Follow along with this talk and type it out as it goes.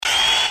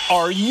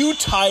Are you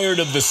tired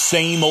of the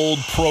same old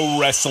pro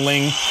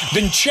wrestling?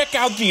 Then check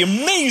out the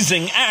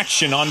amazing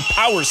action on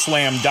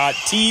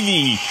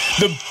Powerslam.tv,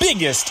 the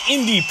biggest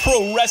indie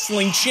pro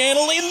wrestling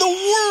channel in the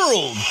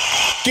world.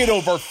 Get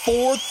over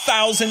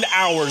 4,000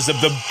 hours of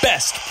the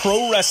best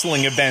pro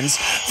wrestling events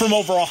from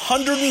over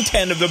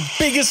 110 of the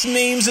biggest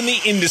names in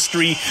the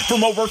industry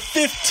from over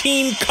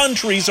 15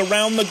 countries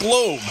around the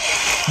globe.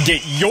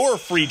 Get your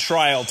free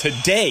trial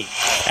today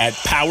at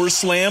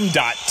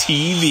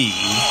Powerslam.tv.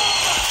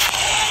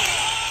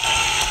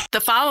 The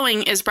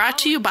following is brought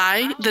to you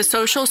by the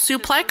Social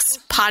Suplex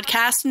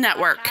Podcast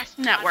Network.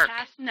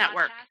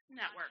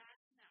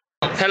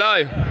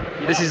 Hello,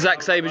 this is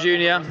Zack Sabre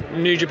Jr.,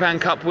 New Japan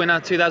Cup winner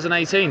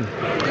 2018.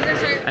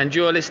 And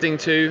you're listening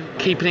to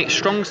Keeping It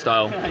Strong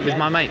Style with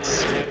my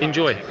mates.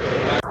 Enjoy.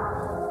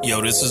 Yo,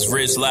 this is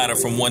Rich Latta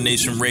from One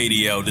Nation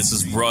Radio. This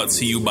is brought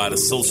to you by the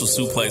Social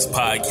Suplex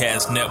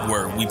Podcast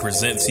Network. We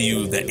present to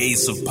you the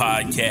Ace of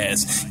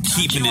Podcasts,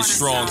 Keeping It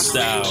Strong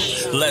Style.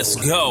 Let's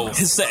go.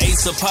 It's the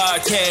Ace of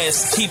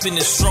Podcasts, Keeping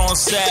It Strong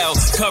Style.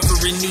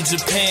 Covering New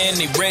Japan,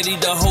 they ready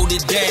to hold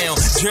it down.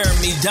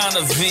 Jeremy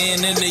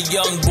Donovan and the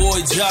young boy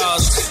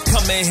Josh.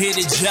 Come and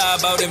hit a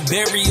job out in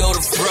Barrio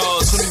the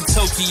Frost. From the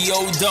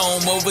Tokyo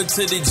Dome over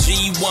to the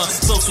G1.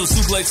 Social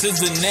Suplex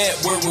is the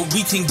network where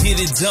we can get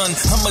it done.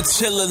 I'ma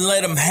chill and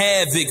let them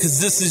have it, cause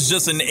this is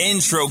just an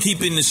intro.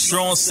 Keeping the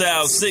strong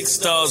style, 6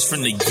 stars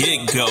from the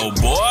get-go,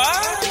 boy.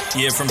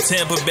 Yeah, from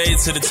Tampa Bay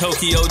to the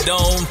Tokyo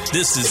Dome,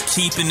 this is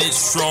Keeping It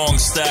Strong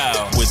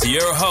Style with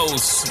your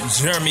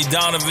hosts, Jeremy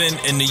Donovan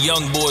and the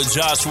young boy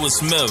Joshua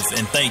Smith.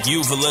 And thank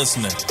you for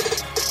listening.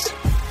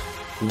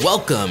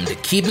 Welcome to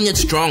Keeping It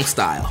Strong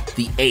Style,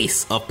 the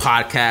ace of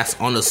podcasts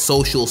on the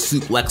Social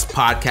Suplex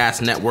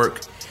Podcast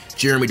Network.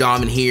 Jeremy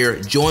Donovan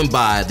here, joined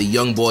by the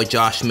young boy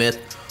Josh Smith.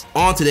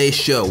 On today's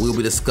show, we will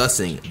be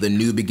discussing the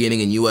new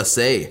beginning in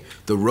USA,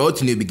 the road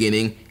to new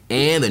beginning,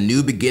 and the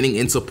new beginning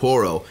in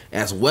Sapporo,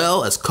 as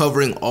well as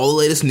covering all the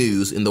latest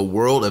news in the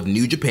world of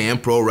New Japan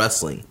Pro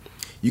Wrestling.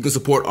 You can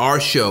support our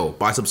show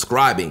by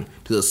subscribing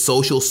to the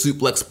Social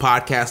Suplex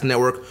Podcast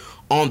Network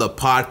on the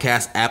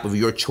podcast app of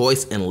your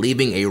choice and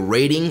leaving a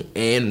rating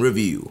and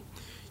review.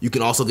 You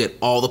can also get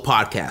all the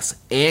podcasts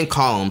and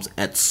columns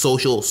at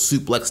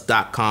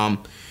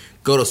socialsuplex.com.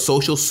 Go to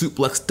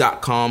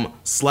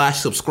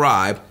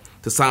socialsuplex.com/subscribe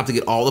to sign up to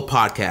get all the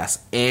podcasts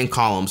and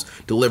columns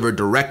delivered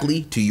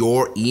directly to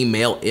your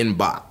email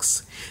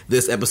inbox.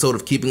 This episode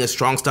of Keeping It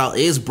Strong Style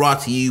is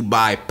brought to you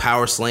by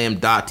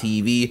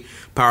Powerslam.tv.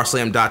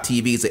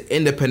 Powerslam.tv is an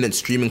independent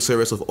streaming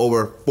service with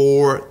over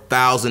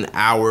 4,000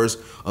 hours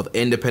of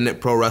independent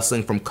pro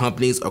wrestling from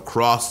companies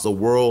across the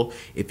world.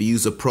 If you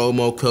use the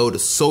promo code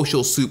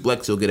Social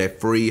Suplex, you'll get a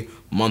free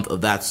month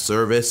of that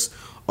service.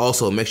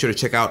 Also, make sure to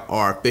check out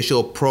our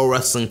official Pro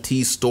Wrestling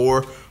Tees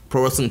store,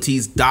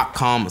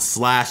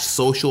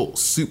 ProWrestlingTees.com/Social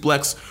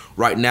Suplex.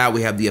 Right now,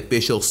 we have the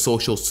official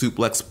Social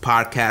Suplex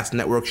Podcast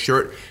Network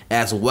shirt,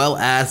 as well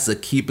as the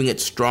Keeping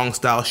It Strong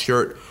Style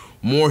shirt.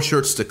 More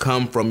shirts to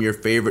come from your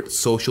favorite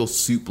Social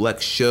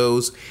Suplex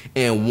shows.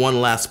 And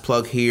one last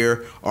plug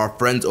here, our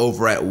friends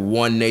over at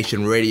One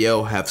Nation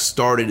Radio have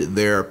started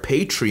their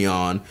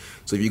Patreon.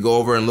 So if you go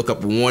over and look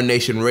up One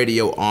Nation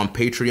Radio on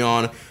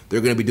Patreon,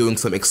 they're going to be doing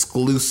some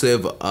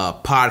exclusive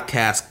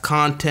podcast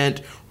content.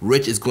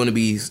 Rich is going to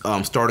be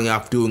starting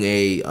off doing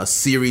a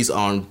series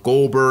on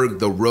Goldberg,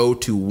 the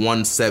road to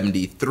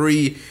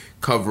 173,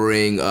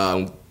 covering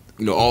all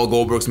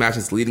Goldberg's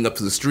matches leading up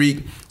to the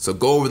streak. So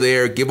go over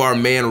there, give our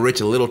man Rich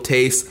a little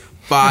taste,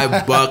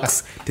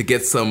 $5 to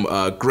get some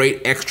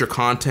great extra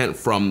content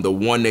from the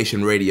One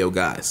Nation Radio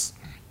guys.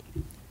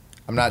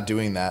 I'm not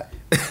doing that.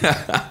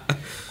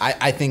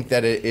 I think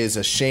that it is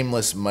a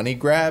shameless money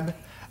grab.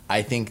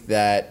 I think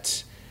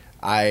that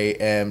I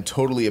am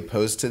totally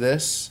opposed to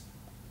this.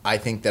 I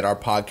think that our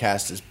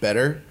podcast is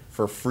better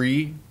for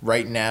free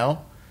right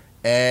now,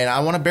 and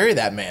I want to bury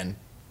that man.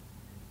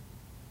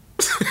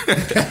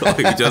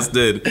 You just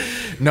did.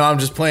 No, I'm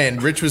just playing.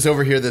 Rich was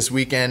over here this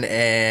weekend,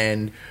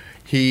 and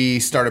he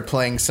started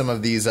playing some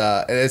of these.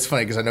 And it's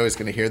funny because I know he's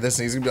going to hear this,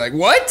 and he's going to be like,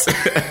 what?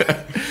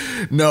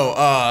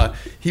 No,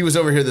 he was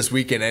over here this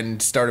weekend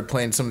and started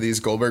playing some of these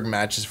Goldberg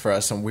matches for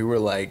us, and we were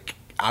like,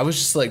 I was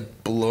just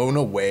like blown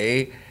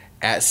away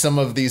at some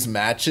of these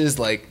matches.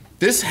 Like,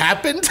 this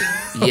happened?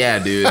 Yeah,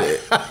 dude.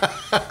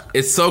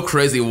 It's so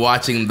crazy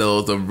watching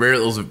those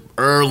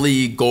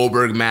early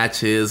Goldberg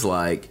matches.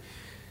 Like,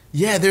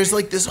 yeah, there's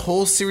like this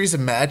whole series of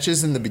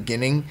matches in the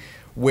beginning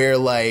where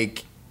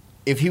like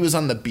if he was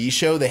on the B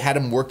show, they had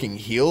him working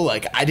heel.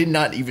 Like, I did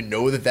not even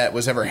know that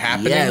was ever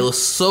happening. Yeah, it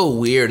was so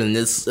weird. And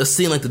it's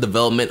seeing like the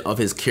development of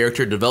his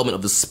character, development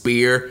of the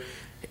spear.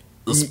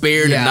 The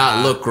spear did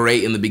not look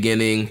great in the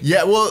beginning.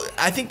 Yeah, well,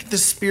 I think the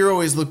spear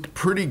always looked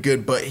pretty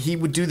good, but he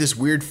would do this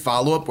weird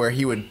follow-up where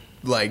he would,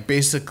 like,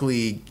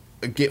 basically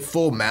get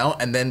full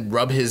mount and then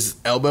rub his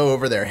elbow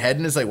over their head,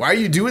 and it's like, why are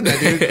you doing that,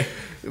 dude?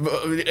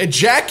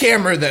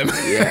 Jackhammer them.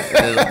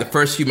 Yeah, and like, the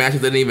first few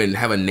matches didn't even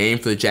have a name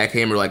for the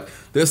jackhammer. Like,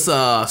 this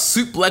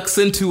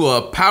suplex into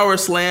a power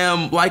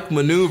slam-like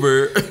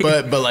maneuver.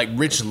 but like,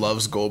 Rich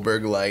loves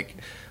Goldberg, like...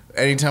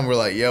 anytime we're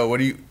like, yo,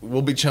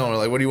 we'll be chilling. We're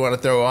like, what do you want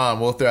to throw on?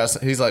 We'll throw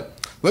out he's like,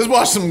 let's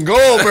watch some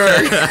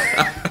Goldberg.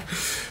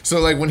 So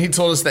like when he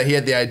told us that he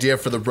had the idea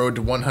for the road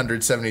to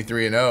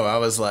 173-0, I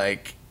was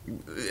like,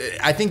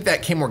 I think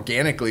that came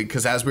organically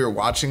because as we were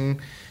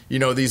watching,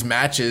 these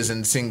matches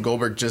and seeing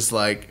Goldberg just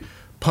like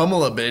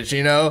pummel a bitch,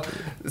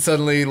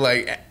 suddenly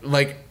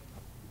like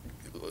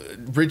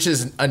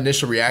Rich's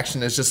initial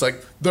reaction is just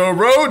like the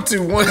road to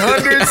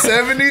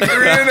 173-0.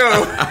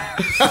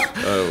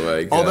 Oh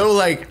my god! Although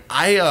like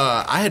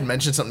I had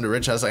mentioned something to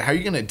Rich, I was like, how are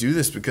you gonna do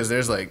this? Because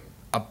there's like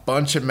a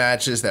bunch of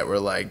matches that were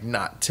like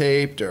not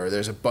taped, or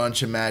there's a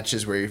bunch of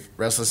matches where you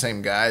wrestle the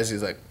same guys.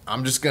 He's like,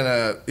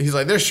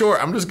 they're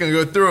short. I'm just gonna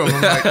go through them.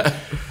 I'm like,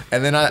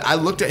 and then I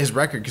looked at his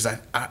record because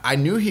I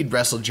knew he'd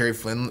wrestled Jerry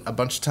Flynn a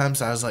bunch of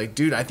times. I was like,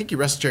 dude, I think he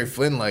wrestled Jerry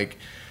Flynn like.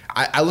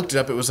 I looked it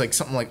up. It was like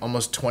something like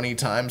almost 20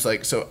 times.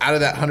 Like, so out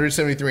of that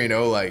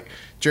 173-0, like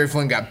Jerry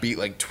Flynn got beat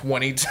like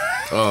 20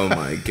 times. Oh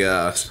my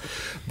gosh!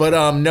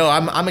 But no,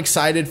 I'm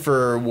excited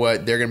for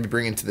what they're going to be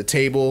bringing to the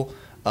table.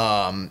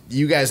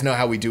 You guys know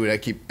how we do it. I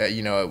keep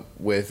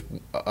with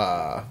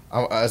I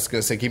was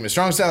going to say Keeping It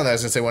Strong Style, and I was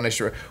going to say One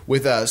Nation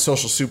with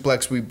Social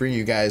Suplex. We bring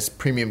you guys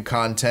premium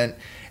content,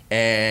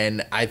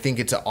 and I think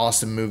it's an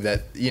awesome move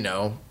that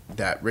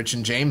that Rich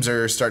and James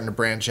are starting to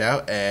branch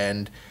out.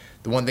 And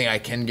the one thing I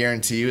can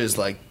guarantee you is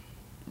like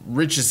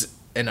Rich is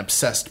an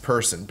obsessed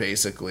person,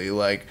 basically.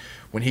 Like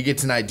when he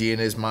gets an idea in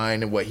his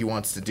mind and what he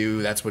wants to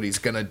do, that's what he's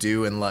gonna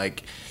do. And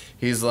like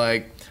he's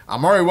like,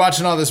 I'm already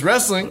watching all this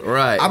wrestling,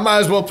 right? I might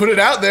as well put it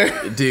out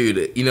there.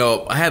 Dude,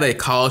 I had a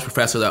college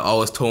professor that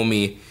always told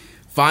me,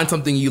 find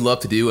something you love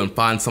to do and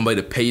find somebody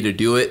to pay you to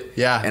do it.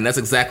 Yeah. And that's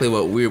exactly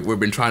what we've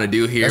been trying to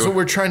do here. That's what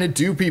we're trying to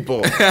do,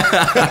 people.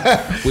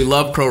 We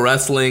love pro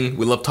wrestling.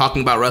 We love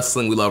talking about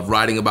wrestling. We love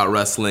writing about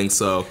wrestling.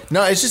 So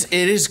no, it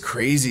is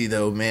crazy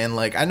though, man.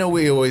 Like I know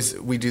we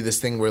do this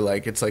thing where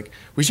like it's like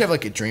we should have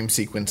like a dream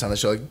sequence on the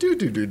show, like do.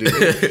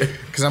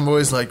 Because I'm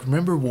always like,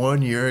 remember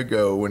 1 year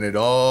ago when it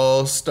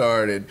all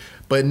started?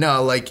 But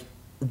no, like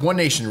One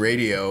Nation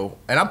Radio,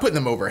 and I'm putting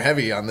them over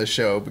heavy on this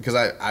show because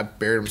I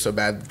buried them so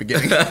bad at the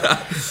beginning.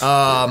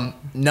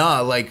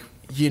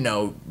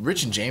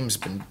 Rich and James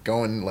have been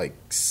going like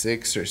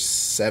 6 or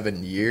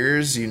 7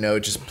 years,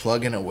 just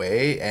plugging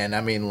away. And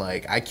I mean,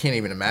 like, I can't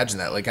even imagine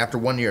that. Like, after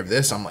 1 year of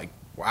this, I'm like,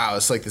 wow,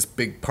 it's like this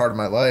big part of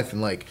my life.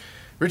 And like,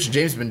 Rich and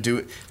James they've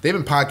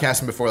been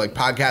podcasting before. Like,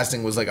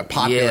 podcasting was like a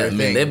popular thing.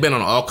 Man, they've been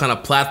on all kind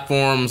of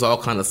platforms, all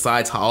kind of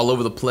sites, all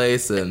over the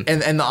place. And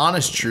the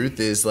honest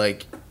truth is,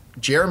 like,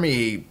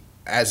 Jeremy,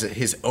 as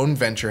his own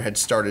venture, had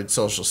started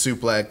Social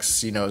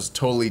Suplex. It was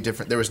totally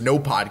different. There was no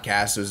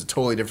podcast. It was a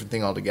totally different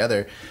thing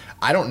altogether.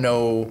 I don't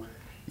know,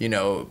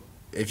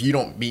 if you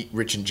don't meet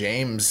Rich and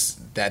James,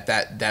 that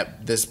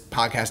this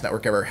podcast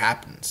network ever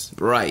happens.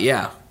 Right,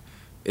 yeah.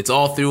 It's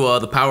all through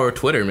the power of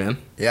Twitter, man.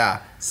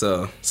 Yeah.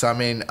 So I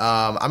mean,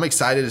 I'm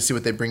excited to see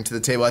what they bring to the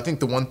table. I think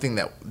the one thing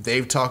that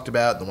they've talked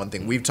about, the one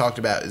thing we've talked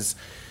about is,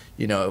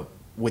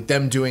 with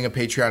them doing a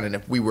Patreon, and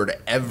if we were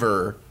to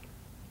ever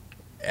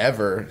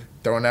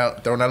throwing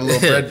out a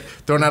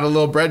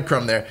little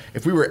breadcrumb there.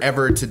 If we were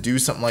ever to do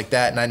something like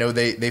that, and I know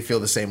they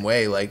feel the same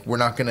way, like we're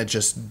not gonna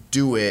just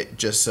do it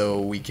just so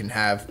we can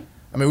have.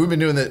 I mean, we've been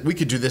doing that. We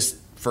could do this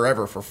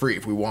forever for free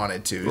if we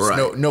wanted to. It's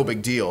right. no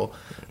big deal.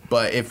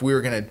 But if we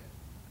were gonna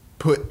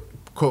put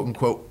quote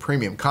unquote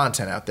premium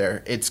content out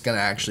there, it's gonna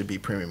actually be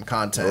premium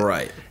content,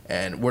 right?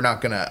 And we're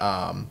not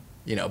gonna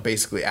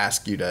basically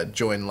ask you to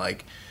join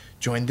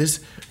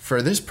this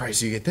for this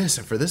price you get this,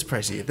 and for this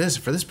price you get this,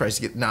 and for this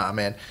price you get. Nah,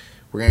 man,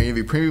 we're gonna give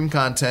you premium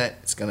content.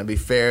 It's gonna be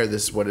fair.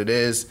 This is what it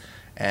is,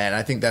 and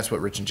I think that's what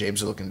Rich and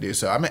James are looking to do.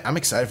 So I'm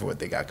excited for what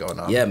they got going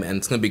on. Yeah, man,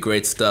 it's gonna be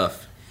great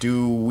stuff.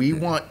 Do we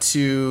want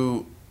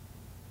to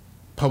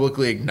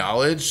publicly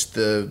acknowledge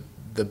the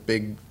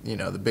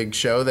big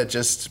show that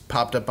just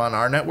popped up on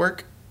our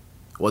network?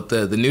 What,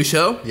 the new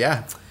show?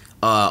 Yeah,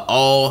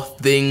 All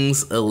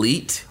Things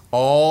Elite.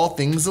 All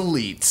Things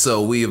Elite.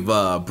 So we've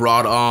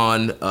brought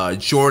on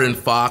Jordan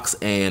Fox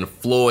and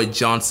Floyd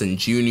Johnson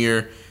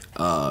Jr.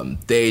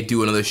 They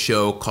do another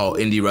show called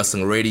Indie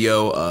Wrestling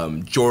Radio.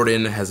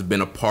 Jordan has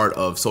been a part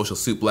of Social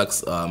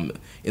Suplex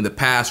in the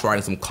past,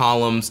 writing some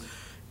columns.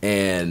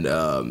 And,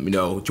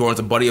 Jordan's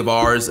a buddy of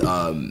ours.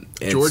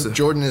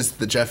 Jordan is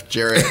the Jeff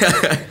Jarrett.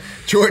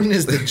 Jordan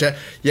is the Jeff...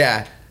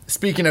 Yeah.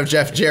 Speaking of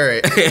Jeff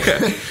Jarrett,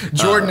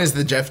 Jordan is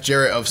the Jeff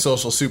Jarrett of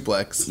Social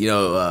Suplex.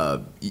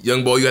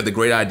 Young boy, you had the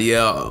great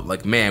idea.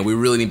 Like, man, we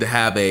really need to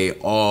have a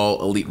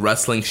all elite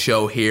wrestling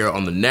show here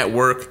on the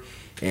network.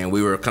 And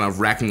we were kind of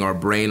racking our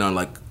brain on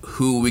like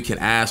who we can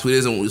ask. We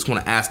just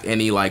want to ask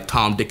any like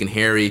Tom, Dick, and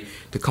Harry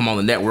to come on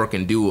the network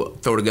and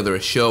throw together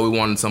a show. We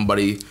wanted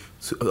somebody,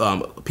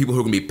 people who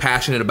are going to be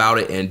passionate about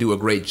it and do a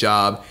great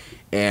job.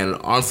 And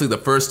honestly, the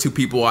first two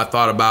people I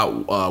thought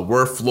about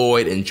were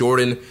Floyd and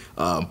Jordan.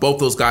 Both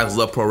those guys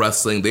love pro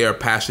wrestling. They are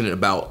passionate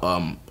about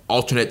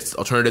alternatives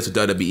to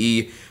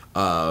WWE.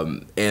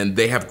 And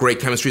they have great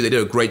chemistry. They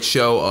did a great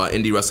show,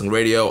 Indie Wrestling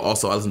Radio.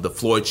 Also, I listened to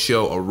Floyd's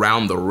show,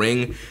 Around the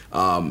Ring.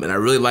 And I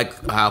really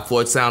like how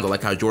Floyd sounds. I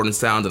like how Jordan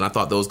sounds. And I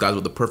thought those guys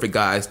were the perfect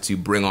guys to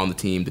bring on the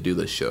team to do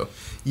this show.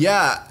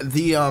 Yeah,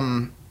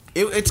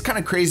 it's kind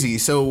of crazy.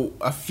 So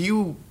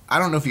I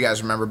don't know if you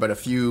guys remember, but a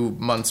few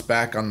months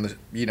back on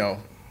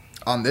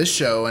on this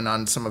show and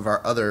on some of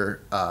our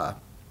other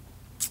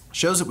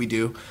shows that we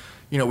do,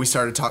 we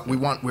started talking. We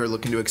were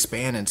looking to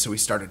expand, and so we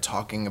started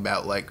talking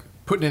about like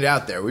putting it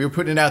out there. We were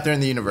putting it out there in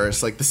the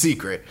universe, like The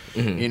Secret.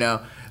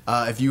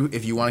 If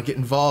you want to get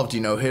involved,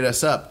 hit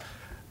us up.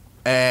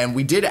 And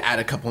we did add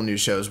a couple new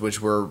shows,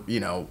 which we're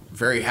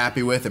very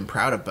happy with and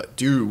proud of. But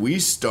dude,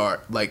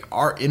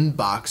 our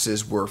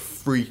inboxes were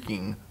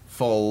freaking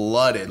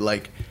flooded.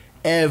 Like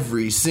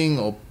every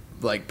single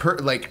I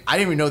didn't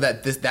even know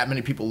that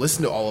many people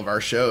listen to all of our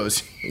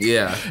shows.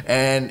 Yeah.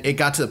 And it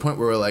got to the point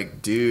where we're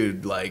like,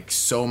 dude, like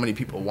so many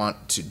people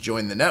want to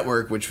join the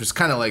network, which was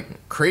kind of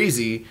like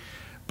crazy.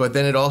 But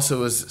then it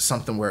also was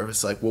something where it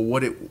was like, well,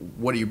 what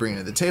are you bringing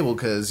to the table?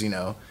 Because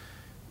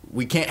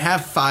we can't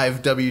have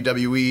 5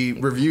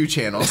 WWE review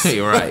channels.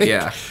 You're right.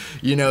 Yeah.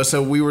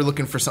 So we were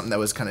looking for something that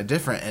was kind of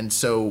different, and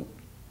so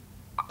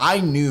I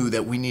knew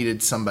that we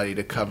needed somebody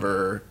to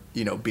cover,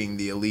 being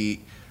the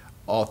elite,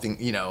 all things,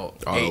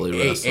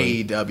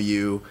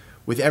 AEW,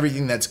 with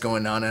everything that's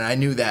going on. And I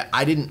knew that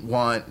I didn't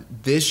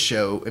want this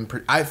show,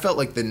 I felt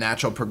like the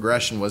natural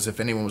progression was if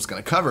anyone was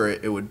going to cover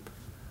it, it would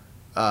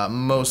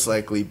most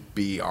likely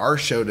be our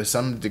show to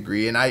some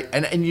degree. And I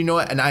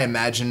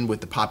imagine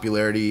with the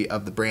popularity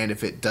of the brand,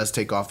 if it does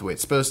take off the way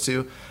it's supposed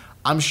to,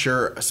 I'm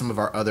sure some of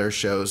our other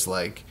shows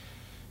like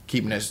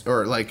Keeping Us,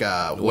 or like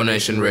One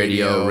Nation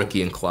Radio,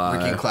 Ricky and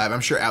Clive, I'm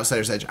sure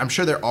Outsiders Edge, I'm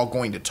sure they're all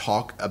going to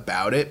talk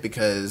about it,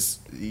 because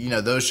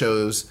those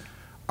shows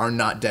are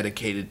not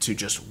dedicated to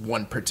just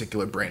one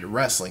particular brand of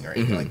wrestling or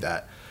anything like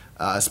that,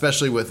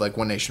 especially with like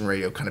One Nation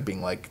Radio kind of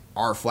being like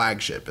our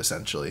flagship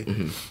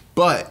essentially.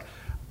 But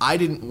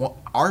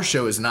our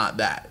show is not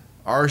that.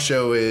 Our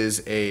show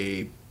is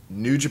a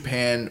New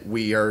Japan.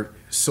 We are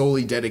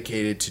solely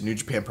dedicated to New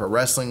Japan Pro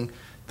Wrestling.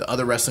 The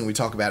other wrestling we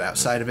talk about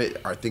outside of it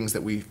are things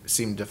that we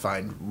seem to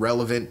find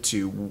relevant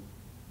to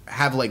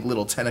have like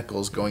little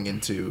tentacles going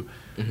into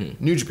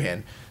New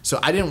Japan. So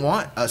I didn't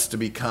want us to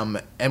become,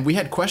 and we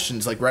had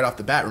questions like right off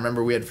the bat.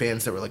 Remember, we had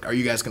fans that were like, are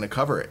you guys going to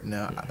cover it?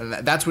 No. And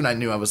that's when I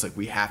knew, I was like,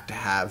 we have to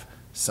have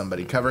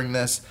somebody covering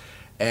this.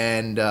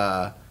 And,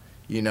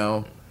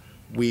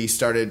 we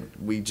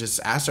just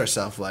asked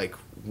ourselves, like,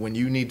 when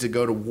you need to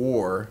go to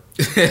war,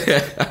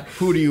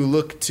 who do you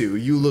look to?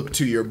 You look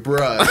to your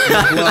blood.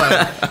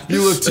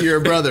 You look to your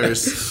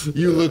brothers.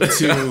 You look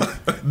to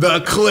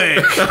the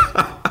Clique.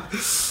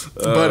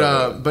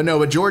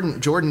 But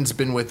Jordan's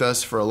been with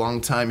us for a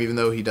long time, even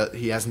though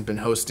he hasn't been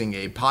hosting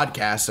a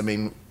podcast. I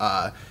mean,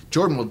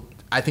 Jordan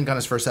I think on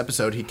his first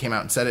episode, he came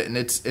out and said it, and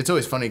it's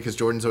always funny because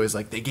Jordan's always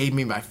like, they gave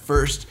me my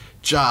first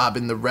job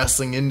in the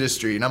wrestling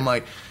industry, and I'm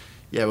like,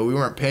 yeah, but we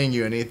weren't paying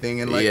you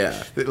anything. And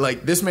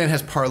like this man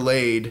has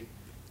parlayed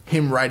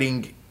him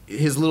writing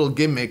his little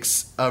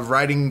gimmicks of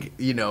writing,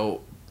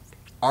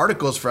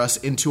 articles for us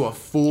into a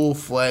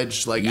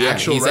full-fledged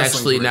actual he's wrestling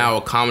actually career. Now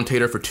a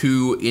commentator for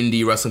 2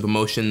 indie wrestling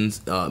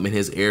promotions in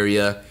his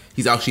area.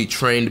 He's actually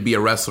trained to be a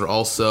wrestler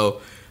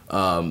also.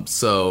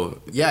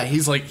 Yeah,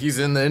 he's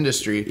in the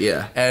industry.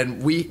 Yeah.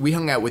 And we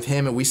hung out with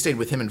him, and we stayed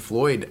with him and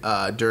Floyd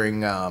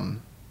during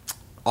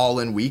All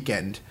In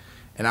Weekend.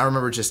 And I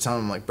remember just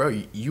telling him, like,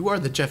 bro, you are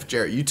the Jeff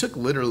Jarrett. You took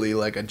literally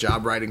like a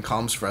job writing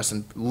columns for us,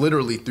 and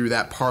literally through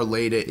that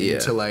parlayed it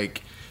into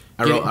like.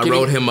 I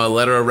wrote him a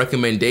letter of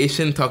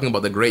recommendation talking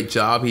about the great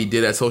job he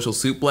did at Social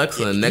Suplex,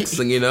 and the next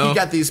thing you know, he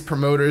got these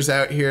promoters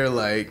out here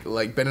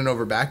like bending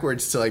over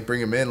backwards to like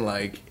bring him in,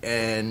 like,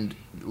 and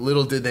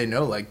little did they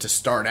know, like, to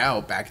start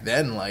out back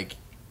then, like,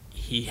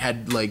 he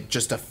had like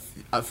just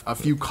a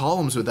few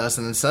columns with us,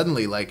 and then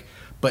suddenly like.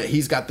 But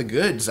he's got the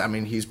goods. I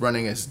mean, he's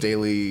running his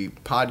daily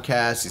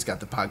podcast. He's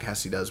got the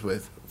podcast he does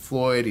with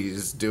Floyd.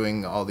 He's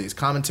doing all these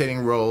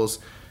commentating roles.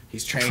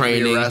 He's training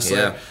to be a wrestler.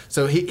 Yeah.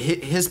 So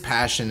his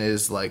passion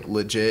is like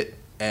legit.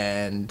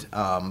 And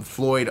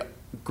Floyd,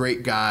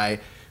 great guy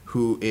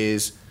who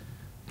is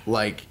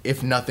like,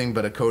 if nothing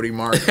but a Cody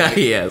mark.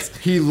 Yes.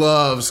 He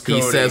loves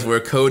Cody. He says where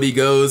Cody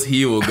goes,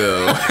 he will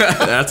go.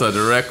 That's a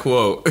direct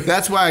quote.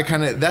 That's why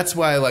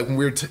like when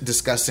we were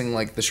discussing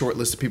like the short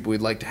list of people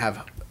we'd like to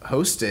have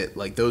host it,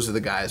 like those are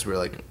the guys we're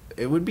like,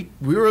 it would be,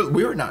 we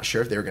were not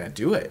sure if they were going to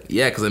do it.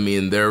 Yeah, because I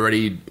mean, they're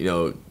already,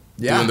 doing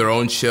their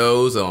own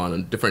shows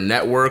on different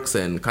networks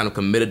and kind of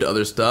committed to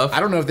other stuff.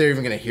 I don't know if they're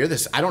even going to hear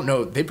this. I don't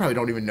know. They probably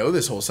don't even know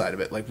this whole side of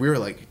it. Like, we were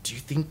like, do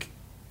you think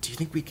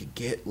we could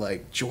get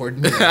like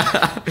Jordan?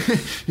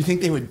 You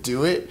think they would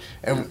do it?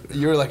 And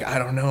you were like, I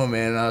don't know,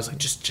 man. And I was like,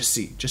 just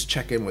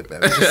check in with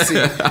them, just see.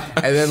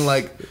 And then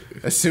like,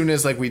 as soon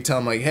as like we tell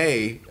them like,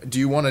 hey, do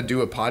you want to do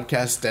a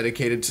podcast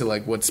dedicated to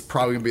like what's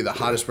probably gonna be the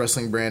hottest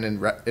wrestling brand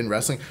in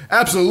wrestling?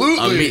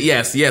 Absolutely.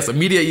 Yes,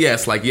 immediate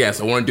yes. Like,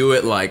 yes, I want to do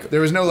it. Like, there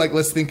was no like,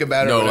 let's think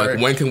about it. No, like,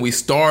 when can we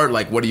start?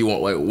 Like, what do you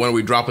want? Like, when are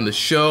we dropping the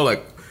show?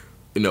 Like,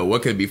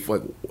 what can it be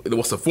like?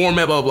 What's the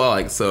format? Blah blah.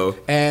 Like so.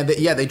 And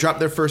they dropped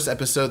their first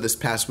episode this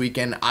past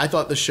weekend. I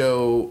thought the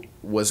show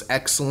was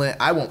excellent.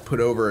 I won't put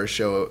over a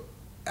show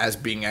as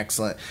being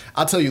excellent.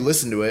 I'll tell you,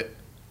 listen to it.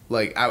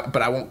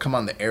 But I won't come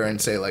on the air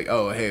and say like,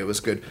 oh, hey, it was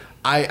good.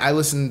 I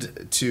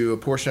listened to a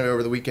portion of it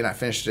over the weekend. I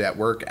finished it at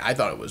work. I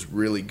thought it was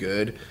really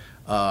good.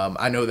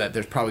 I know that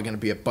there's probably going to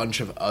be a bunch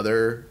of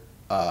other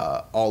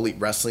All Elite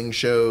Wrestling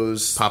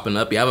shows popping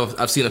up. Yeah,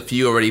 I've seen a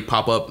few already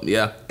pop up.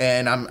 Yeah,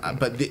 and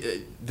but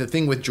the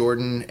thing with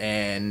Jordan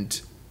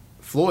and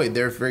Floyd,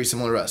 they're very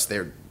similar to us.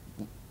 They're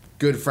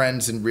good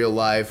friends in real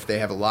life. They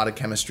have a lot of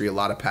chemistry, a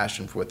lot of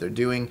passion for what they're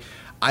doing.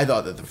 I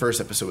thought that the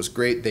first episode was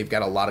great. They've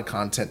got a lot of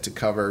content to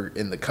cover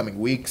in the coming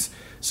weeks.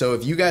 So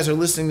if you guys are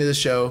listening to this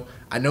show,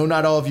 I know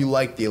not all of you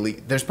like the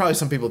Elite. There's probably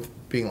some people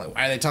being like,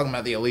 why are they talking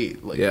about the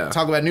Elite?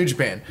 Talk about New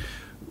Japan.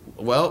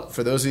 Well,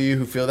 for those of you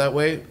who feel that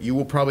way, you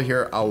will probably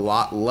hear a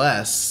lot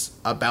less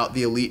about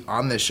the Elite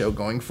on this show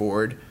going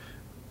forward.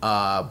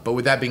 But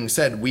with that being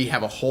said, we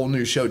have a whole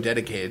new show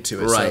dedicated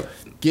to it. Right.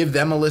 So give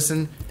them a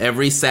listen.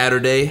 Every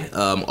Saturday,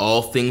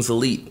 All Things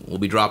Elite will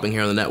be dropping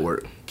here on the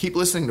network. Keep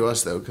listening to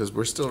us though, because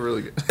we're still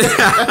really good.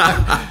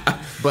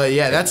 But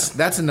yeah,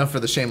 that's enough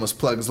for the shameless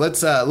plugs.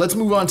 Let's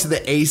move on to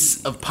the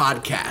ace of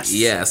podcasts.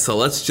 Yeah, so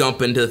let's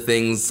jump into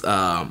things.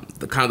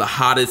 The kind of the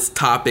hottest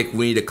topic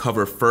we need to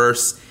cover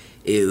first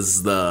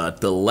is the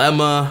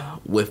dilemma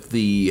with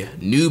the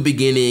New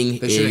Beginning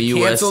in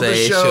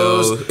USA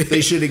show. They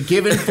should have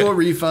given full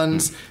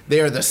refunds. They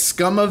are the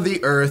scum of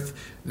the earth.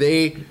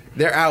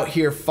 They're out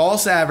here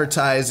false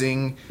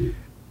advertising.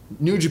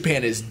 New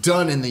Japan is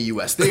done in the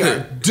U.S. They are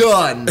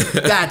done.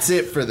 That's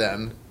it for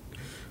them.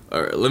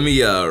 All right, let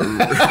me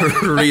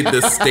read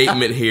this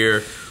statement here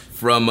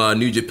from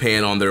New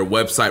Japan on their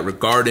website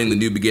regarding the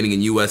New Beginning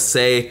in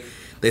USA.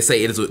 They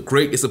say, it is with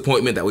great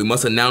disappointment that we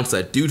must announce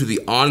that due to the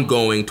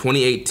ongoing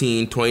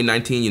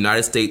 2018-2019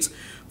 United States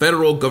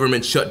federal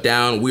government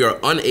shutdown, we are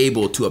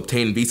unable to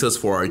obtain visas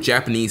for our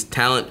Japanese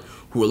talent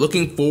who are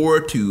looking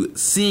forward to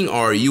seeing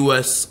our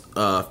U.S.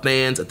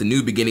 Fans at the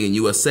New Beginning in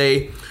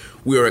USA.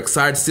 We are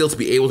excited still to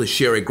be able to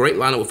share a great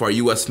lineup with our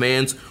U.S.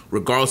 fans,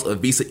 regardless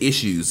of visa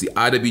issues. The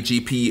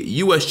IWGP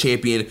U.S.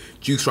 champion,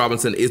 Juice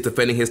Robinson, is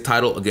defending his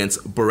title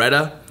against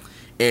Beretta.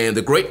 And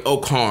the Great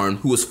O'Khan,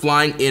 who is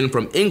flying in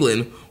from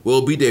England,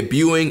 will be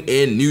debuting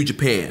in New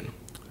Japan.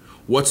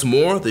 What's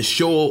more, the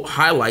show will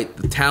highlight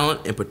the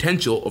talent and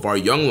potential of our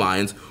young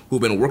lions who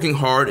have been working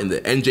hard in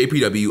the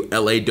NJPW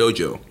LA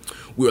dojo.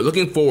 We are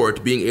looking forward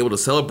to being able to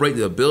celebrate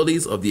the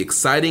abilities of the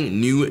exciting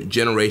new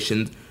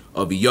generation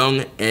of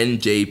young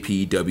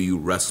NJPW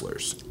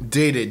wrestlers.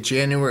 Dated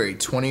January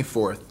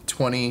 24th,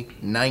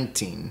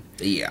 2019.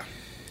 Yeah.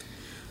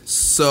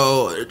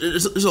 So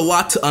there's a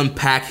lot to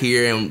unpack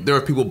here, and there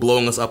are people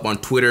blowing us up on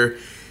Twitter,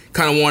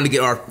 kind of wanting to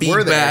get our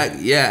feedback.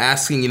 Yeah,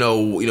 asking,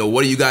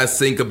 what do you guys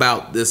think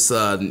about this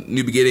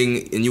New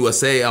Beginning in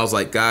USA? I was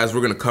like, guys, we're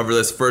going to cover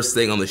this first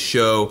thing on the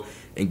show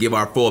and give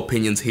our full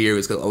opinions here.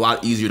 It's a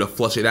lot easier to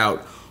flush it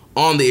out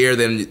on the air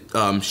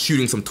than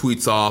shooting some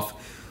tweets off.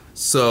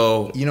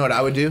 So, you know what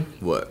I would do?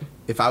 What?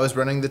 If I was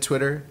running the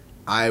Twitter,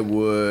 I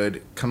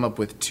would come up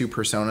with two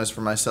personas for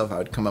myself. I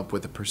would come up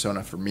with a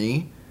persona for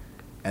me,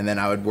 and then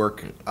I would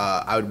work a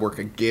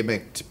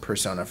gimmicked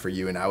persona for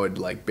you, and I would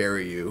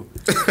bury you.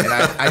 And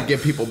I'd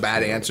give people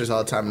bad answers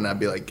all the time, and I'd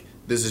be like,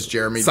 "This is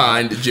Jeremy."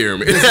 Signed, Donovan.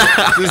 Jeremy.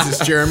 This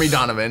is Jeremy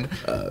Donovan.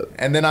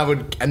 And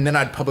then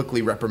I'd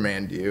publicly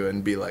reprimand you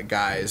and be like,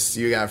 "Guys,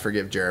 you gotta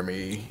forgive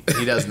Jeremy.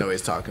 He doesn't know what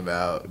he's talking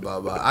about."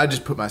 Blah blah. I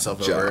just put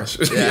myself Josh.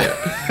 over.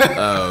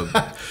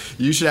 Yeah.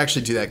 You should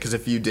actually do that, because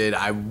if you did,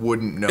 I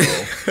wouldn't know.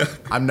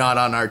 I'm not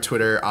on our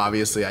Twitter.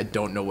 Obviously, I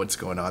don't know what's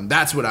going on.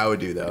 That's what I would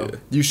do, though. Yeah.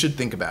 You should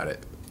think about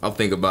it. I'll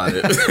think about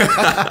it.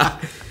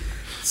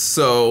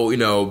 So,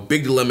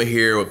 big dilemma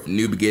here with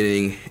New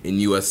Beginning in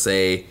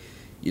USA.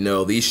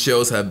 These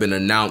shows have been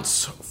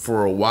announced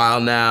for a while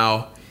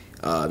now.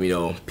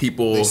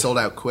 People... They sold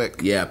out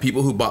quick. Yeah,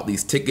 people who bought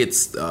these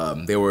tickets,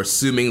 they were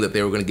assuming that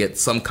they were going to get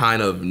some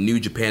kind of New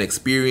Japan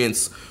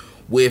experience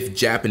with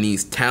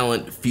Japanese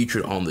talent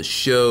featured on the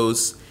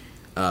shows.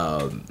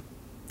 There's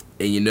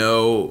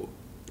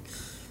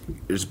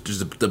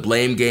the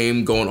blame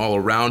game going all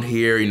around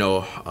here.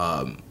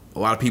 A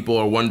lot of people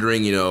are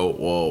wondering,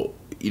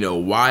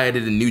 why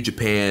didn't New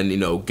Japan,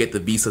 get the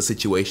visa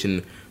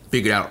situation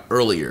figured out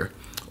earlier?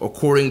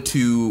 According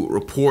to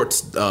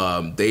reports,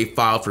 they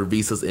filed for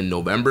visas in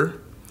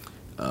November,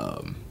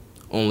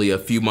 only a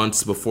few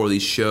months before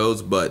these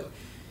shows. But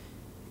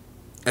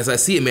as I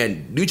see it,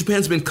 man, New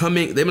Japan's been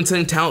coming. They've been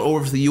sending talent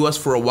over to the U.S.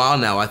 for a while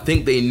now. I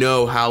think they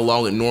know how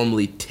long it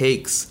normally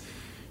takes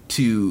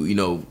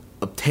to,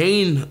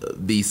 obtain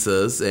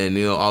visas, and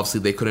obviously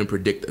they couldn't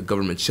predict a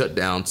government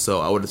shutdown. So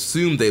I would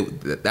assume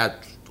that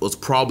was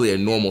probably a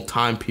normal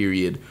time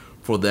period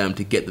for them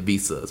to get the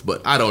visas.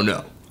 But I don't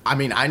know. I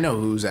mean, I know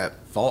who's at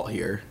fault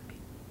here.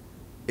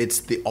 It's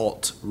the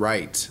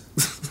alt-right.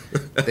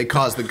 They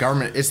caused the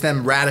government. It's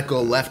them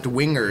radical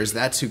left-wingers.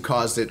 That's who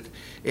caused it.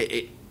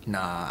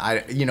 Nah,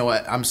 you know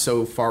what? I'm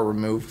so far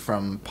removed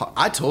from.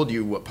 I told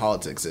you what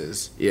politics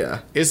is.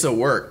 Yeah. It's a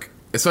work.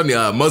 It's funny,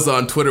 Muzza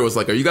on Twitter was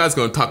like, are you guys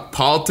going to talk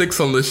politics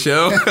on the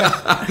show?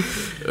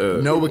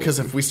 No, because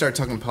if we start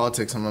talking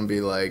politics, I'm going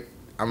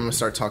to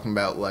start talking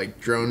about, like,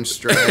 drone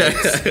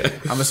strikes. I'm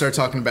going to start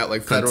talking about,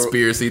 like, federal...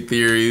 Conspiracy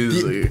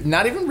theories.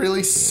 Not even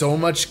really so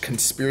much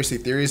conspiracy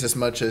theories as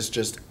much as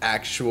just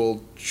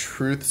actual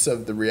truths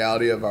of the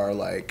reality of our,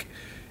 like,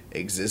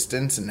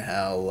 existence and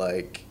how,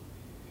 like,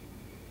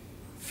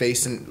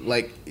 facing,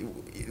 like...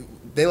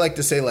 They like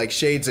to say, like,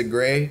 shades of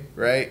gray,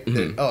 right?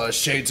 Mm-hmm. Oh,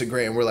 shades of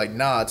gray. And we're like,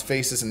 nah, it's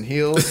faces and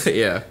heels.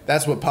 Yeah.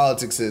 That's what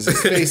politics is.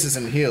 It's faces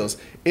and heels.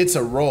 It's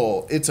a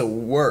role. It's a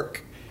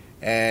work.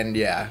 And,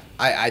 yeah,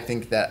 I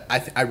think that...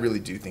 I really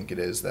do think it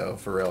is, though,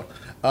 for real.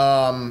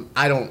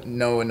 I don't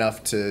know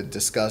enough to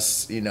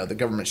discuss, the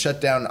government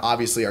shutdown.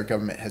 Obviously, our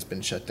government has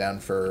been shut down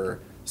for...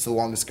 It's the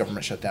longest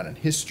government shutdown in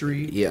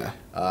history.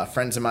 Yeah.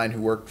 Friends of mine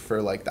who worked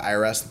for, like, the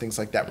IRS and things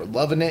like that were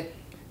loving it.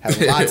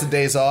 Having lots of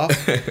days off,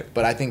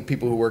 but I think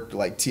people who worked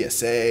like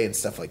TSA and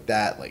stuff like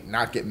that, like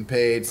not getting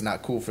paid, it's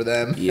not cool for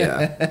them.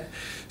 Yeah.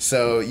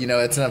 So,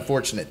 it's an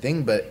unfortunate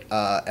thing, but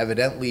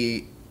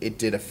evidently it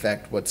did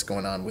affect what's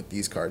going on with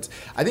these cards.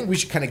 I think we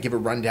should kind of give a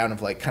rundown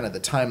of like kind of the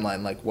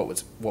timeline, like what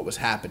was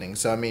happening.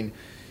 So, I mean,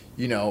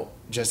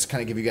 just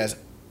kind of give you guys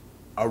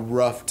a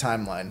rough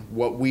timeline,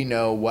 what we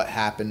know, what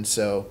happened.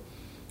 So,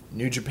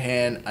 New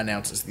Japan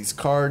announces these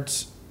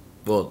cards.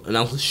 Well,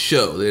 announced the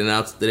show. They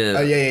didn't.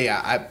 Oh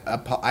yeah.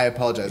 I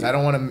apologize. I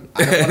don't want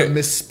to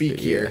misspeak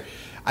here.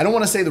 I don't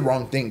want to say the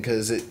wrong thing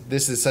because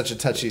this is such a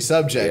touchy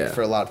subject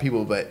for a lot of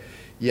people. But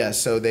yeah,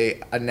 so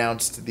they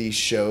announced these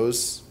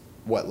shows.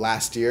 What,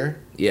 last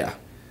year? Yeah.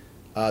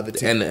 The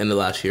end of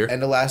last year.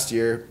 End of last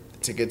year. The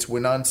tickets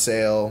went on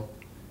sale.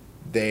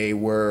 They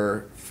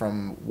were,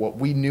 from what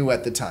we knew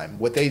at the time,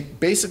 what they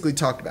basically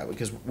talked about.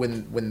 Because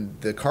when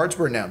the cards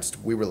were announced,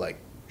 we were like,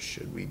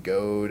 should we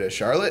go to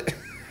Charlotte?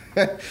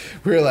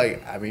 We were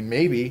like, I mean,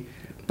 maybe.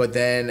 But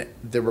then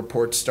the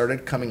reports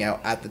started coming out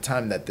at the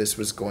time that this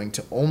was going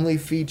to only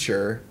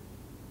feature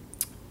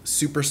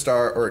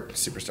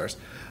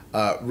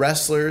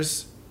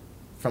wrestlers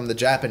from the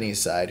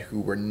Japanese side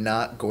who were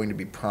not going to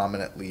be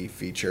prominently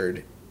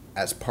featured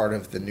as part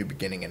of the New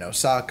Beginning in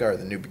Osaka or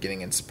the New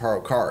Beginning in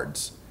Sapporo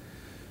cards.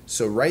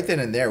 So right then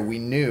and there, we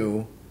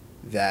knew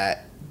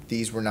that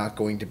these were not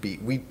going to be...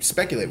 We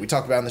talked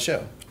about it on the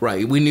show.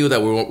 Right, we knew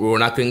that we were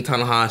not getting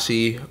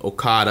Tanahashi,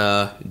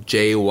 Okada,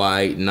 Jay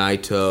White,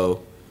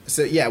 Naito.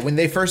 So yeah, when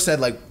they first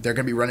said like they're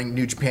going to be running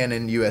New Japan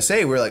and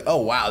USA, we were like,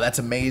 oh wow, that's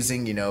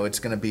amazing. It's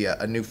going to be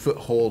a new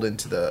foothold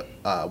into the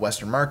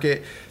Western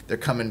market. They're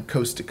coming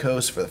coast to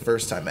coast for the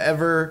first time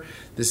ever.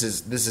 This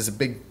is a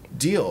big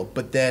deal.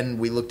 But then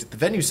we looked at the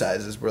venue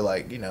sizes. We're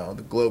like,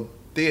 the Globe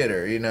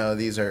Theater.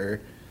 These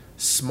are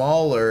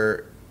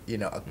smaller.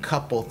 A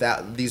couple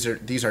that these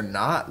are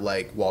not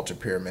like Walter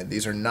Pyramid.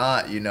 These are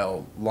not,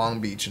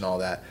 Long Beach and all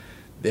that.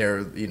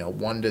 They're,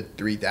 1,000 to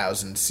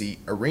 3,000 seat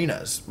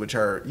arenas, which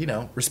are,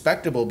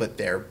 respectable, but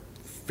they're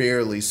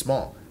fairly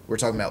small. We're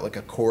talking about like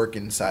a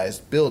Korakuen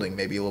sized building,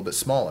 maybe a little bit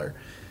smaller,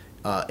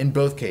 in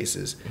both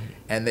cases.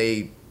 And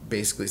they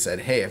basically said,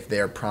 hey, if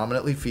they're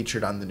prominently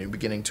featured on the New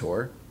Beginning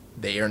tour,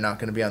 they are not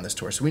going to be on this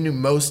tour. So we knew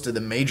most of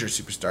the major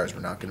superstars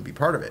were not going to be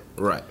part of it.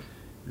 Right.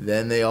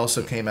 Then they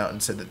also came out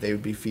and said that they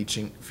would be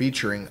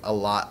featuring a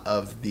lot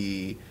of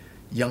the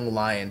young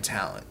lion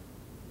talent,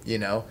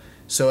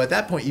 So at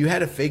that point, you had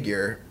to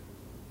figure,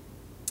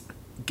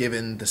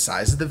 given the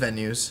size of the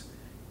venues,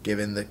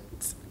 given the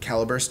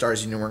caliber of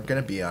stars you knew weren't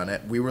going to be on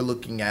it, we were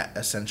looking at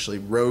essentially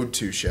road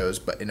to shows,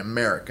 but in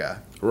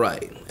America.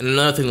 Right. And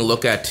another thing to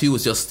look at, too,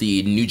 is just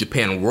the New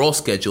Japan World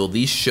schedule.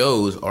 These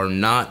shows are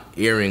not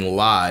airing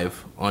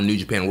live on New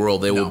Japan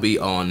World. They will be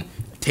on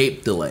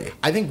tape delay.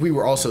 I think we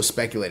were also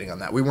speculating on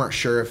that. We weren't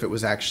sure if it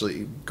was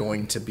actually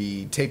going to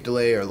be tape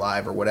delay or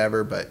live or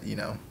whatever, but,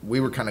 we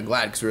were kind of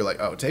glad because we were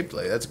like, oh, tape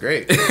delay, that's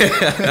great.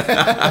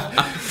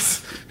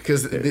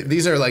 Because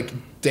these are like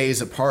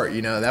days apart,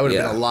 that would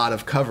have been a lot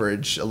of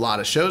coverage, a lot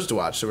of shows to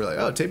watch. So we're like,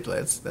 oh, tape delay,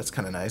 that's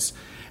kind of nice.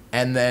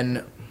 And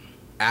then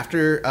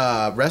after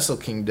Wrestle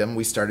Kingdom,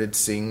 we started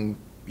seeing,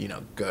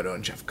 Goto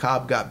and Jeff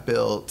Cobb got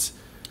built.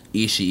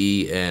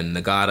 Ishii and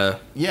Nagata.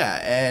 Yeah,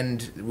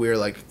 and we were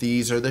like,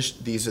 these are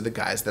the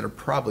guys that are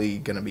probably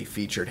going to be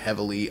featured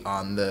heavily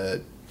on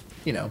the,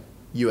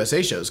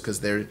 USA shows because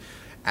they're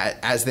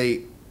as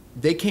they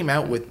came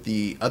out with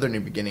the other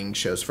New Beginning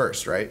shows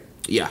first, right?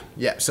 Yeah.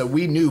 Yeah. So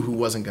we knew who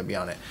wasn't going to be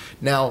on it.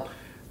 Now,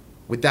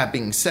 with that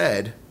being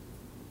said,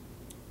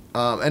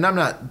 and I'm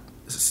not.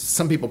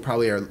 Some people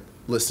probably are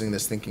listening to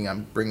this thinking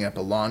I'm bringing up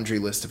a laundry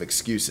list of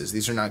excuses.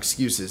 These are not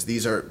excuses.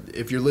 These are,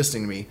 if you're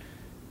listening to me,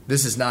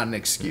 this is not an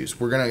excuse.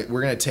 We're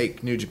gonna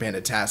take New Japan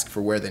to task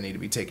for where they need to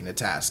be taken to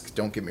task.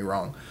 Don't get me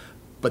wrong,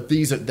 but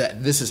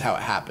this is how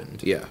it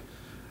happened. Yeah.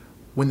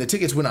 When the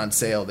tickets went on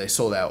sale, they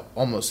sold out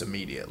almost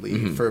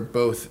immediately for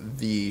both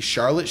the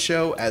Charlotte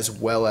show as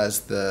well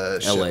as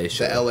the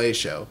LA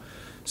show.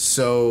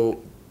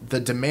 So the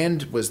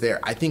demand was there.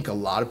 I think a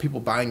lot of people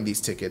buying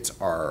these tickets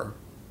are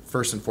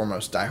first and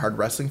foremost diehard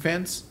wrestling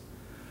fans.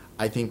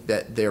 I think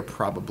that they're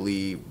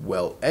probably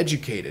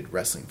well-educated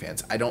wrestling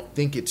fans. I don't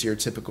think it's your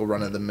typical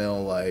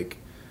run-of-the-mill, like,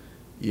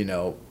 you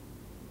know,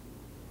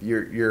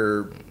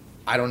 you're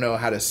I don't know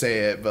how to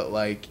say it, but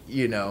like,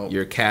 you know,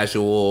 Your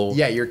casual.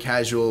 yeah, your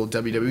casual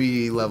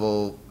WWE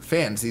level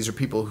fans. These are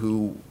people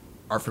who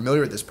are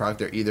familiar with this product.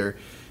 They're either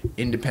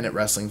independent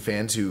wrestling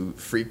fans who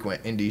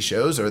frequent indie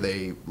shows, or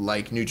they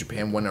like New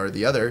Japan, one or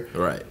the other.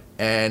 Right.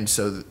 And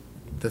so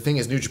the thing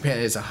is, New Japan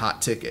is a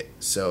hot ticket.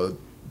 So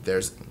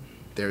there's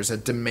a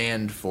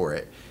demand for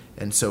it.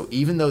 And so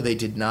even though they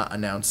did not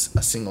announce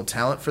a single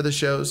talent for the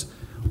shows,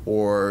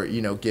 or,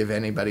 you know, give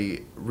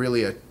anybody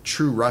really a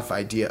true rough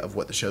idea of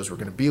what the shows were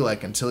going to be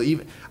like until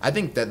even, I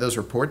think that those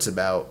reports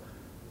about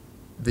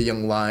the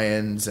Young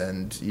Lions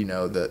and, you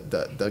know,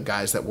 the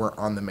guys that weren't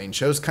on the main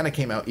shows kind of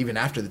came out even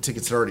after the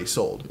tickets had already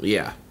sold.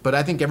 Yeah. But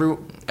I think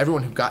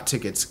everyone who got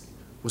tickets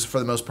was for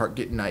the most part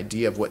getting an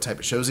idea of what type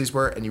of shows these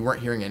were, and you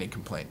weren't hearing any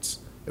complaints.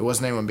 It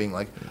wasn't anyone being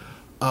like,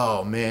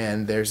 oh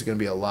man, there's going to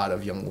be a lot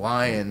of Young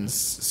Lions,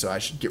 so I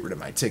should get rid of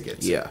my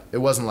tickets. Yeah. It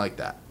wasn't like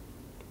that.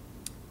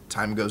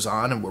 Time goes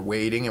on, and we're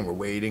waiting, and we're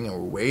waiting, and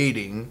we're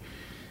waiting,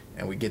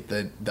 and we get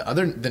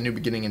the New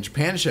Beginning in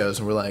Japan shows,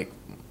 and we're like,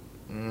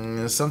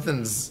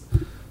 something's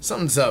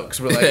up,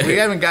 because we're like, we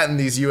haven't gotten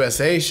these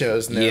USA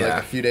shows, and they're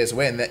like a few days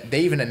away, and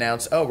they even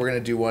announced, oh, we're going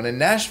to do one in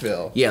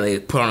Nashville. Yeah, they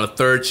put on a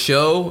third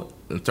show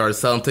and started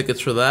selling tickets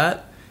for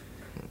that.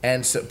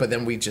 And so, but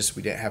then we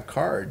didn't have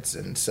cards,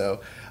 and so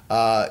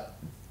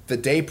the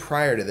day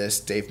prior to this,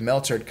 Dave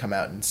Meltzer had come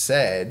out and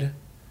said,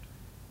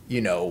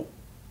 you know,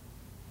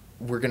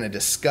 we're going to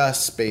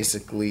discuss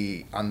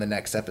basically on the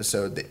next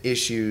episode the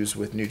issues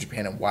with New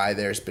Japan and why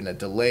there's been a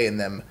delay in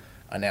them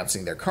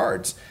announcing their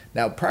cards.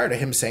 Now, prior to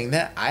him saying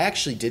that, I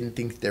actually didn't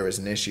think there was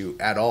an issue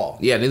at all.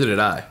 Yeah, neither did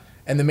I.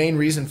 And the main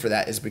reason for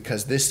that is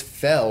because this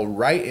fell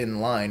right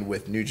in line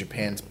with New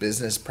Japan's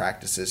business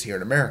practices here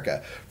in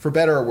America, for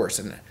better or worse.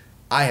 And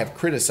I have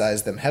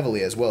criticized them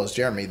heavily, as well as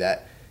Jeremy,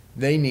 that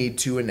they need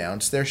to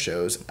announce their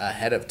shows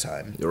ahead of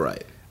time. You're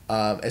right.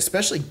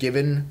 Especially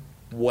given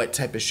what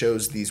type of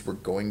shows these were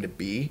going to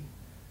be.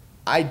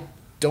 I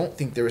don't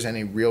think there was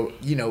any real,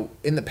 you know,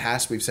 in the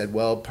past we've said,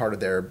 well, part of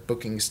their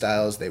booking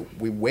styles,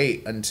 we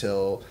wait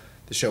until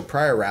the show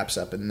prior wraps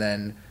up, and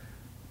then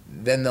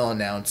they'll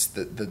announce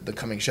the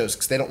coming shows,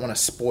 because they don't want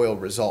to spoil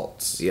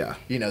results. Yeah.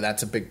 You know,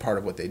 that's a big part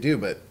of what they do,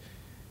 but,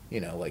 you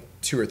know, like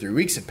 2 or 3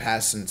 weeks had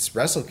passed since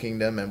Wrestle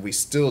Kingdom, and we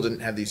still didn't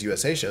have these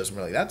USA shows, and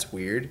we're like, that's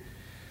weird.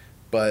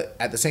 But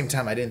at the same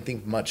time, I didn't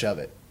think much of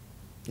it,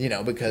 you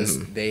know, because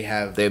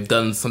they've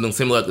done something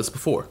similar like this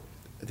before.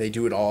 They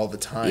do it all the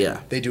time.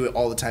 Yeah. They do it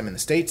all the time in the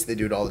States. They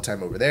do it all the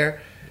time over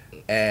there.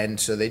 And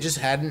so they just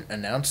hadn't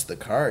announced the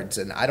cards.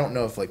 And I don't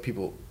know if, like,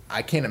 people...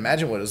 I can't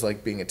imagine what it was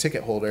like being a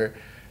ticket holder,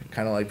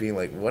 kind of like being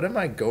like, what am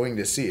I going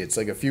to see? It's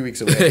like a few weeks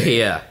away.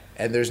 Yeah.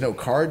 And there's no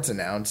cards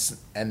announced.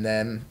 And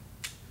then,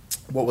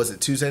 what was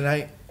it, Tuesday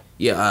night?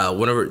 Yeah,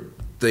 whenever...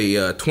 The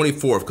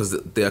 24th, because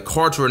the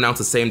cards were announced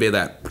the same day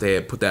that they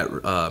had put that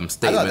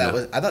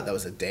statement. I thought that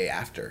was a day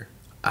after.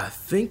 I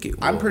think it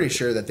was. I'm pretty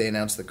sure that they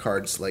announced the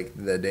cards like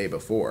the day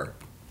before.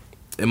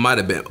 It might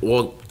have been.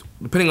 Well,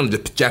 depending on the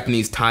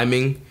Japanese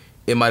timing,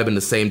 it might have been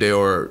the same day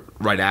or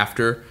right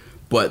after.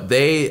 But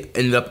they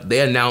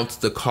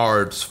announced the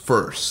cards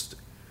first.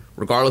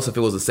 Regardless if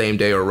it was the same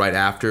day or right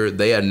after,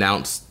 they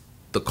announced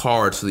the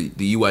cards for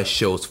the U.S.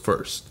 shows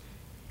first.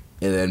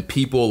 And then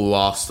people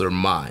lost their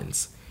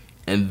minds.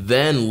 And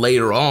then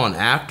later on,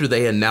 after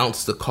they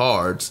announced the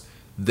cards,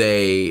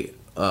 they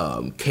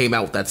came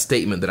out with that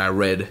statement that I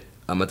read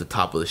at the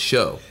top of the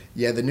show.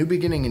 Yeah, the New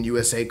Beginning in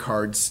USA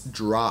cards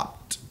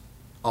dropped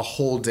a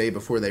whole day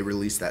before they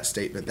released that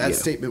statement. That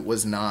statement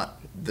was not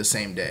the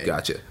same day.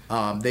 Gotcha.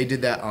 They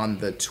did that on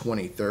the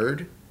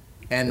 23rd,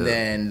 and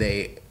then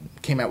they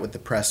came out with the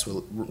press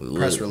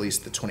release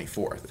the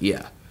 24th.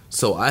 Yeah.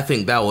 So I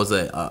think that was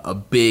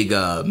a big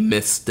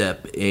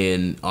misstep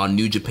on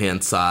New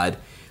Japan's side.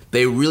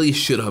 They really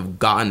should have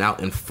gotten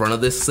out in front of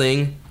this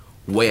thing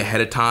way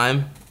ahead of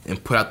time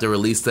and put out their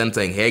release then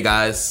saying, hey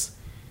guys,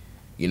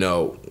 you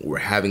know, we're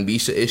having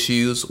visa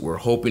issues. We're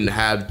hoping to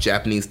have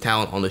Japanese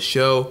talent on the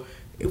show.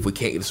 If we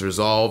can't get this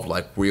resolved,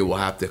 like, we will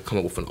have to come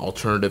up with an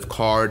alternative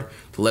card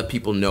to let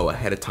people know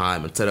ahead of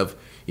time, instead of,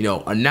 you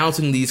know,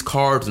 announcing these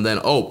cards and then,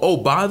 oh,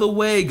 by the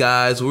way,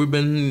 guys, we've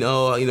been,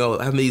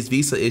 having these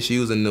visa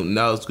issues, and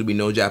now there's going to be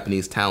no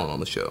Japanese talent on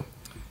the show.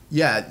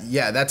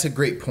 Yeah, that's a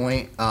great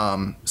point.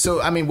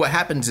 So, I mean, what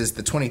happens is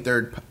the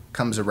 23rd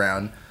comes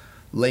around,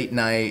 late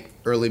night,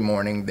 early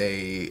morning,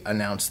 they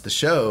announce the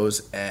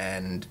shows,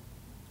 and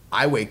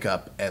I wake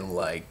up and,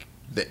 like,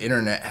 the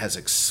internet has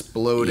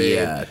exploded.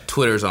 Yeah,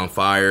 Twitter's on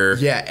fire.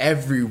 Yeah,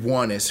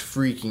 everyone is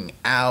freaking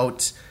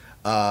out.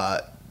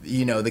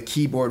 The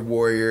keyboard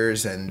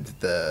warriors and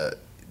the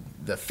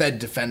Fed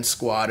defense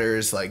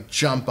squatters, like,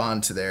 jump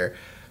onto their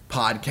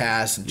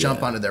podcasts and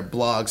jump onto their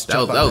blogs.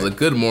 That was a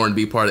good morning to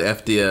be part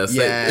of FDS.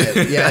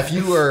 Yeah. If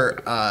you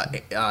were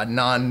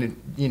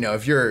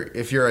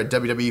if you're a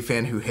WWE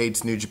fan who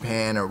hates New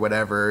Japan or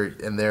whatever,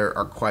 and there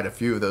are quite a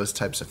few of those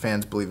types of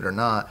fans, believe it or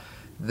not,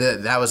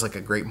 that was like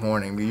a great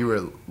morning. You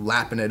were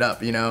lapping it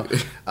up,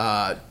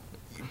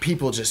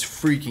 people just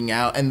freaking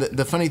out. And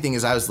the funny thing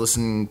is, I was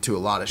listening to a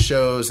lot of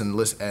shows and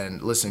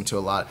listening to a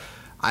lot.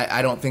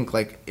 I don't think,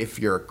 like, if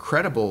you're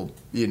credible,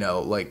 you're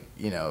not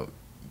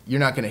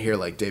going to hear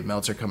like Dave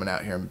Meltzer coming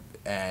out here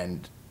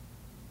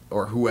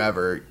or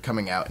whoever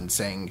coming out and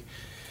saying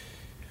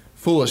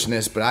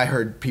foolishness, but I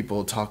heard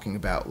people talking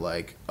about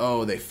like,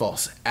 oh, they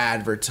false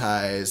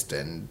advertised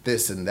and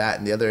this and that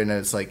and the other, and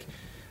it's like,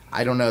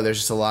 I don't know, there's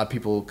just a lot of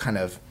people kind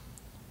of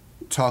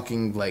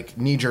talking like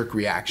knee-jerk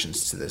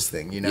reactions to this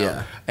thing,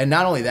 Yeah. And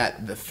not only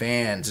that, the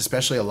fans,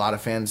 especially a lot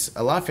of fans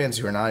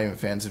who are not even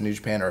fans of New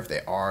Japan, or if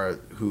they are,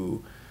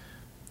 who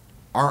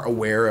aren't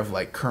aware of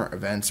like current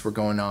events were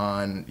going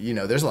on.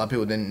 There's a lot of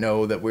people who didn't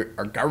know that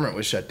our government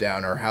was shut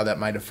down or how that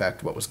might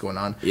affect what was going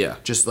on. Yeah.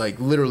 Just like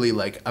literally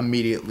like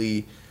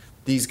immediately,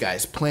 these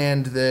guys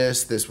planned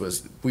this.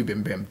 We've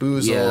been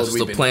bamboozled. Yeah, it's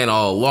the plan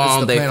all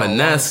along. They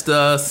finessed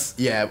us.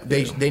 Yeah,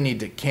 they need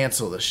to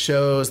cancel the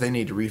shows. They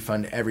need to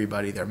refund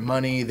everybody their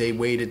money. They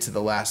waited to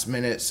the last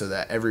minute so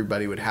that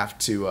everybody would have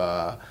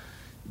to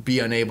be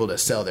unable to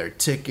sell their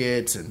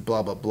tickets and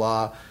blah blah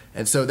blah.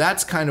 And so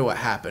that's kind of what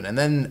happened. And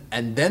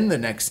then the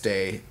next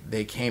day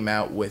they came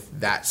out with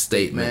that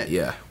statement,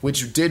 yeah,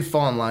 which did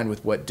fall in line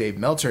with what Dave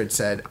Meltzer had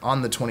said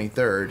on the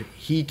 23rd.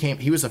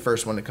 He was the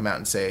first one to come out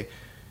and say,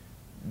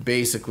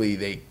 basically,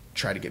 they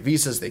tried to get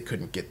visas, they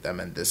couldn't get them,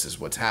 and this is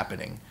what's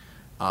happening.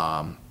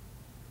 And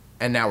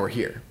now we're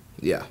here.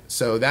 Yeah.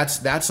 So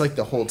that's like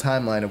the whole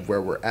timeline of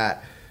where we're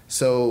at.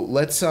 So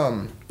let's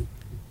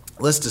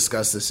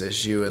discuss this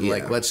issue and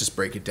let's just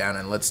break it down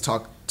and let's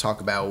talk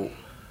about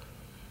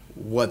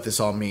what this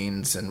all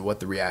means and what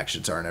the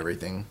reactions are and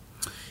everything.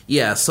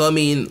 Yeah, so I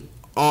mean,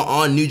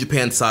 on New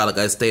Japan's side, like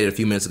I stated a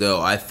few minutes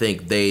ago, I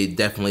think they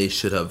definitely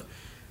should have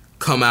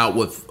come out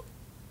with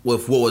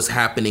what was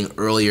happening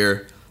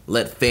earlier,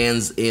 let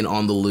fans in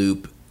on the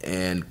loop,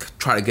 and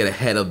try to get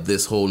ahead of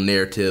this whole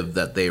narrative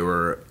that they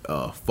were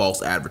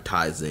false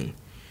advertising.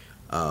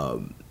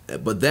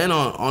 But then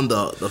on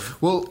the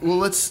well,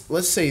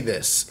 let's say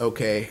this,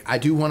 okay?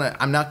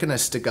 I'm not gonna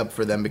stick up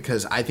for them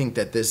because I think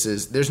that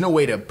there's no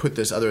way to put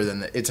this other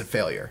than that it's a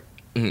failure.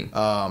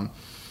 Mm-hmm.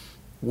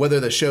 Whether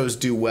the shows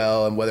do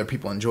well and whether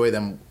people enjoy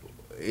them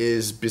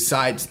is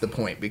besides the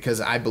point, because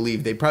I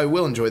believe they probably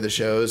will enjoy the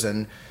shows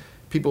and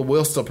people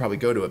will still probably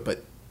go to it.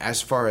 But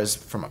as far as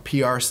from a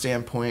PR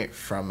standpoint,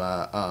 from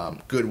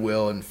a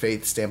goodwill and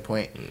faith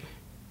standpoint,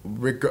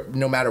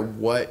 no matter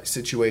what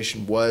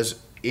situation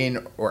was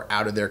in or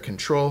out of their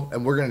control,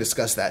 and we're going to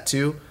discuss that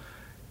too,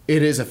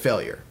 it is a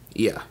failure.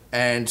 Yeah.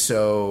 And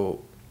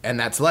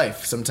that's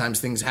life. Sometimes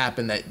things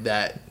happen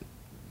that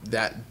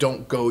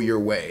don't go your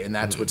way, and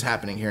that's what's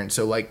happening here. And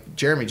so, like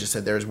Jeremy just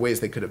said, there's ways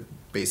they could have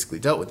basically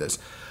dealt with this.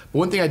 But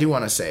one thing I do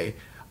want to say,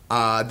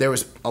 there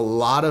was a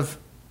lot of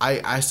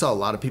I saw a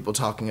lot of people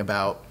talking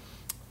about,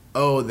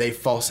 oh, they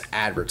false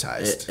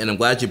advertised. And I'm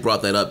glad you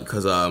brought that up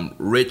because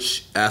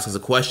Rich asked us a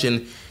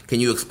question. Can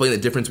you explain the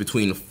difference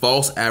between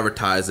false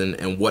advertising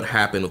and what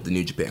happened with the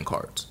New Japan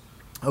cards?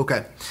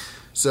 Okay.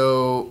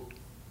 So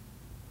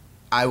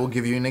I will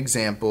give you an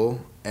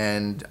example,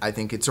 and I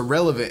think it's a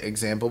relevant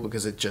example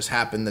because it just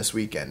happened this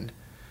weekend.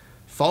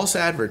 False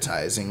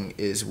advertising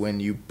is when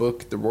you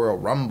book the Royal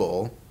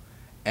Rumble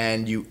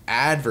and you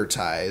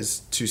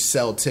advertise to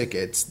sell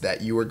tickets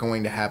that you are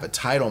going to have a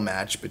title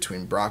match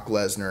between Brock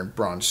Lesnar and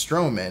Braun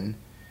Strowman.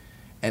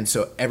 And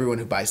so everyone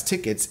who buys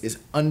tickets is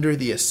under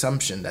the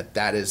assumption that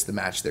that is the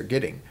match they're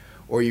getting.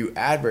 Or you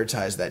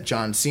advertise that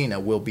John Cena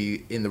will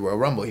be in the Royal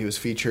Rumble. He was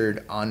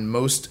featured on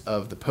most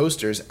of the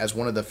posters as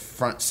one of the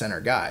front center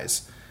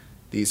guys.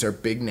 These are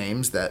big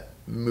names that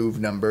move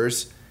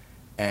numbers,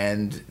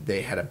 and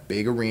they had a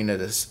big arena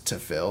to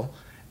fill.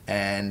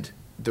 And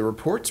the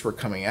reports were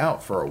coming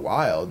out for a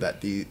while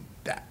that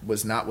that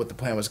was not what the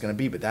plan was going to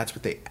be, but that's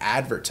what they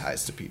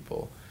advertised to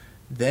people.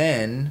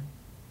 Then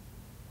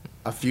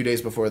a few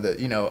days before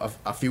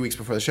a few weeks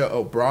before the show,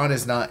 oh, Braun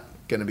is not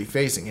going to be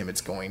facing him. It's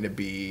going to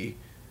be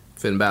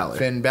Finn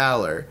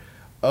Balor.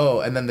 Oh,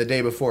 and then the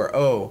day before,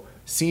 oh,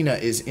 Cena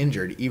is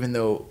injured, even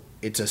though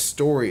it's a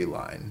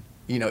storyline.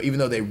 Even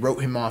though they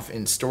wrote him off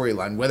in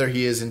storyline, whether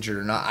he is injured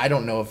or not, I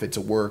don't know if it's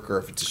a work or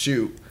if it's a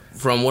shoot.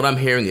 From what I'm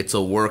hearing, it's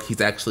a work.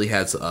 He actually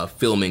has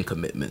filming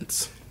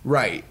commitments.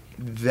 Right.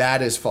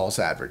 That is false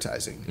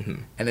advertising. Mm-hmm.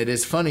 And it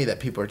is funny that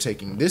people are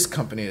taking this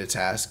company to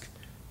task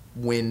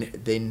when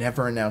they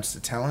never announced a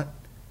talent.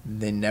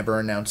 They never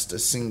announced a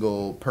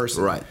single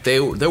person. Right.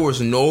 There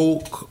was no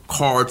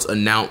cards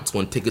announced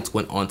when tickets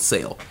went on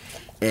sale.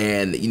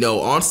 And,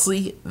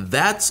 honestly,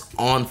 that's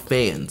on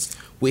fans.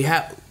 We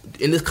have,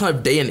 in this kind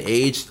of day and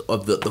age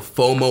of the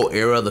FOMO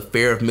era, the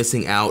fear of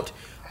missing out,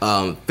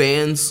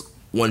 fans,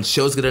 when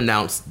shows get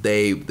announced,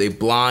 they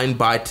blind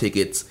buy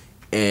tickets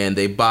and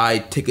they buy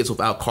tickets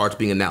without cards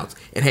being announced.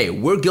 And hey,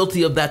 we're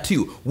guilty of that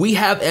too. We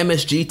have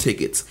MSG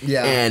tickets,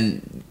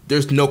 and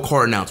there's no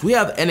card announced. We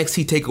have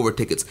NXT TakeOver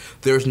tickets.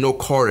 There's no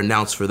card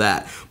announced for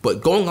that.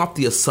 But going off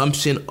the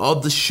assumption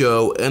of the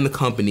show and the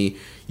company,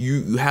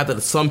 you have that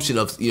assumption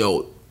of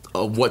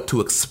of what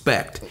to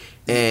expect.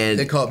 And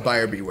they call it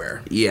buyer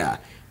beware. Yeah.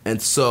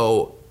 And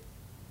so,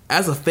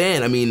 as a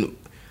fan, I mean,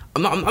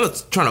 I'm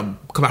not trying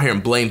to come out here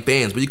and blame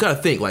fans, but you got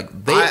to think like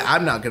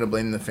I'm not going to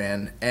blame the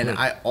fan, and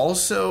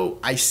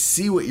I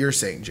see what you're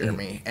saying,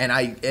 Jeremy, and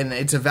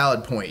it's a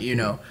valid point.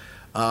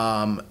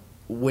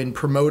 When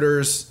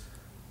promoters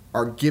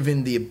are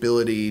given the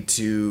ability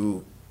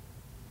to,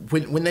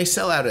 when they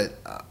sell out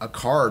a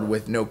card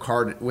with no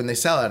card, when they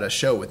sell out a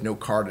show with no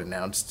card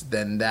announced,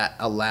 then that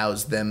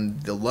allows them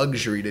the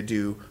luxury to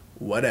do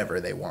whatever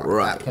they want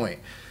at that point.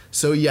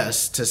 So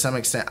yes, to some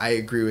extent, I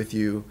agree with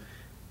you.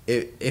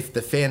 If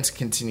the fans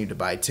continue to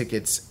buy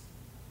tickets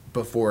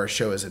before a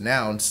show is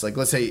announced, like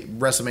let's say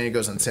WrestleMania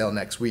goes on sale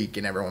next week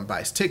and everyone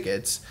buys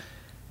tickets,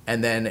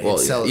 and then it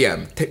sells.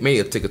 Yeah,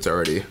 Mania tickets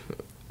already.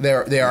 They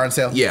are on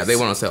sale? Yeah, they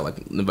went on sale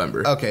like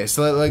November. Okay,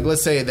 so like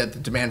let's say that the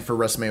demand for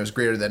WrestleMania was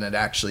greater than it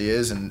actually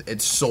is, and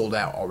it's sold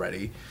out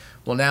already.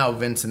 Well, now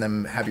Vince and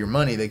them have your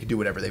money. They can do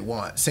whatever they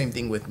want. Same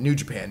thing with New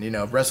Japan.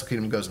 If Wrestle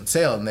Kingdom goes on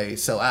sale and they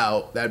sell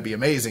out, that'd be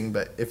amazing.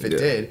 But if it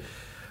did,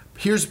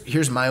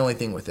 here's my only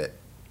thing with it.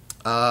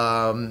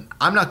 I'm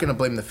not going to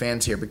blame the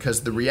fans here,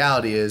 because the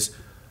reality is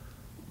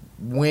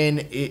when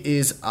it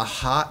is a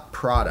hot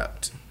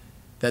product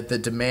that the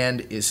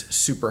demand is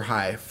super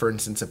high, for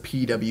instance, a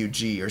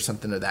PWG or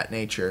something of that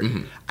nature,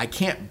 I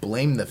can't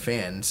blame the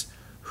fans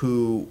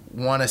who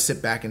want to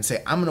sit back and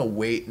say, I'm going to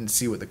wait and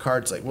see what the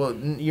card's like. Well,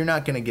 you're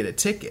not going to get a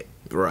ticket.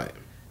 Right.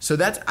 So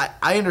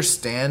I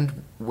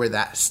understand where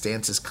that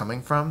stance is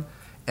coming from.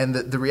 And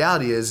the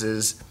reality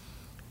is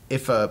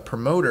if a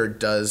promoter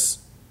does,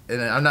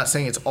 and I'm not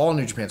saying it's all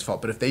New Japan's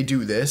fault, but if they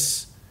do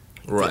this,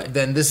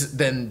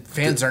 then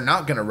fans are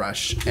not going to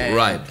rush.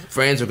 Right.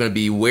 Fans are going to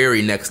be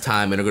wary next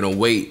time and are going to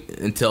wait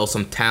until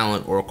some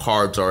talent or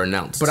cards are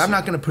announced. But I'm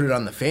not going to put it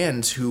on the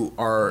fans who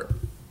are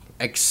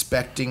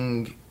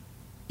expecting,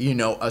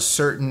 a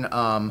certain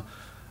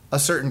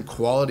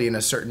quality and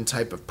a certain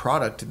type of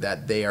product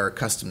that they are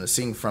accustomed to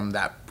seeing from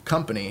that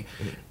company.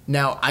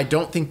 Now, I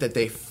don't think that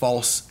they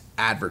false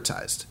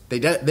advertised. They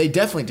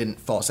definitely didn't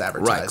false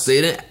advertise. Right.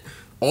 They didn't.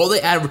 All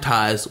they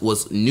advertised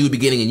was New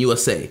Beginning in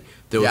USA.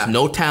 There was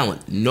no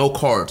talent, no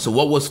card. So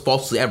what was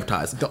falsely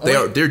advertised?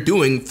 They're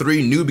doing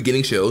 3 New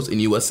Beginning shows in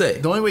USA.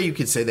 The only way you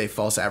could say they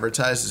false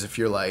advertised is if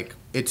you're like,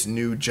 it's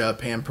New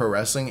Japan Pro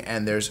Wrestling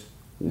and there's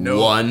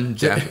one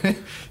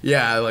Japanese.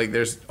 Yeah, like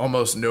there's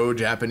almost no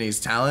Japanese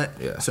talent.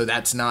 Yeah. So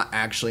that's not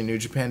actually New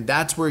Japan.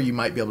 That's where you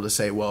might be able to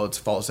say, well, it's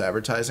false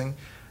advertising.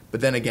 But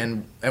then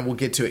again, and we'll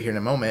get to it here in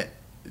a moment,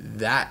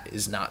 that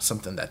is not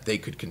something that they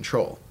could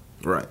control.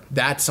 Right.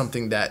 That's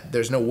something that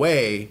there's no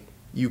way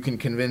you can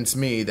convince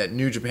me that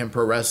New Japan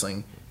Pro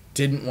Wrestling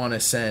didn't want to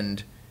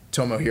send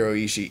Tomohiro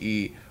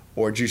Ishii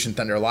or Jushin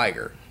Thunder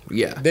Liger.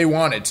 Yeah. They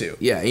wanted to.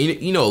 Yeah,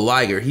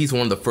 Liger, he's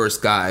one of the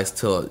first guys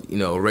to,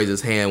 raise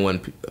his hand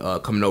when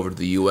coming over to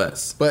the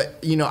U.S.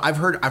 But, I've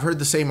heard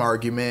the same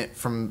argument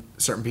from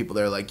certain people.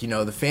 They're like,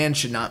 the fans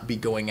should not be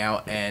going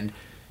out and,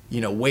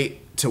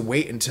 wait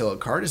until a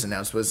card is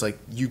announced. But it's like,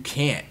 you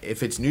can't.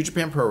 If it's New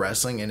Japan Pro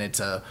Wrestling and it's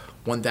a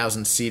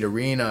 1,000 seat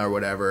arena or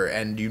whatever,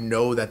 and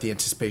that the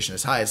anticipation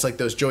is high, it's like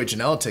those Joey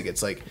Janela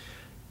tickets. Like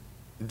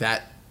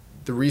that,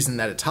 the reason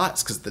that it's hot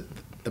is because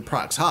the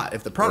product's hot.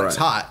 If the product's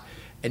hot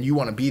and you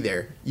want to be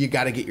there, you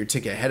got to get your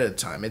ticket ahead of the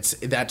time.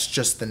 That's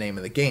just the name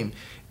of the game.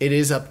 It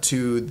is up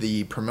to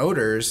the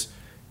promoters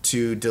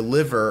to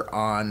deliver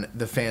on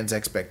the fans'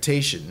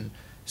 expectation.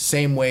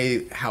 Same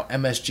way how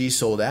MSG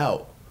sold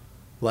out.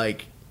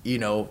 Like,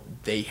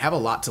 they have a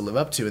lot to live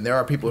up to, and there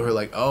are people who are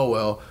like, oh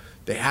well,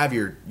 they have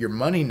your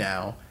money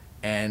now,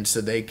 and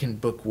so they can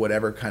book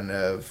whatever kind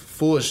of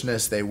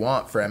foolishness they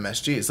want for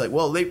MSG. It's like,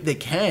 well, they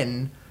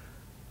can,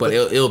 but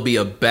it'll be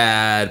a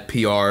bad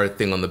PR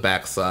thing on the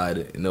backside,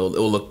 and it'll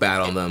look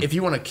bad on them. If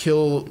you want to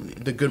kill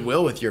the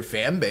goodwill with your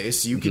fan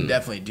base, you can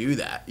definitely do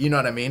that. You know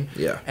what I mean?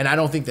 Yeah. And I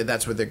don't think that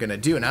that's what they're going to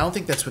do, and I don't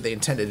think that's what they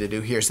intended to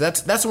do here. So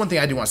that's the one thing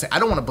I do want to say. I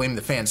don't want to blame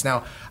the fans.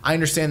 Now, I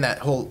understand that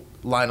whole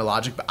line of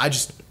logic, but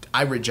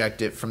I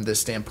reject it from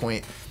this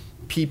standpoint.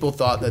 People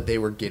thought that they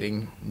were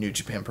getting New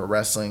Japan Pro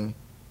Wrestling,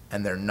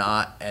 and they're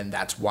not, and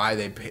that's why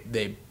they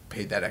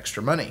paid that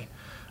extra money.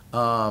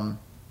 But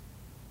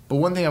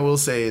one thing I will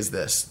say is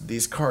this.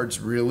 These cards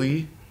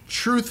really,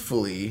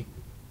 truthfully,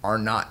 are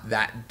not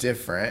that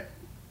different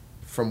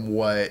from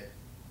what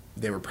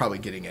they were probably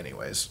getting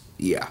anyways.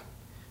 Yeah.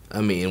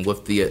 I mean,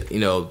 with the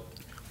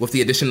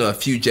addition of a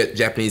few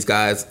Japanese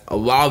guys, a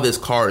lot of this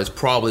card is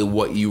probably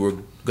what you were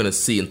going to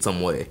see in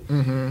some way.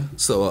 Mm-hmm.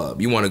 So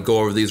you want to go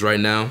over these right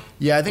now?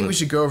 Yeah, I think we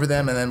should go over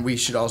them, and then we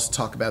should also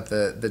talk about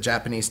the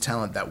Japanese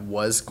talent that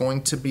was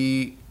going to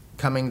be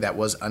coming that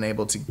was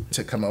unable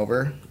to come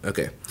over.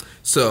 Okay.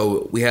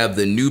 So we have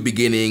the New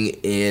Beginning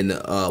in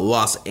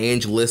Los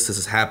Angeles. This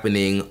is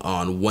happening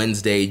on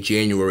Wednesday,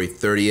 January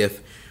 30th.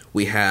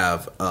 We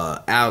have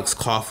Alex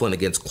Coughlin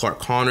against Clark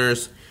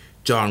Connors,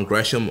 John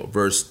Gresham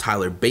versus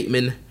Tyler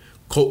Bateman,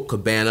 Colt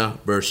Cabana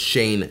versus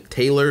Shane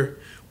Taylor.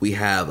 We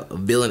have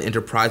Villain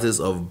Enterprises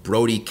of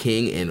Brody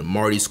King and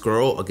Marty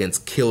Scurll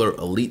against Killer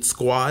Elite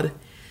Squad,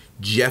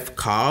 Jeff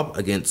Cobb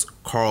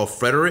against Carl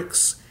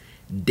Fredericks,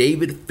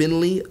 David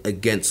Finlay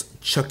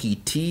against Chucky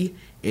T.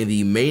 In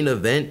the main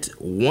event,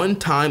 one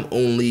time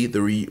only,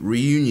 the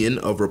reunion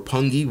of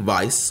Roppongi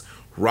Vice,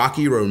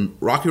 Rocky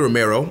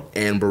Romero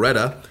and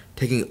Beretta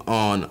taking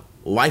on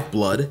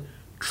Lifeblood,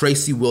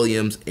 Tracy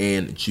Williams,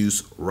 and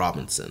Juice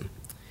Robinson.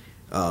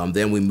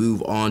 Then we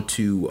move on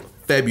to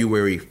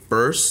February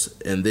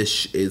 1st, and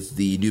this is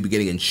the New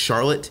Beginning in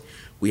Charlotte.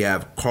 We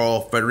have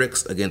Carl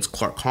Fredericks against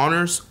Clark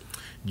Connors,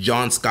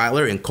 John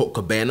Skyler and Colt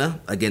Cabana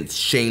against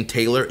Shane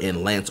Taylor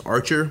and Lance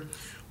Archer.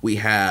 We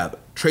have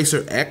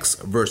Tracer X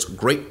versus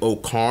Great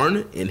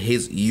O'Karn in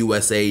his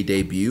USA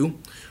debut.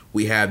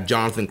 We have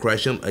Jonathan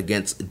Gresham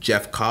against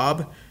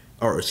Jonathan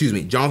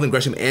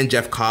Gresham and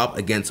Jeff Cobb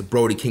against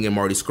Brody King and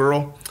Marty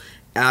Scurll.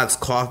 Alex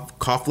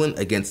Coughlin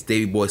against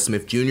Davey Boy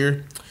Smith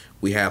Jr.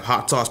 We have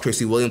Hot Sauce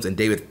Tracy Williams and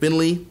David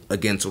Finlay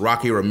against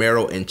Rocky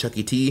Romero and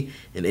Chucky T.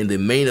 And in the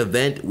main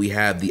event, we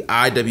have the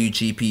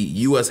IWGP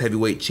US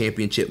Heavyweight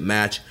Championship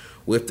match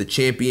with the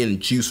champion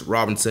Juice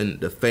Robinson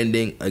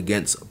defending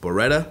against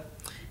Beretta.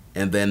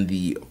 And then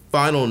the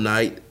final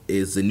night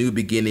is the New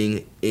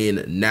Beginning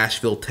in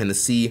Nashville,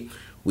 Tennessee.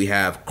 We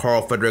have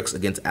Carl Fredericks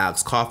against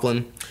Alex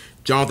Coughlin,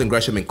 Jonathan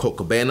Gresham and Colt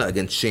Cabana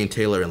against Shane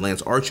Taylor and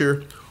Lance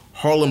Archer,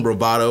 Harlem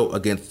Bravado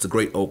against the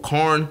Great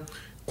O'Karn,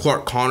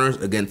 Clark Connors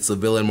against the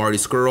villain Marty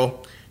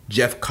Scurll,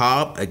 Jeff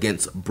Cobb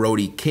against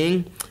Brody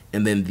King,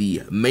 and then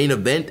the main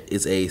event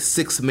is a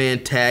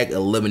 6-man tag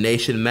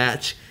elimination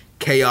match.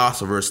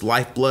 Chaos versus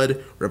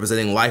Lifeblood.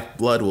 Representing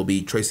Lifeblood will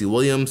be Tracy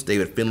Williams,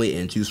 David Finlay,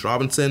 and Juice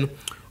Robinson.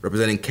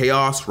 Representing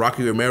Chaos,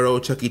 Rocky Romero,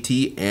 Chucky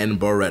T, and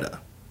Beretta.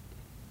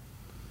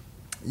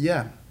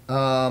 Yeah.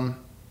 I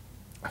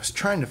was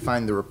trying to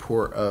find the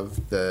report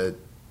of the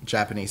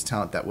Japanese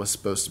talent that was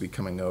supposed to be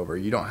coming over.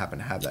 You don't happen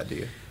to have that, do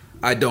you?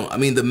 I don't. I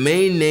mean, the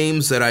main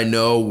names that I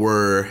know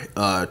were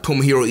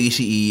Tomohiro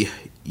Ishii,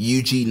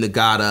 Yuji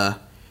Nagata,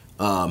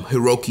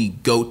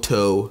 Hiroki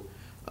Goto.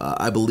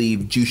 I believe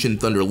Jushin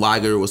Thunder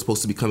Liger was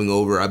supposed to be coming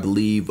over. I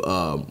believe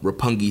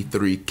Roppongi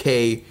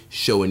 3K,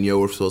 Sho and Yo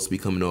were supposed to be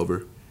coming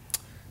over.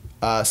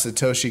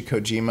 Satoshi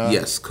Kojima.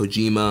 Yes,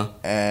 Kojima.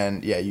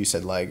 And, yeah, you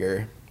said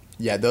Liger.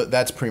 Yeah,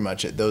 that's pretty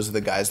much it. Those are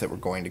the guys that were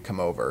going to come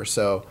over.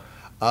 So,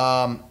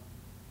 yeah,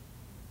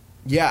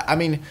 I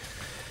mean...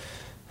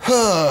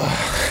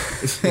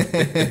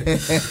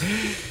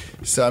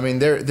 So, I mean,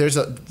 there's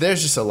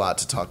just a lot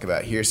to talk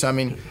about here. So, I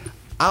mean,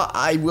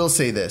 I will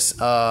say this.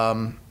 There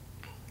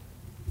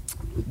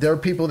are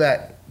people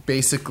that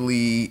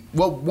basically...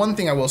 Well, one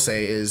thing I will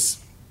say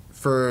is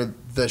for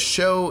the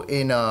show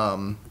in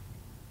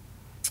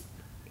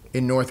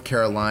North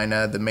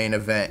Carolina, the main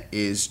event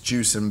is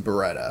Juice and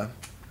Beretta.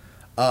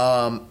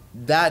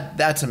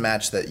 That's a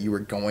match that you were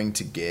going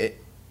to get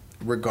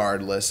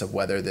regardless of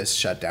whether this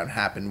shutdown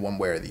happened one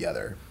way or the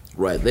other.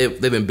 Right.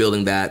 They've been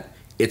building that.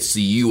 It's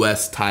the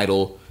U.S.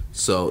 title,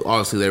 so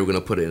obviously they were going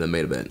to put it in the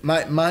main event.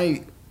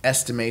 My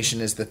estimation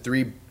is the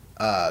three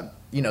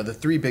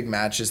big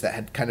matches that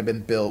had kind of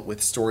been built with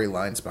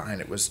storylines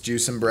behind it was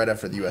Juice and Beretta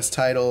for the U.S.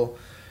 title,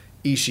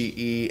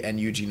 Ishii and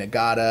Yuji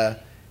Nagata,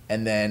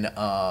 and then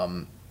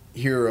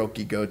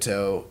Hiroki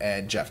Goto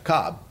and Jeff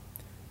Cobb.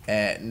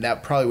 And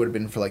that probably would have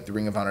been for like the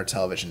Ring of Honor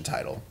television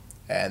title.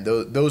 And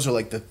those are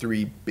like the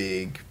three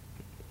big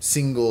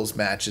singles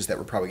matches that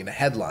we're probably going to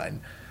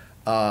headline.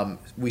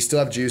 We still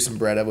have Juice and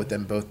Beretta with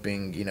them both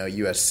being,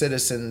 U.S.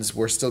 citizens.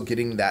 We're still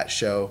getting that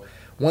show.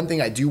 One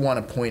thing I do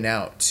want to point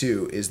out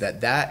too is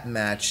that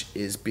match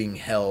is being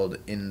held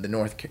in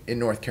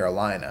North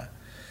Carolina.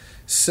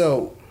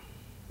 So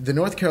the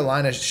North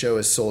Carolina show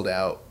is sold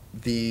out.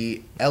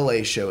 The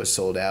L.A. show is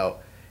sold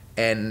out,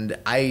 and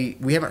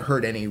we haven't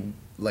heard any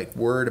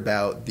word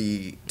about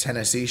the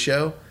Tennessee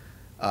show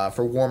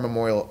for War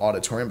Memorial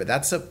Auditorium, but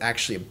that's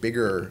actually a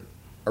bigger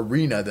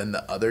arena than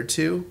the other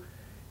two.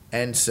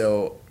 And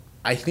so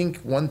I think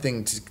one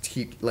thing to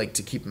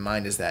keep in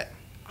mind is that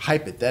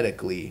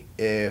hypothetically,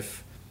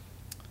 if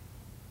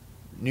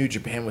New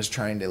Japan was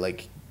trying to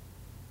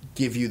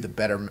give you the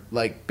better,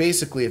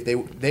 basically if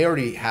they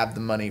already have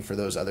the money for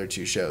those other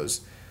two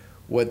shows,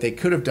 what they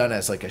could have done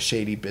as a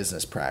shady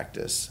business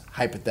practice,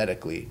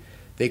 hypothetically,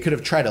 they could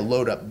have tried to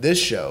load up this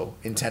show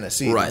in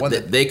Tennessee. Right.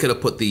 They could have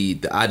put the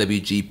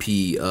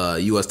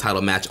IWGP U.S.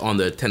 title match on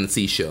the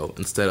Tennessee show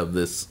instead of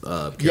this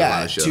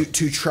Carolina show.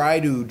 To try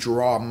to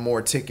draw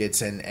more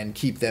tickets and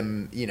keep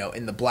them,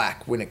 in the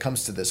black when it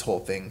comes to this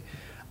whole thing.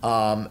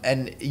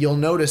 And you'll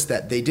notice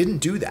that they didn't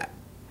do that.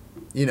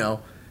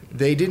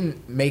 They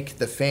didn't make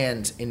the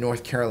fans in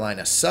North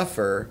Carolina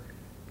suffer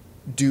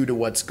due to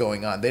what's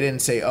going on. They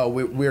didn't say, oh,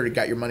 we already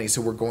got your money,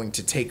 so we're going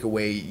to take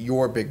away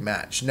your big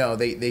match. No,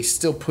 they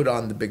still put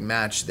on the big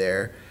match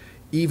there,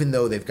 even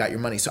though they've got your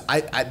money. So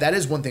I that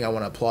is one thing I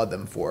want to applaud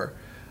them for.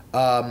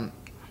 And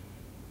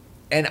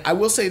I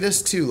will say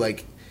this too,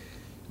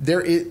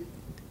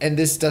 and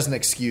this doesn't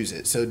excuse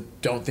it, so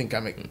don't think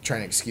I'm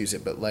trying to excuse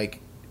it, but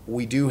like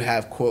we do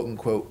have quote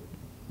unquote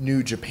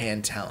New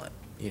Japan talent.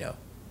 You know,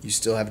 you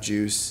still have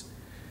Juice,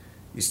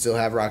 you still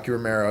have Rocky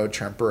Romero,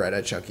 Trent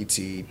Beretta, Chucky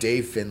T,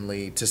 Dave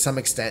Finlay, to some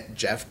extent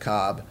Jeff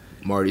Cobb,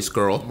 Marty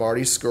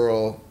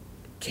Scurll,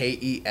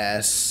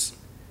 KES,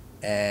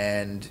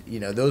 and you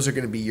know those are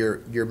going to be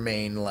your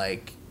main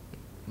like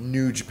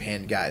New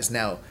Japan guys.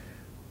 Now,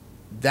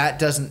 that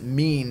doesn't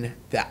mean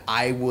that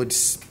I would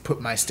put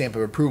my stamp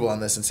of approval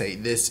on this and say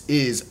this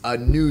is a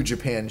New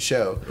Japan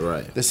show.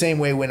 Right. The same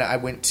way when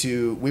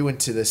we went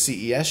to the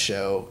CES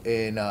show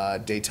in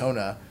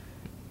Daytona,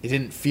 it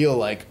didn't feel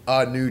like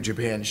a New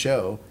Japan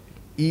show,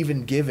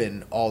 even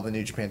given all the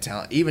New Japan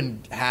talent,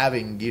 even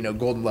having, you know,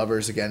 Golden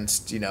Lovers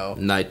against, you know,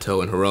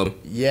 Naito and Hiromu.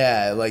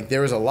 Yeah, like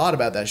there was a lot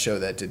about that show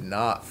that did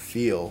not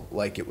feel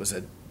like it was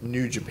a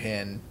New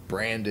Japan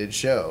branded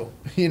show,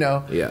 you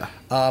know? Yeah.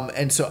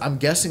 And so I'm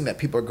guessing that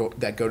people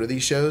that go to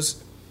these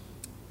shows.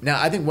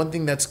 Now, I think one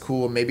thing that's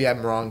cool, maybe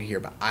I'm wrong here,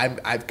 but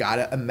I've got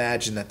to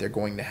imagine that they're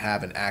going to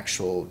have an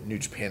actual New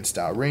Japan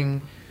style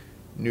ring,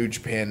 New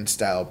Japan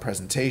style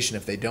presentation.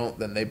 If they don't,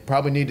 then they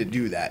probably need to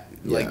do that.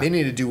 Yeah. Like they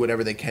need to do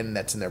whatever they can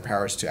that's in their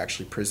powers to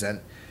actually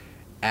present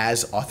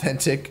as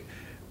authentic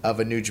of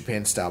a New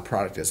Japan style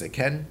product as they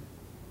can.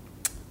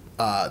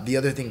 The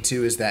other thing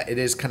too is that it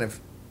is kind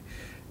of,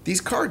 these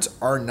cards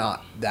are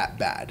not that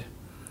bad.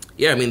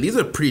 Yeah, I mean these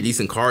are pretty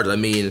decent cards. I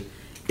mean,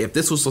 if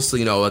this was just,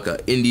 you know, like an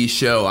indie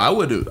show, I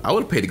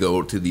would pay to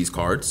go to these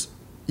cards.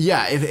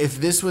 Yeah, if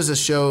this was a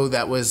show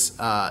that was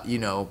you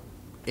know,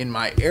 in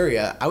my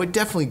area, I would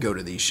definitely go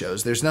to these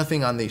shows. There's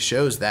nothing on these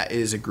shows that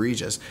is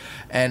egregious,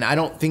 and I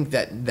don't think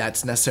that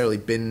that's necessarily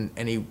been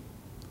any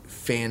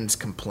fans'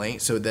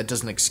 complaint. So that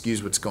doesn't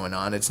excuse what's going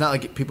on. It's not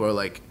like people are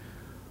like,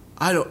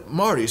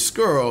 Marty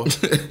Scurll,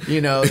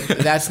 you know,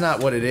 that's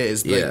not what it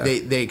is. Like, Yeah.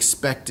 they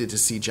expected to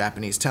see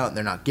Japanese talent.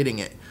 They're not getting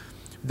it.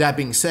 That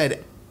being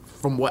said,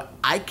 from what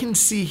I can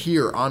see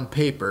here on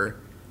paper,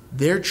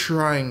 they're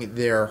trying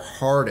their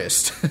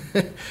hardest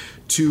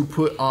to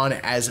put on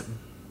as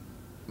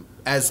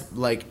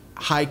like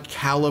high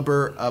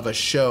caliber of a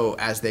show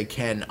as they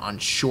can on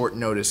short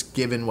notice,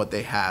 given what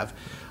they have.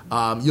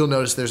 You'll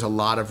notice there's a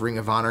lot of Ring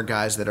of Honor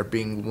guys that are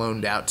being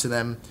loaned out to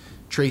them.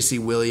 Tracy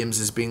Williams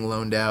is being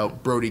loaned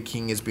out. Brody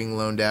King is being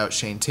loaned out.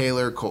 Shane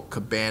Taylor, Colt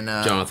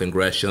Cabana, Jonathan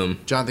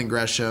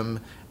Gresham,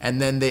 and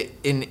then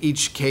in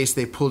each case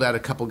they pulled out a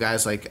couple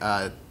guys like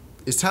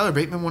is Tyler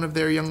Bateman one of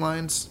their young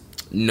lions?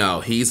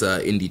 No, he's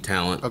a indie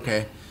talent.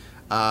 Okay,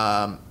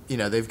 you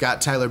know they've got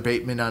Tyler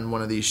Bateman on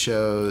one of these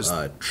shows.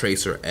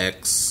 Tracer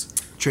X,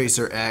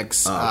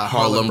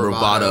 Harlem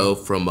Bravado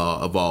from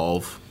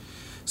Evolve.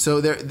 So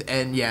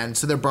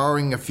they're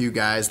borrowing a few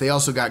guys. They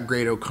also got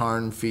Great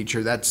O'Karn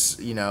feature. That's,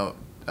 you know,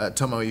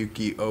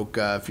 Tomoyuki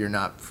Oka, if you're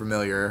not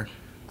familiar.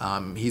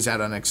 He's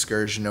out on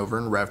excursion over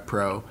in Rev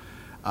Pro.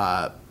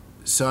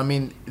 So, I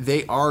mean,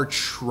 they are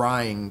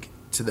trying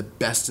to the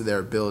best of their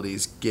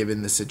abilities,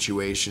 given the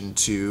situation,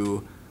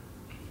 to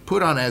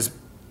put on as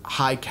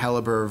high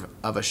caliber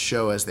of a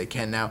show as they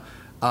can. Now,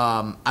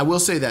 I will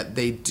say that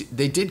they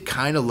did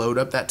kind of load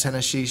up that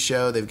Tennessee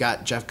show. They've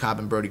got Jeff Cobb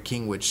and Brody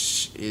King,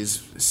 which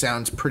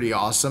sounds pretty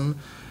awesome.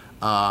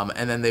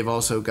 And then they've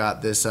also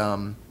got this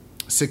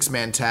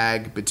 6-man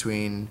tag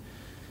between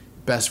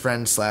Best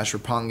Friend /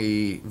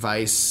 Roppongi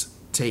Vice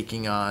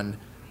taking on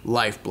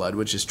Lifeblood,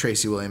 which is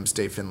Tracy Williams,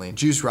 Dave Finlay, and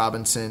Juice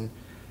Robinson.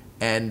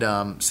 And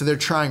so they're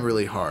trying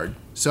really hard.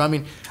 So, I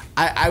mean,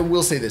 I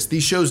will say this.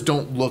 These shows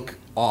don't look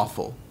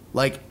awful.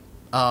 Like,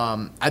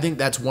 I think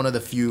that's one of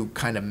the few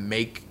kind of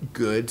make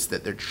goods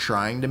that they're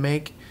trying to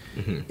make,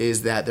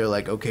 is that they're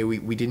like, okay,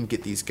 we didn't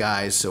get these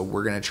guys, so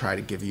we're going to try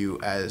to give you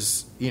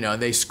as, you know,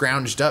 they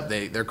scrounged up.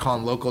 They're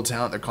calling local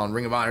talent. They're calling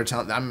Ring of Honor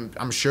talent.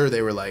 I'm sure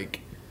they were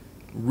like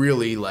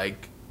really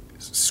like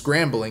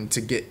scrambling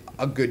to get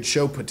a good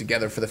show put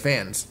together for the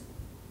fans.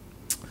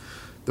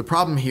 The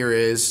problem here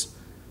is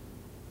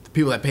the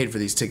people that paid for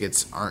these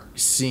tickets aren't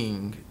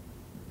seeing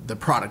the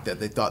product that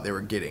they thought they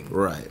were getting.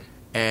 Right.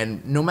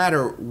 And no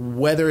matter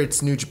whether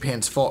it's New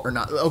Japan's fault or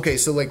not. Okay,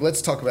 so like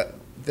let's talk about,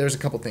 there's a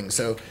couple things.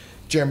 So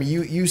Jeremy,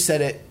 you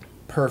said it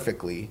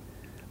perfectly.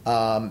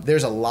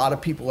 There's a lot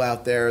of people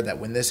out there that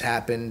when this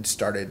happened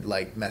started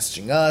like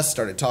messaging us,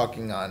 started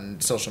talking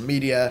on social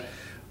media.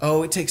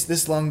 Oh, it takes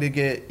this long to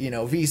get, you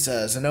know,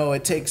 visas, and oh,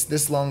 it takes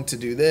this long to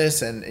do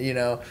this, and you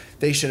know,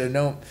 they should have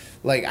known.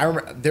 Like I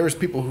remember there was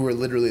people who were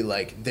literally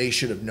like, they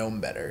should have known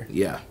better.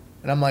 Yeah.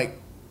 And I'm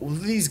like, well,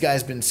 these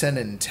guys been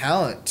sending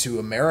talent to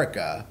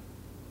America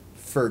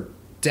for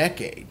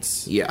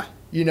decades. Yeah.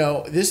 You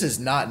know, this is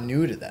not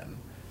new to them.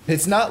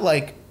 It's not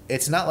like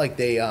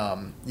they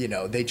you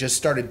know, they just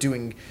started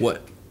doing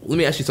What? Let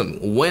me ask you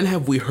something. When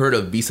have we heard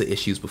of visa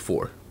issues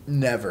before?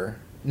 Never.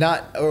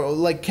 Not, or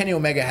like Kenny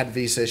Omega had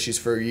visa issues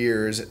for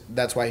years.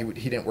 That's why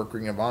he didn't work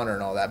Ring of Honor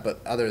and all that. But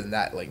other than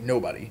that, like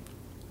nobody.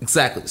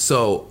 Exactly.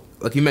 So,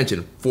 like you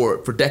mentioned, for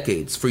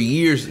decades, for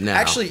years now.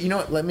 Actually, you know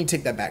what? Let me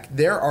take that back.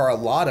 There are a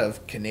lot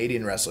of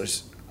Canadian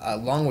wrestlers,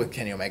 along with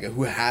Kenny Omega,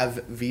 who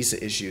have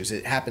visa issues.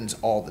 It happens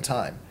all the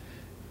time.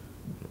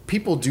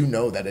 people do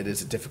know that it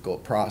is a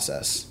difficult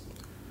process.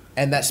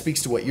 And that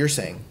speaks to what you're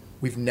saying.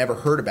 We've never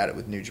heard about it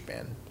with New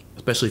Japan.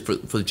 Especially for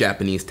the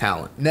Japanese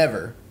talent.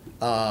 Never.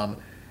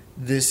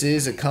 This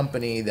is a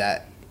company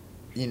that,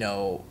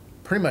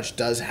 pretty much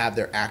does have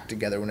their act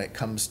together when it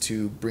comes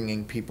to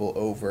bringing people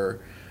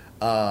over.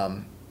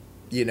 And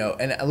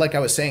like I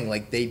was saying,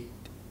 like they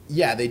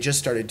just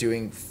started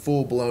doing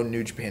full-blown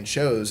New Japan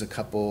shows a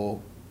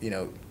couple,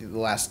 the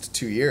last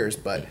 2 years,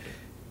 but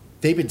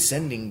they've been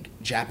sending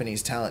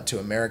Japanese talent to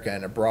America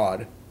and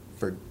abroad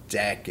for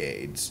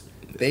decades.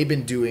 They've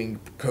been doing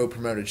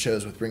co-promoted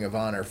shows with Ring of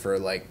Honor for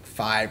like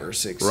 5 or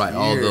 6 years. Right,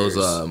 all those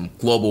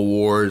Global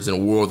Wars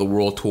and War of the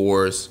World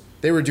tours.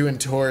 They were doing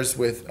tours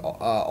with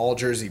All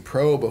Jersey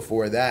Pro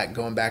before that,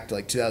 going back to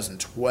like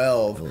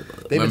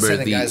 2012. They've been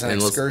sending guys on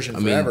excursion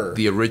forever.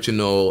 The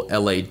original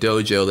LA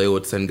Dojo, they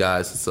would send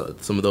guys to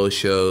some of those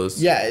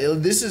shows. Yeah,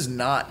 this is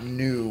not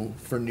new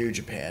for New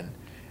Japan.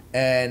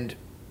 And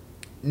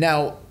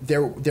now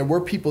there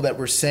were people that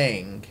were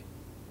saying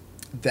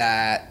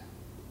that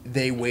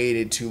they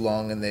waited too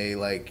long and they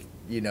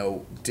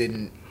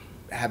didn't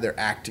have their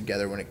act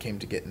together when it came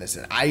to getting this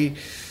in. I'm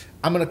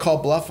going to call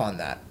bluff on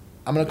that.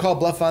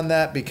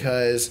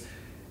 Because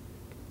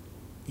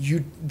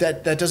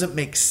that doesn't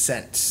make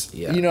sense.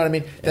 Yeah. You know what I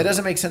mean? Yeah. That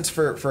doesn't make sense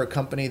for a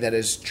company that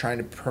is trying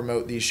to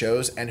promote these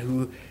shows and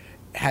who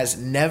has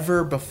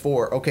never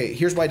before. Okay,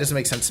 here's why it doesn't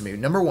make sense to me.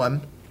 Number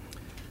one,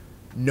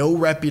 no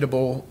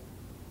reputable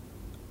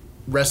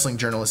wrestling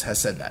journalist has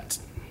said that.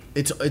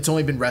 It's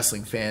only been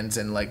wrestling fans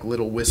and like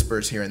little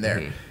whispers here and there.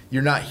 Mm-hmm.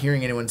 You're not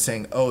hearing anyone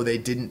saying, "Oh, they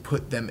didn't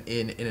put them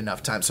in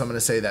enough time." So I'm going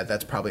to say that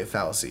that's probably a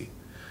fallacy.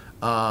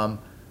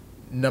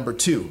 Number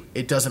two,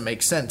 it doesn't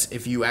make sense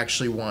if you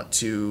actually want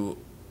to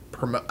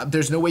promote.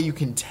 There's no way you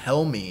can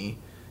tell me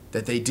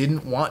that they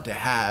didn't want to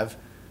have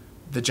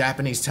the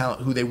Japanese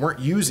talent who they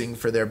weren't using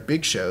for their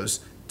big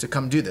shows to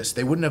come do this.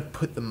 They wouldn't have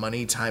put the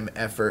money, time,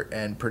 effort,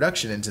 and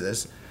production into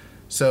this.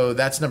 So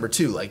that's number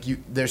two. Like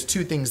there's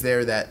two things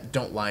there that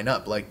don't line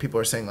up. Like people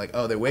are saying like,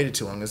 oh, they waited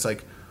too long. It's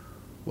like,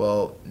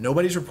 well,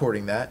 nobody's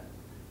reporting that,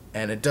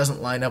 and it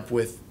doesn't line up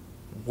with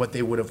what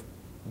they would have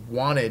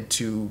wanted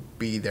to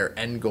be their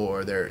end goal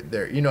or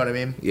their you know what I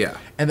mean? Yeah.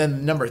 And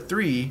then number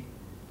three,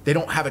 they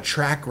don't have a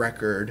track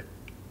record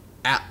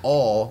at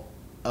all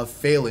of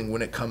failing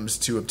when it comes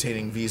to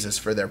obtaining visas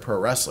for their pro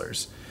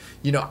wrestlers.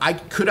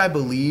 I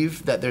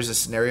believe that there's a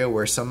scenario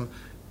where some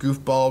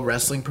goofball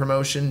wrestling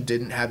promotion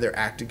didn't have their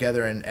act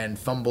together and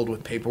fumbled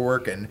with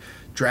paperwork and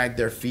dragged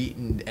their feet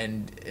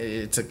and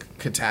it's a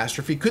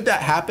catastrophe. Could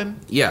that happen?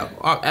 Yeah,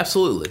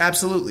 absolutely.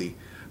 Absolutely.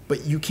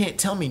 But you can't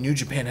tell me New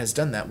Japan has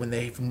done that when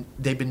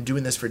they've been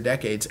doing this for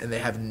decades and they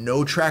have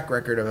no track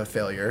record of a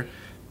failure.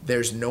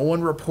 There's no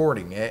one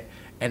reporting it,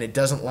 and it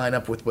doesn't line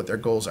up with what their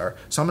goals are.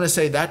 So I'm going to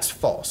say that's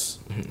false.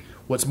 Mm-hmm.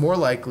 What's more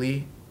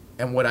likely,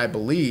 and what I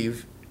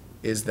believe,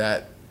 is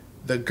that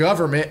the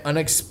government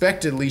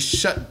unexpectedly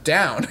shut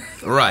down.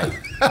 Right.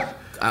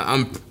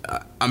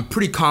 I'm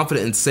pretty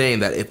confident in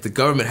saying that if the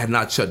government had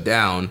not shut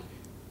down,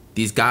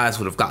 these guys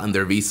would have gotten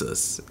their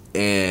visas,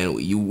 and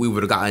we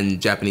would have gotten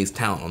Japanese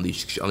talent on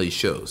these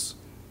shows.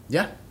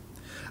 Yeah,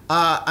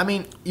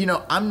 I'm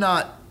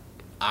not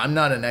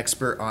an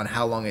expert on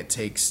how long it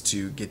takes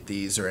to get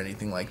these or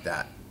anything like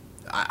that.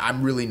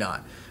 I'm really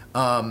not.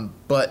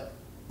 But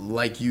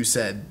like you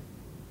said,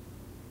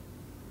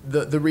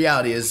 the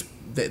reality is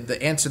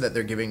the answer that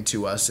they're giving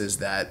to us is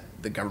that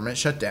the government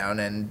shut down,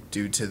 and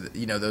due to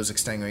those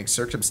extenuating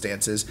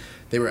circumstances,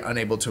 they were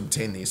unable to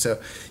obtain these.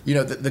 So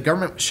the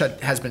government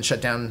has been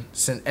shut down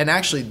since, and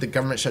actually the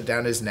government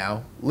shutdown is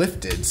now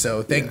lifted.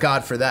 So thank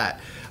God for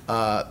that.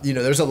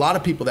 There's a lot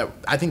of people that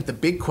I think the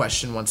big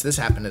question once this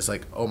happened is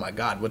like, oh my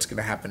God, what's going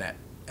to happen at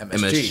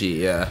MSG?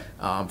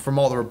 Yeah. From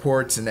all the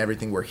reports and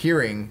everything we're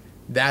hearing,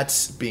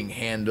 that's being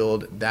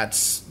handled.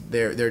 That's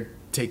they're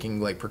taking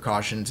like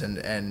precautions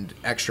and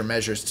extra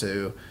measures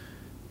to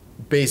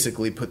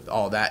basically put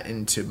all that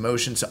into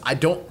motion. So I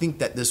don't think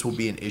that this will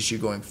be an issue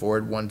going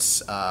forward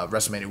once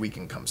WrestleMania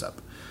weekend comes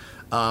up.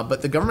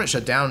 But the government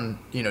shut down,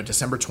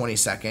 December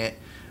 22nd.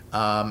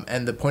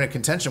 And the point of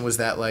contention was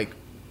that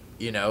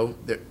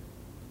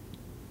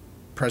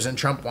President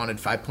Trump wanted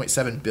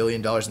 $5.7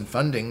 billion in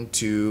funding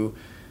to,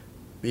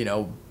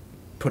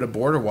 put a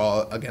border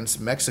wall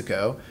against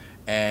Mexico.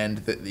 And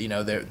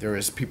there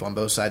was people on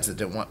both sides that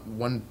didn't want.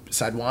 One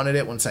side wanted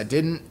it, one side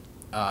didn't.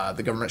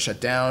 The government shut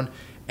down,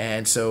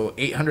 and so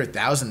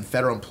 800,000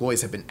 federal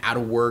employees have been out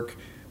of work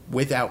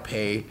without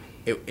pay.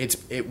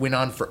 It went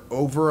on for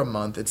over a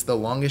month. It's the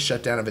longest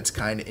shutdown of its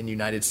kind in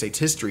United States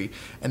history.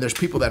 And there's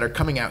people that are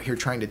coming out here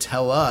trying to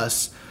tell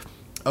us,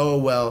 oh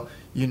well,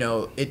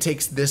 it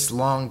takes this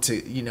long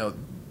to.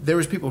 There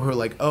was people who are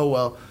like, oh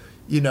well,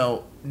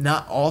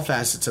 not all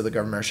facets of the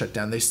government are shut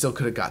down. They still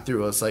could have got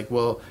through. It's like,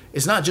 well,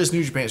 it's not just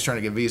New Japan that's trying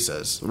to get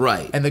visas.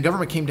 Right. And the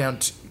government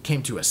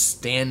came to a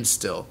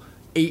standstill.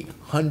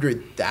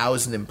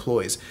 800,000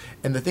 employees.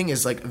 And the thing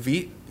is, like,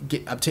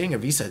 obtaining a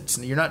visa,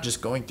 you're not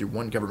just going through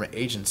one government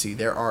agency.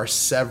 There are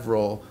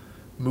several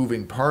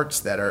moving parts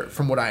that are,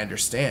 from what I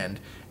understand.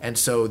 And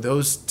so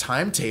those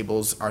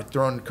timetables are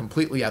thrown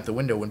completely out the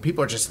window when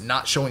people are just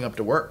not showing up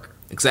to work.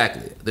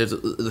 Exactly. There's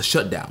a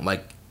shutdown.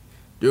 Like,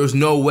 there was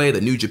no way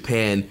that New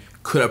Japan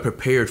could have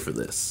prepared for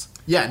this.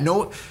 Yeah,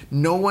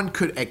 no one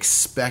could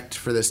expect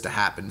for this to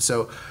happen.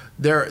 So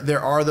there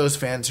are those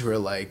fans who are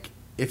like,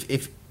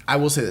 if I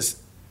will say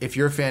this, if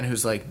you're a fan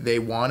who's like, they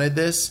wanted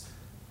this,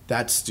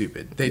 that's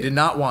stupid. They did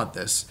not want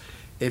this.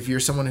 If you're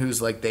someone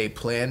who's like, they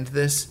planned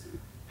this,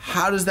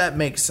 how does that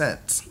make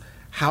sense?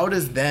 How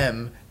does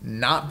them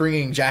not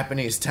bringing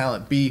Japanese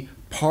talent be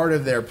part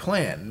of their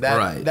plan?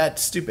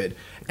 That's stupid.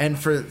 And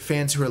for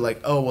fans who are like,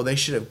 oh, well, they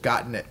should have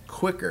gotten it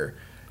quicker,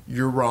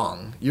 you're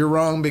wrong. You're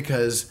wrong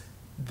because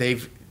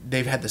they've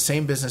had the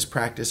same business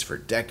practice for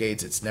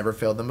decades. It's never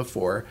failed them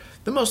before.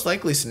 The most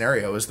likely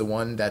scenario is the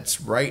one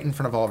that's right in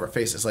front of all of our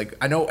faces. Like,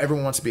 I know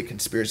everyone wants to be a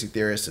conspiracy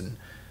theorist and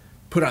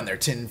put on their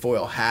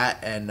tinfoil hat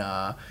and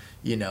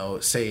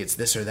say it's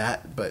this or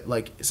that, but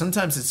like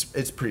sometimes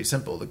it's pretty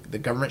simple. The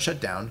government shut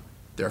down.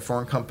 They're a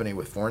foreign company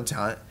with foreign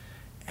talent,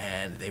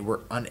 and they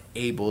were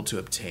unable to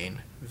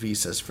obtain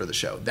visas for the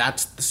show.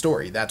 That's the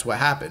story. That's what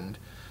happened.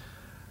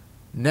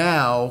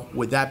 Now,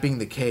 with that being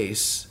the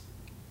case,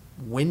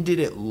 when did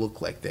it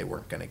look like they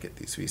weren't going to get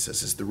these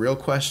visas is the real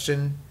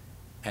question,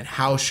 and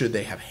how should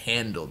they have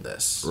handled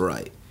this?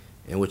 Right.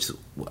 And which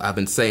I've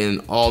been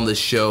saying on the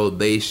show,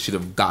 they should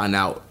have gotten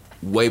out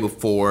way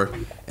before.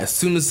 As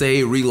soon as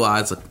they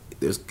realized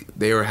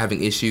they were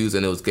having issues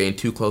and it was getting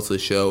too close to the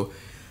show,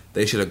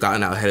 they should have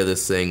gotten out ahead of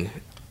this thing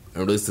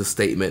and released a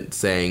statement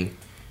saying,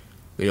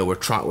 we're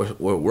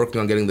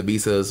working on getting the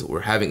visas,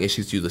 we're having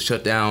issues due to the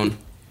shutdown,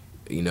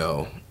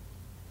 we'll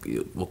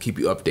keep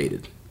you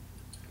updated.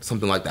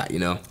 Something like that,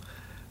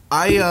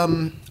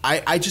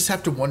 I just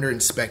have to wonder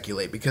and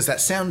speculate because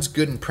that sounds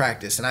good in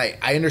practice, and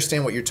I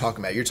understand what you're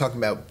talking about. You're talking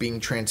about being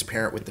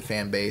transparent with the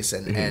fan base,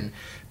 and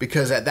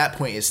because at that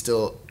point it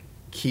still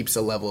keeps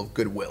a level of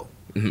goodwill.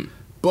 Mm-hmm.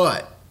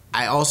 But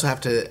I also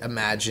have to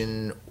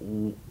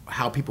imagine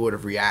how people would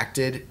have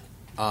reacted,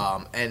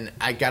 and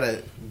I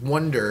gotta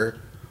wonder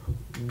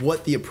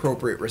what the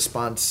appropriate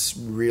response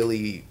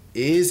really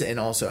is, and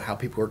also how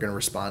people are going to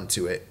respond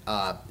to it.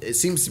 It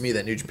seems to me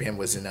that New Japan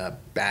was in a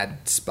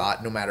bad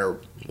spot no matter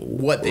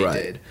what they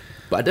did.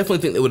 But I definitely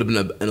think they would have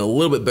been in a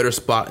little bit better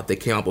spot if they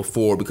came out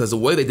before, because the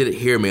way they did it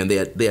here, man,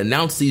 they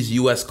announced these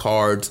U.S.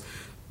 cards,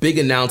 big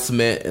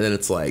announcement, and then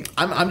it's like...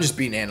 I'm just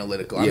being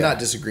analytical. I'm not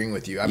disagreeing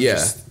with you. I'm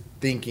just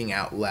thinking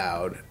out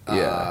loud.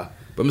 Yeah.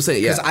 But I'm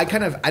saying, because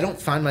I don't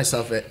find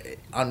myself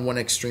on one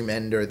extreme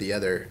end or the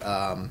other.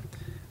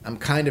 I'm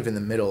kind of in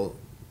the middle,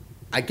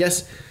 I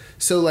guess.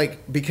 So,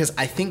 like, because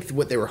I think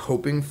what they were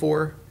hoping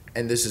for,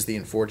 and this is the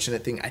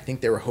unfortunate thing, I think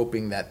they were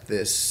hoping that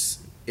this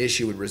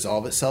issue would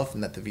resolve itself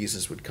and that the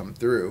visas would come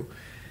through.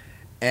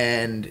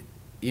 And,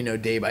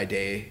 day by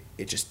day,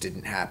 it just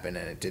didn't happen,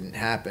 and it didn't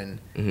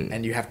happen. Mm-hmm.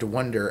 And you have to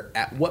wonder,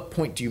 at what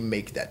point do you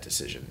make that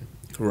decision?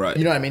 Right.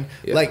 You know what I mean?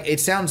 Yeah. Like, it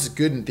sounds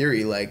good in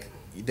theory, like,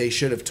 they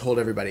should have told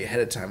everybody ahead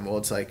of time. Well,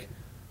 it's like,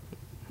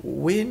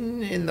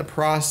 when in the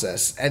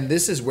process, and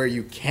this is where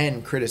you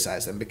can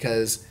criticize them,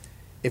 because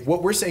if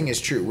what we're saying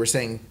is true, we're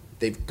saying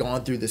they've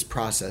gone through this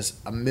process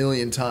a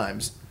million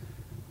times.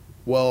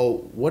 Well,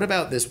 what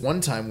about this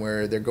one time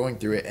where they're going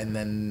through it and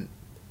then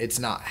it's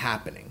not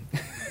happening?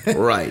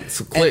 Right.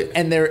 So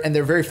and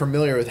they're very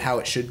familiar with how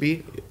it should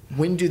be.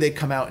 When do they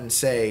come out and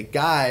say,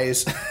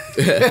 guys,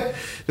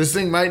 this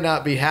thing might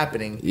not be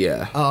happening?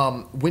 Yeah.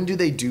 When do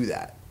they do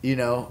that?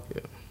 Yeah.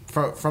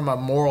 From a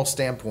moral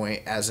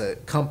standpoint, as a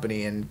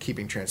company and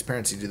keeping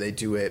transparency, do they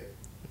do it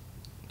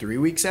 3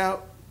 weeks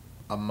out,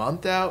 a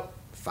month out,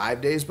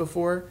 5 days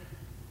before?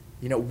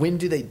 When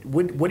do they?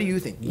 What do you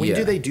think? When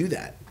do they do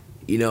that?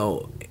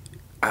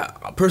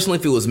 Personally,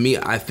 if it was me,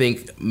 I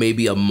think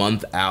maybe a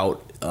month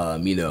out.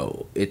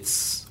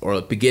 It's or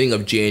the beginning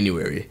of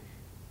January.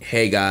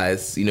 Hey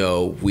guys,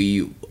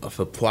 we have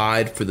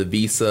applied for the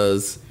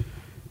visas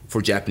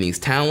for Japanese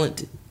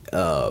talent.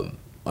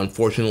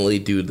 Unfortunately,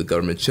 due to the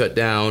government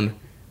shutdown,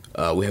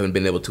 we haven't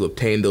been able to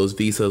obtain those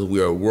visas.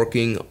 We are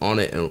working on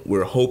it, and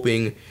we're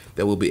hoping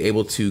that we'll be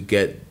able to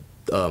get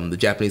the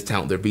Japanese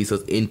talent their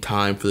visas in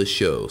time for the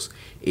shows.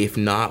 If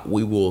not,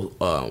 we will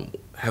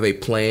have a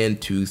plan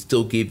to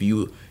still give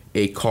you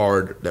a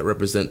card that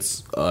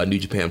represents New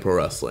Japan Pro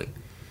Wrestling,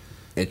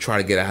 and try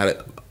to get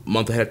a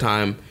month ahead of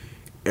time.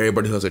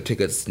 Everybody who has their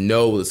tickets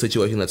know the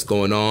situation that's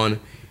going on,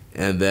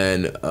 and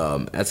then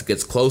as it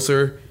gets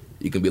closer,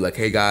 you can be like,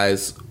 hey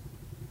guys,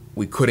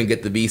 we couldn't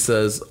get the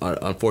visas,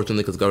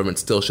 unfortunately, because the government's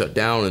still shut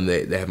down and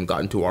they haven't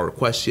gotten to our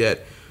request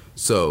yet.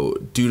 So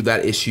due to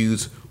that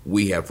issues,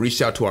 we have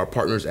reached out to our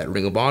partners at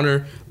Ring of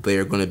Honor. They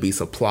are going to be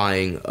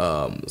supplying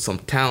some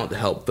talent to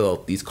help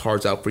fill these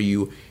cards out for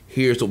you.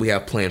 Here's what we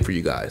have planned for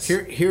you guys.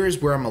 Here is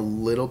where I'm a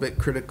little bit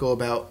critical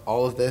about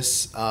all of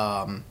this.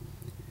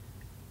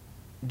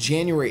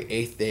 January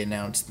 8th, they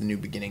announced the New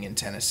Beginning in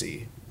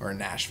Tennessee, or in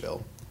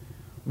Nashville.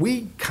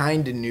 We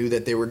kind of knew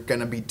that they were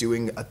going to be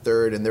doing a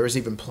third, and there was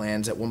even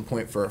plans at one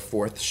point for a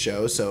fourth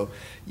show. So,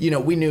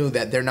 we knew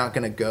that they're not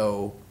going to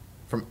go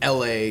from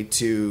LA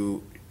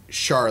to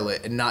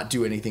Charlotte and not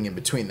do anything in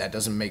between. That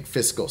doesn't make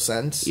fiscal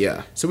sense.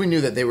 Yeah. So we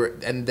knew that they were,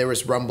 and there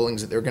was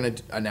rumblings that they were going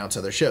to announce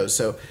other shows.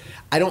 So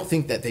I don't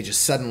think that they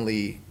just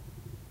suddenly,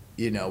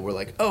 were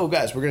like, oh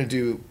guys, we're going to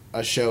do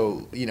a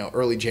show,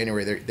 early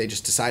January. They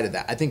just decided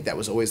that. I think that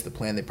was always the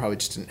plan. They probably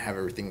just didn't have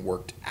everything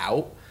worked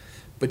out.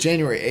 But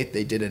January 8th,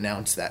 they did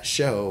announce that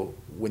show.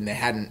 When they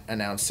hadn't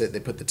announced it,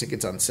 they put the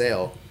tickets on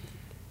sale.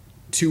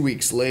 2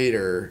 weeks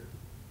later,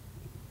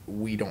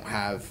 we don't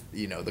have,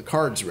 the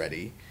cards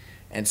ready.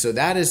 And so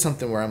that is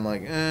something where I'm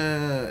like,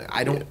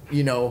 I don't,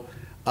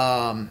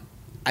 I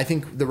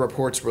think the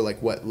reports were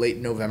like, late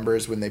November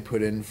is when they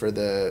put in for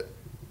the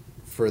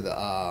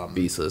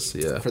visas,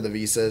 yeah. For the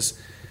visas.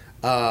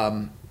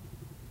 I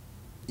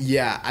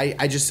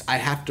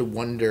have to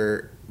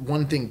wonder,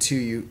 one thing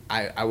too,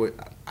 I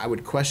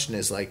would question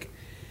is like,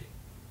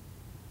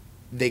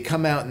 they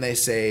come out and they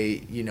say,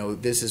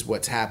 this is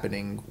what's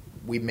happening.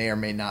 We may or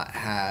may not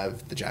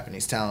have the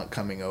Japanese talent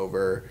coming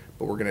over,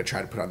 but we're going to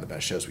try to put on the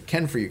best shows we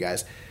can for you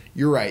guys.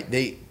 You're right.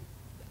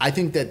 I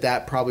think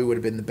that probably would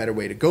have been the better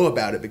way to go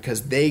about it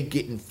because they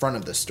get in front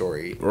of the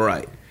story.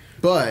 Right.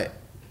 But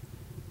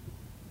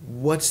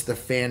what's the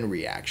fan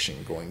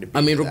reaction going to be?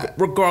 I mean,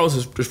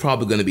 regardless, there's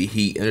probably going to be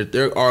heat. And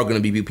there are going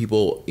to be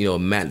people,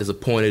 mad,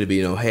 disappointed to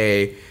be,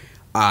 hey,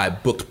 I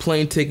booked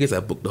plane tickets, I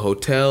booked the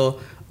hotel.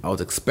 I was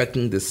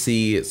expecting to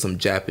see some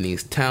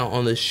Japanese talent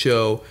on this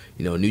show.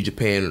 New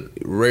Japan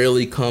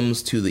rarely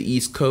comes to the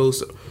East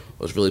Coast. I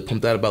was really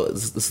pumped out about it.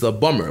 This is a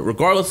bummer.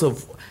 Regardless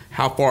of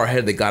how far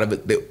ahead they got of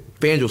it, the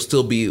fans will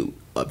still be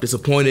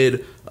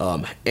disappointed,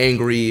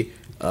 angry,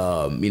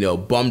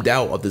 bummed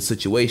out of the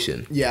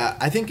situation. Yeah,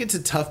 I think it's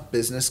a tough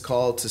business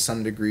call to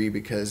some degree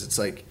because it's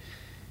like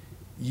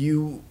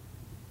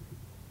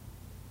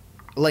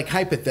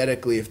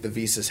hypothetically, if the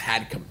visas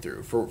had come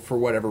through for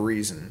whatever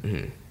reason,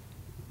 mm-hmm.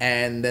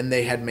 and then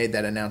they had made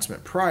that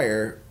announcement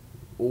prior,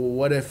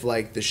 what if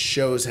like the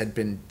shows had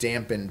been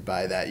dampened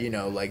by that?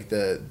 Like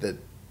the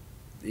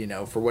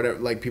for whatever,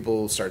 like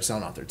people start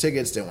selling off their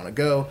tickets, didn't want to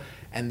go,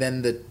 and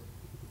then the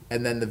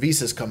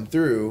visas come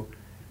through,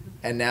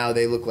 and now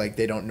they look like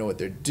they don't know what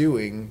they're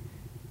doing.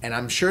 And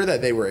I'm sure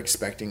that they were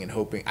expecting and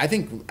hoping. I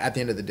think at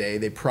the end of the day,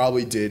 they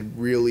probably did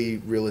really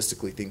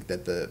realistically think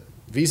that the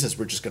visas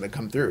were just going to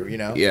come through,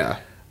 Yeah.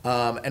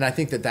 And I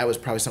think that was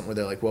probably something where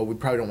they're like, well, we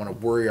probably don't want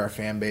to worry our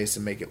fan base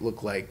and make it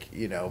look like,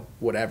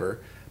 whatever.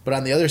 But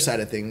on the other side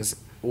of things,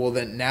 well,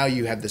 then now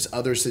you have this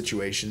other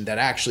situation that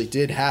actually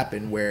did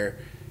happen where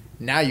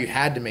now you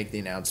had to make the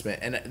announcement.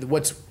 And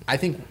I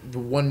think the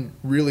one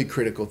really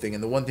critical thing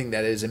and the one thing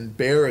that is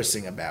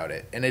embarrassing about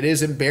it, and it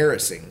is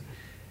embarrassing,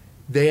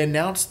 they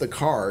announced the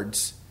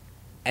cards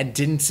and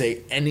didn't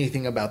say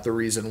anything about the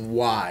reason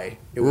why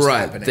it was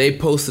happening.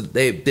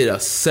 They did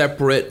a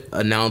separate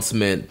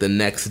announcement the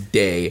next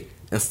day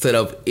instead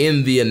of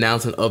in the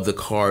announcement of the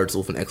cards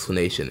with an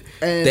explanation.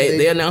 And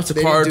they announced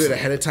the cards. They didn't do it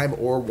ahead of time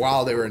or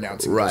while they were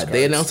announcing right. those cards.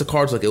 They announced the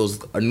cards like it was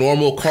a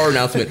normal card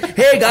announcement.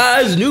 Hey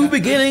guys, new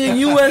beginning in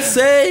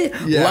USA.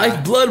 Yeah.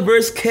 Lifeblood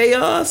versus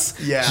Chaos.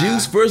 Yeah.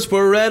 Juice versus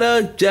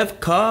Beretta.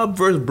 Jeff Cobb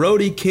versus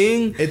Brody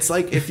King. It's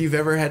like if you've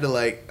ever had to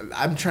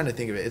I'm trying to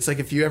think of it. It's like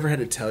if you ever had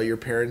to tell your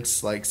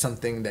parents like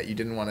something that you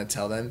didn't want to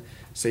tell them.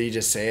 So you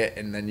just say it,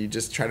 and then you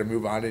just try to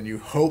move on, and you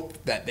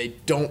hope that they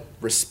don't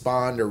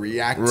respond or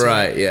react to it.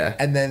 Right, yeah.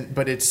 And then,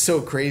 but it's so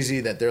crazy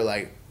that they're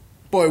like,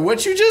 boy,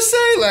 what'd you just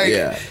say? Like,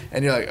 yeah.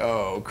 And you're like,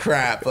 oh,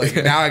 crap. Like,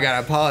 now I got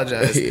to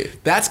apologize. Yeah.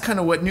 That's kind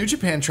of what New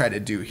Japan tried to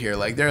do here.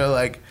 Like, they're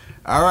like,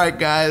 all right,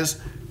 guys,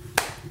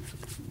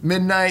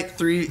 midnight,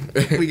 we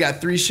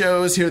got 3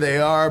 shows. Here they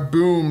are.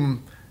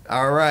 Boom.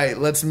 All right,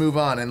 let's move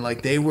on. And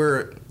like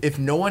if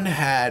no one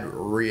had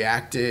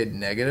reacted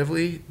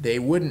negatively, they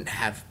wouldn't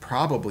have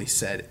probably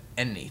said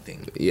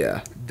anything.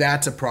 Yeah.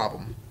 That's a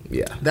problem.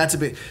 Yeah. That's a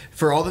big,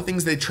 for all the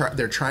things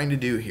they're trying to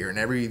do here and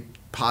every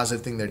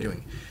positive thing they're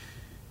doing,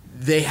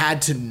 they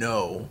had to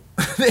know,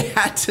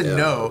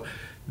 know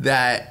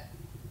that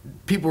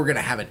people were going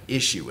to have an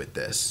issue with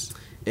this.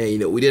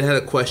 And, we did have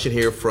a question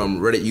here from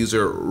Reddit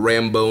user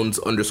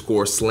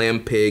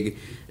Rambones_SlamPig.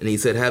 And he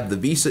said, have the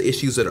visa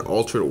issues that are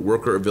altered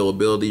worker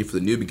availability for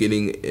the New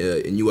Beginning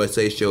in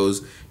USA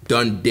shows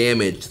done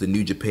damage to the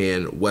New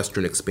Japan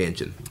Western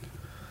expansion?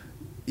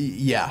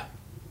 Yeah.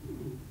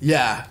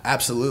 Yeah,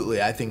 absolutely.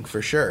 I think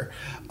for sure.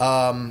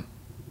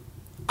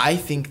 I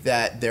think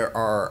that there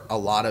are a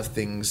lot of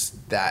things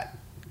that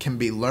can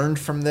be learned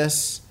from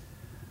this.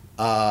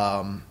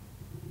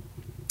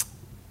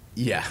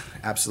 Yeah,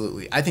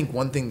 absolutely. I think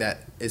one thing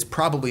that is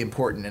probably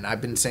important, and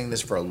I've been saying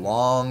this for a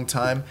long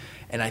time,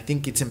 and I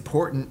think it's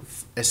important,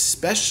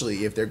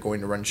 especially if they're going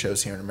to run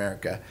shows here in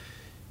America,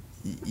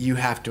 you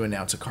have to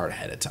announce a card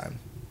ahead of time.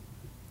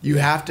 You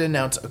have to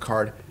announce a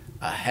card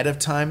ahead of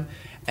time,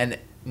 and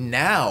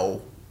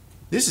now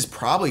this is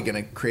probably going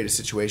to create a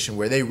situation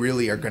where they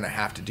really are going to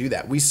have to do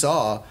that. We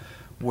saw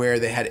where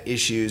they had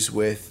issues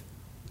with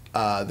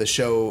the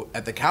show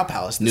at the Cow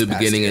Palace. New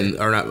Beginning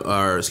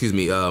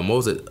what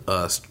was it?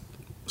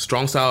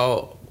 Strong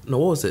Style. No,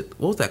 what was it?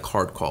 What was that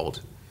card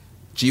called?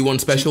 G1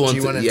 special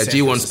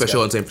G1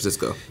 special in San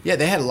Francisco. Yeah,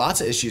 they had lots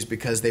of issues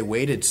because they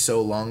waited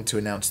so long to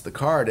announce the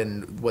card,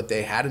 and what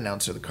they had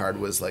announced for the card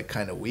was like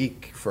kind of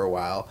weak for a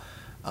while.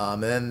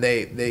 And then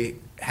they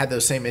had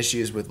those same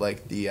issues with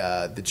like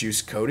the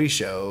Juice Cody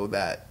show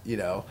that, you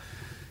know,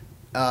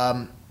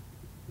 I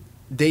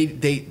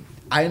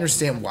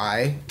understand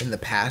why in the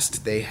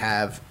past they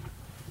have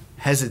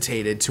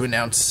hesitated to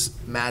announce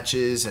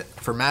matches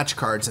for match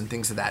cards and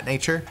things of that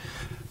nature.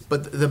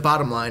 But the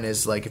bottom line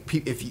is, like,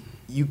 if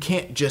you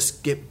can't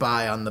just get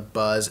by on the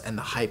buzz and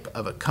the hype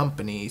of a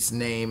company's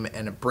name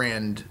and a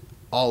brand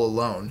all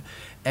alone.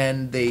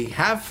 And they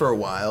have for a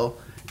while,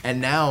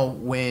 and now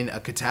when a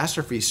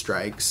catastrophe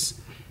strikes,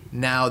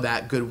 now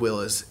that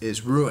goodwill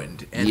is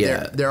ruined. And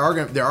there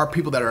are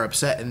people that are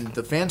upset, and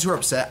the fans who are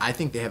upset, I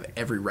think they have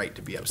every right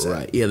to be upset.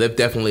 Right. Yeah, they've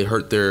definitely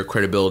hurt their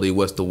credibility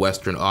with the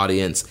Western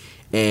audience.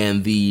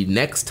 And the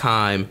next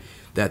time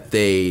that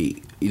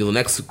the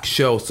next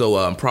show,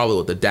 so probably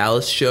with the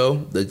Dallas show,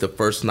 the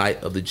first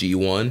night of the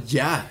G1.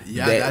 Yeah,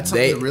 that's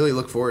something to really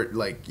look forward.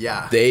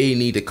 They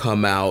need to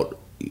come out,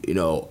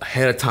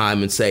 ahead of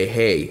time and say,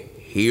 hey,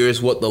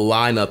 here's what the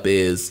lineup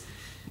is.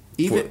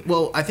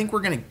 I think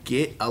we're gonna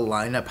get a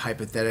lineup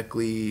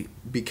hypothetically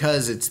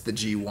because it's the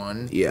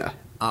G1. Yeah.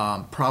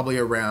 Probably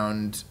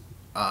around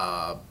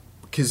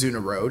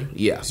Kizuna Road.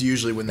 Yeah. It's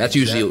usually when that's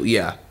usually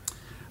that.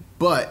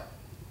 But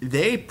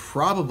they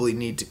probably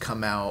need to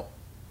come out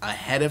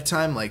ahead of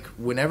time, like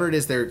whenever it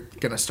is they're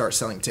going to start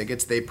selling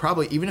tickets. They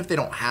probably, even if they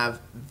don't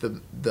have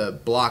the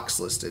blocks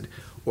listed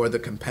or the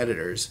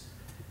competitors,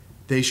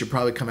 they should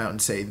probably come out and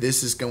say,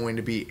 this is going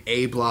to be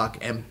A block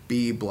and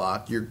B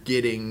block. You're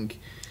getting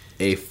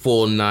a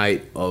full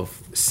night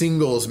of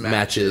singles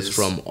matches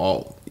from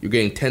all. You're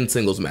getting 10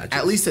 singles matches.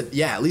 At least at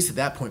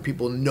that point,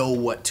 people know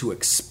what to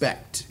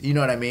expect. You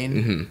know what I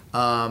mean?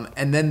 Mm-hmm.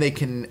 And then they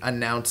can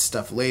announce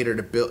stuff later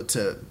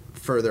to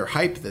further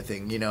hype the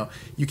thing.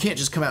 You can't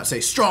just come out and say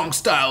Strong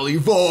Style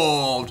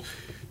Evolved,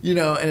 and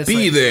it's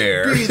be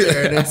there,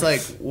 and it's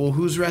like, well,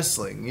 who's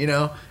wrestling,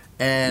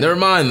 and never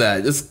mind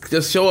that,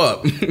 just show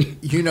up.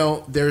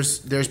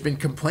 There's been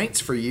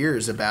complaints for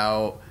years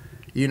about,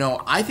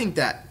 I think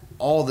that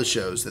all the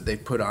shows that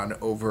they've put on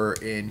over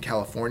in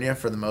California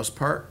for the most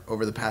part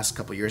over the past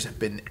couple of years have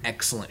been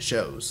excellent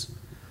shows.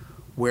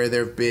 Where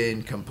there have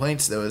been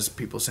complaints, though, is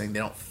people saying they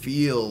don't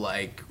feel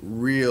like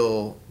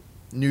real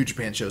New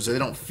Japan shows, or they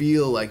don't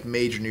feel like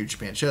major New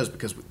Japan shows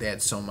because they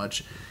had so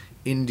much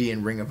indie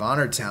and Ring of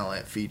Honor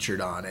talent featured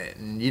on it.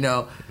 And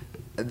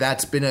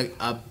that's been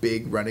a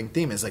big running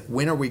theme, is like,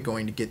 when are we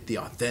going to get the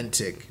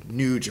authentic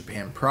New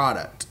Japan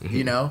product?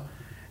 Mm-hmm.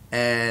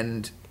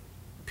 And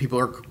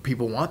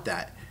people want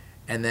that.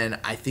 And then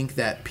I think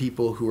that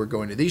people who are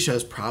going to these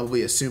shows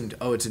probably assumed,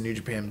 oh, it's a New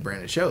Japan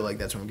branded show, like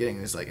that's what I'm getting.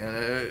 And it's like,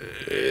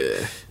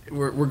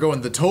 we're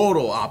going the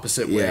total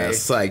opposite way. Yeah,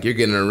 it's like you're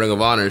getting a Ring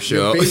of Honor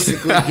show. You're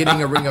basically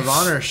getting a Ring of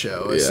Honor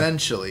show,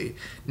 essentially.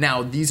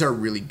 Now, these are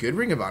really good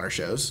Ring of Honor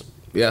shows.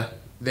 Yeah.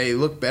 They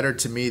look better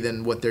to me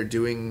than what they're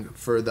doing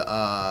for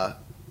the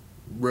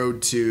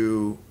Road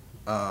to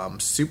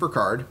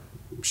Supercard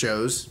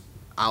shows.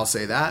 I'll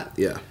say that.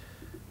 Yeah.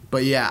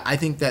 But yeah, I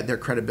think that their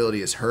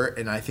credibility is hurt,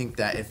 and I think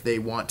that if they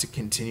want to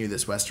continue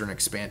this Western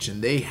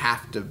expansion, they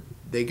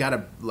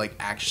gotta like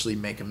actually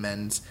make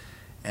amends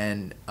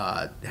and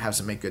have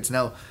some make goods.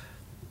 Now,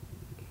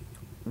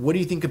 what do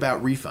you think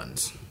about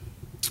refunds?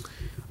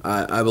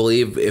 I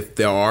believe if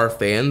there are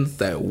fans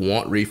that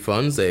want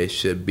refunds, they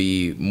should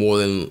be more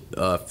than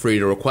free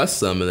to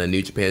request them, and then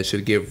New Japan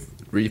should give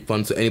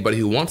refunds to anybody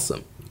who wants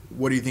them.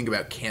 What do you think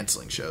about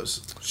canceling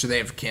shows? Should they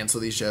have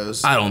canceled these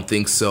shows? I don't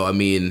think so. I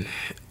mean,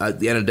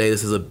 at the end of the day,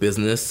 this is a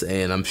business,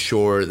 and I'm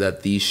sure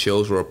that these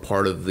shows were a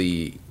part of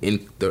the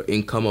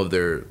income of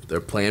their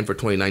plan for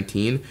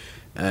 2019.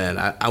 And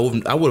I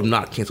would have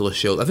not canceled the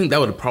shows. I think that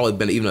would have probably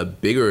been even a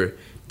bigger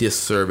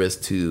disservice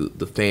to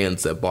the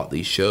fans that bought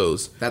these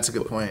shows. That's a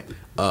good point.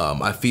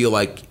 I feel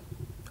like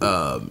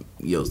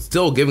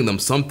still giving them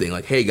something,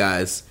 like, hey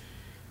guys,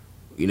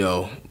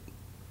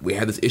 we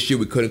had this issue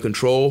we couldn't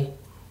control.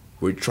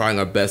 We're trying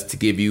our best to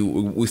give you.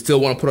 We still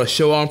want to put a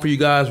show on for you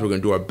guys. We're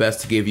going to do our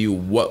best to give you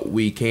what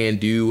we can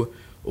do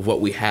with what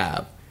we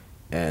have.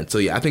 And so,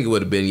 I think it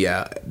would have been,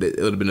 it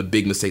would have been a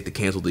big mistake to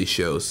cancel these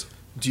shows.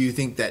 Do you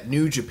think that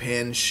New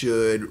Japan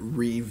should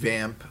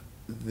revamp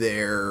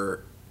their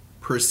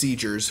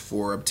procedures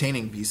for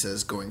obtaining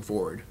visas going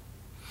forward?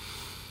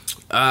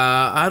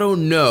 I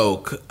don't know,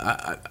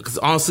 because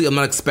honestly, I'm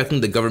not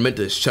expecting the government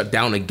to shut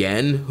down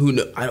again. Who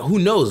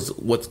knows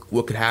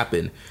what could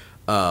happen?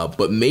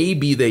 But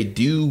maybe they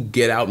do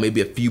get out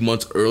maybe a few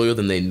months earlier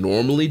than they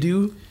normally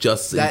do,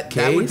 just in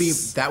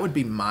case. That would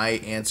be my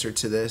answer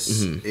to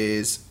this. Mm-hmm.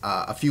 Is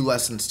a few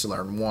lessons to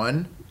learn.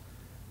 One,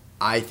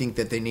 I think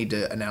that they need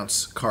to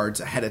announce cards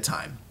ahead of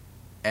time,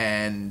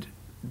 and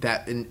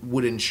that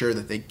would ensure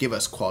that they give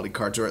us quality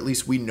cards, or at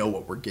least we know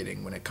what we're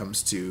getting when it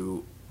comes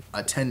to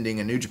attending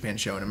a New Japan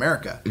show in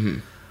America.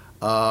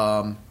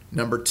 Mm-hmm.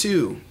 Number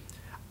two,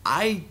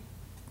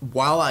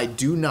 while I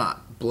do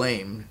not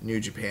blame New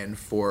Japan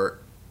for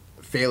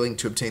failing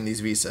to obtain these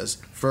visas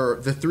for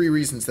the 3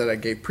 reasons that I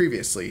gave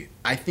previously.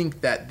 I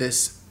think that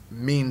this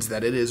means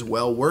that it is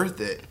well worth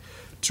it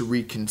to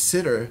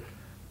reconsider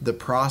the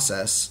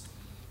process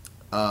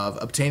of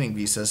obtaining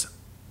visas,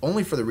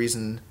 only for the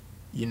reason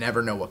you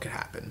never know what could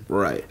happen.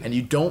 Right. And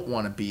you don't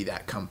want to be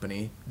that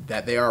company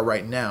that they are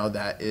right now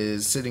that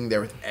is sitting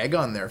there with egg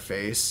on their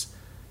face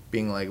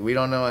being like, we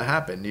don't know what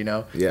happened, you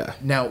know? Yeah.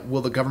 Now,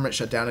 will the government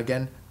shut down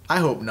again? I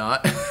hope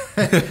not.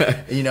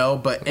 You know,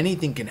 but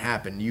anything can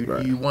happen. You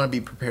want to be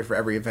prepared for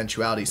every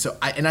eventuality. So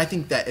I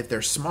think that if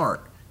they're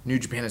smart, New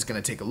Japan is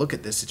going to take a look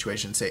at this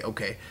situation and say,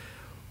 okay,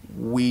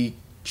 we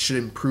should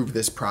improve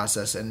this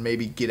process and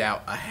maybe get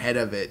out ahead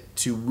of it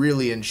to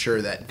really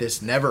ensure that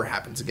this never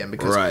happens again.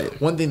 Because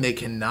one thing they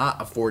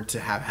cannot afford to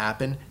have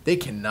happen, they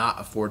cannot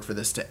afford for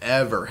this to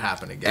ever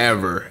happen again.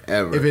 Ever.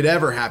 If it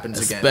ever happens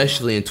again.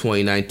 Especially in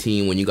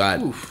 2019 when you got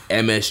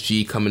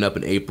MSG coming up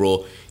in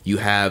April. You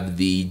have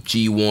the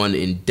G1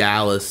 in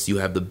Dallas. You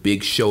have the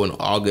big show in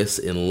August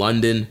in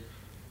London.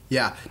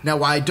 Yeah. Now,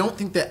 why I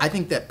think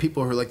that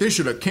people who are like, they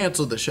should have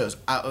canceled the shows.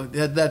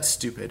 That's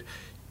stupid.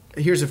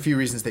 Here's a few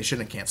reasons they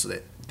shouldn't have canceled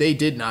it. They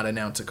did not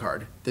announce a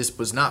card. This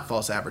was not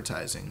false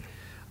advertising.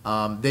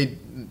 They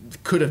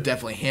could have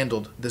definitely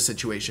handled the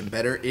situation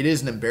better. It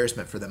is an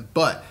embarrassment for them.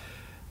 But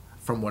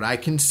from what I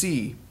can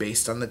see,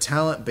 based on the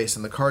talent, based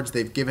on the cards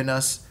they've given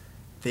us,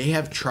 they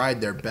have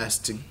tried their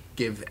best to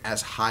give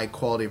as high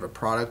quality of a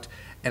product.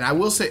 And I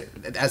will say,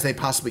 as they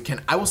possibly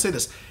can, I will say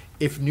this.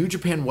 If New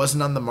Japan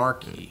wasn't on the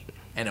marquee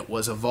and it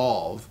was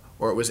Evolve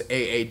or it was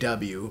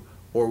AAW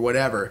or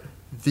whatever,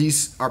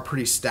 these are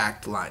pretty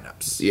stacked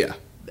lineups. Yeah.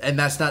 And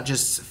that's not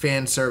just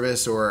fan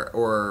service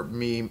or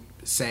me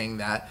saying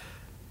that.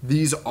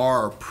 These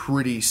are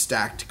pretty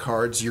stacked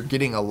cards. You're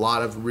getting a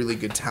lot of really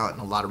good talent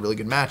and a lot of really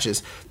good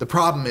matches. The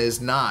problem is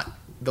not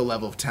the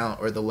level of talent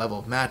or the level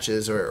of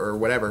matches or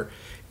whatever.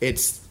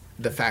 It's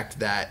the fact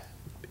that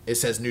it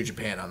says New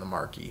Japan on the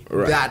marquee.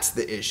 Right. That's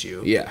the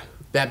issue. Yeah.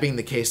 That being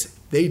the case,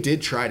 they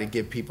did try to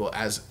give people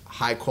as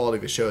high quality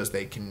of a show as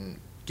they can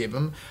give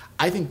them.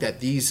 I think that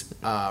these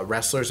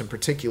wrestlers in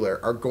particular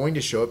are going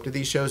to show up to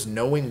these shows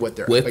knowing what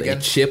they're with up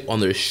against. a chip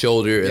on their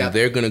shoulder, and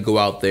they're going to go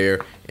out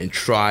there and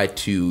try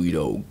to, you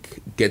know,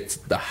 get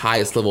the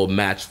highest level of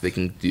match they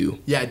can do.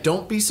 Yeah,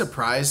 don't be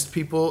surprised,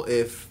 people,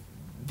 if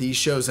these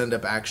shows end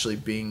up actually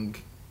being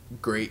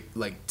great,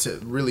 like to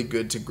really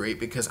good to great,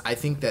 because I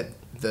think that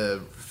at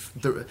the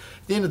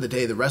end of the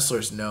day, the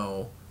wrestlers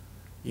know,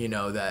 you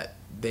know, that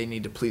they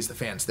need to please the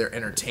fans. They're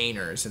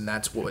entertainers, and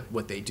that's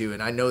what they do.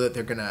 And I know that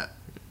they're going to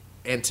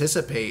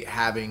anticipate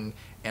having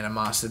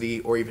animosity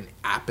or even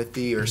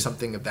apathy or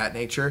something of that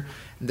nature.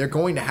 They're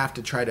going to have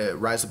to try to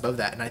rise above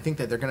that, and I think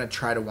that they're going to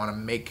try to want to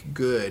make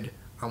good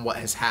on what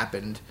has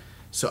happened.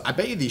 So I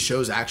bet you these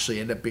shows actually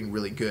end up being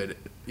really good.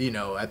 You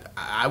know,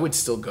 I would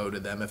still go to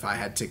them if I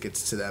had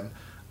tickets to them.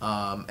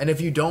 And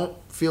if you don't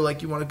feel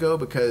like you want to go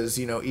because,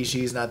 you know,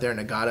 Ishii's not there,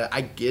 Nagata,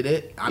 I get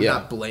it. I'm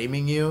not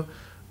blaming you.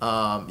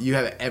 You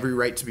have every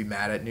right to be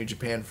mad at New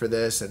Japan for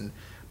this,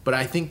 but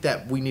I think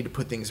that we need to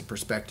put things in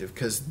perspective,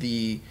 because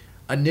the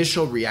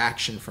initial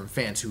reaction from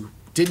fans who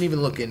didn't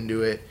even look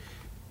into it,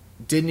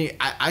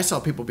 I saw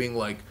people being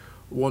like,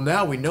 well,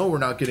 now we know we're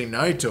not getting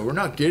Naito, we're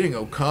not getting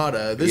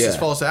Okada, this is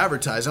false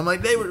advertising. I'm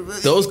like,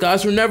 those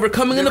guys were never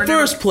coming in the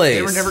first place.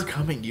 They were never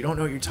coming. You don't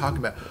know what you're talking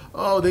about.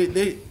 Oh,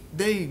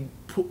 they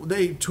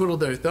twiddled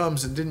their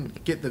thumbs and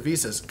didn't get the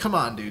visas. Come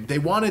on, dude. They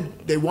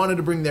wanted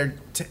to bring their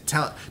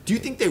talent. Do you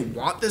think they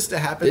want this to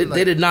happen?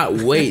 They did not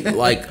wait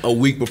like a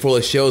week before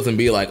the shows and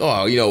be like,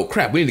 oh, you know,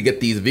 crap, we need to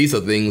get these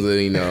visa things,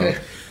 and, you know.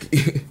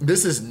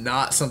 This is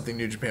not something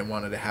New Japan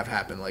wanted to have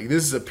happen. Like,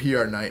 this is a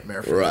PR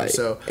nightmare for them.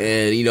 So,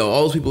 and, you know,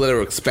 all those people that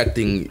are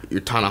expecting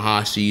your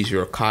Tanahashis,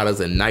 your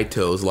Okadas, and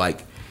Naitos,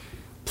 like,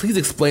 please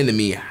explain to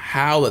me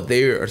how that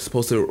they are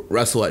supposed to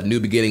wrestle at New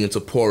Beginning in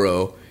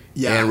Sapporo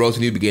and Road to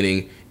New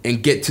Beginning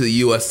and get to the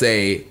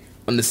USA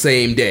on the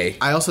same day.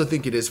 I also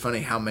think it is funny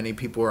how many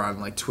people are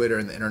on, like, Twitter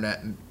and the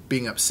internet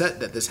being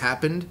upset that this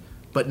happened,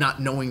 but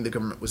not knowing the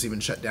government was even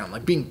shut down,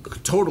 like being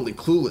totally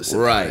clueless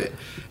about it.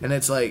 And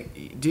it's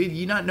like, dude,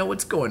 you not know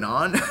what's going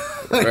on?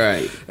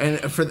 Right.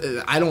 And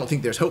I don't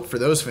think there's hope for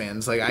those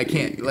fans. Like, I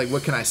can't, like,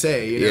 what can I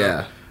say? You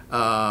know?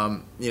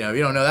 You know,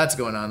 you don't know that's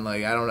going on.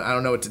 Like, I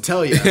don't know what to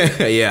tell you.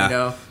 You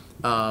know?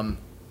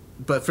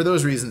 But for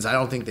those reasons, I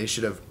don't think they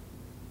should have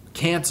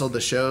canceled the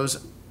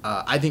shows.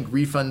 I think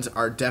refunds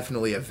are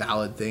definitely a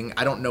valid thing.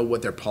 I don't know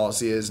what their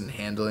policy is in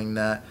handling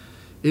that.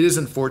 It is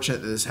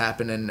unfortunate that this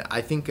happened, and I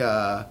think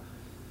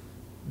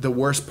the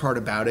worst part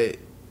about it,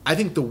 I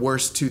think the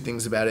worst two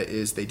things about it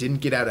is they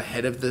didn't get out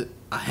ahead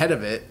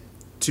of it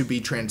to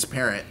be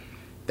transparent.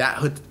 That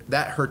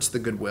hurts the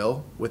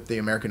goodwill with the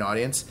American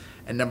audience.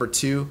 And number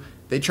two,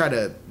 they try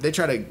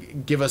to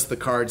give us the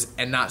cards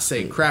and not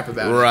say crap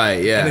about it.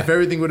 Right, yeah. And if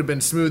everything would have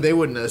been smooth, they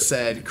wouldn't have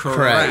said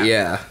crap.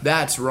 Yeah.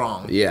 That's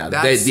wrong. Yeah.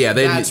 That's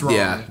wrong.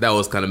 Yeah, that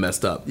was kind of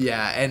messed up.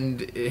 Yeah,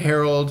 and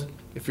Harold,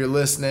 if you're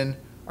listening,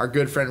 our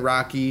good friend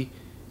Rocky,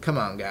 come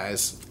on,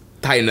 guys.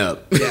 tighten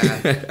up.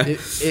 Yeah.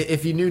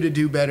 If you knew to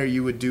do better,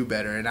 you would do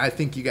better. And I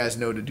think you guys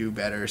know to do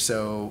better.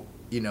 So,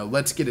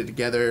 let's get it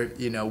together.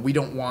 We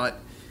don't want,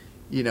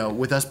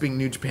 with us being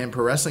New Japan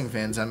Pro Wrestling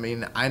fans, I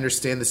mean, I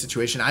understand the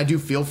situation. I do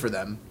feel for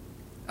them.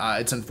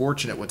 It's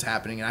unfortunate what's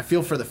happening. And I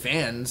feel for the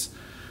fans.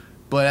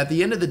 But at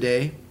the end of the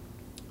day,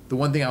 the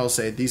one thing I will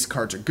say, these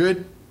cards are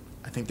good.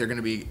 I think they're going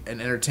to be an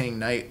entertaining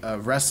night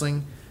of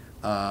wrestling.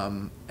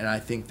 And I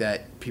think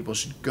that people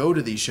should go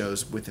to these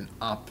shows with an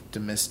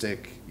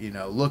optimistic,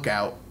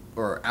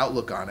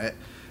 outlook on it.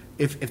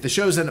 If the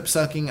shows end up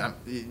sucking,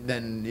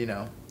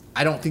 then,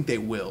 I don't think they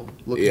will.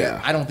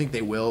 I don't think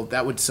they will.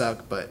 That would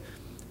suck, but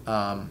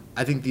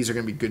I think these are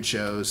going to be good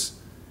shows,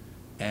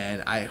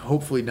 and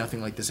hopefully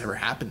nothing like this ever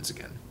happens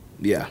again.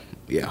 Yeah,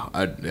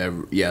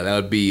 that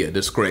would be a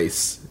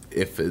disgrace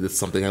if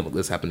something like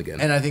this happened again.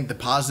 And I think the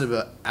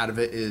positive out of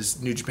it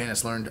is New Japan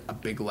has learned a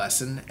big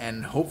lesson,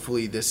 and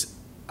hopefully this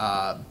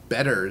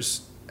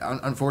betters.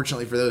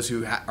 Unfortunately, for those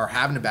who are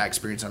having a bad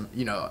experience,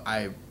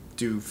 I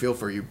do feel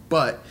for you,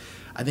 but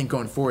I think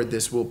going forward,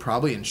 this will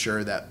probably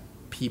ensure that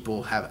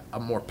people have a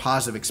more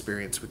positive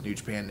experience with New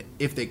Japan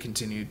if they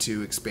continue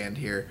to expand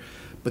here.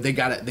 But they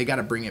got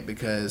to bring it,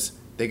 because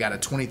they got a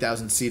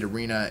 20,000 seat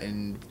arena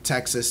in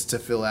Texas to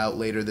fill out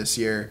later this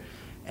year,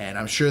 and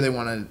I'm sure they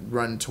want to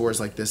run tours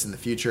like this in the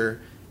future.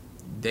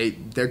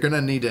 They're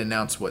gonna need to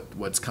announce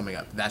what's coming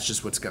up. That's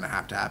just what's gonna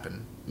have to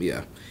happen.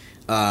 Yeah.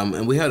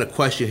 And we had a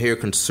question here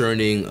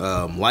concerning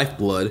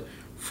Lifeblood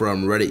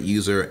from Reddit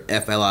user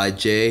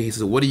FLIJ. He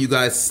said, what do you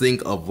guys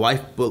think of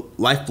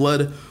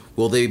Lifeblood?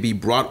 Will they be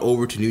brought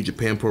over to New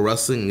Japan Pro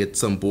Wrestling and get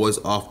some boys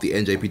off the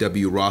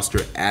NJPW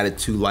roster added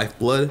to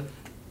Lifeblood?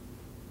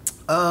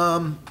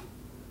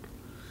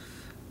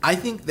 I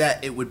think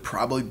that it would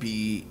probably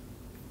be...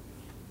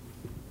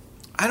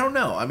 I don't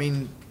know. I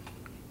mean,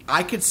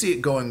 I could see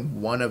it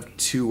going one of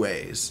two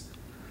ways.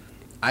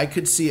 I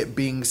could see it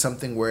being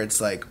something where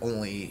it's like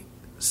only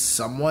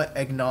somewhat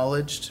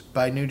acknowledged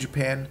by New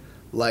Japan.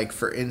 Like,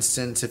 for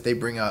instance, if they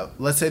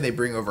let's say they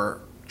bring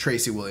over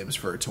Tracy Williams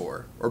for a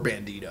tour, or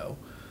Bandito.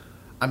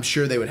 I'm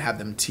sure they would have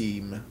them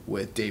team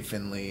with Dave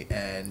Finlay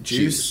and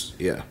Juice.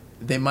 Yeah.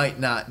 They might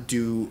not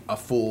do a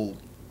full,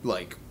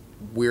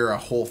 we're a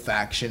whole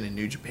faction in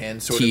New Japan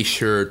sort of.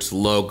 T-shirts,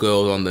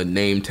 logos on the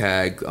name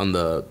tag, on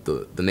the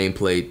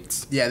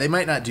nameplates. Yeah, they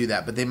might not do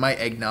that, but they might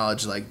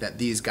acknowledge that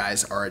these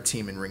guys are a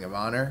team in Ring of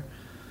Honor.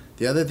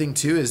 The other thing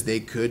too is they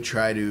could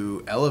try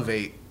to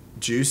elevate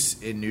Juice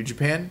in New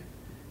Japan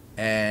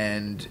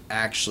and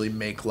actually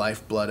make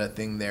Lifeblood a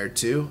thing there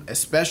too,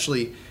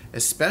 especially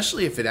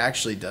if it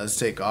actually does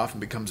take off and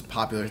becomes a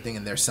popular thing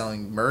and they're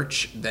selling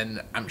merch.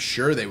 Then I'm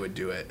sure they would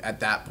do it at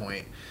that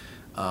point.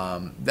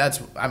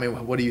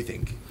 What do you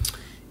think?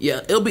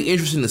 Yeah, it'll be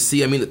interesting to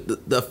see. I mean,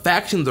 the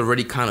faction's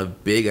already kind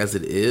of big as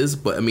it is,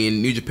 but I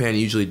mean, New Japan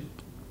usually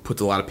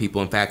puts a lot of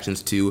people in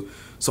factions too.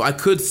 So I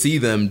could see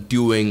them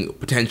doing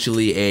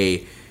potentially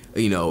a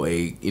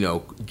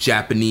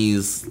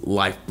Japanese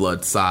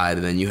Lifeblood side,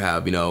 and then you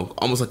have,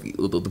 almost like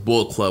the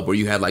Bullet Club, where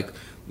you had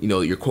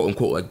your quote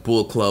unquote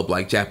Bullet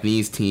Club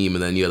Japanese team,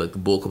 and then you had the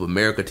Bullet Club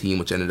America team,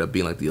 which ended up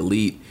being the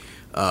Elite.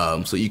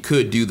 So you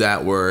could do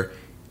that where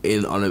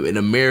in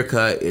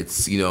America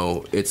it's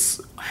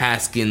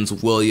Haskins,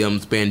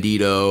 Williams,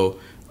 Bandito,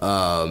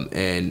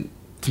 and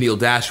Tennille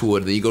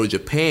Dashwood. And then you go to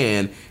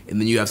Japan, and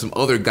then you have some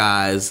other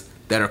guys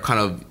that are kind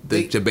of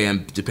the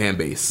Japan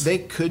base. They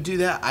could do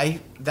that.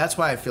 That's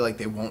why I feel like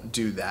they won't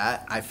do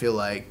that. I feel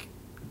like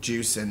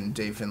Juice and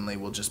Dave Finlay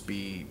will just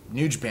be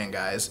New Japan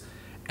guys,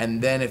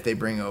 and then if they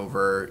bring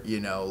over,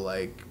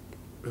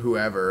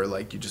 whoever,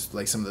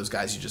 some of those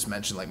guys you just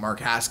mentioned, like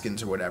Mark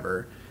Haskins or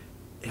whatever,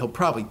 he'll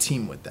probably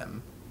team with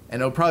them,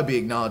 and it'll probably be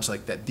acknowledged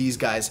that these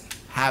guys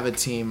have a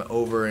team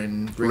over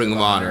in Ring of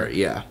Honor.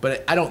 Yeah,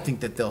 but I don't think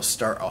that they'll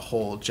start a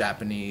whole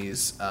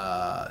Japanese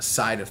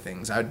side of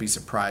things. I would be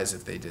surprised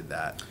if they did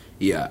that.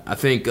 Yeah, I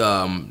think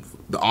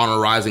the Honor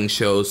Rising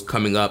shows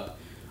coming up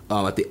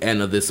at the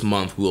end of this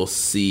month, we'll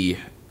see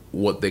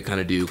what they kind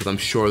of do, because I'm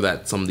sure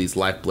that some of these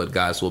Lifeblood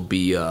guys will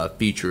be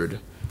featured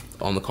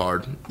on the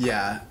card.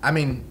 Yeah, I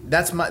mean,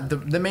 that's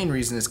the main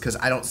reason is because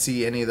I don't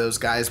see any of those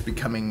guys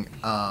becoming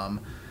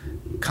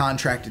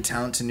contracted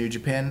talent to New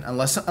Japan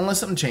unless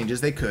something changes.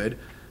 They could,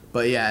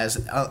 but yeah,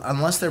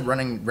 unless they're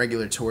running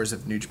regular tours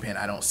of New Japan,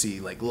 I don't see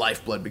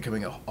Lifeblood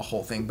becoming a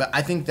whole thing. But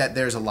I think that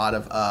there's a lot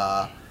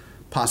of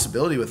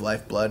possibility with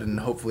Lifeblood, and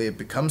hopefully it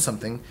becomes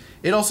something.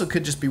 It also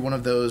could just be one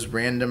of those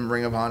random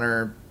Ring of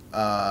Honor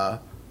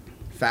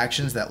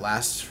factions that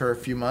lasts for a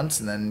few months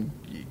and then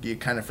you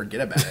kind of forget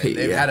about it.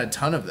 They've had a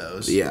ton of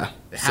those. Yeah,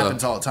 it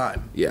happens all the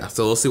time. Yeah,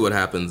 so we'll see what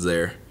happens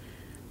there.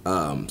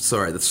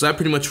 So that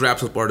pretty much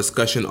wraps up our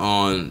discussion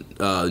on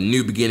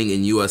New Beginning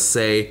in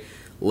USA.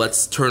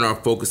 Let's turn our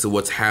focus to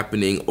what's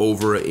happening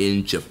over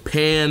in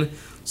Japan.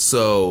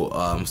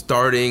 So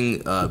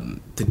starting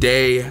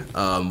today,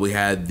 we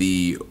had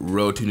the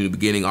Road to New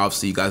Beginning.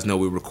 Obviously, you guys know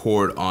we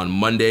record on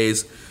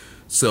Mondays.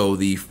 So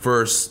the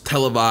first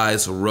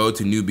televised Road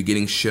to New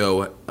Beginning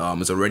show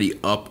is already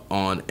up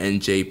on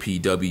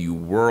NJPW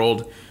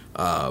World.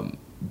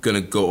 going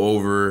to go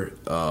over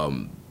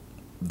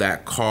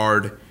that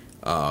card.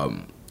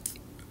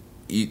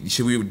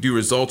 Should we do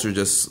results or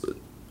just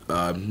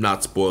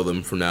not spoil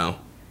them for now?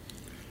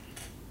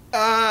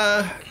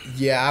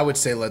 Yeah, I would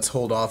say let's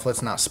hold off.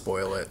 Let's not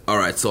spoil it. All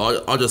right,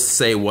 so I'll just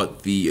say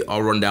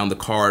I'll run down the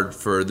card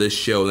for this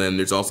show. Then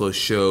there's also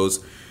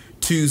shows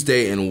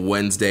Tuesday and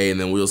Wednesday, and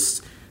then we'll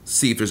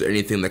see if there's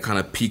anything that kind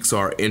of piques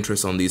our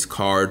interest on these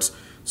cards.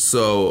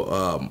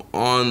 So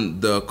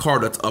on the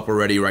card that's up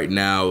already right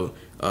now,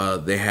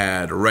 they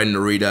had Ren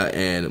Narita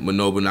and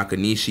Minobu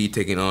Nakanishi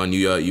taking on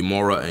Yuya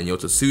Uemura and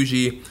Yota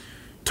Tsuji.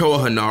 Toa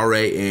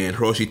Hanare and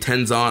Hiroshi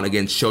Tenzan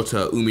against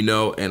Shota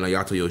Umino and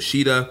Ayato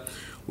Yoshida.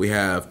 We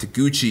have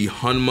Taguchi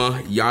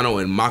Honma,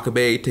 Yano, and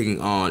Makabe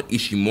taking on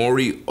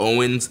Ishimori,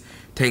 Owens,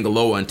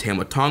 Tangaloa, and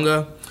Tama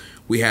Tonga.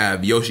 We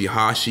have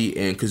Yoshihashi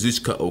and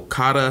Kazuchika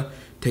Okada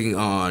taking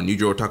on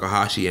Yujiro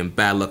Takahashi and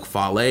Bad Luck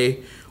Fale.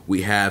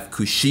 We have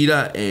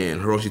Kushida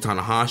and Hiroshi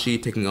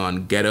Tanahashi taking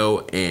on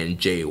Gedo and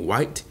Jay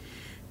White.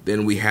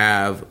 Then we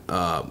have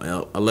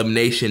an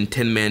elimination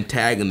 10-man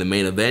tag in the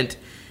main event.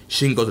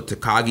 Shingo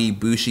Takagi,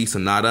 Bushi,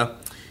 Sanada,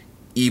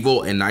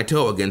 Evil, and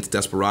Naito against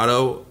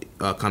Desperado,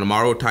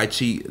 Kanemaru,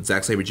 Taichi,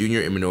 Zack Sabre Jr.,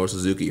 and Minoru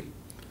Suzuki.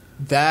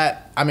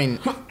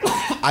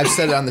 I've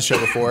said it on the show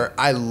before.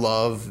 I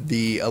love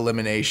the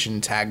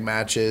elimination tag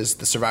matches,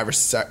 the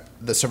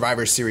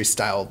Survivor Series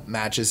style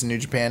matches in New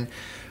Japan.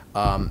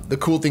 The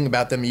cool thing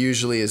about them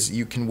usually is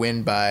you can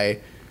win by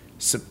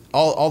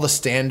all the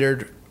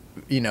standard,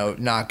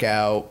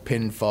 knockout,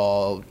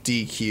 pinfall,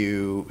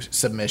 DQ,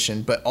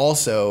 submission, but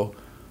also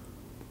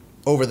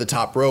over the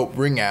top rope,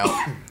 ring out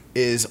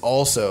is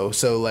also,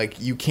 so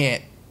like you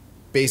can't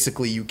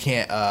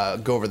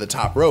go over the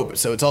top rope.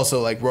 So it's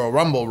also like Royal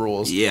Rumble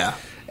rules. Yeah.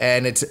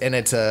 And it's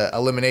a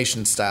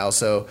elimination style.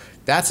 So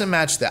that's a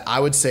match that I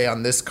would say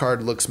on this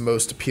card looks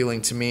most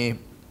appealing to me.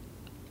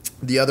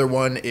 The other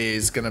one would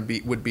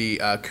be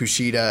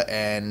Kushida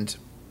and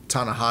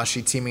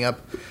Tanahashi teaming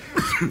up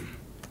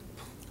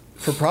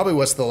for probably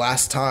what's the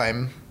last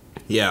time.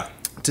 Yeah.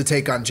 To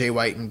take on Jay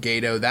White and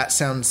Gedo. That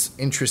sounds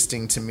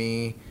interesting to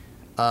me.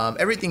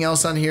 Everything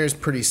else on here is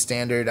pretty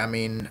standard. I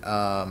mean,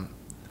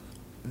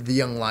 the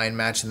Young Lion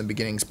match in the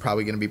beginning is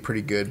probably going to be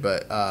pretty good,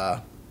 but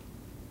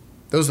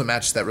those are the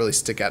matches that really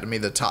stick out to me.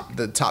 The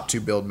top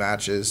two build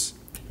matches.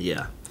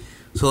 Yeah.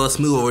 So let's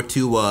move over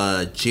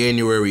to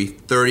January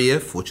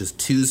 30th, which is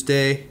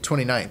Tuesday.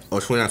 29th. Oh,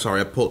 29th.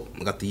 Sorry,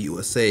 I got the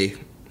USA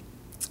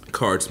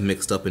cards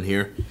mixed up in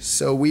here.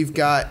 So we've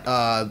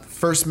got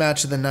first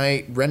match of the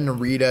night, Ren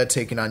Narita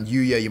taking on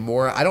Yuya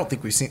Uemura. I don't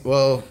think we've seen,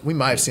 well, we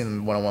might have seen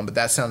them one-on-one, but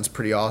that sounds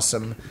pretty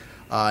awesome.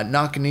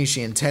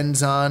 Nakanishi and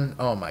Tenzan,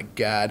 oh my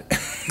god,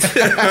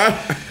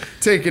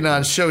 taking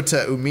on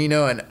Shota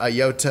Umino and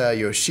Ayota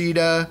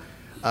Yoshida.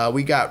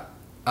 We got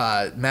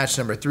match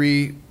number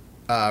 3,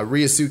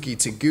 Ryosuke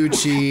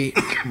Taguchi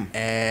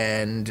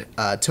and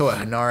Toa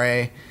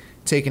Hanare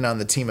taking on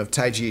the team of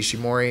Taiji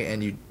Ishimori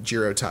and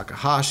Yujiro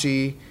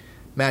Takahashi.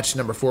 Match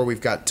number 4, we've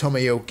got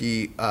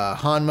Tomoyoki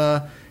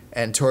Hanma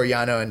and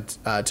Toriano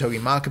and Togi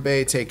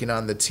Makabe taking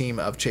on the team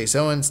of Chase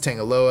Owens,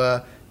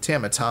 Tangaloa,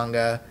 Tama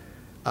Tonga.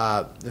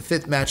 The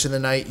fifth match of the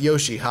night,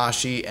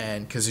 Yoshihashi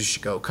and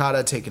Kazuchika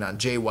Okada taking on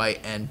Jay White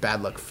and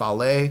Bad Luck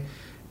Fale.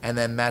 And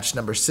then match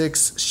number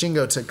 6,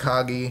 Shingo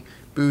Takagi,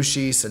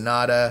 Bushi,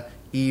 Sanada,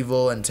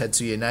 Evil, and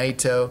Tetsuya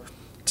Naito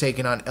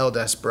taking on El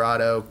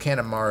Desperado,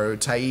 Kanemaru,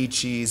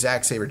 Taichi,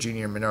 Zack Sabre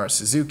Jr., and Minoru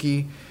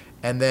Suzuki.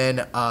 And then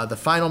the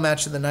final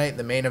match of the night,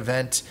 the main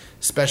event,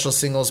 special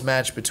singles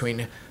match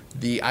between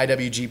the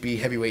IWGP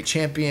Heavyweight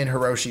Champion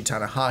Hiroshi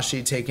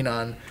Tanahashi taking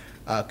on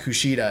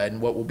Kushida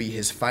and what will be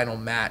his final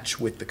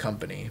match with the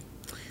company.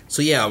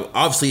 So yeah,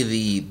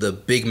 obviously the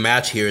big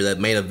match here, that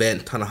main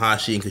event,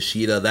 Tanahashi and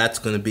Kushida, that's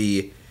going to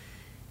be,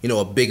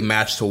 a big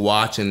match to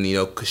watch, and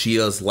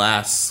Kushida's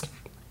last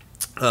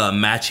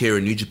match here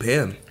in New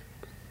Japan.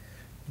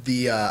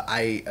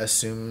 I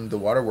assume the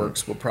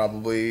Waterworks will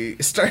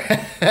probably start.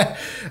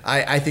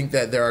 I think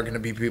that there are going to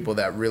be people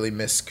that really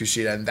miss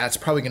Kushida, and that's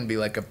probably going to be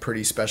like a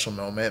pretty special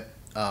moment.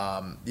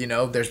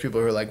 There's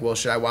people who are like, well,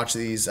 should I watch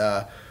these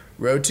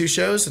Road to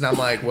shows? And I'm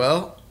like,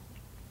 well,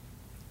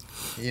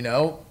 you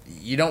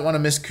don't want to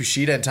miss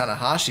Kushida and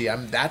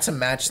Tanahashi. That's a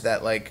match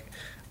that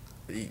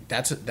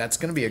that's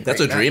going to be a great match.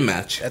 That's a dream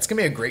match. That's going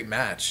to be a great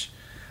match.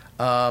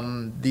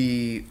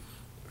 The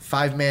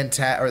 5-man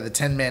tag or the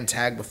 10-man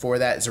tag before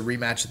that is a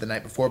rematch of the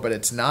night before, but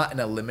it's not an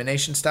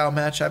elimination style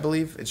match, I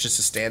believe. It's just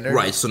a standard.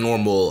 Right, it's a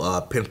normal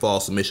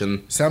pinfall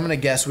submission. So I'm going to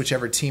guess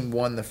whichever team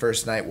won the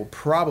first night will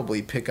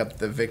probably pick up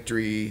the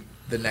victory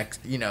the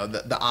next,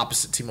 the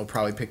opposite team will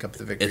probably pick up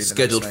the victory. It's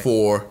scheduled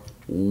for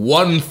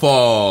one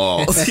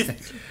fall.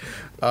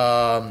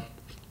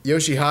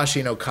 Yoshihashi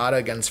and Okada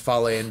against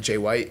Fale and Jay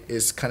White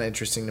is kind of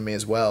interesting to me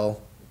as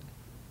well.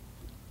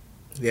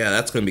 Yeah,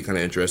 that's going to be kind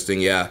of interesting,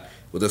 yeah.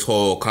 With this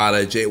whole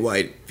Okada, Jay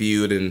White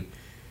feud and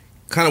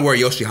kind of where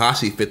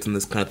Yoshihashi fits in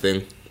this kind of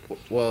thing.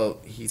 Well,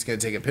 he's going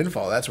to take a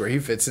pinfall. That's where he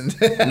fits in.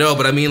 No,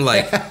 but I mean,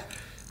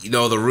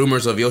 the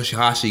rumors of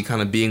Yoshihashi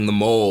kind of being the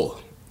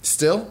mole.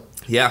 Still?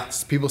 Yeah.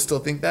 People still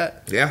think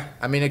that? Yeah.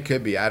 I mean, it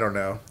could be. I don't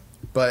know.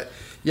 But,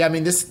 yeah, I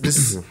mean, this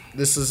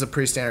is a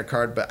pretty standard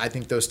card, but I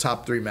think those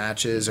top 3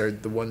 matches are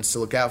the ones to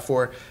look out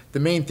for. The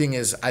main thing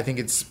is I think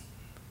it's,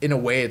 in a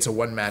way, it's a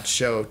one-match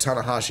show.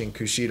 Tanahashi and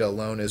Kushida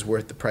alone is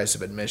worth the price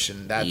of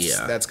admission.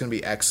 That's going to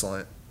be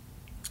excellent.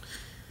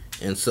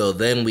 And so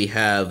then we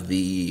have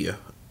the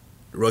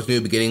Road to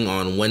New Beginning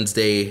on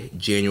Wednesday,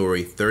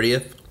 January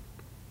 30th.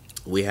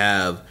 We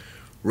have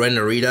Ren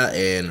Narita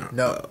and...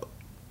 No.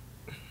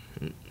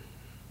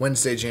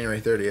 Wednesday,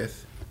 January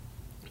 30th.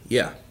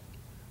 Yeah.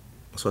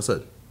 That's what I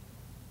said.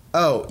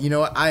 Oh, you know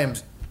what? I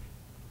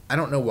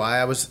don't know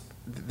why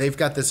they've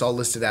got this all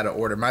listed out of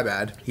order. My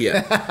bad.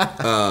 Yeah.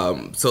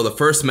 So the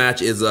first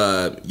match is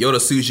Yota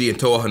Tsuji and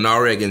Toa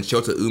Hanare against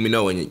Shota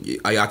Umino and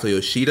Ayato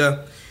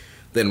Yoshida.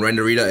 Then Ren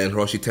Narita and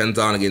Hiroshi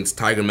Tenzan against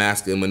Tiger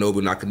Mask and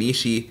Minobu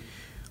Nakanishi.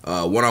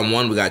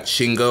 One-on-one, we got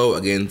Shingo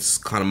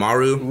against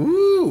Kanemaru.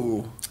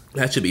 Ooh.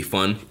 That should be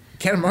fun.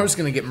 Kanemaru's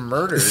going to get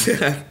murdered.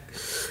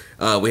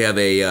 We have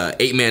a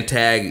 8-man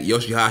tag,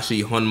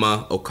 Yoshihashi,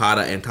 Honma,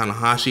 Okada, and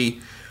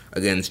Tanahashi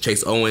against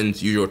Chase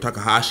Owens, Yujiro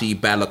Takahashi,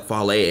 Bad Luck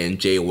Fale, and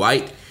Jay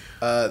White.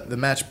 The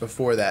match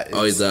before that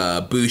is...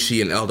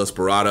 Bushi and El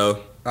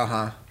Desperado.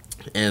 Uh-huh.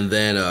 And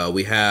then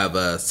we have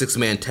a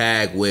 6-man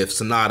tag with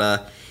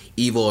Sonata,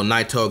 Evil, and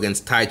Naito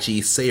against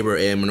Taichi, Sabre,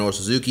 and Minoru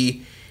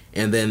Suzuki.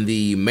 And then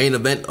the main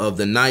event of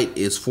the night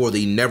is for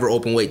the Never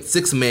Openweight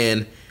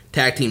 6-man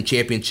tag team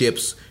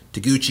championships,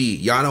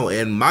 Taguchi, Yano,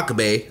 and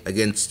Makabe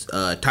against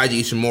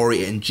Taiji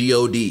Ishimori and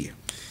G.O.D.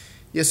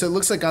 Yeah, so it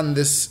looks like on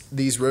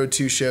these Road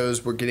 2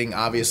 shows, we're getting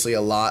obviously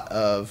a lot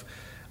of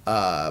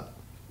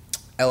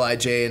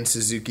LIJ and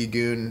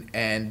Suzuki-gun,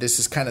 and this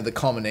is kind of the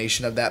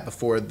culmination of that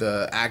before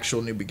the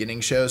actual New Beginning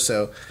show.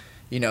 So,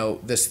 you know,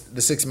 the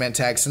 6-man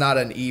tag,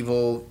 Sonata and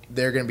Evil,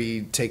 they're going to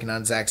be taking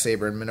on Zack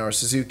Sabre and Minoru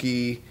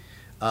Suzuki,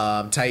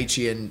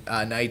 Taichi and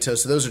Naito.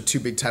 So those are 2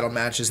 big title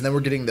matches. And then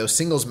we're getting those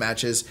singles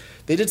matches.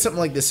 They did something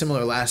like this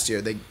similar last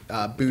year. They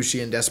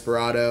Bushi and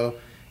Desperado,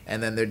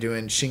 and then they're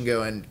doing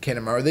Shingo and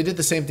Kanemaru. They did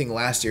the same thing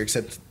last year,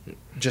 except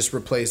just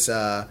replace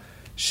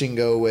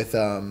Shingo with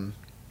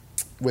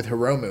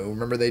Hiromu.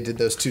 Remember they did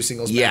those 2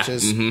 singles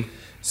matches? Mm-hmm.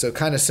 So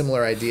kind of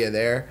similar idea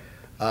there.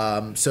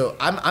 So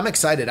I'm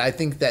excited. I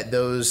think that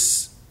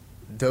those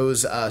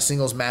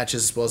singles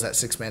matches as well as that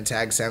 6-man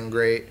tag sound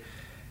great.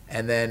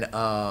 And then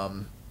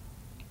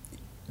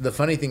the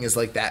funny thing is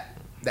like that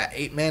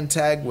 8-man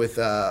tag with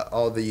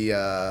all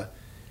the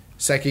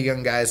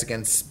Sekigun guys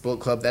against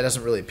Bullet Club, that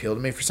doesn't really appeal to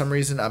me for some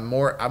reason. I'm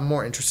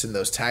more interested in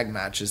those tag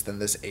matches than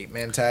this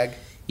 8-man tag.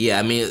 Yeah,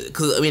 I mean,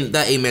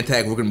 that 8-man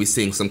tag, we're going to be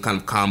seeing some kind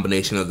of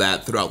combination of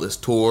that throughout this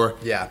tour.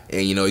 Yeah.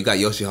 And, you know, you got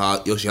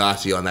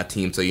Yoshihashi on that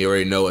team, so you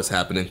already know what's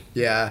happening.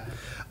 Yeah.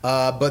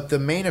 But the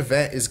main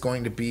event is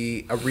going to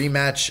be a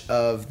rematch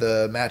of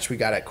the match we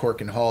got at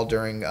Cork and Hall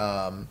during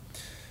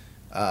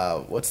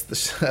what's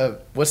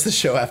the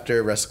show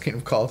after Wrestle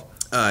Kingdom called?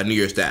 New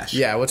Year's Dash.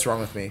 Yeah, what's wrong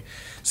with me?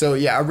 So,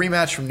 yeah, a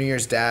rematch from New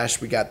Year's Dash.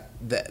 We got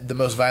the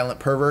Most Violent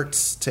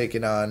Perverts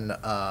taking on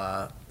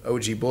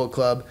OG Bullet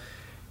Club.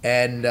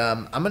 And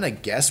I'm going to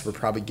guess we're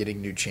probably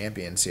getting new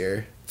champions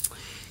here.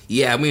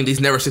 Yeah, I mean,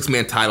 these Never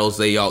 6-man titles,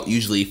 they all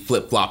usually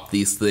flip-flop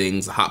these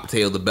things, hot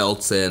potato the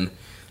belts, and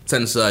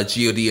since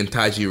G.O.D. and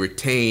Taiji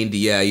retained,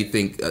 yeah, you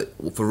think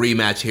for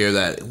rematch here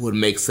that it would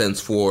make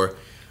sense for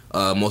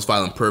Most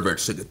Violent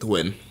Perverts to get the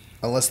win.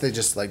 Unless they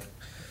just, like,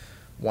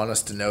 want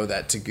us to know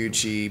that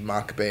Taguchi,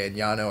 Makabe, and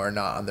Yano are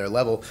not on their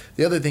level.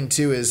 The other thing,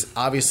 too, is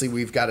obviously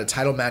we've got a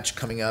title match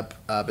coming up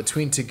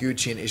between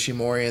Taguchi and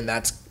Ishimori, and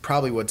that's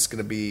probably what's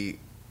going to be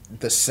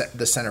the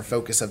center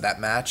focus of that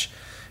match.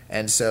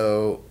 And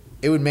so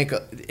it would make,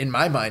 in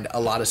my mind,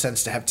 a lot of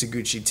sense to have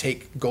Taguchi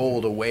take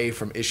gold away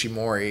from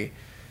Ishimori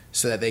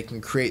so that they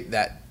can create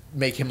that,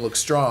 make him look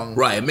strong.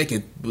 Right, make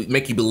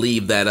you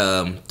believe that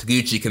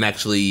Taguchi can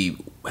actually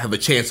have a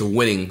chance of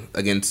winning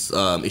against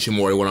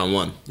Ishimori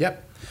one-on-one.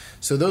 Yep.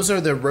 So those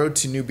are the Road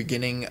to New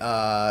Beginning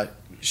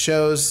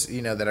shows,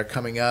 you know, that are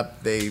coming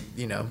up. They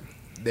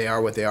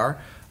are what they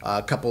are.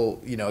 A couple,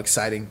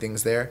 exciting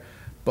things there.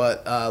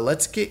 But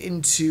let's get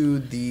into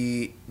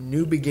the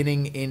New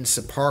Beginning in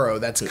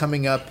Sapporo. That's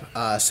coming up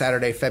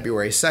Saturday,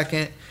 February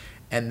 2nd,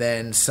 and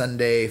then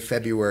Sunday,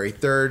 February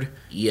 3rd.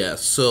 Yeah,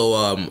 so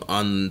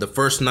on the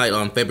first night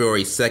on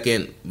February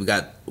 2nd, we're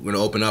going to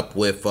open up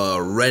with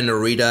Ren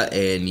Narita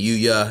and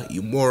Yuya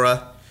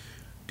Uemura.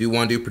 Do you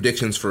want to do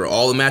predictions for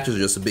all the matches or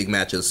just the big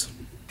matches?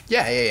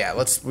 Yeah.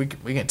 We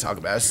can talk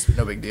about it. It's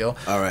no big deal.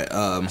 All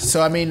right.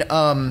 So, I mean,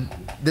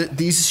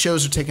 these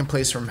shows are taking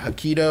place from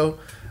Hokkaido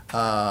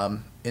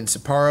in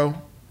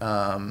Sapporo,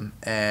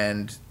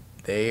 and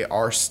they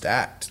are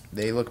stacked.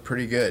 They look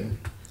pretty good.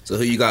 So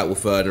who you got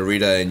with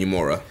Narita and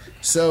Uemura?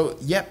 So,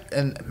 yep,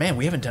 and man,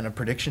 we haven't done a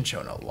prediction show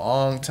in a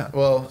long time.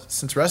 Well,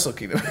 since Wrestle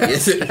Kingdom.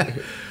 Yes.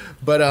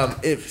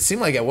 But it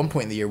seemed like at one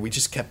point in the year we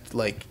just kept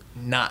like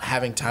not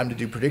having time to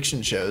do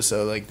prediction shows.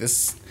 So like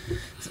this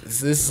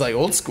is like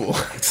old school.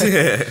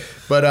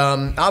 But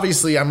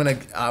obviously I'm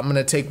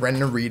gonna take Ren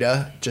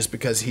Narita just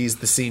because he's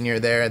the senior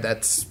there.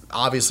 That's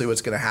obviously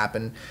what's gonna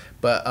happen.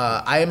 But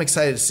I am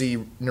excited to see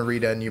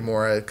Narita and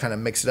Yumura kind of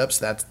mix it up.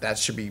 So that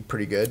should be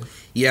pretty good.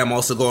 Yeah, I'm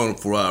also going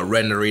for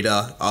Ren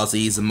Narita. Obviously,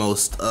 he's the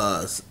most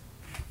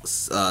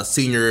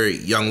senior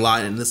young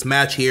lion in this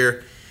match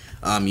here.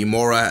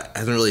 Yumura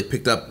hasn't really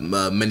picked up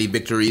many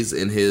victories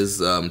in his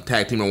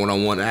tag team or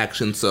one-on-one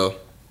action, so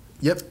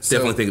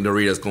definitely think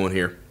Narita's going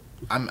here.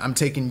 I'm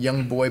taking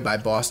Young Boy by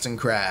Boston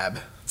Crab.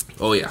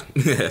 Oh, yeah.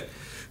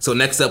 So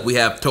next up, we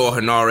have Toa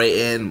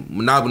Henare and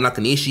Manabu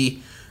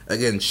Nakanishi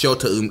against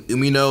Shota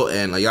Umino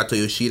and Ayato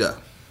Yoshida.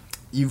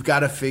 You've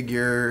got to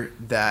figure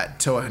that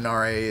Toa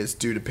Henare is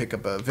due to pick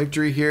up a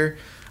victory here.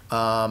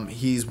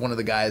 He's one of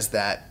the guys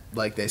that,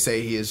 like they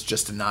say, he is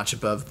just a notch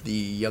above the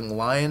Young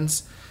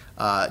Lions.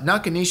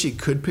 Nakanishi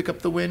could pick up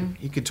the win.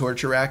 He could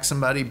torture rack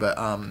somebody, but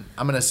I'm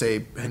going to say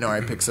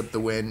Henare picks up the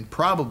win,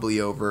 probably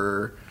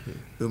over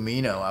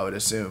Umino, I would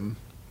assume.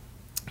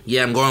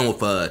 Yeah, I'm going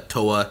with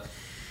Toa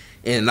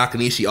and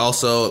Nakanishi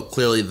also.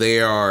 Clearly,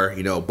 they are,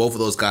 both of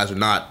those guys are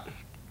not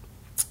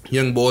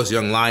young boys,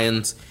 young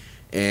lions.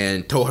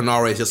 And Toa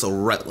Henare is just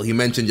you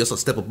mentioned, just a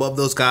step above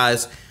those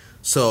guys.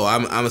 So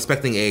I'm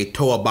expecting a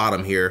Toa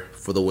bottom here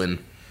for the win.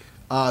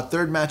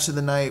 Third match of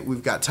the night,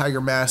 we've got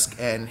Tiger Mask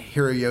and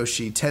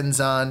Hiroyoshi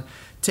Tenzan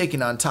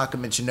taking on Taka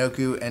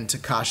Michinoku and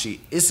Takashi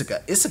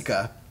Iizuka.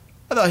 Iizuka?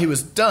 I thought he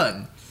was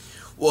done.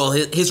 Well,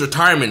 his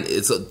retirement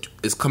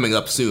is coming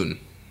up soon.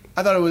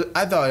 I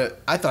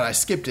thought I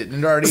skipped it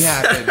and it already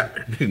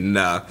happened.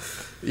 Nah.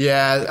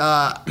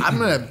 Yeah, I'm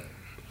gonna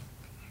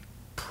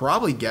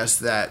probably guess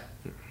that.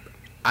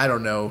 I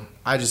don't know.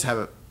 I just have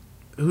a.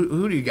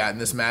 Who do you got in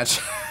this match?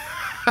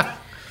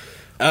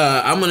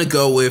 I'm going to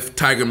go with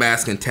Tiger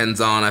Mask and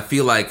Tenzan. I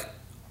feel like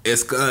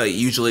Iizuka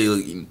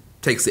usually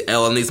takes the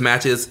L in these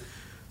matches.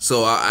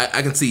 So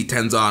I can see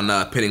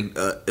Tenzan pinning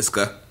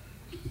Iizuka.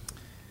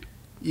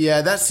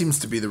 Yeah, that seems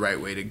to be the right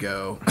way to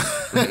go.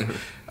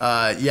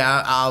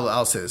 Yeah,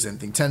 I'll say the same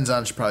thing.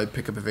 Tenzan should probably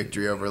pick up a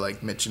victory over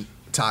like Mitch and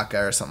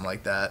Taka or something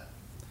like that.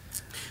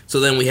 So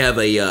then we have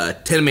a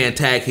 10-man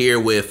tag here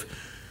with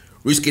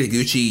Ryusuke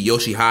Taguchi,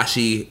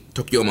 Yoshihashi,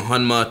 Tokiyomi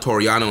Honma,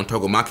 Toriano, and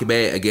Togo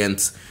Makabe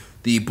against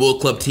the Bullet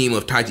Club team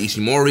of Taiji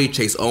Ishimori,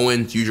 Chase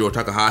Owens, Yujiro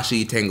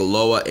Takahashi, Tanga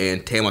Loa,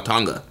 and Tama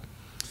Tonga.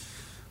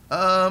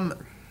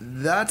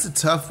 That's a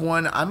tough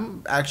one.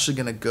 I'm actually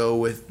going to go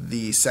with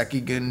the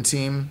Sekigun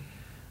team.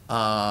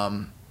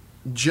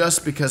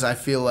 Just because I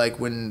feel like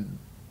when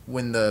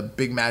the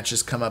big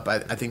matches come up, I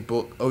think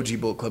OG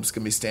Bullet Club's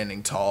going to be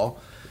standing tall.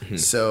 Mm-hmm.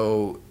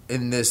 So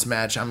in this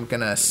match, I'm going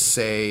to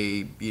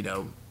say,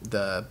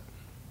 the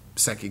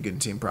Sekigun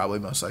team probably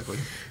most likely.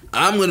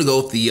 I'm going to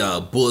go with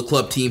the Bullet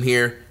Club team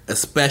here,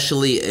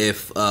 especially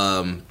if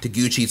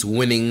Taguchi's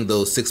winning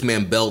those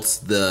 6-man belts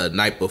the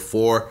night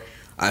before.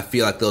 I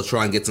feel like they'll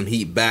try and get some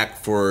heat back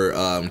for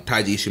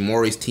Taiji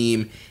Ishimori's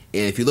team.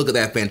 And if you look at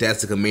that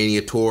Fantastica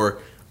Mania tour,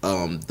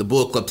 the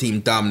Bullet Club team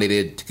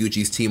dominated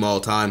Taguchi's team all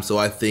the time. So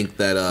I think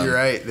that you're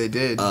right, they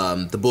did.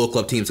 The Bullet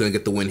Club team's going to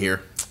get the win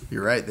here.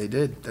 You're right, they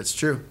did. That's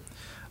true.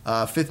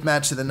 Fifth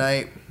match of the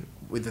night.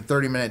 With a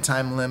 30-minute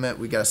time limit,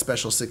 we got a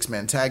special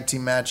 6-man tag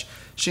team match.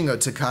 Shingo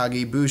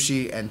Takagi,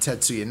 Bushi, and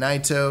Tetsuya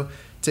Naito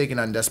taking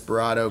on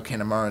Desperado,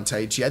 Kanemaru, and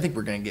Taichi. I think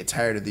we're going to get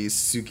tired of these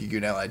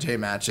Suzuki-gun LIJ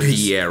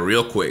matches. Yeah,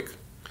 real quick.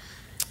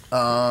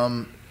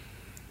 I'm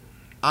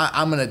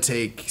going to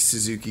take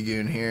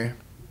Suzuki-gun here.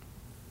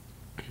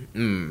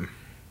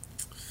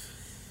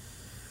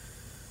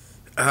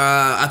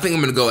 I think I'm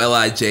going to go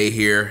LIJ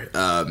here,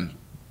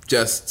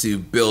 just to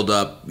build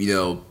up,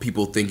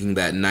 people thinking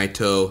that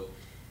Naito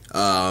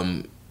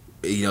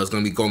is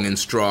going to be going in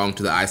strong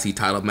to the IC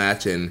title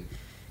match and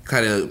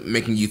kind of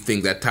making you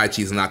think that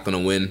Taichi is not going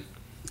to win.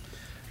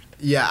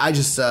 Yeah, I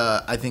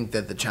think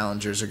that the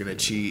challengers are going to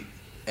cheat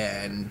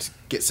and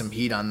get some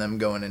heat on them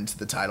going into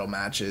the title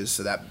matches,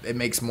 so that it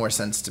makes more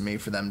sense to me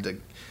for them to,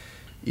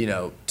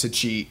 to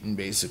cheat and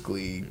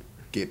basically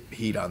get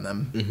heat on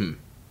them,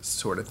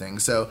 sort of thing.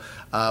 So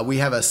we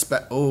have a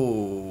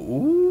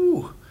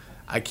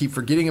I keep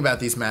forgetting about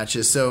these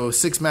matches. So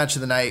 6th match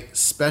of the night,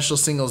 special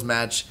singles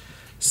match.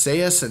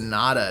 Seiya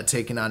Sanada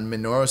taking on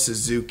Minoru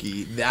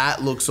Suzuki.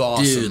 That looks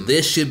awesome. Dude,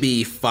 this should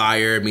be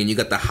fire. I mean, you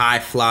got the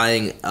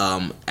high-flying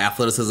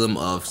athleticism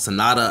of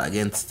Sanada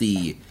against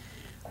the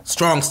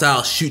strong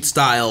style, shoot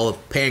style,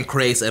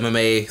 pancrase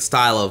MMA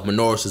style of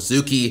Minoru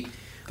Suzuki.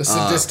 The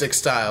sadistic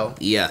style.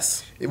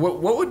 Yes.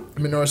 What would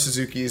Minoru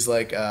Suzuki's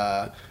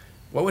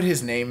what would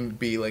his name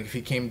be like if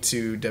he came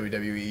to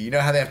WWE? You know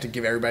how they have to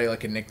give everybody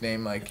like a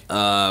nickname, like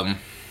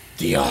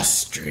the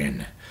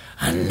Austrian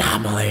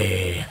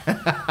Anomaly.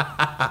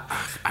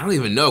 I don't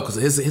even know because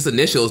his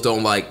initials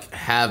don't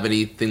have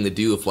anything to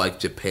do with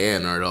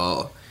Japan or at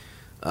all.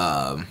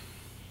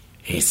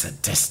 He's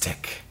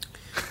sadistic.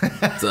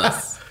 It's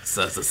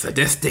a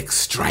sadistic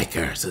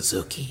striker,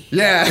 Suzuki.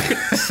 Yeah,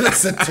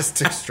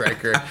 sadistic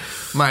striker.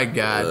 My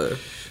God.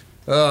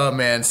 Oh,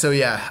 man. So,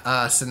 yeah,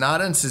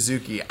 Sanada and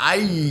Suzuki.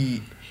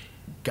 I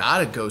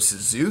gotta go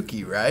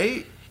Suzuki,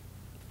 right?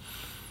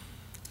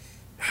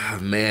 Oh,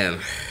 man.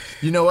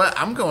 You know what?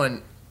 I'm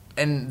going...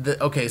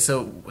 Okay,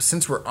 so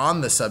since we're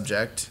on the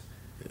subject,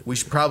 we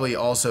should probably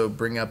also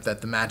bring up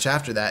that the match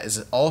after that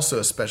is also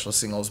a special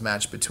singles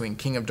match between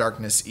King of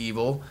Darkness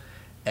Evil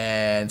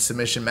and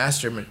Submission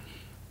Master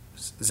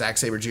Zack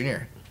Sabre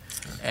Jr.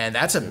 And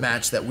that's a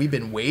match that we've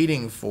been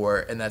waiting for,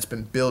 and that's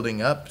been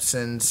building up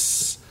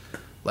since,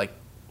 like,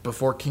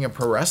 before King of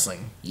Pro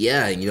Wrestling.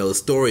 Yeah, and the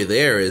story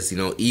there is,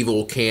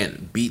 Evil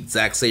can't beat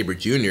Zack Sabre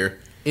Jr.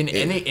 In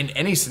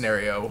any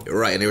scenario.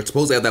 Right, and they were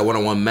supposed to have that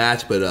one-on-one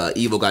match, but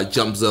Evil got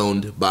jump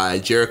zoned by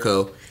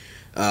Jericho.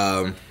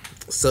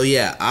 So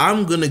yeah,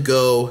 I'm gonna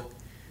go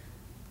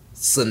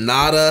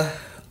Sanada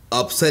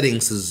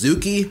upsetting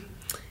Suzuki,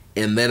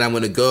 and then I'm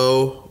gonna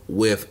go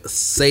with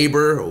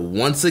Sabre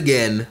once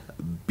again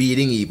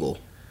beating Evil.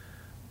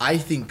 I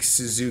think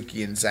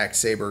Suzuki and Zack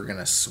Sabre are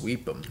gonna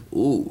sweep him.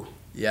 Ooh.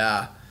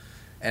 Yeah,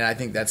 and I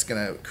think that's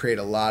gonna create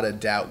a lot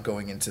of doubt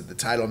going into the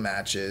title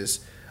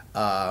matches.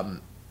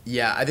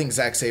 Yeah, I think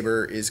Zack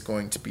Sabre is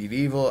going to beat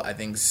Evil. I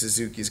think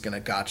Suzuki's going to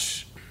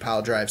gotch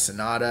pile drive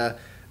Sanada.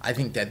 I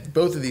think that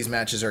both of these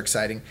matches are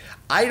exciting.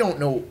 I don't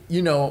know,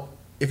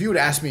 if you would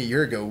ask me a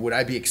year ago, would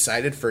I be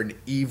excited for an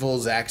Evil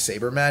Zack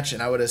Sabre match?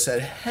 And I would have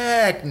said,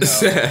 heck no.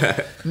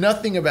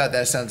 Nothing about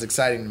that sounds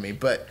exciting to me.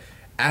 But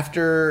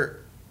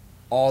after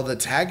all the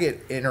tag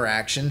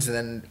interactions, and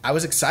then I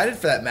was excited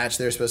for that match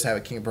they were supposed to have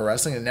at King of Pro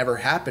Wrestling. It never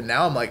happened.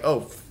 Now I'm like,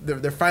 oh,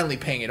 they're finally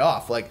paying it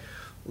off. Like,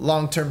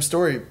 long-term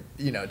story,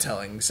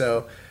 telling.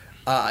 So,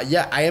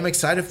 yeah, I am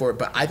excited for it,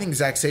 but I think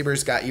Zack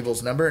Sabre's got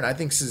Evil's number, and I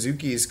think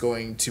Suzuki is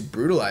going to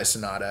brutalize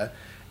Sanada.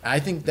 And I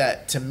think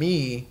that, to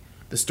me,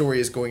 the story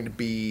is going to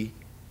be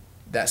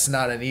that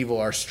Sanada and Evil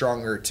are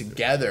stronger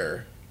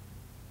together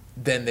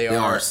than they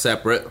are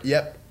separate.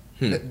 Yep.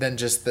 Than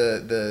just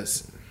the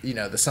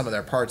sum of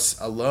their parts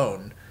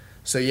alone.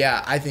 So,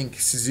 yeah, I think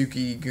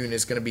Suzuki-gun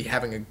is going to be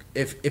having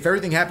if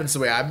everything happens the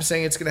way I'm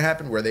saying it's going to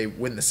happen, where they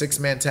win the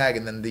 6-man tag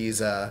and then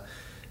these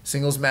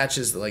singles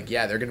matches, they're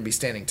going to be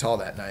standing tall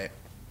that night.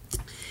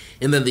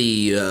 And then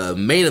the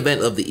main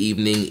event of the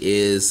evening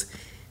is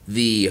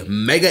the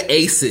Mega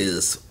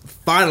Aces.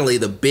 Finally,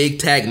 the big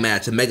tag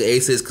match. The Mega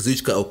Aces,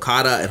 Kazuchika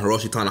Okada and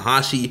Hiroshi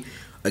Tanahashi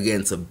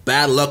against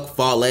Bad Luck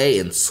Fale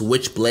and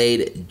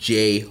Switchblade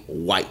Jay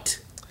White.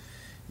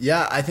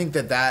 Yeah, I think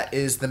that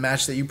is the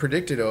match that you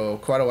predicted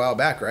quite a while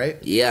back, right?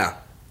 Yeah,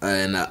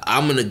 and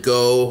I'm going to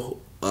go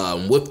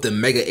with the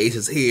Mega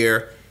Aces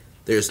here.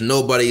 There's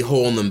nobody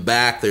holding them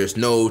back. There's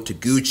no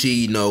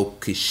Taguchi, no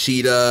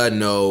Kushida,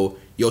 no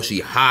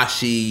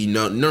Yoshihashi,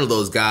 none of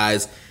those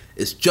guys.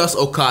 It's just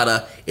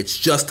Okada. It's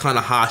just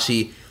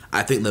Tanahashi.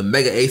 I think the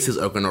Mega Aces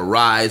are going to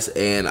rise,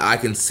 and I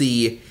can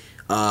see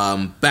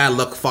Bad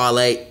Luck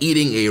Fale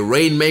eating a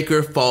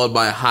Rainmaker followed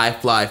by a High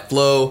Fly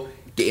Flow,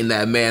 getting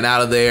that man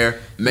out of there.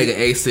 Mega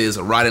Aces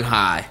riding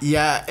high.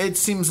 Yeah, it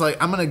seems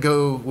like I'm going to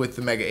go with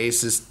the Mega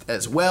Aces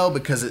as well,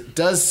 because it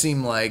does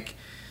seem like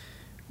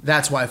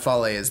that's why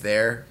Fale is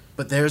there.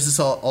 But there's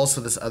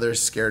also this other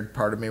scared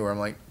part of me where I'm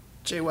like,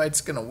 Jay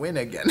White's going to win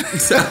again.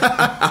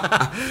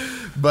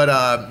 But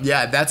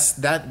yeah,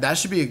 that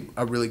should be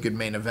a really good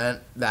main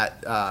event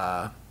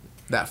that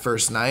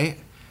first night.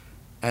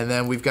 And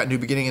then we've got New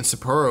Beginning in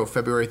Sapporo,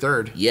 February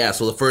 3rd. Yeah,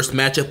 so the first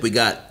matchup, we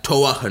got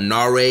Toa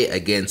Henare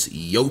against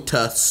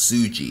Yota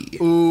Tsuji.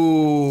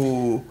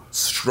 Ooh.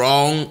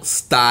 Strong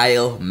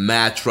style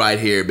match right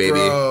here, baby.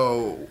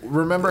 Bro,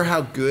 remember how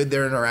good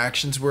their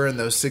interactions were in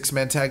those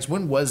 6-man tags?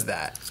 When was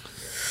that?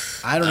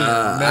 I don't even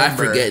remember. I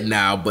forget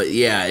now, but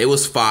yeah, it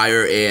was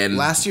fire. And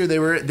last year they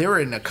were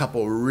in a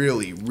couple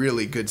really,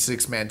 really good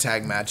 6-man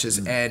tag matches.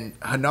 And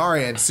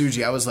Henare and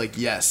Tsuji, I was like,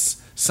 yes.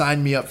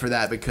 Sign me up for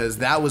that, because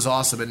that was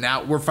awesome, and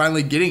now we're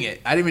finally getting it.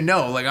 I didn't even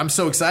know. Like, I'm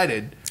so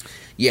excited.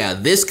 Yeah,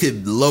 this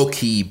could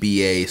low-key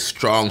be a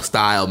strong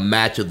style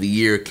match of the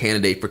year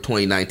candidate for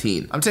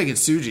 2019. I'm taking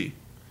Tsuji.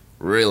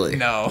 Really?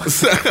 No.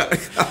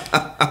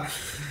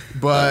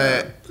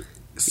 But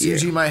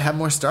Tsuji might have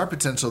more star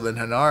potential than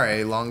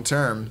Henare long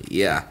term.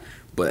 Yeah.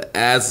 But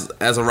as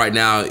of right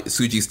now,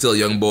 Tsuji's still a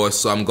young boy,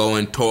 so I'm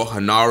going Toa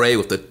Henare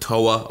with the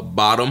Toa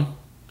bottom.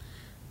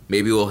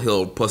 Maybe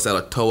he'll puss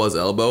out a Toa's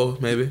elbow,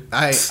 maybe?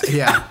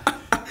 Yeah.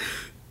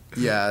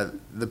 Yeah,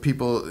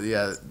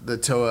 the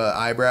Toa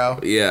eyebrow.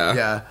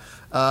 Yeah.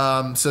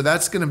 Yeah. So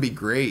that's going to be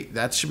great.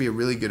 That should be a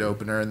really good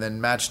opener. And then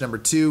match number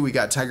 2, we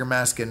got Tiger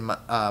Mask and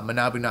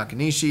Manabu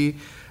Nakanishi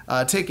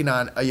taking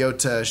on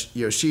Ayota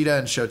Yoshida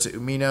and Shota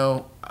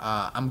Umino.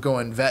 I'm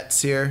going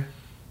vets here.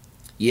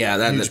 Yeah,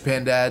 New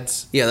Japan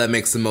dads. Yeah, that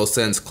makes the most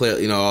sense.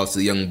 Clearly,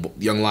 obviously,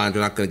 young lions are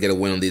not going to get a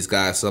win on these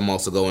guys, so I'm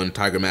also going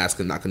Tiger Mask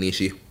and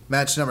Nakanishi.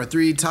 Match number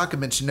 3, Taka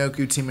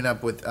Michinoku teaming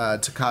up with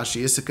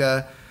Takashi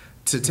Iizuka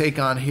to take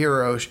on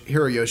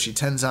Hiroyoshi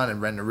Tenzan and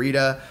Ren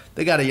Narita.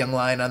 They got a young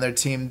lion on their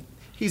team.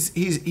 He's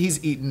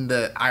eating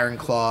the Iron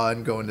Claw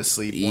and going to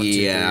sleep. 1, 2,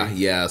 3.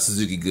 Yeah,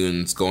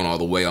 Suzuki-gun's going all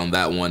the way on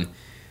that one.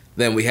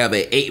 Then we have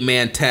a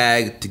 8-man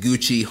tag,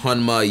 Taguchi,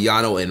 Honma,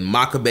 Yano, and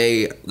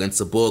Makabe against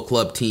the Bullet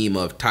Club team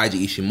of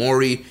Taiji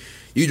Ishimori,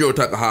 Yujiro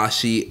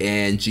Takahashi,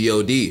 and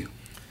G.O.D.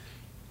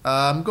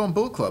 I'm going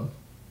Bullet Club.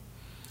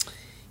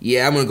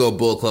 Yeah, I'm going to go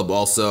Bullet Club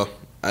also.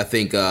 I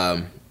think,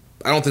 I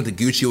don't think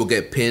Taguchi will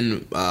get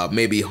pinned,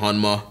 maybe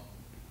Honma.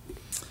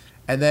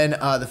 And then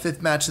the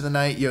 5th match of the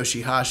night,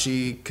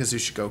 Yoshihashi,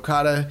 Kazuchika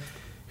Okada,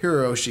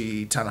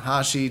 Hiroshi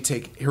Tanahashi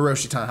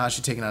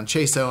taking on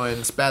Chase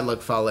Owens, Bad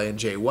Luck Fale, and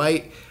Jay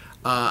White.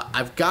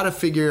 I've got to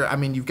figure, I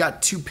mean, you've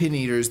got 2 pin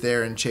eaters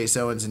there in Chase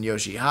Owens and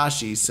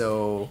Yoshihashi,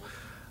 so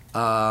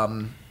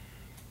how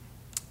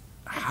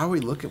are we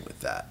looking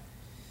with that?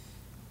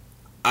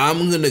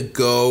 I'm going to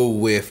go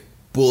with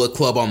Bullet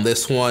Club on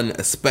this one,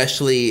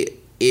 especially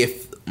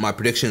if my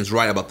prediction is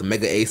right about the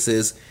Mega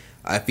Aces.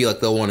 I feel like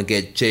they'll want to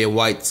get Jay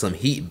White some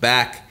heat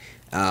back,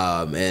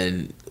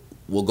 and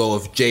we'll go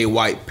with Jay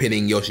White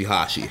pinning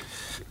Yoshihashi.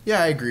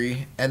 Yeah, I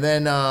agree. And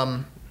then,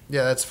 yeah,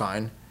 that's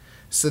fine.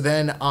 So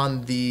then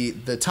on the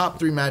top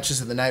 3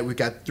 matches of the night, we've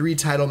got 3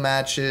 title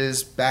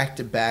matches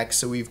back-to-back.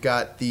 So we've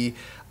got the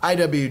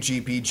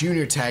IWGP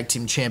Junior Tag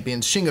Team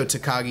Champions Shingo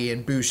Takagi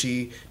and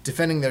Bushi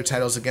defending their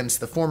titles against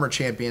the former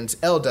champions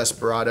El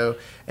Desperado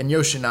and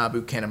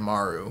Yoshinobu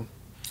Kanemaru.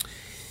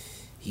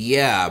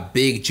 Yeah,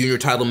 big junior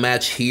title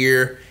match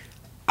here.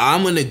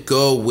 I'm going to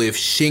go with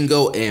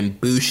Shingo and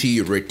Bushi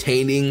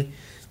retaining,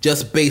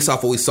 just based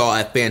off what we saw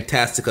at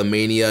Fantastica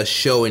Mania.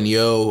 Sho and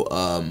Yo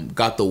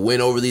got the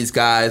win over these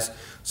guys,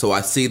 so I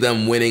see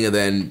them winning and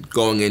then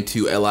going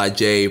into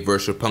LIJ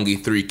versus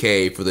Roppongi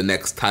 3K for the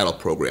next title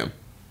program.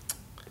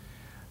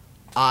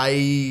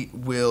 I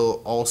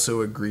will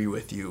also agree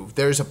with you.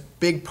 There's a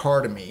big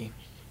part of me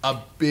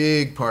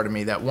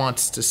that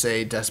wants to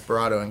say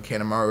Desperado and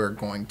Kanemaru are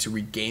going to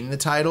regain the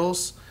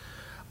titles.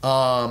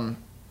 And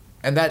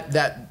that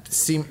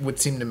would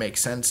seem to make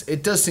sense.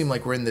 It does seem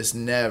like we're in this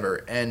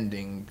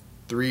never-ending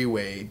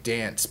 3-way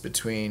dance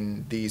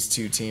between these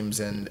 2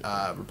 teams and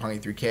Roppongi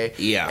 3K.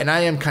 Yeah. And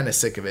I am kind of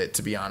sick of it,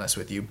 to be honest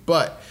with you.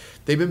 But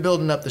they've been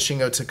building up the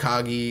Shingo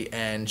Takagi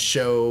and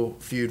Sho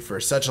feud for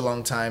such a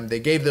long time. They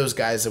gave those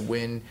guys a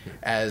win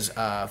as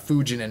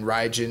Fujin and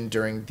Raijin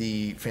during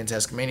the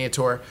Fantastica Mania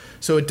tour.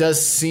 So it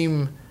does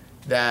seem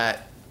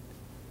that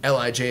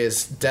LIJ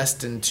is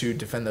destined to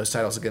defend those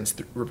titles against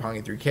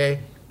Roppongi 3K.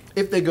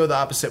 If they go the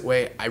opposite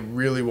way, I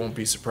really won't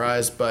be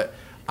surprised, but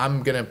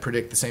I'm going to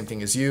predict the same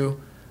thing as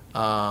you.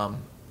 LIJ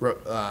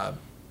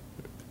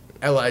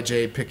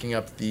picking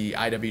up the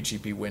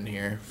IWGP win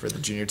here for the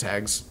junior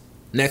tags.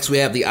 Next, we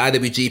have the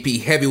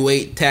IWGP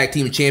Heavyweight Tag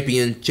Team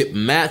Championship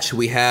match.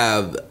 We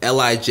have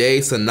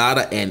LIJ,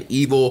 Sonata, and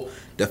Evil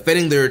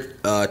defending their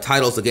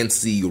titles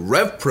against the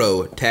Rev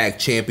Pro Tag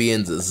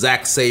Champions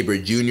Zack Sabre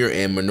Jr.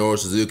 and Minoru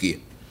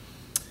Suzuki.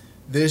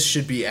 This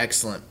should be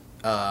excellent.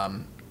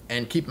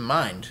 And keep in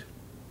mind,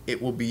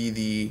 it will be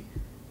the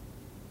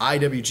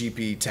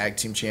IWGP Tag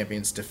Team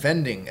Champions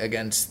defending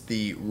against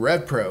the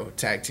Rev Pro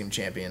Tag Team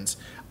Champions.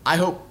 I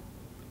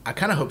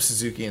kind of hope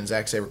Suzuki and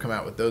Zack Sabre come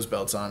out with those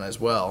belts on as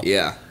well.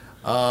 Yeah.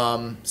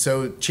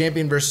 So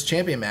champion versus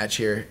champion match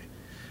here.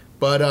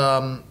 But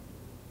I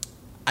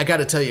got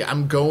to tell you,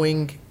 I'm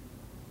going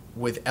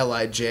with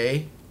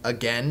LIJ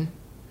again.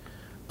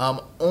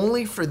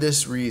 Only for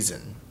this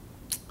reason.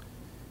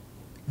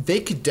 They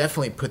could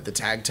definitely put the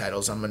tag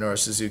titles on Minoru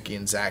Suzuki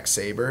and Zack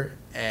Sabre,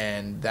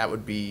 and that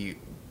would be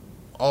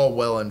all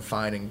well and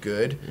fine and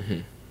good. Mm-hmm.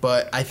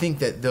 But I think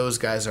that those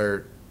guys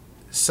are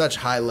such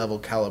high-level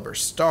caliber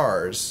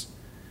stars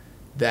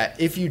that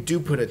if you do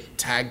put a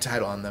tag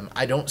title on them,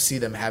 I don't see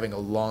them having a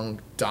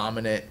long,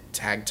 dominant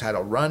tag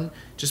title run,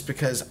 just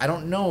because I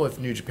don't know if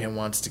New Japan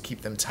wants to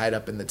keep them tied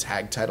up in the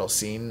tag title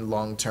scene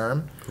long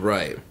term.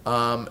 Right.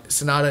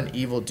 Sonata and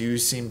Evil do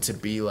seem to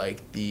be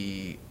like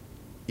the,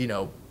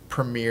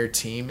 premier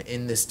team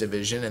in this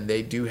division, and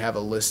they do have a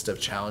list of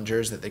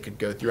challengers that they could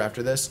go through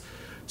after this.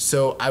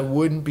 So I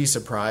wouldn't be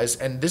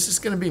surprised, and this is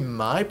going to be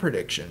my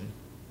prediction.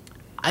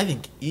 I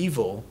think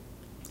Evil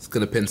is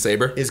going to pin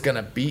Sabre. Is going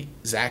to beat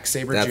Zack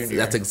Sabre Jr.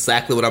 That's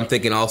exactly what I'm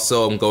thinking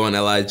also. I'm going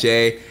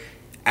LIJ.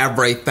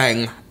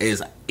 Everything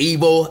is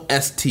Evil,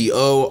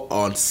 STO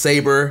on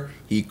Sabre.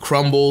 He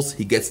crumbles.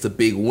 He gets the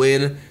big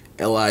win.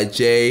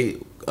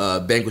 LIJ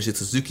vanquishes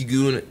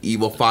Suzuki-gun.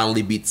 Evil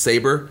finally beats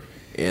Sabre,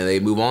 and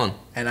they move on.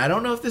 And I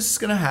don't know if this is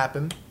going to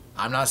happen.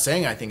 I'm not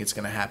saying I think it's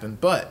going to happen,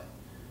 but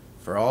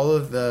for all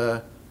of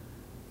the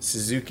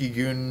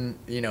Suzuki-gun,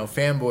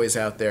 fanboys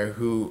out there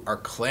who are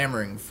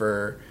clamoring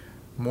for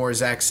more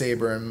Zack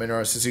Sabre and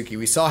Minoru Suzuki,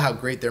 we saw how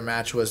great their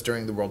match was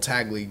during the World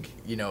Tag League,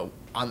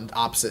 on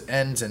opposite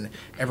ends, and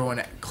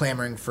everyone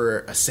clamoring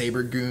for a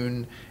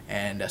Sabre-gun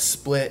and a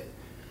split.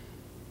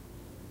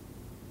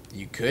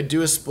 You could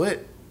do a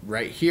split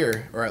right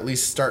here, or at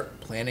least start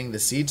planting the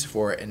seeds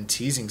for it and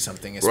teasing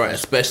something. Right,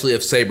 especially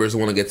if Sabre's the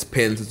one that gets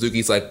pinned.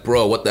 Suzuki's like,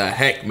 bro, what the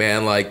heck,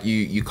 man? Like,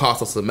 you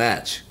cost us the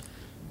match.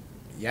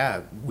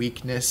 Yeah,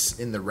 weakness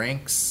in the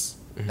ranks,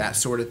 that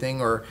sort of thing,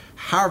 or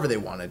however they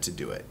wanted to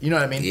do it. You know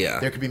what I mean? Yeah.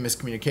 There could be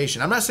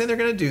miscommunication. I'm not saying they're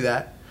going to do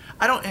that.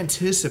 I don't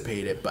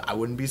anticipate it, but I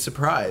wouldn't be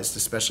surprised,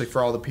 especially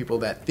for all the people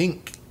that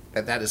think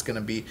that is going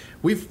to be.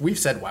 We've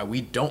said why we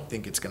don't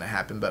think it's going to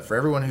happen, but for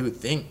everyone who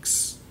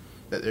thinks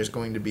that there's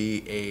going to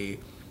be a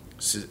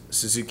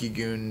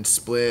Suzuki-Gun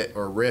split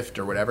or rift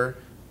or whatever,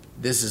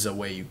 this is a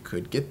way you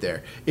could get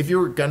there. If you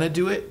were going to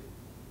do it,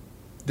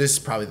 this is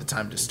probably the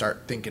time to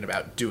start thinking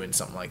about doing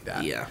something like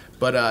that. Yeah.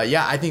 But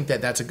I think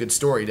that's a good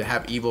story to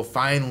have Evil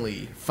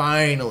finally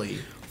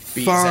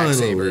beat Zack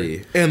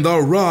Sabre. And The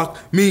Rock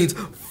means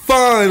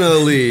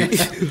finally.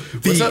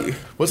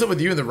 What's up with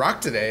you and The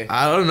Rock today?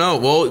 I don't know.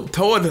 Well,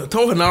 Toa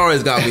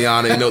Hanara's got me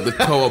on it, the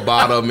Toa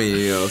bottom,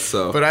 and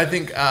so. But I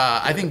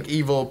think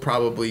Evil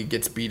probably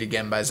gets beat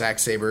again by Zack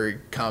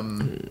Sabre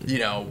come,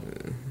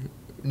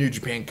 New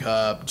Japan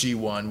Cup,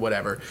 G1,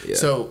 whatever. Yeah.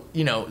 So,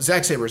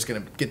 Zack Sabre is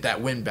going to get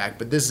that win back,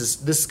 but this is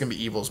going to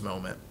be Evil's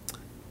moment.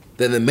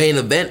 Then the main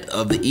event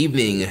of the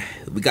evening,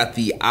 we got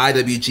the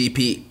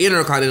IWGP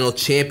Intercontinental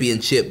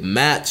Championship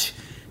match.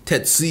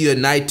 Tetsuya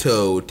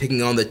Naito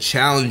taking on the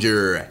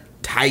challenger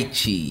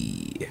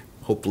Taichi,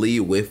 hopefully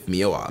with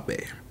Mio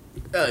Abe.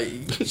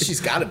 She's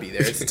got to be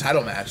there. It's a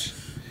title match.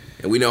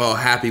 And we know how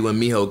happy when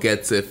Miho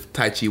gets if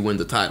Taichi wins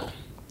the title.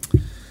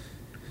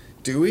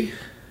 Do we?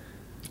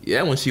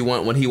 Yeah, when he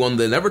won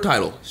the Never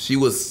title, she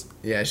was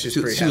pretty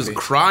she was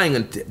crying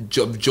of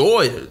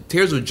joy,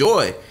 tears of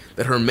joy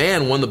that her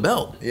man won the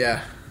belt.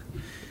 Yeah.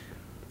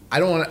 I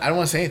don't want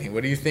to say anything.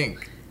 What do you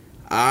think?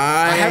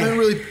 I haven't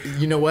really,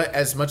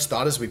 as much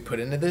thought as we put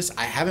into this,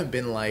 I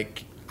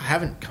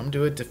haven't come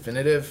to a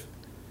definitive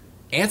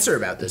answer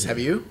about this. Have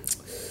you?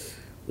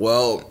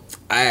 Well,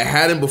 I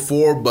hadn't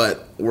before,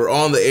 but we're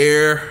on the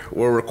air.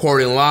 We're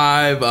recording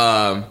live.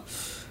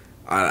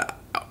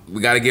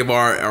 We got to give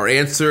our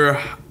answer.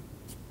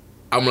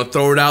 I'm going to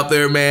throw it out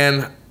there,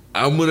 man.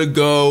 I'm going to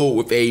go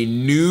with a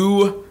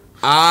new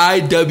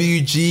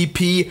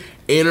IWGP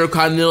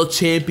Intercontinental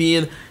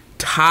Champion.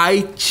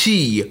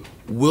 Taichi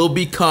will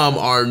become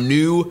our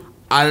new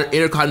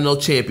Intercontinental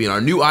Champion,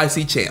 our new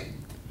IC champ.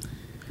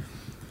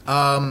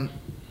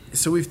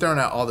 So we've thrown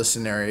out all the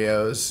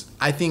scenarios.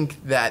 I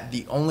think that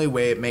the only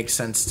way it makes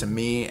sense to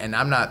me, and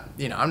I'm not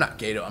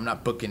Gato, I'm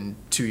not booking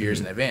 2 years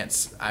in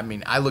advance. I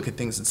mean, I look at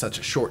things in such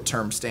a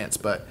short-term stance,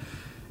 but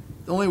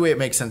the only way it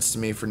makes sense to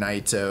me for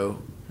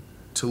Naito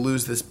to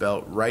lose this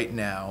belt right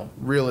now,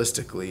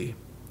 realistically,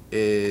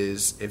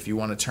 is if you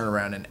want to turn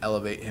around and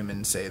elevate him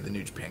in, say, the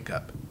New Japan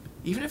Cup.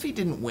 Even if he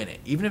didn't win it,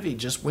 even if he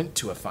just went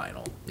to a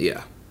final.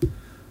 Yeah.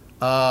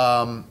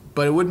 But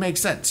it would make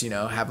sense,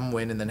 have him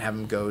win and then have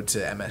him go to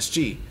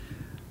MSG.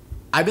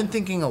 I've been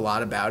thinking a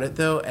lot about it,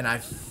 though, and I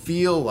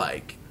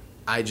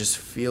just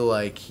feel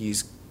like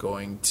he's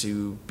going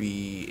to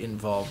be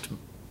involved.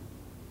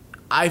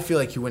 I feel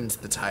like he wins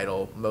the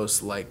title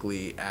most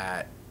likely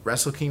at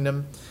Wrestle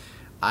Kingdom.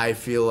 I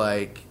feel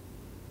like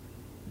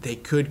they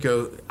could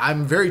go.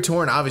 I'm very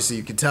torn, obviously,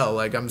 you can tell.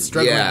 Like, I'm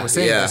struggling with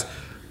saying this.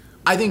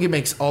 I think it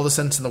makes all the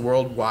sense in the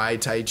world why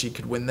Taichi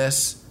could win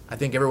this. I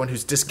think everyone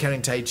who's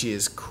discounting Taichi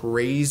is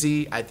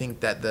crazy. I think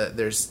that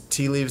there's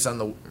tea leaves on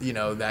the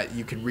that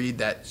you could read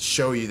that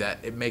show you that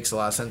it makes a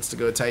lot of sense to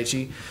go with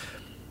Taichi.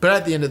 But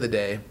at the end of the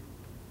day,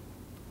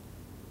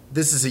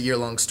 this is a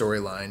year-long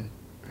storyline.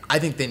 I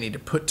think they need to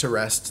put to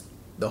rest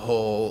the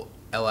whole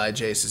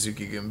LIJ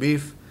Suzuki-Gun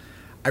beef.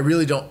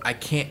 I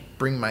can't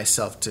bring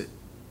myself to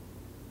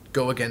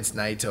go against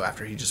Naito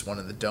after he just won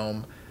in the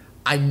Dome.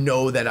 I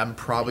know that I'm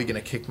probably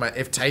going to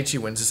if Taichi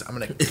wins this, I'm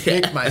going to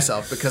kick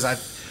myself because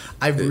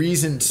I've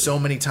reasoned so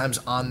many times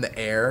on the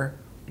air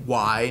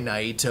why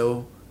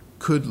Naito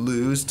could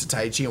lose to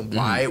Taichi and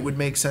why it would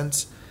make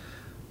sense.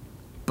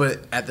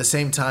 But at the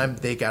same time,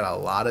 they got a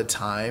lot of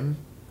time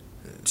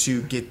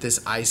to get this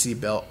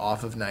IC belt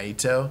off of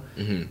Naito.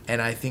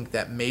 And I think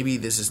that maybe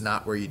this is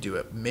not where you do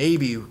it.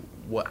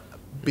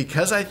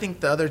 Because I think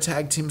the other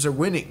tag teams are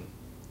winning.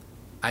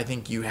 I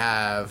think you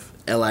have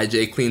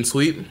LIJ clean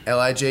sweep.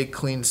 LIJ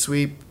clean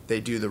sweep.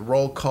 They do the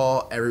roll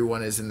call.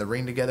 Everyone is in the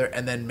ring together.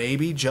 And then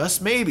maybe,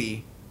 just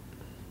maybe,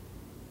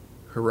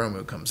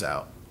 Hiromu comes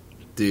out.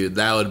 Dude,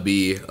 that would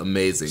be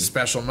amazing.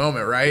 Special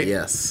moment, right?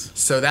 Yes.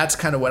 So that's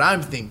kind of what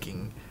I'm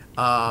thinking.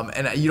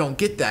 And you don't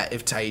get that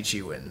if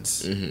Taichi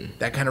wins.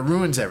 That kind of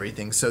ruins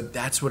everything. So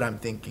that's what I'm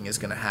thinking is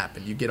going to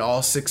happen. You get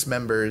all 6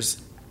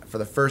 members for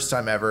the first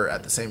time ever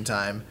at the same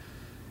time.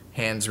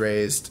 Hands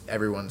raised.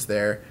 Everyone's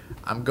there.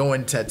 I'm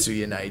going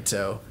Tetsuya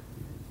Naito.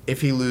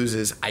 If he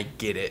loses, I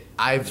get it.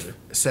 I've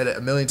said it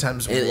a million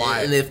times.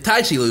 Why? And if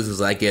Taichi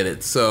loses, I get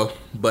it. So,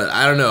 but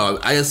I don't know.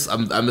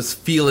 I'm just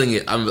feeling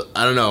it. I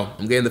don't know.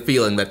 I'm getting the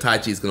feeling that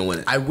Taichi's gonna win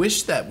it. I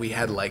wish that we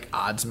had like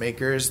odds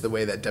makers, the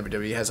way that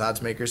WWE has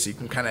odds makers, so you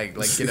can kind of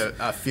like get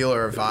a feel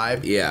or a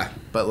vibe. Yeah.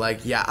 But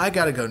I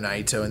gotta go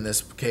Naito in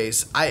this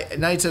case.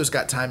 Naito's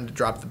got time to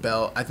drop the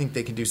belt. I think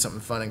they can do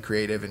something fun and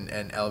creative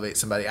and elevate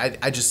somebody.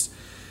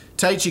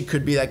 Taichi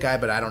could be that guy,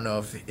 but I don't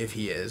know if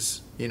he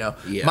is.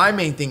 Yeah. My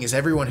main thing is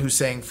everyone who's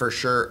saying for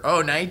sure,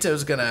 oh,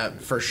 Naito's gonna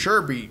for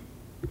sure beat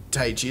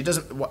Taichi. It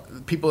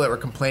doesn't. People that were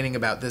complaining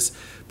about this,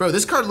 bro.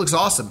 This card looks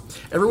awesome.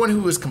 Everyone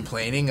who was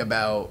complaining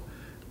about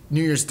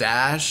New Year's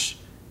Dash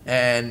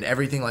and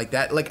everything like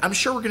that. Like, I'm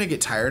sure we're going to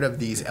get tired of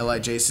these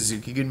LIJ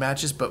Suzuki-gun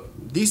matches,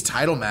 but these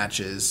title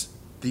matches,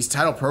 these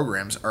title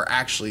programs are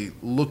actually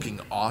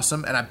looking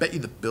awesome, and I bet you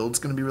the build's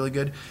going to be really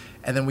good.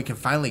 And then we can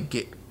finally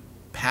get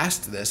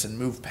past this and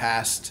move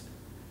past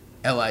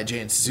LIJ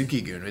and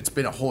Suzuki-gun. It's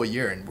been a whole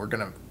year, and we're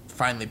going to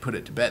finally put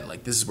it to bed.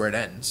 Like, this is where it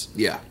ends.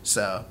 Yeah.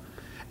 So,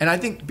 and I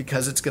think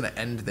because it's going to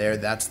end there,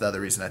 that's the other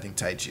reason I think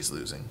Taichi's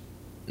losing.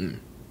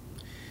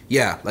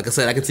 Yeah, like I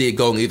said, I can see it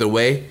going either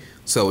way.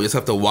 So we just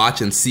have to watch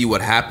and see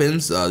what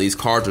happens. These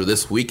cards are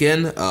this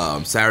weekend,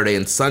 Saturday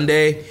and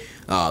Sunday.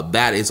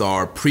 That is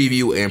our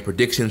preview and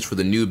predictions for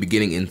the new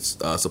beginning in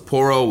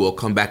Sapporo. We'll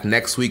come back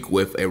next week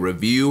with a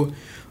review.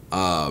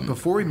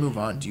 Before we move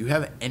on, do you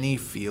have any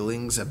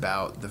feelings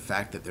about the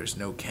fact that there's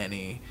no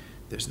Kenny,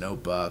 there's no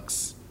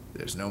Bucks,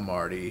 there's no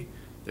Marty,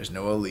 there's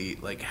no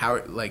Elite? Like,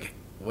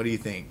 what do you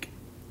think?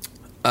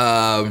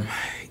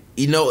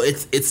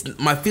 It's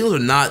my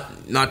feelings are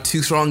not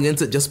too strong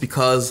against it, just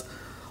because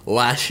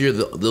last year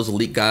those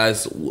Elite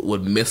guys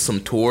would miss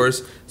some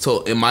tours.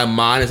 So in my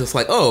mind, it's just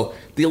like, oh,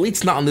 the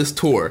Elite's not on this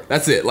tour.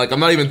 That's it. Like, I'm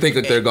not even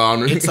thinking they're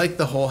gone. It's like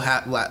the whole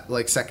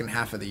second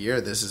half of the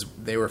year.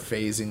 They were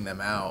phasing them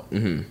out.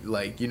 Mm-hmm.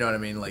 Like, you know what I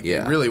mean? Like,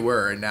 yeah. They really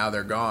were, and now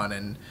they're gone.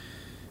 And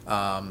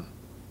I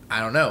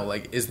don't know.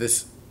 Like, is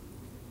this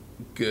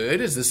good?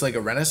 Is this like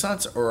a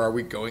renaissance, or are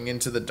we going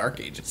into the dark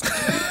ages?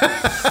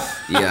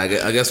 Yeah,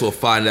 I guess we'll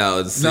find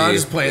out and see. No, I'm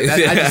just playing.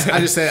 I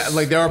just say,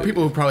 like, there are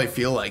people who probably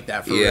feel like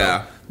that for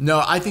real.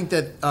 No, I think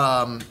that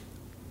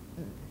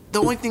the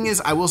only thing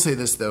is, I will say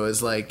this though,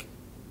 is like,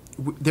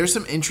 there's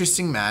some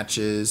interesting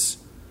matches,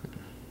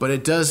 but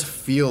it does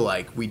feel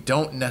like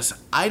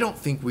I don't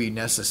think we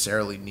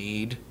necessarily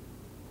need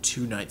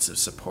 2 nights of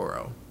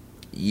Sapporo.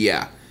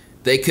 Yeah.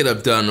 They could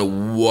have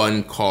done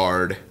one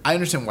card. I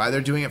understand why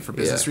they're doing it for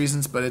business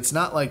reasons, but it's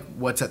not like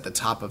what's at the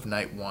top of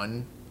night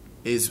 1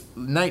 is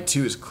night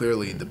 2 is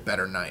clearly the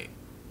better night,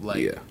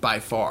 by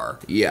far.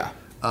 Yeah.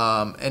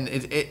 And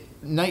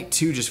night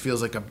 2 just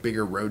feels like a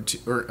bigger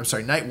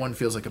night 1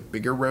 feels like a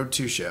bigger Road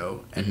 2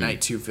 show, and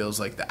night 2 feels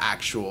like the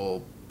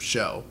actual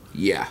show.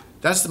 Yeah.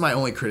 That's my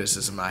only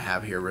criticism I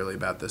have here, really,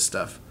 about this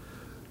stuff.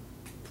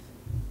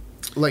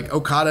 Like,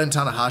 Okada and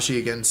Tanahashi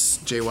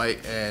against Jay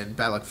White and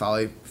Bad Luck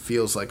Fale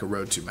feels like a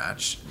Road 2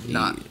 match.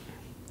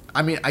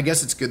 I mean, I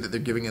guess it's good that they're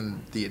giving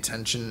him the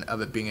attention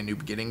of it being a New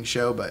Beginning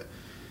show, but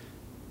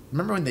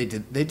remember when they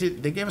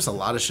gave us a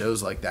lot of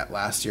shows like that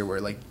last year,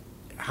 where, like,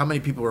 how many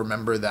people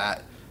remember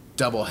that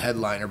double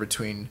headliner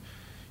between,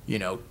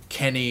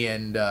 Kenny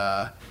and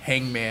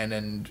Hangman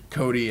and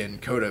Cody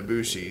and Kota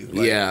Ibushi?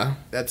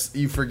 Like,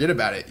 you forget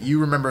about it. You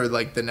remember,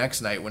 like, the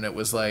next night when it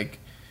was like,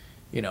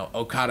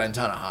 Okada and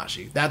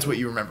Tanahashi. That's what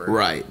you remember.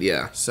 Right,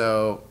 yeah.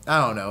 So,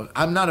 I don't know.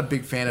 I'm not a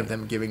big fan of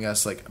them giving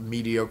us, like,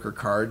 mediocre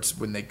cards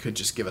when they could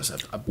just give us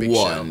a big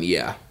show. One,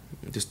 yeah.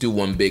 Just do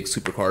one big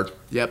super card.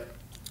 Yep.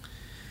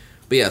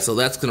 But yeah, so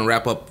that's going to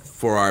wrap up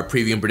for our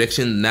preview and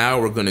prediction. Now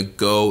we're going to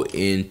go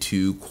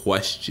into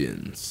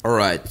questions. All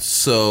right,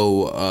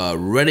 so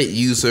Reddit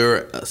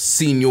user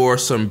Senor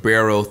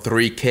Sombrero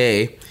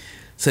 3K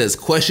says,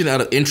 question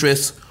out of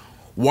interest,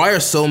 why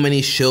are so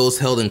many shows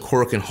held in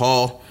Korakuen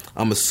Hall?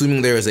 I'm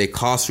assuming there is a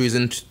cost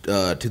reason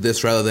to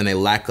this rather than a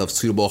lack of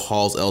suitable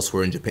halls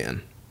elsewhere in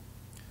Japan.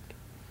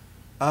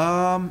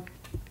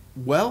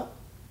 Well,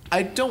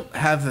 I don't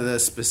have the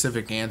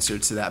specific answer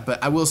to that,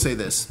 but I will say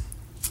this.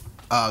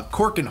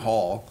 Korakuen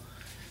Hall.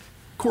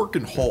 I'm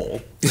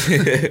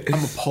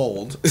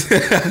appalled.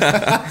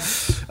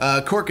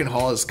 Korakuen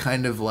Hall is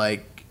kind of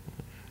like,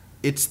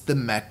 it's the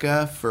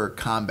mecca for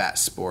combat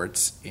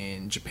sports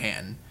in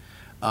Japan.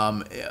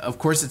 Of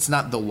course, it's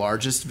not the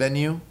largest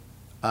venue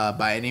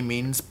by any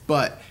means,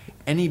 but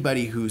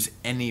anybody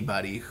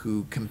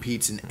who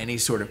competes in any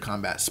sort of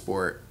combat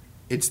sport,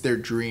 it's their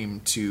dream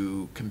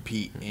to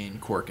compete in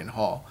Korakuen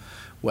Hall.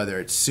 Whether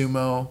it's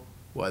sumo,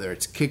 whether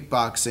it's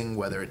kickboxing,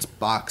 whether it's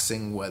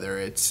boxing, whether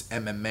it's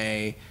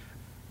MMA,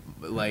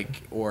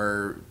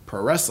 or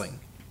pro wrestling,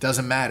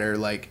 doesn't matter.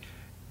 Like,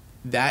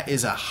 that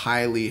is a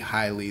highly,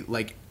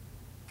 like,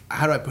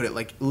 how do I put it?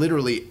 Like,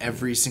 literally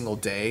every single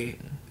day,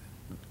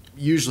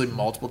 usually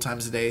multiple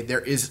times a day, there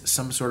is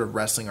some sort of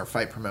wrestling or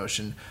fight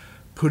promotion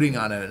putting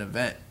on an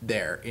event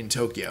there in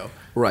Tokyo.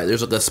 Right.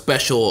 There's like a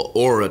special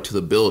aura to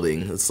the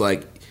building. It's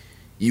like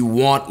you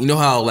know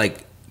how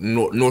like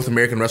North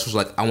American wrestlers are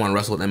like, I want to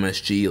wrestle at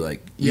MSG.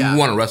 Like, you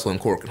want to wrestle in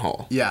Korakuen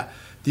Hall. Yeah.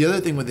 The other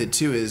thing with it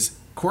too is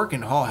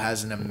Korakuen Hall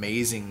has an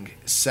amazing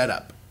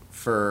setup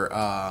for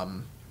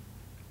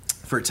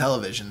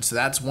television. So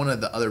that's one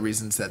of the other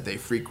reasons that they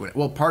frequent.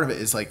 Well, part of it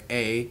is like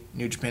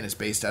New Japan is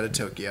based out of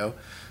Tokyo.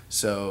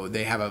 So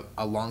they have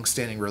a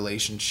long-standing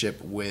relationship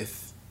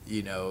with,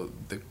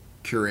 the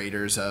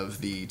curators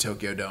of the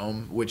Tokyo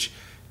Dome, which,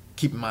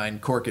 keep in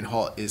mind, Korakuen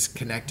Hall is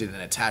connected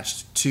and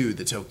attached to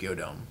the Tokyo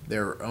Dome.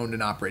 They're owned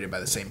and operated by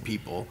the same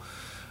people.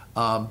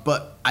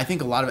 But I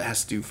think a lot of it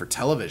has to do for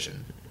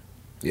television.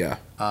 Yeah.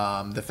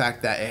 The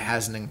fact that it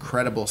has an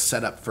incredible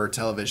setup for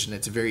television,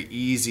 it's very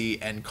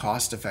easy and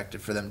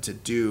cost-effective for them to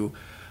do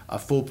a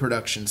full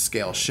production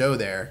scale show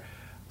there.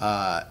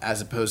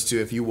 as opposed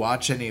to if you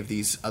watch any of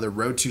these other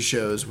Road to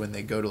shows when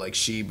they go to like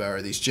Sheba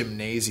or these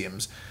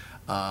gymnasiums,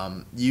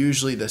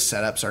 usually the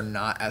setups are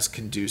not as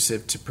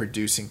conducive to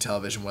producing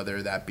television,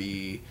 whether that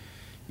be,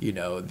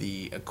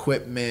 the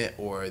equipment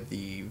or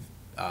the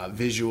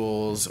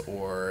visuals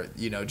or,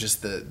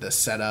 just the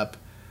setup,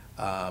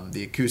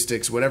 the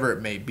acoustics, whatever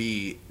it may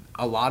be.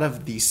 A lot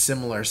of these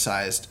similar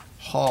sized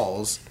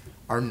halls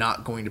are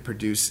not going to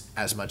produce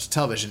as much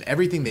television.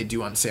 Everything they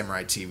do on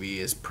Samurai TV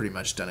is pretty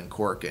much done in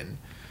Korakuen.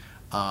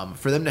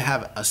 For them to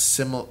have a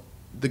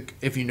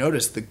if you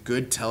notice, the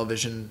good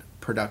television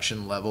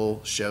production level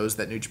shows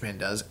that New Japan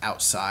does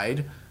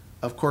outside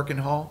of Korakuen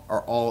Hall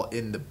are all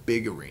in the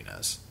big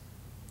arenas.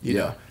 You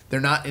know,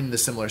 they're not in the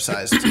similar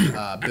sized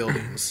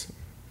buildings.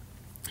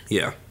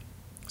 Yeah.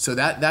 So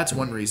that's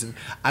one reason.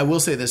 I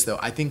will say this though,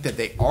 I think that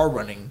they are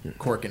running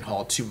Korakuen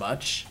Hall too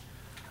much,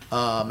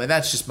 and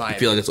that's just my. You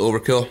feel like it's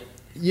overkill?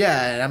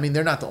 Yeah, and I mean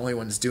they're not the only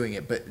ones doing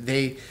it, but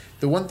the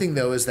one thing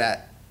though is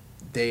that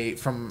they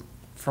from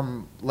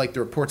like the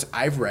reports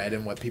I've read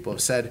and what people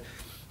have said,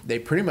 they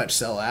pretty much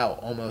sell out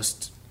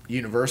almost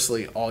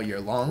universally all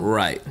year long.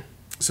 Right.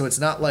 So it's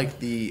not like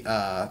the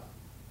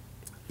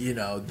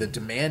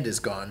demand is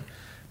gone,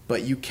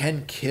 but you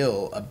can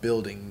kill a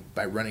building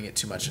by running it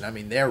too much. And I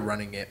mean, they're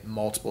running it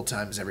multiple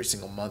times every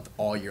single month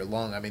all year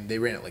long. I mean, they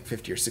ran it like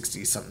 50 or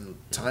 60 something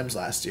times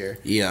last year.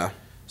 Yeah.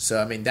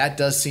 So, I mean, that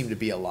does seem to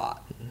be a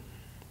lot.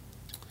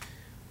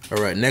 All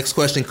right. Next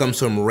question comes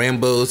from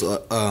Rambo's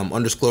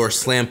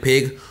 _Slam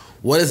Pig.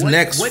 What is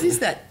next? What is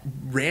that?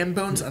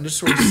 Rambones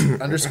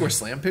 _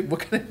 Slam Pig? What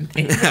kind of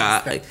name is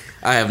that?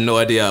 I have no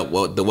idea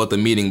what the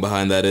meaning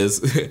behind that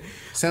is.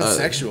 Sounds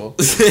sexual.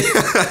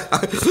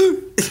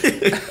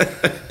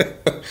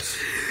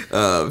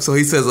 So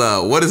he says,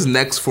 what is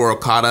next for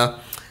Okada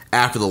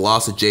after the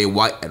loss of Jay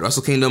White at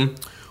Wrestle Kingdom?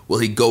 Will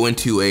he go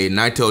into a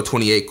Naito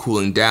 28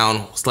 cooling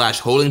down /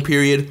 holding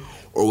period,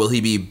 or will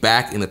he be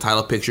back in the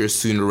title picture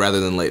sooner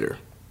rather than later?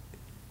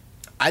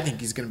 I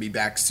think he's going to be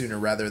back sooner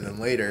rather than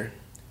later.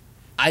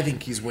 I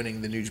think he's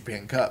winning the New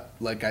Japan Cup,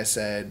 like I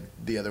said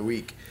the other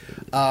week.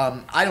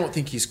 I don't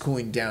think he's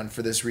cooling down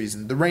for this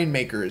reason. The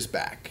Rainmaker is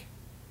back.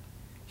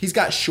 He's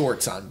got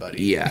shorts on,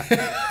 buddy. Yeah.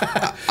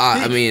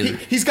 I mean...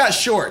 He's got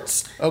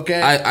shorts,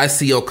 okay? I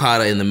see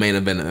Okada in the main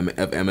event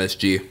of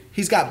MSG.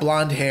 He's got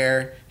blonde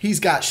hair. He's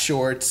got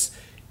shorts.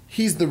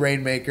 He's the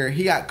Rainmaker.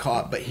 He got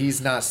caught, but he's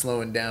not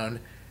slowing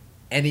down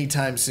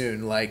anytime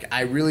soon. Like,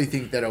 I really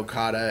think that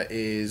Okada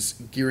is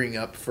gearing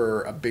up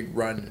for a big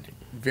run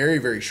very,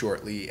 very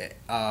shortly.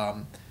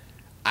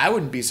 I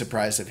wouldn't be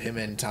surprised if him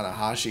and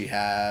Tanahashi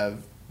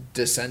have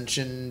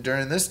dissension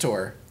during this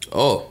tour.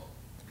 Oh,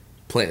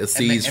 plant the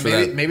seeds for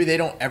that. Maybe they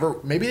don't ever.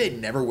 Maybe they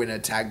never win a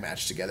tag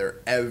match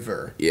together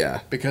ever.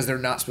 Yeah, because they're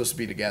not supposed to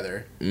be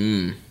together.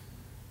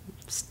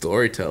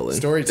 Storytelling.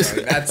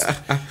 That's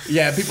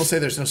people say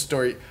there's no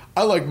story.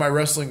 I like my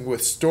wrestling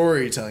with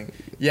storytelling.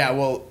 Yeah,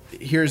 well,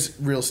 here's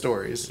real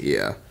stories.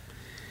 Yeah.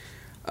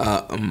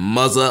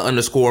 Muzza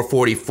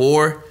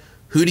 _44.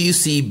 Who do you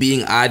see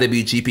being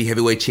IWGP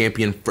Heavyweight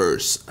Champion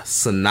first,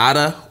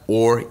 Sonata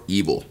or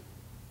Evil?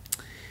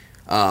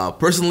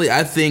 Personally,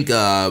 I think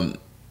out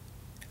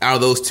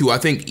of those two, I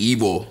think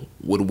Evil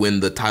would win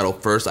the title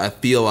first. I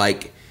feel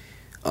like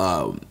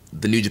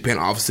the New Japan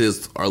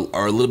offices are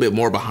a little bit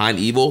more behind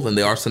Evil than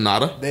they are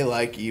Sonata. They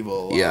like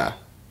Evil a lot. Yeah.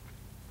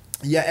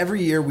 Yeah,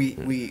 every year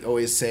we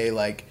always say,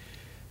 like,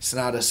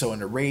 Sonata's so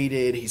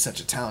underrated, he's such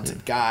a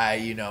talented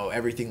guy,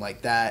 everything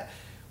like that.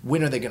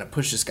 When are they going to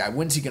push this guy?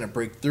 When's he going to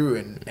break through?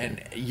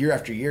 And year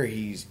after year,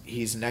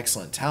 he's an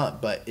excellent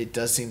talent, but it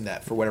does seem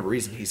that for whatever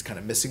reason he's kind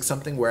of missing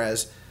something.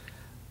 Whereas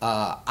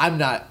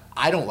I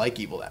don't like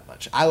Evil that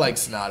much. I like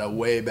Sonata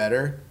way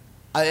better.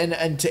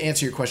 And to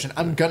answer your question,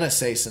 I'm gonna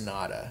say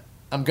Sonata.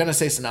 I'm gonna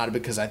say Sonata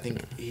because I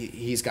think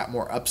he's got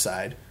more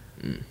upside.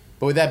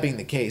 But with that being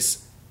the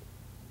case,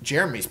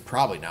 Jeremy's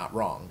probably not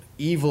wrong.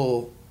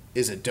 Evil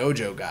is a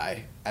dojo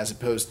guy as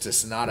opposed to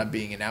Sonata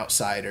being an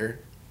outsider.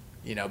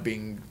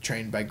 Being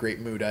trained by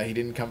Great Muta. He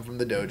didn't come from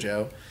the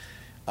dojo.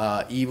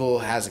 Evil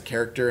has a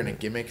character and a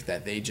gimmick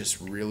that they just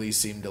really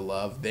seem to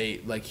love.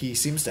 He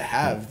seems to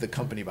have the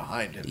company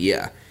behind him.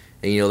 Yeah.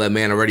 And, that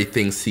man already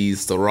thinks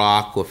he's The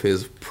Rock with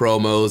his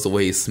promos, the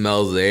way he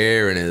smells the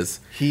air and his...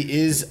 He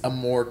is a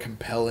more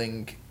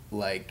compelling,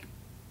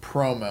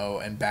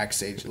 promo and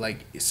backstage.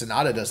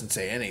 Sonata doesn't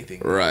say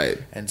anything.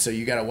 Right. And so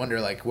you got to wonder,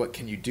 what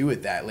can you do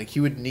with that? He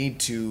would need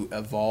to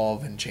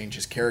evolve and change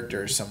his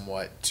character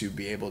somewhat to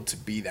be able to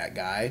be that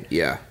guy.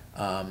 Yeah.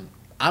 I'm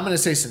going to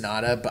say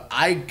Sonata, but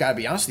I got to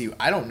be honest with you,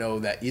 I don't know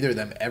that either of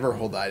them ever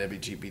hold the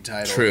IWGP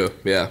title. True,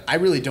 yeah. I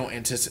really don't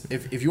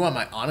anticipate... If you want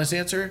my honest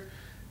answer,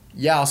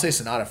 yeah, I'll say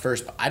Sonata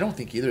first, but I don't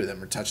think either of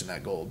them are touching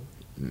that gold.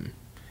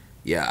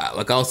 Yeah,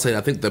 I'll say,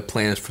 I think the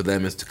plan for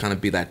them is to kind of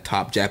be that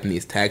top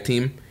Japanese tag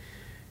team.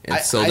 And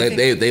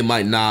they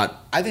might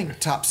not... I think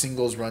top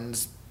singles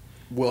runs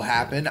will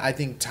happen. I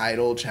think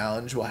title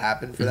challenge will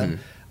happen for them.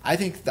 I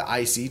think the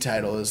IC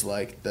title is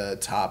the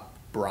top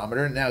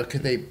barometer. Now,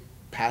 could they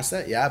pass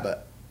that? Yeah,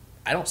 but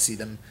I don't see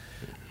them.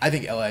 I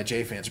think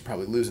LIJ fans are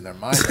probably losing their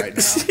mind right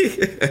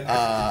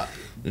now.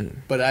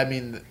 But I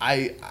mean,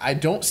 I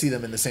don't see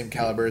them in the same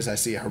caliber as I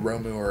see a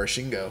Hiromu or a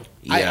Shingo.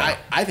 Yeah.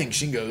 I think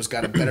Shingo's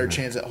got a better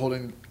chance at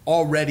holding.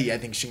 Already, I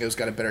think Shingo's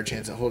got a better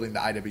chance at holding the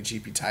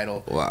IWGP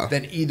title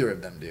than either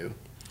of them do.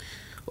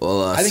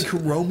 Well, I think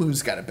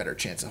Hiromu's got a better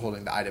chance at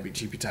holding the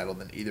IWGP title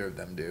than either of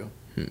them do.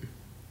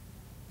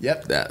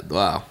 Yep.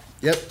 Wow.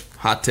 Yep.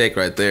 Hot take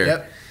right there.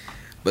 Yep.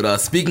 But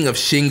speaking of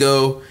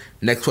Shingo,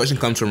 next question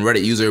comes from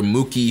Reddit user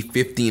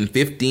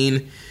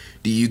Mookie1515.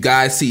 Do you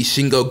guys see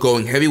Shingo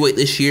going heavyweight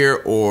this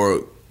year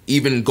or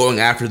even going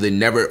after the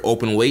never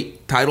open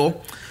weight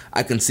title?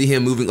 I can see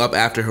him moving up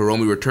after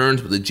Hiromu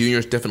returns, but the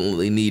juniors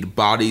definitely need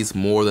bodies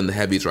more than the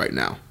heavies right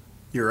now.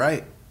 You're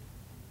right.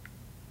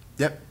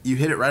 Yep, you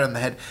hit it right on the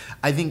head.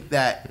 I think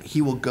that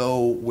he will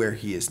go where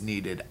he is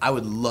needed. I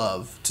would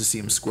love to see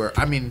him square.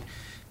 I mean,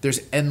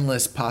 there's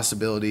endless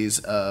possibilities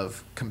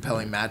of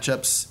compelling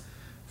matchups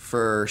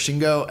for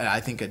Shingo, and I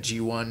think a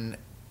G1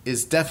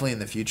 is definitely in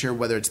the future,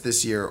 whether it's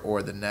this year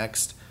or the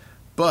next.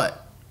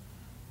 But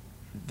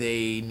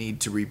they need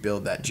to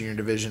rebuild that junior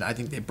division. I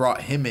think they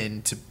brought him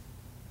in to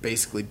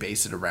basically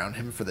base it around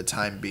him for the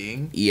time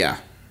being. Yeah.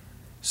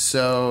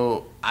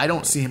 So I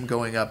don't see him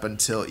going up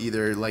until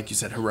either, like you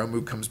said,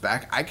 Hiromu comes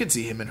back. I could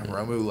see him and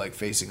Hiromu like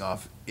facing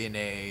off in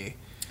a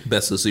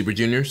Best of the Super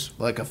Juniors,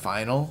 like a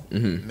final.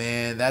 Mm-hmm.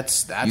 Man,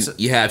 that's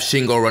you have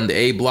Shingo run the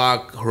A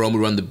block,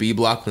 Hiromu run the B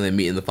block, and they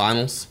meet in the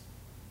finals.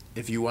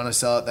 If you want to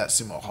sell at that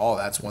Sumo Hall,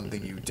 that's one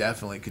thing you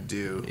definitely could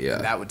do. Yeah,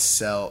 that would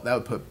sell. That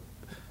would put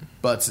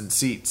butts in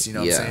seats. You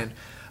know what I'm saying?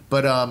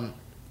 But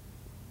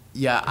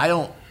yeah, I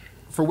don't.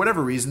 For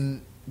whatever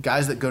reason,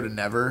 guys that go to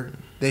Never,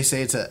 they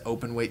say it's an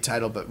open weight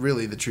title, but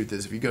really the truth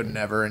is if you go to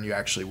Never and you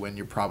actually win,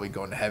 you're probably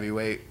going to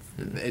heavyweight.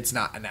 It's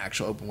not an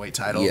actual open weight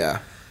title. Yeah.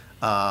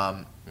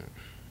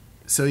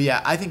 So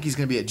yeah, I think he's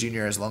going to be at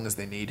junior as long as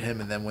they need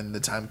him, and then when the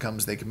time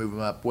comes, they can move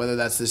him up. Whether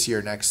that's this year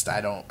or next,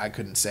 I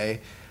couldn't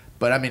say.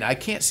 But I mean, I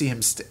can't see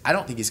him. I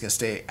don't think he's going to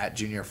stay at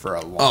junior for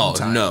a long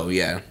time. Oh no,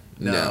 yeah,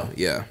 no,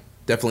 yeah.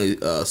 Definitely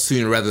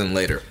sooner rather than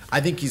later.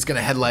 I think he's going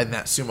to headline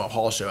that Sumo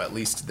Hall show at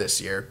least this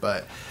year,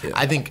 but yeah.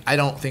 I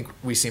don't think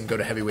we see him go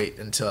to heavyweight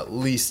until at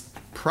least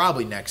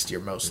probably next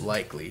year, most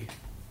likely.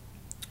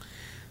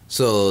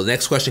 So the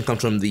next question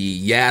comes from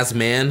the Yaz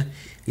Man.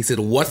 He said,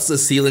 "What's the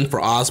ceiling for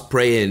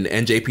Ospreay and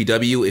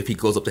NJPW if he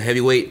goes up to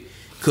heavyweight?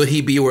 Could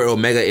he be where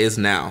Omega is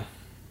now?"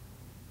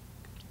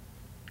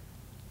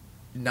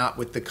 Not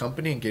with the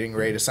company and getting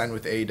ready to sign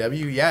with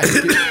AEW. Yeah.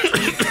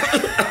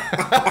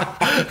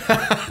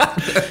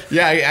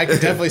 Yeah, I can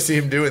definitely see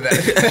him doing that.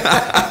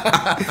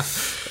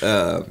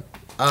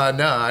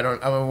 No, I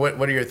don't. I mean,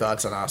 what are your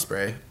thoughts on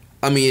Ospreay?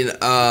 I mean,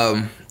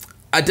 I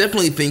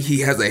definitely think he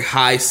has a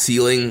high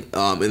ceiling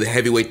in the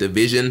heavyweight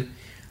division.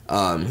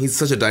 He's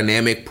such a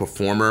dynamic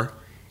performer,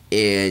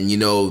 and you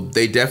know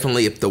they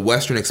definitely, if the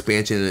Western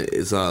expansion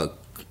is going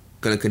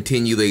to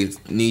continue, they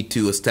need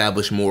to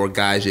establish more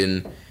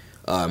Gaijin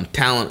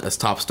talent as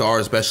top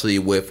stars, especially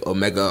with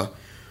Omega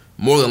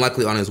more than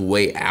likely on his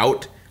way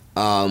out.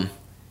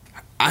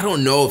 I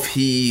don't know if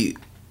he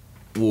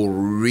will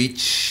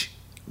reach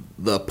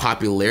the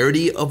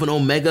popularity of an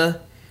Omega.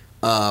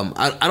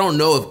 I don't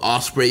know if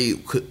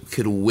Ospreay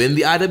could win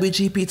the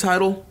IWGP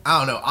title. I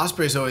don't know.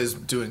 Ospreay's always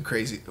doing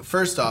crazy.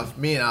 First off,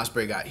 me and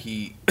Ospreay got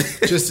heat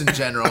just in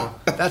general.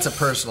 That's a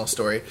personal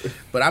story.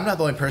 But I'm not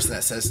the only person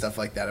that says stuff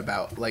like that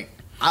about, like,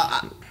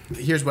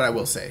 here's what I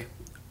will say.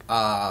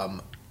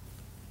 I've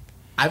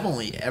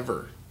only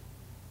ever,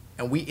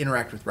 and we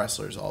interact with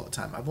wrestlers all the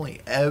time, I've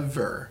only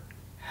ever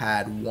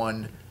had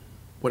one,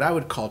 what I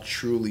would call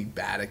truly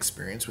bad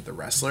experience with a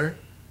wrestler.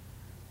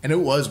 And it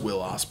was Will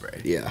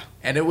Ospreay. Yeah.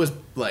 And it was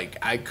like,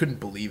 I couldn't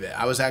believe it.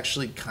 I was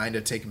actually kind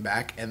of taken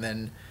back. And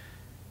then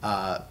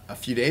a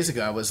few days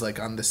ago, I was like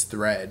on this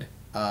thread.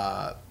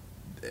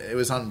 It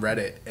was on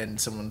Reddit. And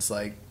someone's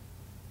like,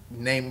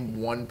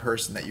 name one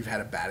person that you've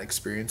had a bad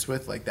experience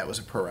with. Like, that was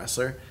a pro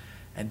wrestler.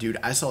 And dude,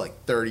 I saw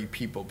like 30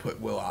 people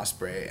put Will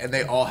Ospreay. And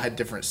they all had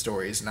different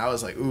stories. And I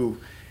was like, ooh.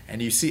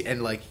 And you see,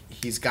 and like,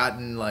 he's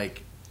gotten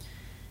like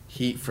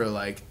heat for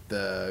like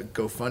the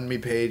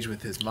GoFundMe page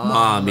with his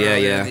mom. Yeah.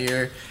 In the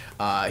year.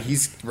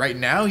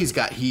 He's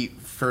got heat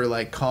for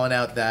like calling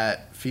out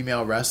that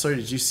female wrestler.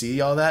 Did you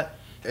see all that?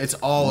 It's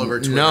all over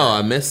Twitter. No,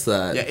 I missed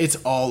that. Yeah, it's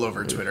all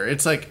over Twitter.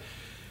 It's like,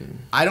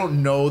 I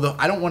don't know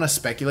I don't want to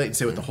speculate and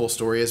say what the whole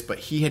story is, but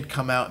he had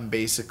come out and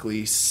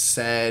basically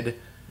said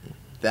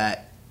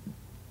that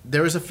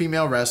there was a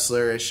female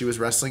wrestler. She was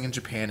wrestling in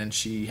Japan and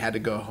she had to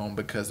go home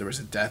because there was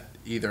a death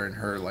either in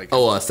her like.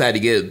 Sadie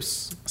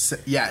Gibbs.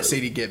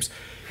 Sadie Gibbs.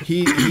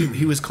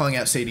 He was calling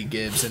out Sadie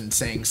Gibbs and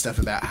saying stuff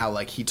about how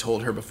like he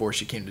told her before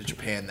she came to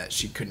Japan that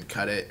she couldn't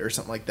cut it or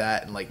something like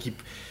that, and like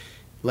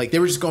they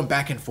were just going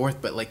back and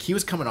forth, but like he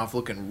was coming off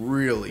looking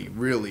really,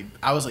 really.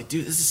 I was like,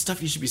 dude, this is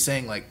stuff you should be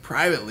saying like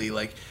privately,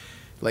 like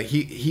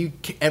he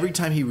every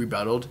time he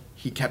rebutted,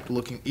 he kept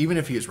looking, even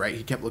if he was right,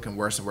 he kept looking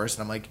worse and worse,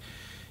 and I'm like,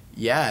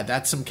 yeah,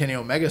 that's some Kenny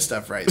Omega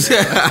stuff right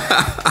there.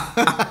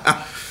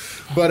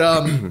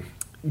 But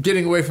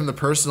getting away from the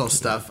personal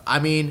stuff, I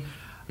mean,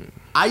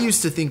 I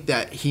used to think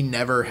that he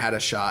never had a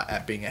shot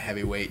at being a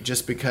heavyweight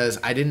just because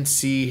I didn't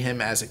see him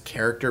as a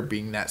character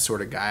being that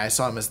sort of guy. I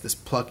saw him as this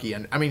plucky,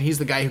 and I mean, he's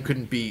the guy who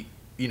couldn't beat,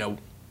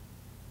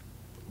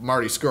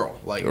 Marty Scurll.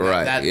 Like,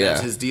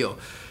 that's his deal.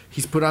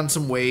 He's put on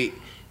some weight.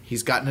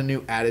 He's gotten a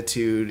new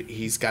attitude.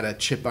 He's got a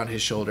chip on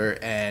his shoulder,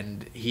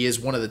 and he is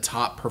one of the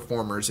top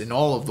performers in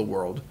all of the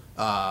world.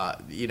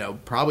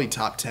 Probably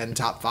top 10,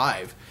 top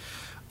 5.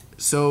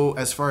 So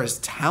as far as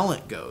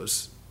talent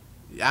goes,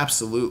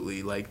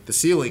 absolutely, like, the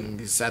ceiling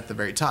is at the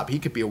very top. He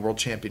could be a world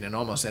champion in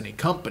almost any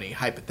company,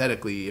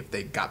 hypothetically, if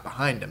they got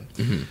behind him.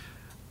 Mm-hmm.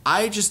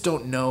 I just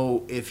don't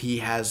know if he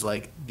has,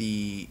 like,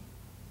 the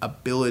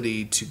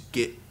ability to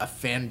get a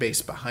fan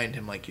base behind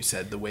him, like you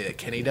said, the way that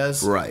Kenny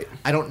does. Right.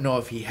 I don't know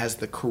if he has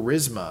the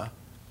charisma.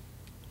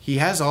 He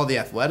has all the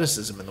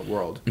athleticism in the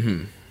world.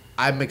 Mm-hmm.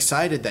 I'm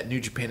excited that New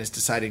Japan is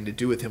deciding to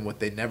do with him what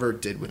they never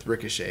did with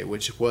Ricochet,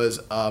 which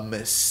was a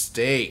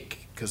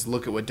mistake. Because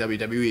look at what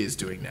WWE is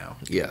doing now.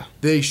 Yeah.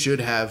 They should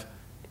have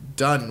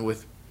done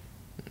with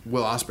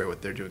Will Ospreay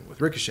what they're doing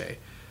with Ricochet.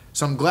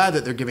 So I'm glad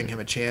that they're giving him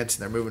a chance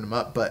and they're moving him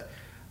up. But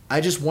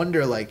I just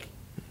wonder, like,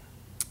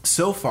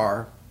 so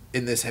far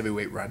in this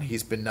heavyweight run,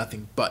 he's been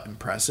nothing but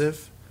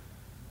impressive.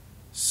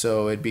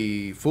 So it'd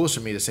be foolish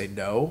for me to say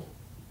no.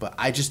 But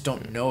I just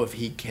don't know if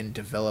he can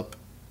develop.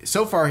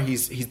 So far,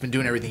 he's been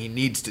doing everything he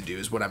needs to do,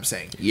 is what I'm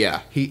saying.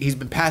 Yeah. He's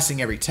been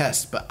passing every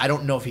test, but I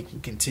don't know if he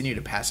can continue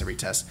to pass every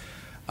test.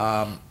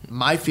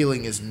 My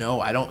feeling is no,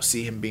 I don't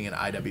see him being an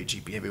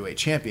IWGP Heavyweight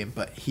Champion,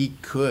 but he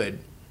could,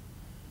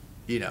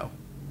 he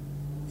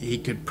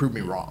could prove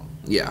me wrong.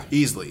 Yeah.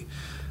 Easily.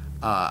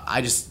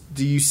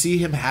 Do you see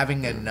him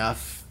having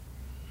enough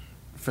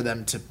for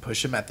them to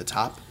push him at the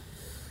top?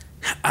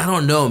 I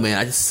don't know,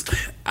 man.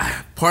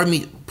 Part of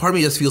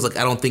me just feels like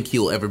I don't think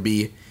he'll ever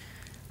be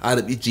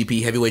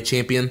IWGP Heavyweight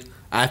Champion.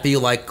 I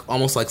feel like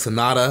almost like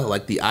Sonata,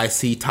 like the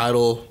IC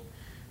title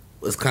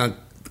was kind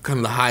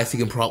of the highest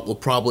he will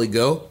probably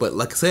go. But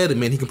like I said, I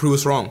mean, he can prove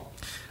us wrong.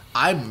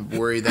 I'm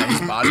worried that his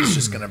body's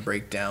just going to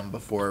break down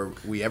before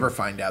we ever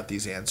find out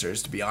these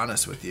answers, to be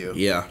honest with you.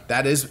 Yeah.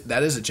 That is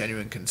a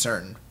genuine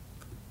concern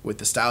with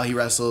the style he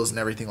wrestles and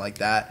everything like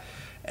that.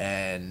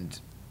 And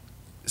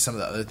some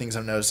of the other things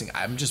I'm noticing,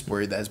 I'm just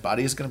worried that his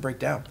body is going to break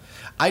down.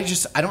 I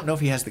don't know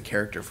if he has the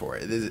character for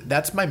it.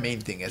 That's my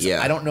main thing.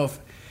 I don't know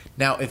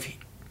if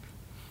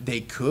they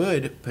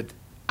could, but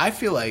I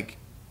feel like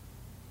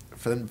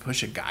for them to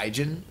push a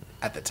Gaijin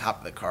at the top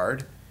of the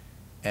card,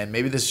 and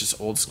maybe this is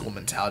just old school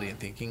mentality and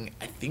thinking,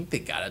 I think they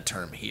got to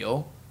turn him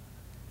heel.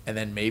 And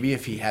then maybe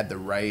if he had the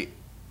right,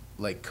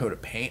 like, coat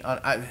of paint on,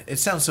 it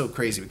sounds so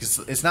crazy because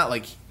it's not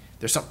like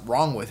there's something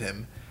wrong with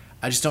him.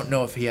 I just don't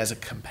know if he has a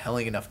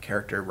compelling enough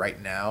character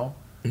right now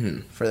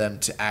for them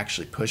to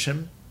actually push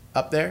him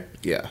up there.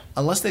 Yeah.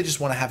 Unless they just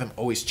want to have him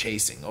always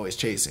chasing.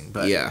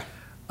 But, yeah.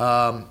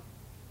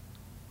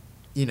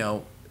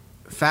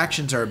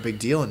 Factions are a big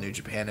deal in New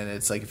Japan, and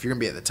it's like if you're going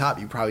to be at the top,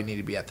 you probably need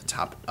to be at the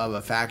top of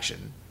a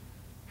faction.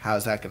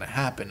 How's that going to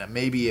happen?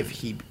 Maybe if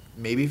he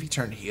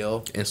turned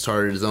heel and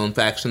started his own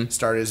faction,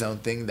 started his own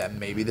thing, then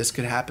maybe this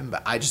could happen,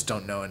 but I just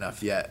don't know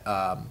enough yet.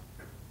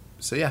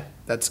 So yeah,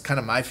 that's kind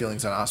of my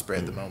feelings on Ospreay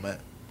at the moment.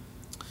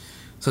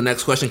 So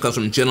next question comes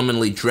from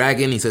Gentlemanly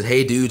Dragon. He says,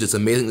 "Hey dudes, it's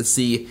amazing to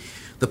see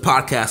the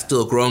podcast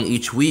still growing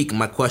each week.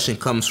 My question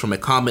comes from a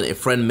comment a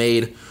friend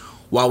made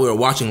while we were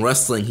watching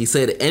wrestling. He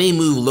said, any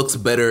move looks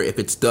better if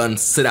it's done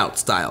sit-out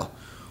style.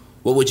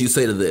 What would you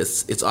say to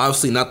this? It's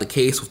obviously not the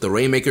case with the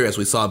Rainmaker, as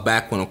we saw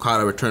back when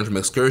Okada returned from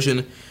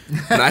excursion,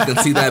 but I can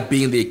see that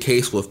being the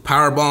case with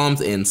power bombs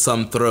and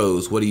some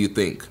throws. What do you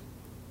think?"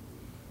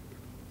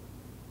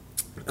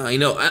 I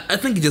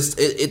think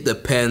it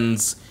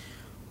depends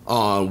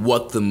on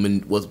what the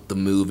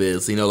move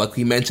is. Like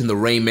we mentioned, the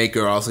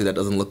Rainmaker, obviously that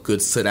doesn't look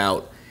good sit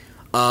out.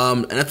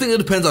 And I think it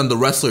depends on the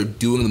wrestler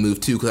doing the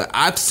move too, because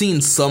I've seen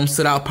some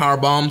sit out power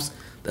bombs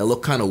that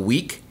look kind of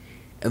weak,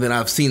 and then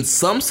I've seen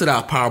some sit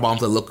out power bombs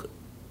that look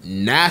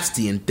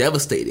nasty and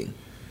devastating.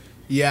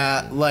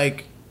 Yeah,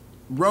 like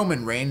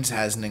Roman Reigns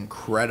has an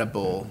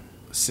incredible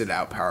sit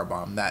out power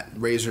bomb, that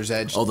Razor's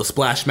Edge. Oh, the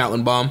Splash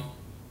Mountain Bomb.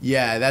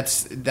 Yeah,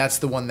 that's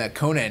the one that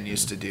Conan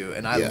used to do,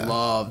 and I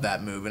love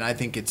that move, and I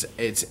think it's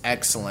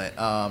excellent.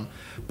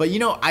 But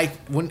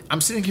when I'm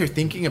sitting here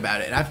thinking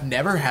about it, and I've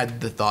never had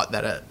the thought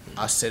that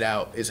a sit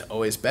out is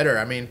always better.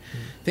 I mean,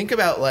 think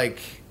about like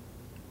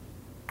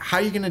how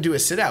are you going to do a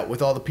sit out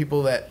with all the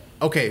people that?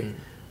 Okay,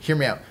 hear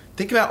me out.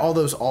 Think about all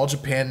those All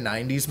Japan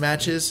 '90s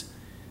matches,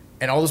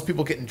 and all those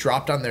people getting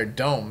dropped on their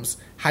domes.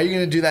 How are you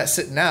going to do that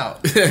sitting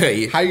out? How are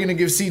you going to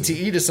give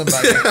CTE to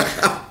somebody?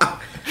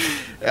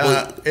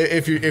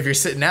 If you're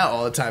sitting out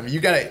all the time, you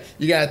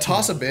gotta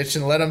toss a bitch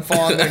and let them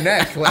fall on their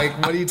neck. Like,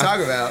 what are you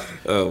talking about?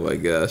 Oh my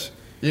gosh!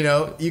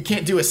 You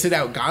can't do a sit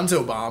out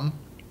Gonzo bomb.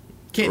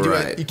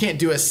 You can't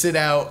do a sit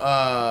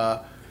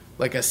out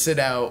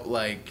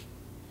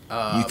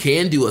you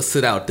can do a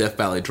sit out Death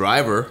Valley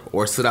Driver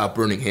or sit out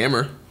Burning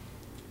Hammer.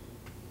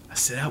 A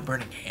sit out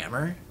Burning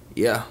Hammer?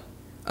 Yeah,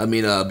 I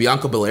mean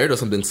Bianca Belair does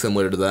something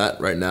similar to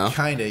that right now.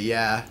 Kinda,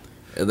 yeah.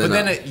 And then,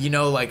 but then, you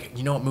know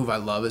what move I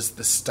love is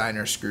the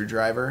Steiner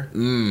screwdriver.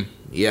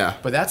 Yeah.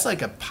 But that's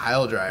like a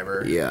pile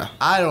driver. Yeah.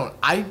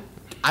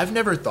 I've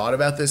never thought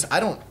about this. I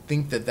don't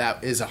think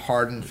that is a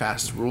hard and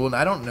fast rule, and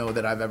I don't know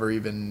that I've ever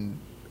even.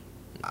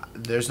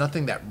 There's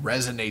nothing that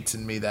resonates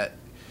in me that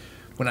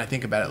when I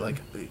think about it, like,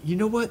 you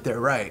know what, they're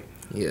right.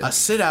 Yeah. A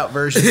sit-out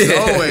version is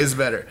always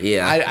better.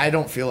 Yeah. I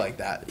don't feel like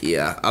that.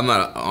 Yeah, I'm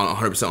not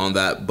 100% on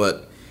that,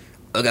 but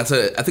like I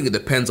said, I think it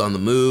depends on the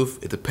move,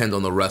 it depends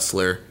on the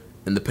wrestler,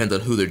 and depends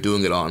on who they're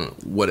doing it on,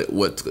 what it's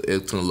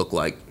going to look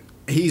like.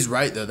 He's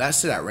right, though. That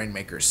sit-out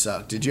Rainmaker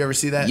sucked. Did you ever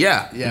see that?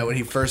 Yeah. Yeah, when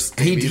he first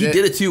He debuted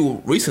did it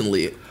too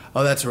recently.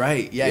 Oh, that's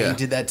right. Yeah, Yeah. he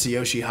did that to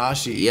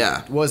Yoshihashi.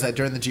 Yeah. What was that,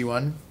 during the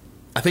G1?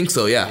 I think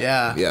so, yeah.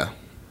 Yeah.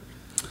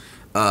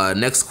 Yeah.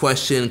 Next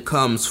question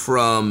comes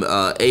from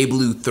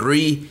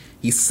Ablue3.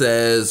 He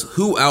says,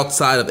 who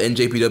outside of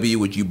NJPW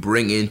would you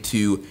bring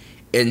into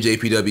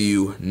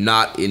NJPW,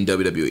 not in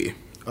WWE?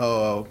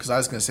 Oh, because I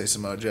was going to say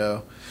Samoa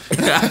Joe.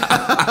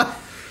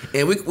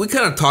 And we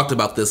kind of talked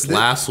about this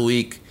last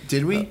week.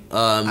 Did we?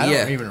 I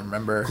don't even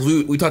remember.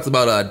 We talked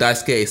about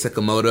Daisuke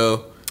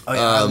Sekimoto. Oh,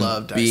 yeah, I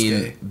love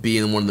Daisuke.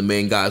 Being one of the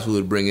main guys who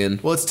would bring in.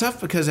 Well, it's tough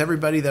because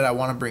everybody that I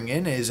want to bring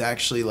in is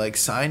actually like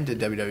signed to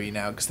WWE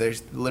now because they're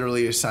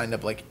literally signed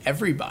up like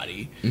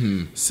everybody.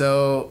 Mm-hmm.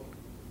 So,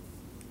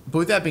 but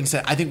with that being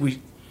said, I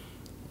think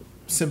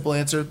simple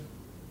answer,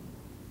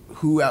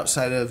 who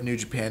outside of New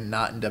Japan,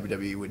 not in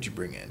WWE, would you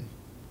bring in?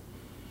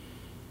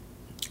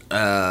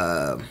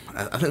 I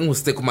think I'm going to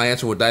stick with my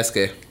answer with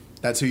Daisuke.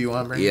 That's who you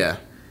want to bring in? Yeah.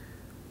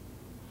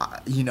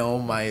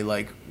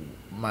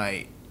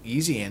 My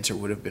easy answer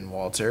would have been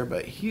Walter,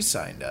 but he's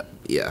signed up.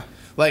 Yeah.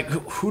 Like,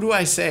 who do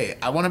I say?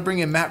 I want to bring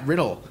in Matt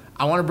Riddle.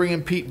 I want to bring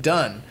in Pete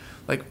Dunne.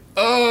 Like,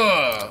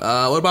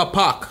 ugh. What about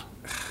Pac?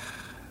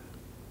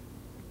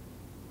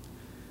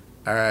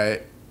 All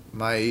right.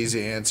 My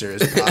easy answer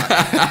is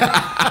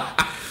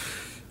Pac.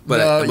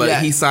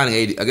 But he's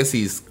signing I guess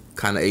he's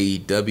kind of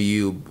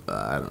AEW.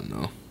 I don't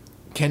know.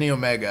 Kenny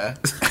Omega.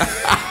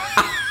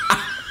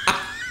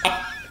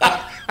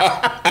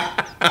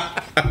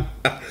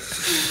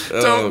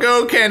 Don't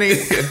go, Kenny.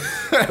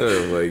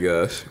 Oh my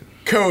gosh.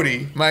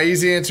 Cody. My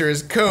easy answer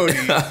is Cody.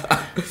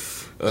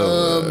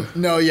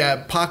 No,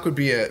 yeah, Pac would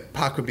be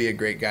a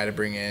great guy to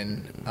bring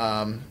in.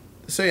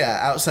 So yeah,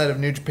 outside of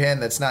New Japan,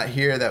 that's not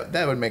here.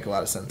 That would make a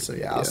lot of sense. So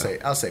yeah,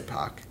 I'll say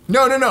Pac.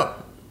 No.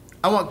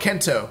 I want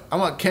Kento. I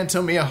want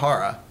Kento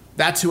Miyahara.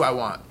 That's who I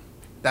want.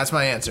 That's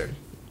my answer.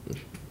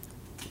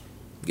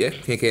 Yeah,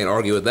 can't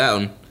argue with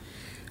that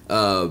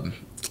one.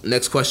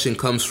 Next question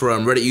comes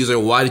from Reddit user,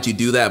 why did you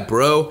do that,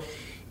 bro?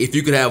 If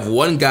you could have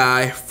one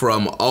guy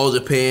from All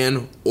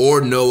Japan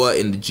or Noah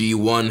in the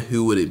G1,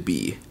 who would it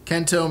be?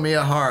 Kento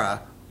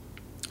Miyahara.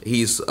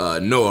 He's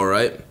Noah,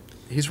 right?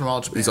 He's from All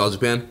Japan. He's All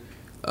Japan?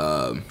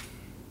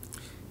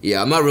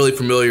 Yeah, I'm not really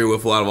familiar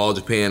with a lot of All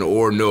Japan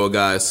or Noah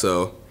guys,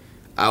 so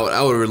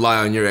I would rely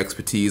on your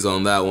expertise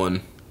on that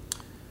one.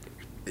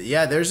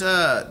 Yeah, there's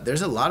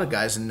a lot of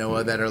guys in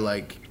Noah that are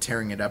like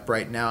tearing it up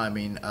right now. I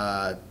mean,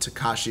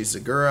 Takashi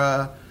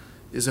Zagura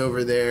is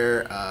over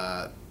there.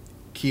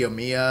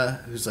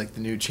 Kiyomiya, who's like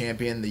the new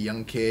champion, the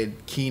young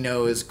kid.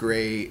 Kino is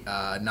great.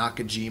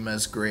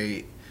 Nakajima's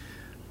great.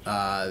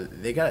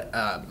 They got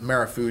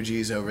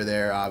Marufuji's over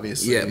there,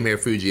 obviously. Yeah,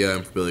 Marufuji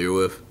I'm familiar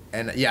with.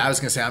 And yeah, I was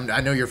gonna say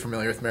I know you're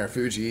familiar with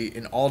Marufuji.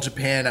 In All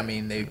Japan, I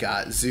mean, they've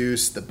got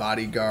Zeus, the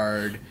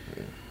Bodyguard,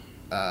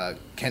 Kento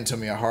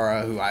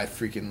Miyahara, who I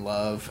freaking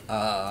love.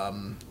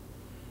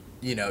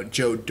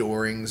 Joe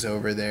Doring's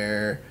over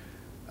there.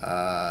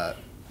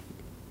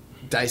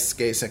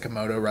 Daisuke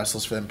Sekimoto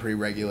wrestles for them pretty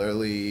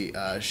regularly.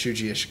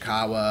 Shuji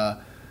Ishikawa.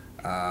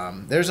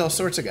 There's all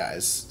sorts of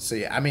guys. So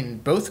yeah, I mean,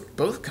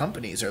 both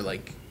companies are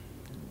like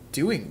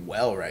doing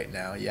well right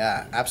now.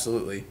 Yeah,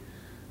 absolutely.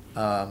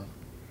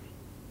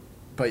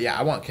 But yeah,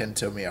 I want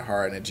Kento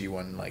Miyahara in a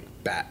G1 like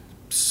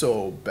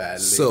so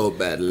badly. So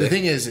badly. The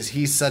thing is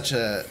he's such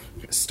a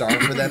star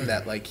for them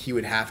that like he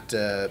would have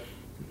to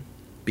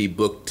be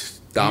booked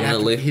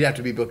dominantly. He'd have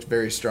to be booked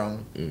very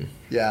strong.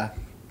 Yeah.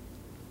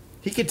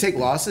 He could take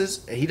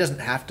losses. He doesn't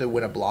have to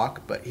win a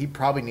block, but he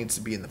probably needs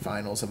to be in the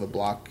finals of a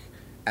block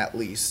at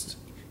least.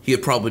 He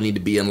would probably need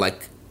to be in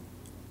like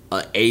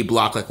an A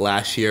block like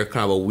last year,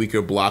 kind of a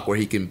weaker block where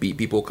he can beat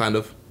people kind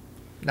of.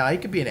 No, he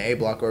could be an A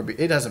block or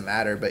it doesn't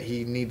matter, but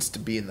he needs to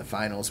be in the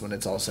finals when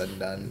it's all said and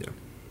done.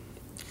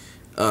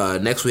 Yeah.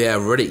 Next we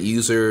have Reddit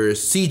user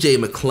CJ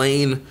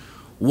McLean.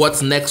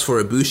 What's next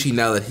for Ibushi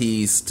now that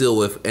he's still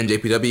with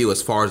NJPW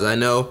as far as I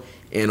know,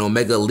 and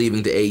Omega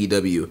leaving to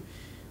AEW?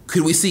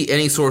 Could we see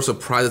any sort of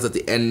surprises at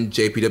the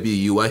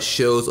NJPW US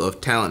shows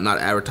of talent not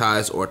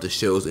advertised or at the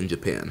shows in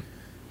Japan?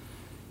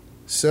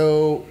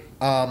 So,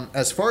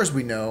 as far as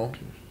we know,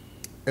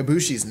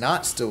 Ibushi's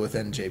not still with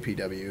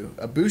NJPW.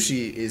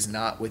 Ibushi is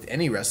not with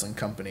any wrestling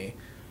company.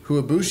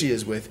 Who Ibushi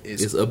is with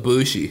is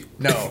Ibushi.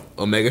 No.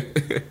 Omega?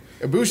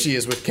 Ibushi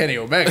is with Kenny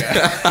Omega.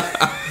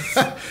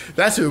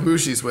 That's who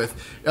Ibushi's with.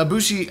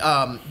 Ibushi,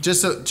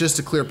 just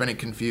to clear up any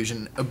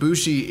confusion,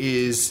 Ibushi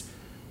is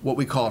what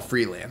we call a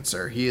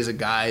freelancer. He is a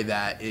guy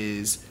that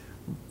is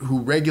who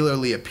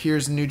regularly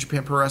appears in New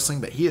Japan Pro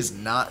Wrestling, but he is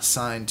not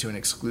signed to an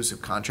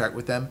exclusive contract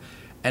with them.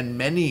 And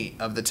many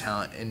of the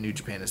talent in New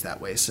Japan is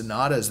that way.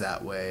 Sonata's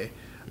that way.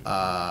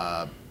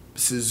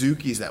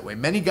 Suzuki's that way.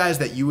 Many guys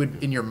that you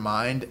would, in your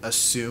mind,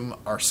 assume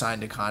are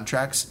signed to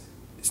contracts,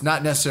 it's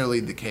not necessarily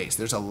the case.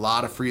 There's a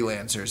lot of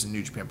freelancers in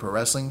New Japan Pro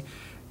Wrestling,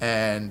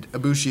 and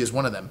Ibushi is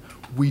one of them.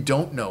 We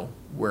don't know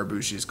where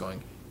Ibushi is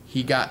going.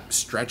 He got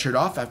stretchered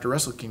off after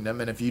Wrestle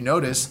Kingdom, and if you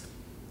notice,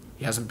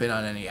 he hasn't been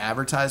on any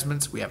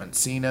advertisements. We haven't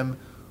seen him.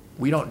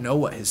 We don't know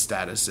what his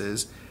status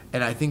is.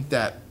 And I think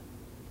that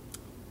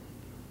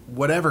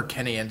whatever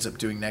Kenny ends up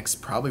doing next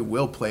probably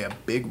will play a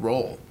big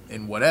role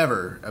in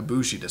whatever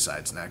Ibushi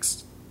decides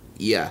next.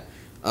 Yeah.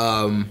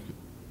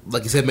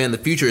 Like you said, man, the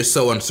future is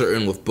so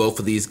uncertain with both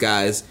of these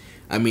guys.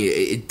 I mean,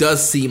 it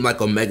does seem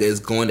like Omega is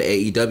going to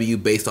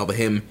AEW based off of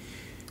him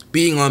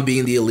being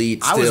the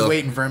Elite still. I was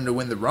waiting for him to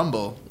win the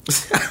Rumble.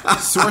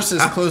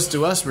 Sources close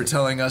to us were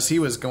telling us he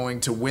was going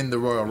to win the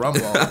Royal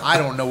Rumble. I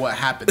don't know what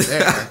happened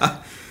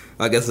there.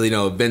 I guess,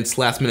 Vince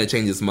last minute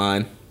changed his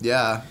mind.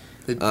 Yeah.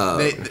 We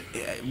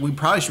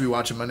probably should be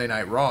watching Monday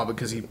Night Raw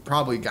because he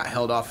probably got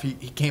held off. He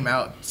came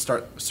out,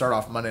 start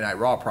off Monday Night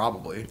Raw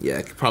probably. Yeah,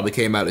 he probably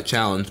came out to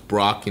challenge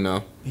Brock,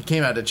 He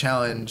came out to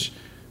challenge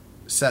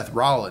Seth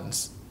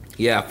Rollins.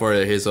 Yeah, for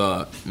his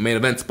main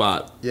event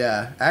spot.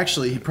 Yeah,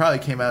 actually, he probably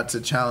came out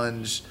to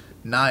challenge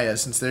Nia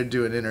since they're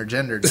doing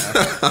intergender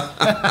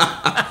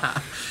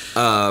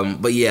now.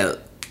 But yeah,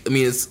 I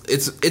mean,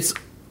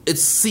 it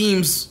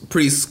seems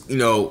pretty,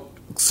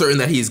 certain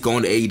that he's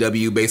going to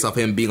AEW based off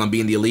him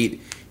being the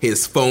Elite,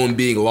 his phone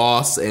being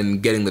lost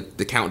and getting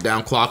the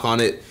countdown clock on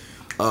it.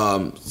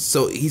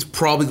 So he's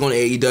probably going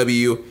to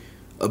AEW.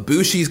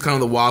 Ibushi's kind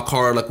of the wild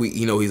card, like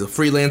he's a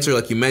freelancer,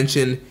 like you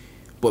mentioned.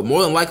 But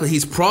more than likely,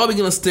 he's probably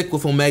going to stick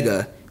with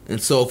Omega.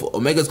 And so if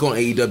Omega's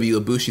going to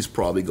AEW, Ibushi's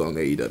probably going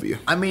to AEW.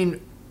 I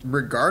mean,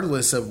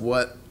 regardless of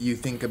what you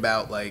think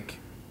about,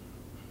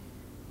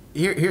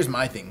 here's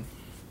my thing.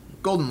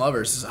 Golden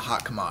Lovers is a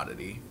hot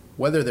commodity.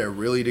 Whether they're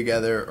really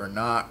together or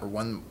not,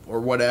 or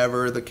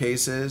whatever the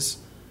case is,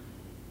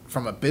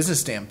 from a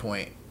business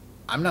standpoint,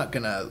 I'm not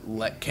going to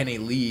let Kenny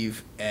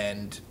leave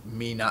and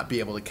me not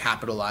be able to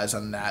capitalize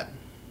on that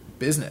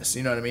business.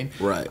 You know what I mean?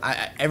 Right.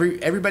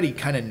 Everybody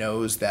kind of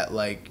knows that,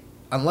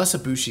 unless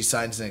Ibushi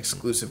signs an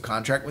exclusive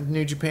contract with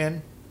New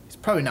Japan, he's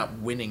probably not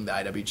winning the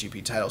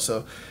IWGP title.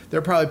 So there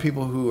are probably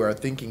people who are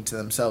thinking to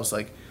themselves,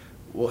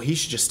 well, he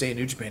should just stay in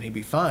New Japan. He'd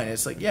be fine. And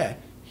it's yeah,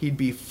 he'd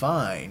be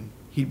fine.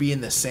 He'd be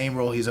in the same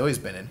role he's always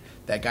been in.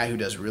 That guy who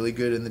does really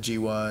good in the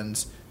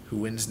G1s, who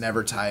wins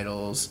never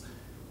titles,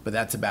 but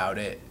that's about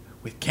it.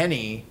 With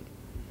Kenny,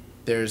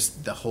 there's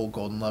the whole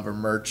Golden Lover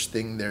merch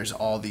thing. There's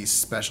all these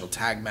special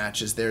tag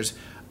matches. There's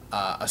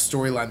a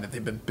storyline that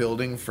they've been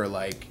building for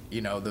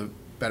the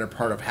better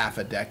part of half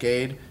a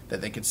decade that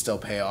they could still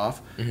pay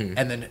off. Mm-hmm.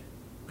 And then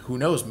who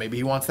knows? Maybe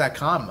he wants that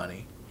con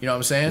money. You know what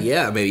I'm saying?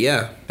 Yeah, maybe,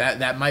 yeah.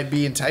 That might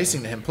be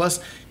enticing to him. Plus,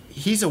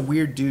 he's a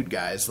weird dude,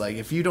 guys.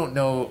 If you don't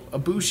know,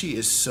 Ibushi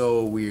is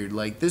so weird.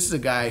 This is a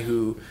guy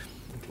who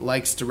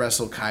likes to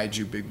wrestle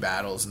kaiju big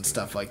battles and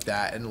stuff like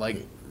that, and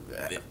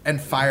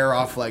fire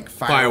off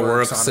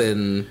fireworks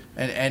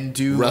and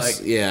do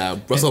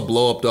wrestle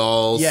blow up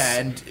dolls. Yeah,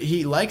 and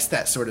he likes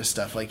that sort of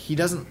stuff. He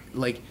doesn't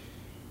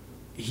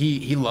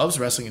he loves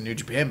wrestling in New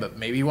Japan, but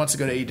maybe he wants to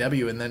go to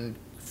AEW and then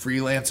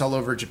freelance all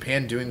over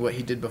Japan doing what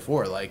he did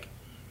before.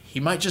 He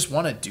might just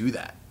want to do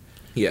that.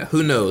 Yeah,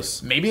 who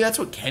knows? Maybe that's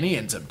what Kenny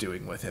ends up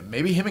doing with him.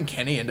 Maybe him and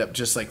Kenny end up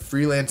just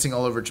freelancing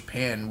all over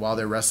Japan while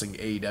they're wrestling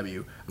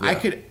AEW.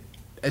 Yeah.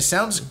 It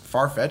sounds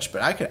far-fetched,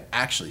 but I could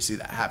actually see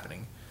that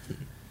happening.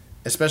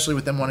 Especially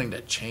with them wanting to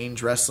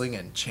change wrestling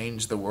and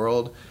change the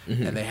world.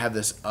 Mm-hmm. And they have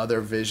this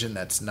other vision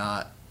that's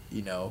not,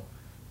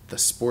 the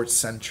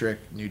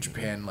sports-centric New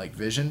Japan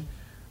vision.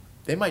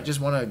 They might just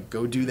want to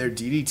go do their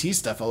DDT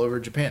stuff all over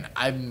Japan.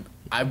 I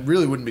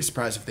really wouldn't be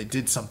surprised if they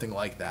did something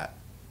like that.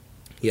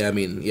 Yeah, I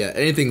mean,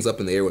 anything's up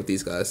in the air with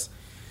these guys.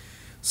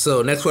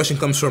 So, next question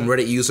comes from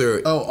Reddit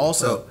user. Oh,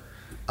 also,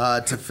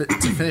 to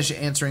finish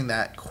answering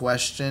that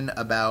question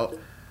about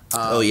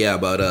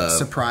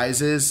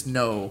surprises,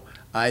 no,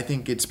 I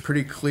think it's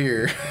pretty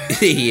clear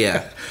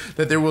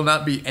that there will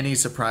not be any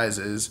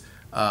surprises,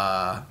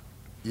 on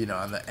the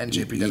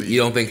NJPW. You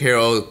don't think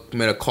Harold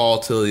made a call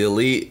to the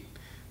Elite?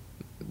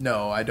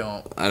 No, I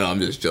don't. I know, I'm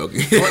just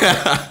joking.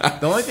 The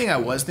only thing I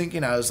was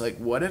thinking, I was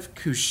what if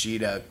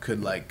Kushida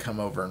could come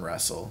over and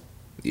wrestle?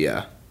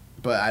 Yeah.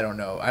 But I don't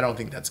know. I don't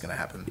think that's going to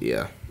happen.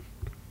 Yeah.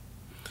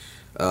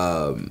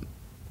 So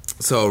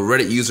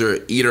Reddit user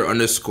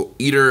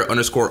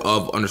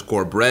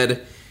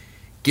eater_of_bread.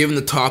 Given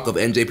the talk of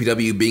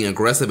NJPW being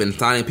aggressive and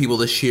signing people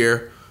this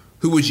year,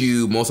 who would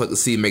you most like to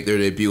see make their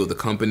debut with the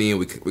company? And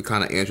we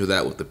kind of answered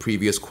that with the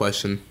previous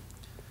question.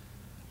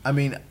 I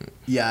mean,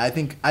 yeah, I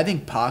think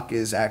Pac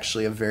is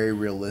actually a very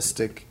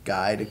realistic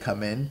guy to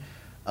come in.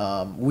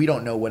 We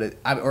don't know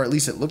or at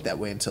least it looked that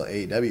way until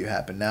AEW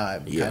happened. Now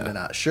I'm kind of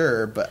not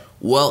sure, but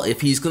well,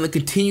 if he's going to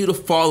continue to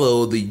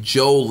follow the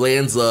Joe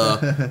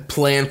Lanza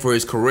plan for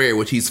his career,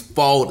 which he's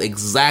followed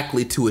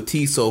exactly to a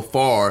T so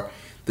far,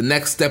 the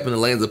next step in the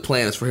Lanza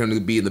plan is for him to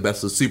be in the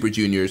best of the Super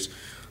Juniors.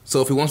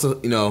 So if he wants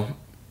to,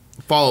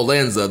 follow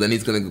Lanza, then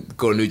he's going to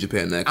go to New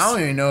Japan next. I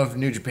don't even know if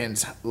New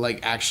Japan's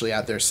actually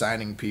out there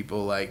signing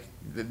people. Like,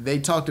 they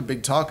talked a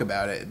big talk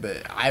about it, but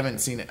I haven't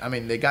seen it. I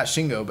mean, they got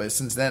Shingo, but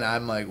since then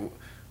I'm like,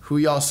 who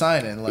y'all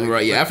signing? Like,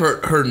 right, yeah, I've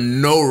heard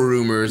no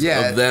rumors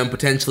of them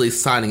potentially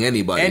signing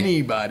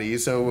anybody.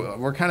 So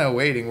we're kind of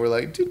waiting. We're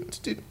like,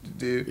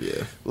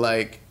 yeah.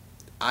 Like,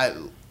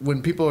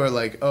 when people are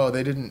like, oh,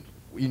 they didn't,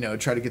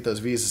 try to get those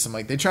visas. I'm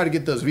like, they try to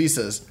get those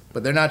visas,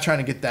 but they're not trying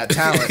to get that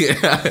talent.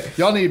 Yeah.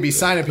 Y'all need to be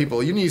signing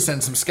people. You need to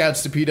send some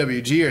scouts to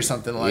PWG or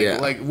something.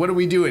 Like, what are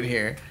we doing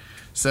here?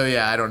 So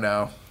yeah, I don't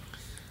know.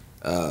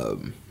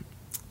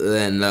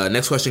 Then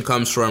next question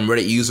comes from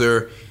Reddit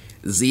user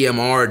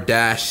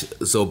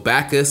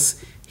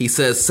ZMR-Zobacus. He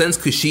says, since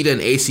Kushida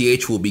and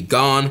ACH will be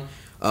gone,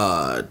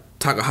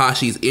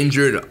 Takahashi's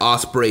injured,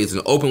 Ospreay is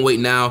an open weight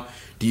now.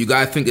 Do you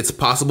guys think it's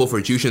possible for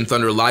Jushin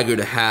Thunder Liger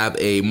to have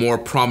a more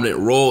prominent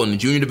role in the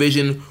junior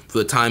division for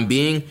the time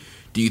being?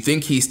 Do you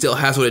think he still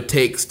has what it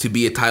takes to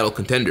be a title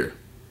contender?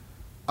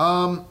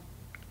 No,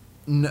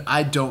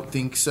 I don't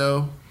think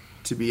so,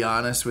 to be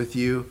honest with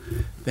you.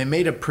 They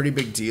made a pretty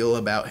big deal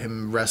about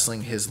him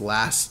wrestling his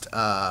last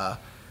Best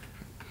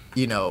of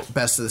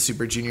the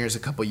Super Juniors a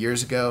couple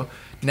years ago.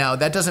 Now,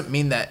 that doesn't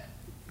mean that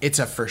it's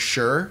a for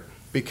sure,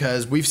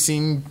 because we've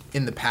seen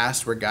in the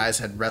past where guys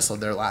had wrestled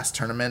their last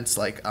tournaments.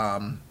 Like,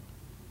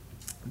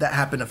 that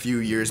happened a few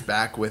years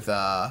back with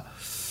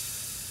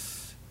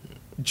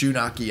Jun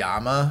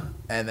Akiyama,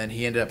 and then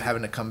he ended up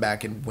having to come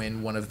back and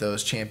win one of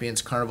those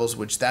Champions Carnivals,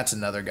 which that's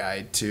another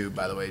guy, too,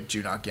 by the way.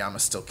 Jun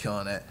Akiyama's still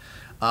killing it.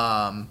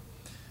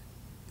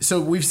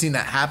 So we've seen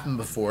that happen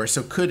before.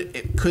 So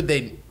could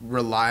they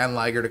rely on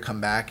Liger to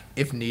come back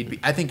if need be?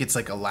 I think it's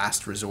like a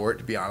last resort,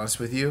 to be honest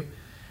with you.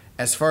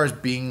 As far as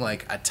being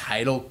like a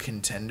title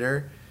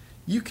contender,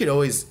 you could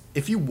always,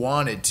 if you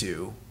wanted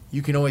to,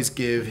 you can always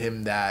give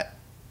him that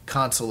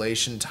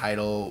consolation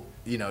title,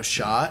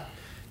 shot.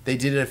 They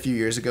did it a few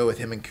years ago with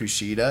him and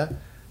Kushida,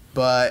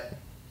 but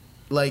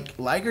like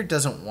Liger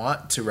doesn't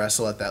want to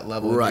wrestle at that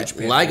level. Right,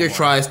 Liger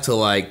tries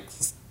to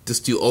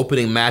just do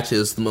opening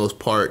matches for the most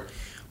part.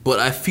 But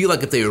I feel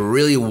like if they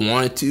really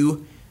wanted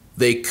to,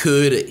 they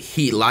could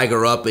heat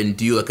Liger up and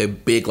do a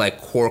big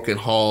Cork and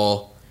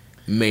Hall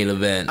main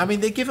event. I mean,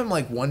 they give him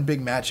one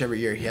big match every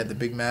year. He had the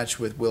big match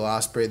with Will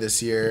Ospreay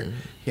this year. Mm-hmm.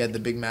 He had the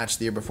big match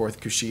the year before with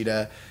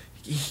Kushida.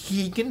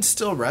 He can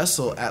still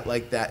wrestle at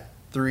that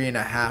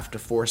 3.5 to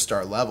 4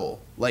 star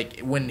level,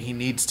 when he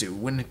needs to,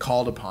 when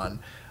called upon.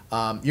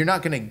 You're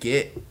not gonna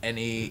get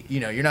any,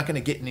 you're not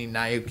gonna get any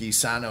Naoki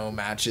Sano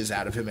matches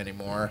out of him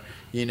anymore,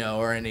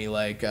 or any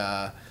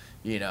El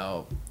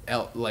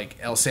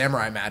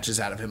Samurai matches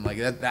out of him.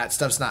 That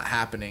stuff's not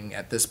happening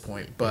at this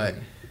point. But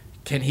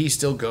can he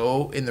still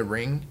go in the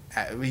ring?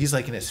 He's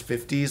in his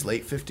 50s,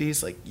 late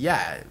 50s.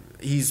 Yeah,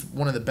 he's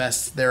one of the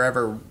best there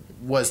ever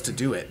was to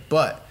do it.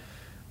 But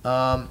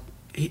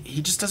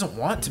he just doesn't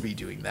want to be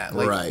doing that.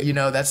 Right.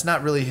 That's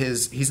not really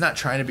he's not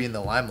trying to be in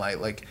the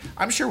limelight.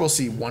 I'm sure we'll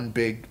see one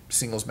big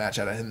singles match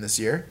out of him this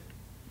year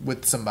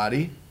with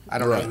somebody. I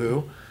don't know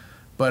who.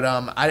 But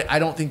I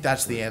don't think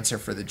that's the answer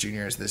for the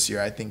juniors this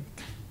year. I think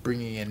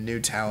bringing in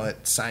new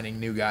talent, signing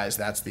new guys,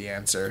 that's the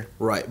answer.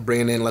 Right.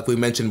 Bringing in, like we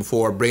mentioned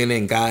before, bringing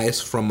in guys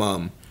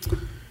from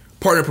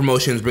partner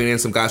promotions, bringing in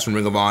some guys from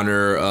Ring of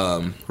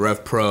Honor,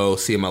 Rev Pro,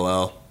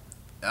 CMLL.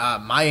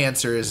 My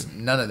answer is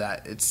none of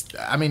that.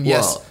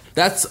 Yes.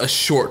 That's a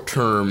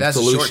short-term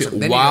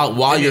solution.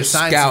 While you're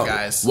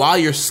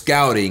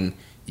scouting,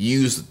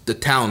 use the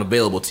talent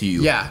available to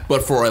you. Yeah.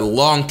 But for a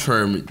long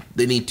term,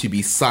 they need to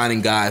be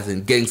signing guys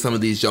and getting some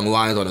of these young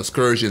lions on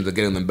excursions and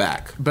getting them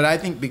back. But I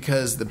think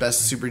because the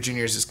Best of Super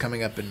Juniors is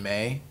coming up in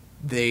May,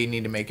 they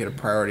need to make it a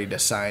priority to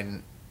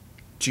sign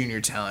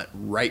junior talent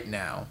right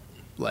now.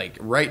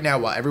 Right now,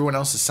 while everyone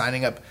else is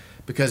signing up.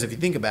 Because if you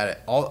think about it,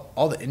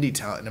 all the indie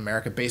talent in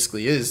America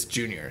basically is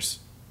juniors.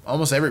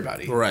 Almost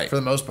everybody. Right. For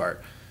the most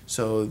part.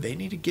 So they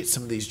need to get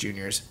some of these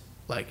juniors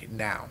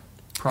now.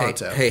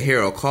 Pronto. Hey,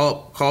 Harold,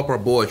 call up our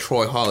boy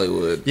Troy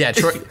Hollywood. Yeah,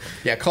 Troy.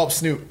 Yeah, call up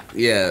Snoop.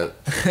 Yeah.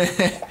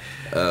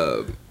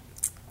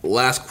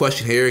 Last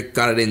question here.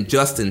 Got it in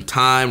just in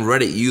time.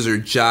 Reddit user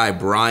Jai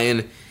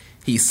Bryan.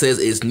 He says,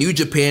 is New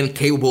Japan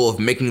capable of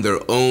making their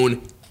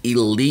own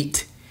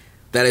elite?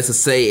 That is to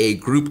say, a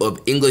group of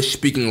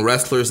English-speaking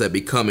wrestlers that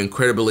become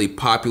incredibly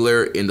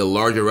popular in the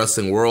larger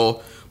wrestling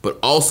world, but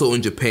also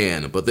in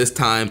Japan, but this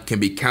time can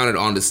be counted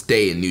on to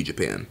stay in New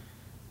Japan.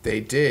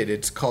 They did.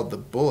 It's called the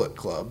Bullet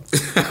Club.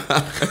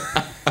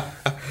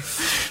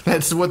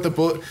 That's what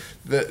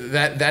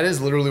that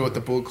is literally what the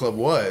Bullet Club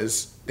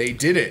was. They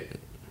did it,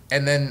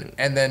 and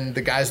then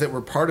the guys that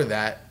were part of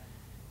that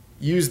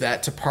used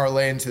that to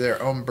parlay into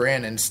their own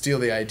brand and steal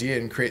the idea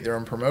and create their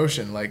own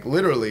promotion.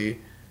 Literally,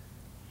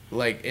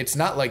 it's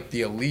not like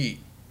the Elite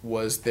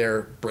was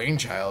their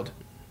brainchild.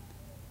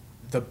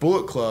 The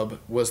Bullet Club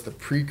was the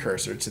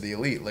precursor to the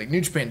Elite. New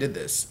Japan did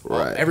this.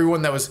 Right.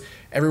 Everyone that was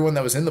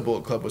in the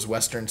Bullet Club was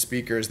Western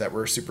speakers that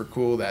were super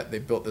cool, that they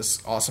built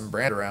this awesome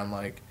brand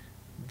around.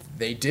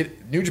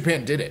 New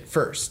Japan did it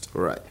first.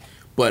 Right.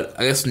 But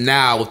I guess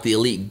now with the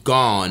Elite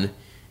gone,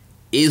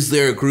 is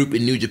there a group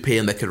in New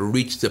Japan that could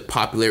reach the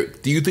popularity?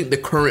 Do you think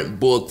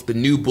the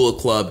new Bullet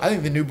Club? I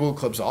think the new Bullet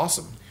Club's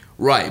awesome.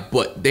 Right,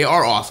 but they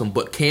are awesome.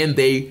 But can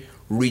they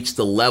reach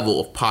the level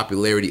of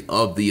popularity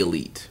of the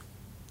Elite?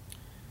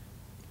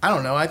 I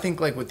don't know. I think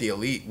like with the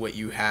Elite, what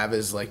you have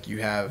is like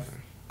you have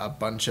a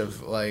bunch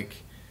of like,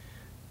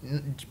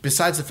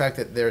 besides the fact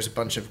that there's a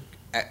bunch of,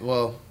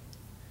 well,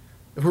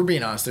 if we're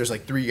being honest, there's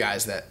like 3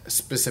 guys that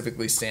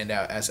specifically stand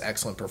out as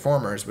excellent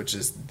performers, which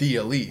is the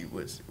Elite,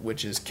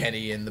 which is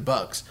Kenny and the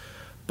Bucks.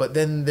 But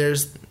then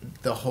there's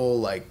the whole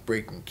like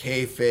breaking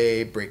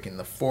kayfabe, breaking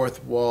the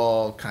fourth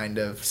wall kind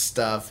of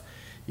stuff,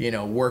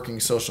 working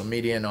social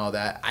media and all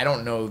that. I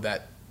don't know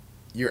that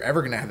you're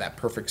ever going to have that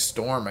perfect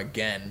storm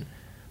again.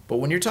 But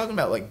when you're talking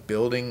about like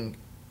building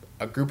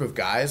a group of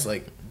guys,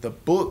 like the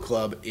Bullet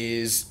Club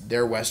is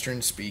their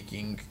Western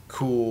speaking,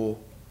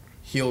 cool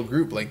heel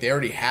group. Like they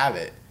already have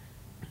it.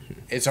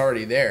 It's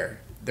already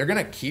there. They're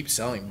gonna keep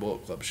selling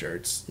Bullet Club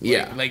shirts.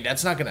 Like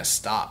that's not gonna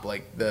stop.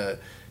 Like the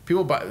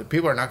people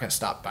are not gonna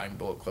stop buying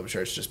Bullet Club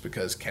shirts just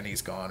because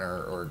Kenny's gone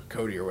or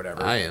Cody or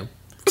whatever. I am.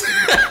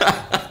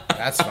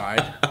 That's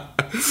fine.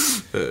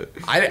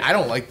 I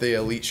don't like the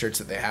Elite shirts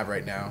that they have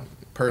right now.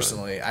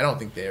 Personally, I don't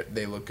think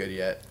they look good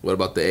yet. What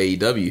about the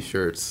AEW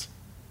shirts?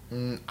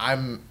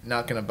 I'm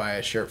not gonna buy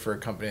a shirt for a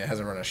company that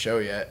hasn't run a show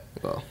yet.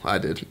 Well, I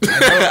did.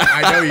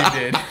 I know you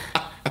did.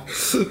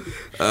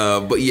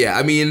 But yeah,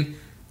 I mean,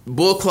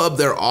 Bullet Club,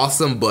 they're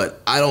awesome,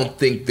 but I don't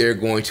think they're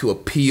going to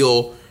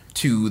appeal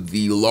to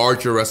the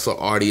larger wrestler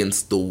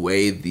audience the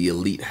way the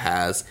Elite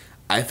has.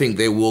 I think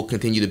they will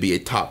continue to be a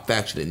top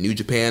faction in New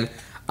Japan.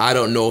 I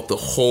don't know if the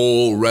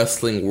whole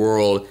wrestling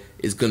world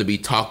is going to be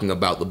talking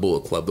about the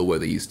Bullet Club the way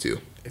they used to.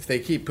 If they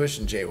keep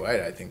pushing Jay White,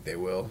 I think they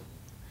will.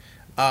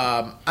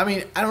 I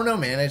mean, I don't know,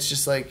 man. It's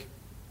just like,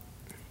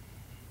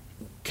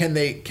 can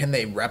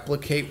they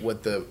replicate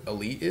what the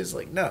Elite is?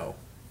 Like, no.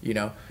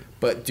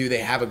 But do they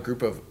have a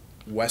group of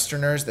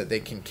Westerners that they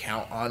can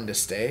count on to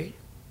stay?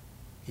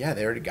 Yeah,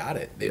 they already got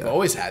it. They've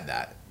always had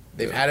that.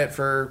 They've had it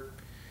for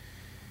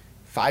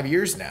 5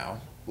 years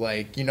now.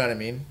 Like, you know what I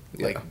mean?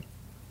 Yeah. Like,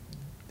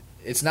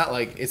 it's not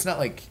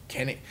like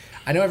Kenny.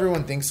 I know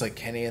everyone thinks like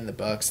Kenny and the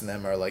Bucks and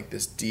them are like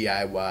this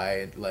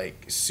DIY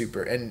like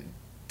super, and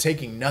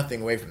taking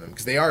nothing away from them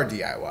because they are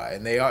DIY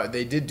and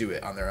they did do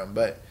it on their own,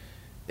 but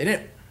they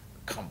didn't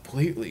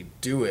completely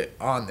do it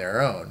on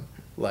their own.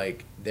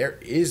 Like, there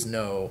is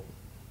no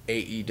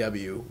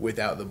AEW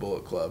without the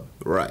Bullet Club.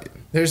 Right.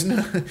 There's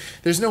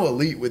no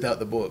Elite without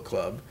the Bullet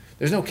Club.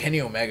 There's no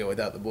Kenny Omega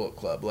without the Bullet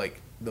Club. Like,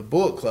 the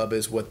Bullet Club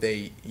is what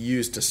they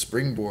used to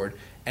springboard,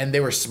 and they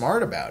were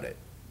smart about it.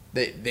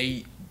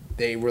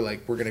 They were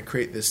like, we're going to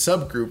create this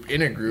subgroup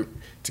in a group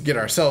to get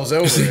ourselves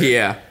over.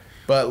 Yeah.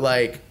 But,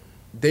 like,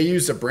 they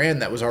used a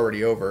brand that was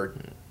already over.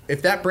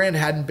 If that brand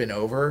hadn't been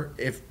over,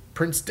 if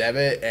Prince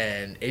Devitt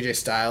and AJ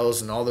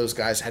Styles and all those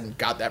guys hadn't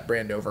got that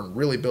brand over and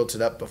really built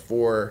it up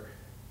before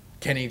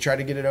Kenny tried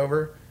to get it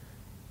over,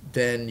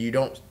 then they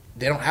don't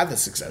have the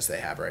success they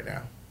have right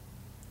now.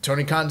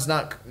 Tony Khan's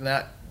not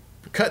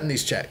cutting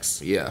these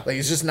checks. Yeah. Like,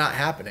 it's just not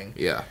happening.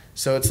 Yeah.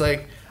 So it's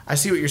like, I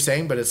see what you're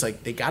saying, but it's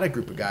like they got a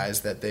group of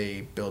guys that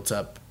they built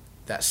up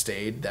that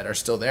stayed that are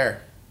still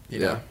there. You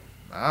know?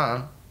 I don't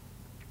know.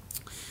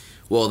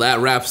 Well, that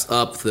wraps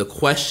up the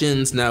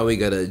questions. Now we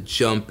gotta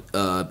jump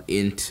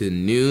into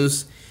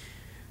news.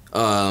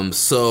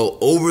 So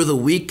over the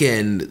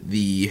weekend,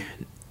 the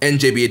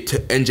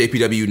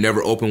NJPW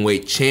Never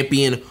Openweight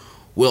champion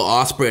Will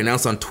Ospreay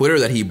announced on Twitter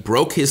that he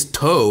broke his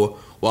toe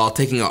while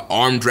taking an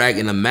arm drag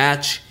in a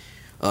match.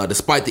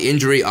 Despite the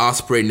injury,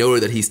 Ospreay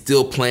noted that he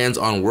still plans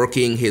on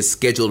working his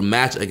scheduled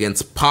match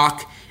against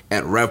Pac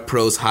at Rev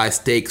Pro's High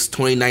Stakes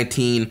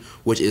 2019,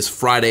 which is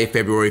Friday,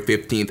 February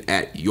 15th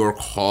at York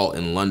Hall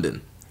in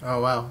London. Oh,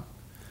 wow.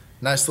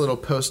 Nice little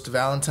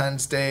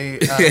post-Valentine's Day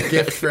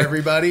gift for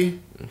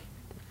everybody.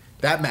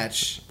 That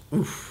match.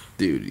 Oof.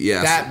 Dude,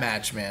 yeah. That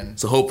match, man.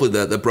 So hopefully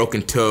the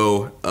broken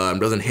toe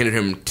doesn't hinder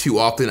him too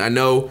often. I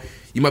know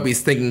you might be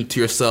thinking to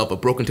yourself, a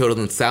broken toe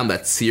doesn't sound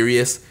that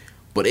serious,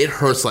 but it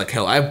hurts like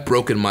hell. I've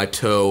broken my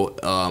toe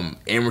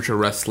amateur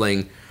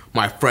wrestling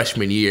my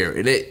freshman year,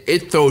 and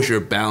it throws your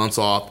balance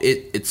off.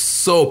 It's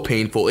so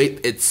painful.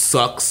 It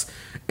sucks.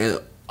 And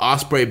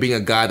Ospreay being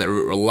a guy that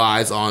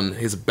relies on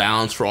his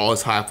balance for all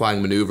his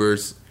high-flying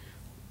maneuvers.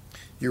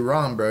 You're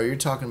wrong, bro. You're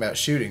talking about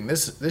shooting.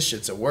 This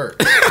shit's a work.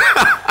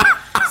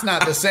 It's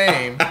not the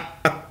same.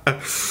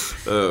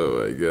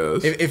 Oh, my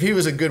gosh. If he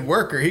was a good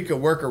worker, he could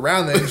work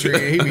around the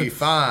injury. He'd be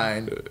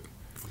fine.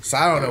 So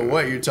I don't know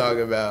what you're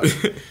talking about.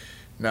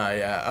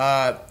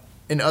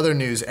 In other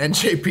news,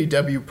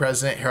 NJPW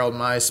President Harold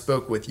Mize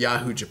spoke with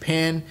Yahoo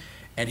Japan,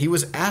 and he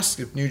was asked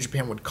if New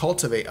Japan would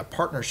cultivate a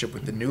partnership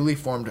with the newly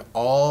formed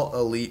All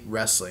Elite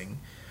Wrestling.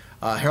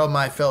 Harold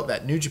Mize felt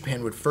that New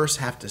Japan would first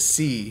have to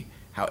see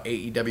how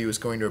AEW is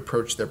going to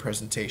approach their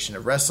presentation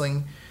of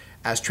wrestling.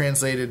 As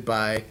translated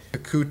by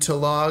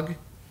Kakutalog,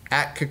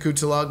 at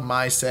Kakutalog,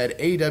 Mize said,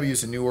 AEW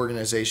is a new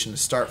organization to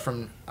start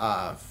from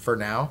for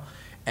now,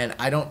 And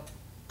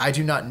I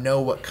do not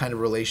know what kind of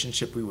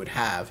relationship we would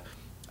have.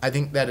 I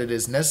think that it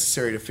is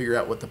necessary to figure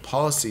out what the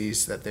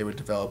policies that they would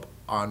develop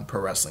on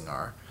pro wrestling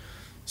are.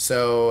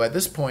 So at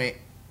this point,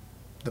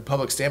 the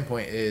public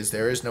standpoint is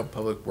there is no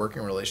public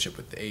working relationship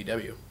with the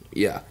AEW.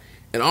 Yeah.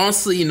 And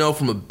honestly, you know,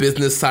 from a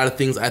business side of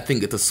things, I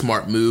think it's a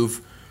smart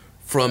move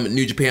from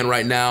New Japan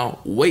right now.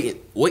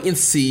 Wait and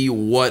see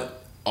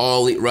what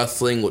All Elite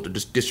Wrestling, what the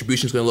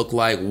distribution is going to look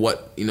like,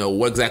 what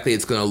exactly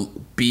it's going to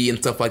be and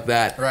stuff like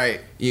that.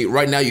 Right.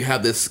 Right now you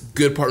have this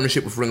good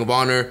partnership with Ring of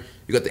Honor.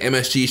 You got the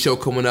MSG show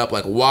coming up.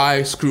 Like,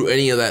 why screw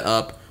any of that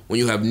up when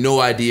you have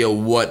no idea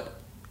what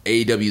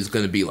AEW is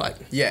going to be like?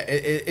 Yeah,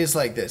 it's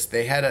like this.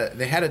 They had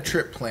a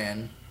trip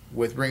plan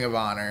with Ring of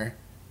Honor,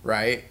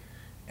 right?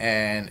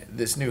 And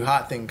this new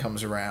hot thing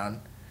comes around,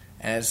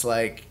 and it's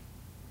like,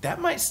 that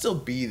might still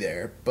be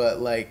there, but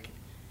like,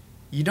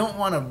 you don't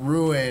want to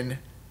ruin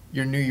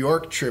your New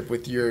York trip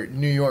with your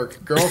New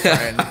York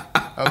girlfriend,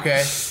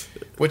 okay?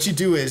 What you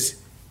do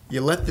is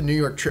you let the New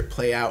York trip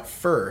play out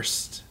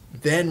first.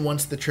 Then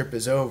once the trip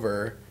is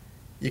over,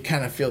 you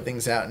kind of feel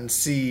things out and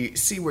see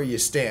where you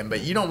stand.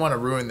 But you don't want to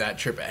ruin that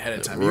trip ahead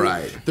of time.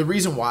 Right. The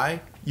reason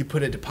why, you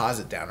put a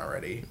deposit down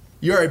already.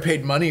 You already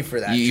paid money for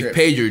that trip. You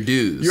paid your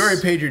dues. You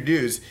already paid your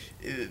dues.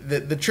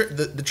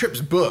 The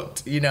trip's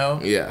booked, you know?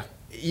 Yeah.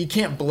 You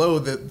can't blow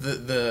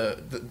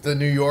the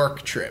New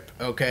York trip,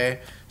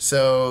 okay?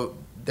 So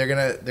they're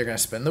gonna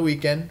spend the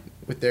weekend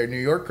with their New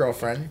York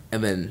girlfriend,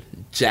 and then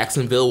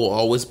Jacksonville will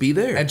always be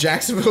there. And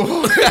Jacksonville will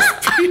always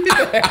be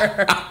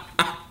there.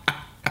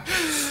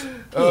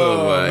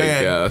 Oh my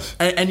man. gosh!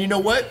 And you know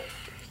what?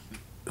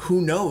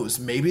 Who knows?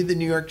 Maybe the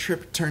New York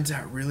trip turns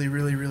out really,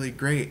 really, really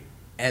great,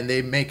 and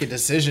they make a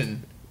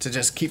decision to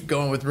just keep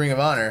going with Ring of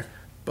Honor.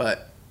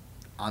 But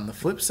on the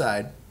flip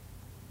side,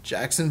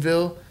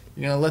 Jacksonville,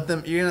 you're gonna let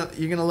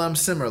them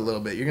simmer a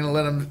little bit. You're gonna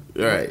let them,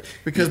 right?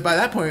 Because by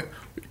that point,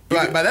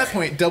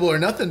 Double or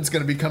Nothing's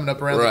gonna be coming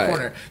up around the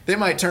corner. They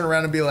might turn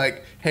around and be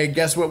like, "Hey,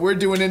 guess what we're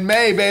doing in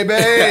May, baby?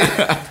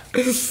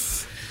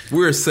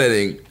 We're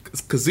sending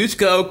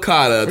Kazuchika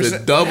Okada to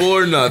Double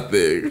or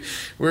Nothing.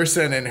 We're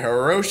sending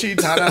Hiroshi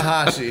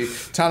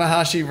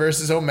Tanahashi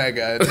versus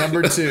Omega,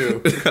 number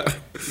 2.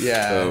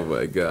 Yeah. Oh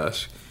my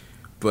gosh.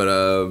 But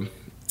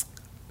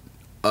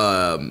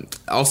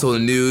also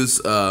in the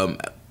news,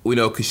 we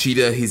know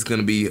Kushida, he's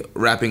going to be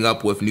wrapping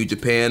up with New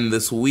Japan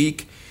this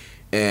week,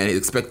 and he's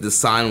expected to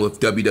sign with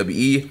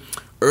WWE.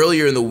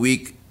 Earlier in the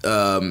week,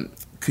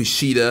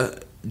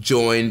 Kushida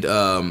joined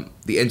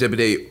the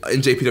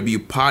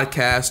NJPW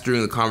podcast.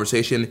 During the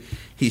conversation,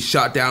 he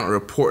shot down a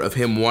report of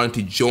him wanting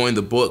to join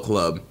the Bullet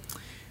Club,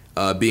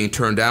 being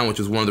turned down, which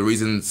was one of the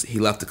reasons he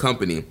left the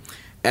company.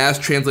 As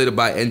translated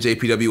by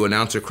NJPW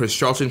announcer Chris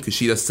Charlton,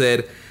 Kushida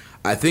said,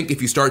 "I think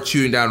if you start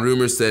shooting down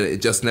rumors, then it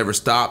just never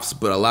stops,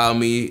 but allow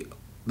me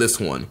this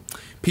one.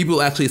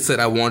 People actually said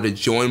I wanted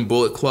to join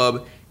Bullet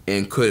Club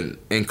and couldn't,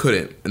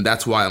 and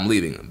that's why I'm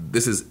leaving.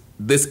 This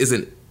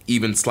isn't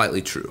even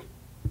slightly true."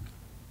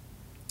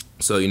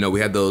 So, you know, we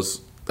had those.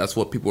 That's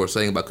what people were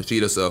saying about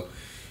Kushida. So,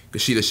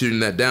 Kushida shooting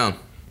that down.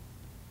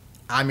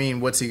 I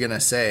mean, what's he going to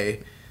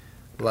say?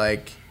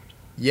 Like,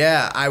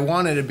 yeah, I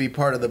wanted to be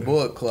part of the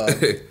Bullet Club,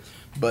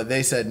 but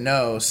they said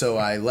no, so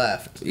I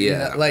left.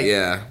 Yeah. You know,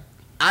 yeah.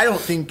 I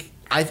don't think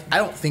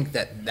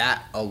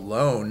that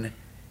alone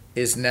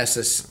is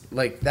necessary.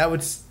 Like, that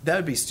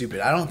would be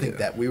stupid. I don't think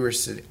that we were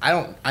sitting.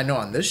 I know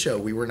on this show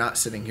we were not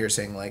sitting here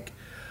saying like,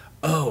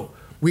 "Oh,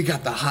 we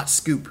got the hot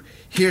scoop.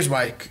 Here's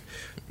why."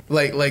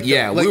 We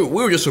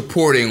were just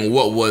reporting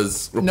what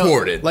was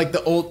reported. No, like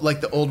the old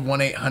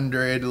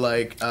 1-800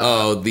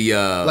 the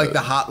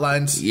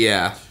hotlines.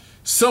 Yeah.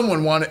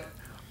 Someone wanted,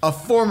 a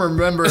former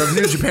member of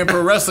New Japan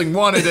Pro Wrestling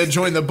wanted to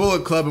join the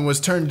Bullet Club and was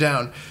turned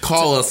down.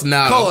 Call us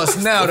now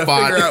to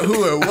figure out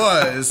who it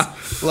was.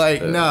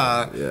 Like,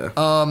 nah.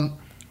 Yeah.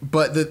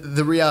 But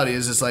the reality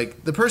is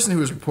like the person who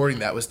was reporting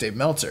that was Dave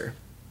Meltzer.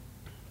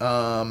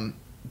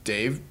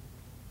 Dave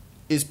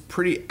is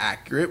pretty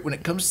accurate when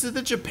it comes to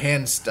the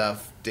Japan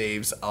stuff.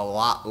 Dave's a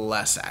lot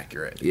less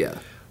accurate. Yeah.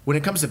 When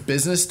it comes to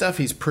business stuff,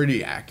 he's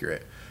pretty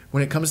accurate.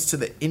 When it comes to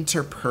the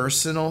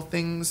interpersonal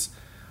things,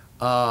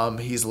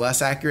 he's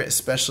less accurate,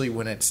 especially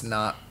when it's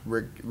not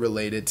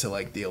related to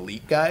like the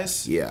elite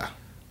guys. Yeah.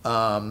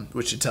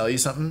 Which should tell you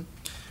something.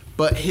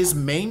 But his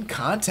main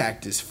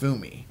contact is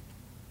Fumi.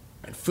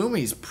 And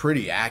Fumi's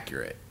pretty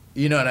accurate.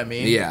 You know what I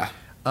mean? Yeah.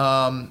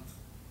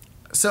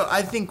 So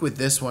I think with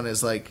this one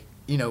is like,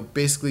 you know,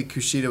 basically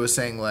Kushida was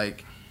saying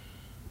like,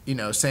 you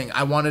know, saying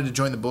I wanted to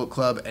join the Bullet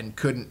Club and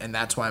couldn't, and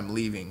that's why I'm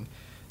leaving.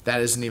 That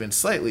isn't even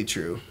slightly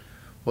true.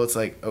 Well, it's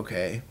like,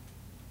 okay,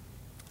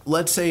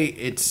 let's say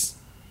it's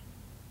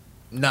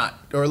not,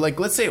 or like,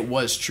 let's say it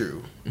was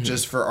true,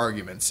 just for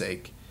argument's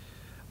sake.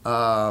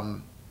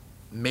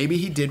 Maybe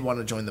he did want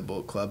to join the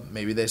Bullet Club.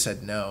 Maybe they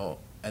said no,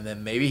 and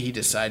then maybe he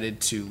decided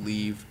to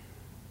leave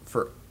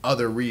for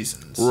other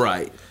reasons.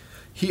 Right.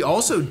 He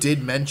also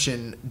did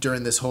mention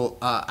during this whole,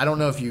 I don't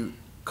know if you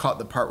caught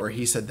the part where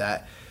he said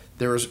that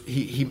there was,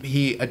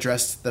 he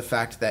addressed the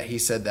fact that he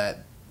said that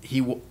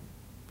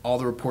all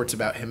the reports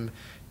about him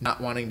not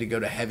wanting to go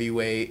to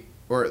heavyweight,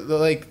 or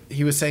like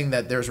he was saying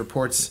that there's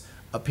reports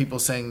of people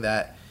saying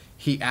that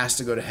he asked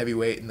to go to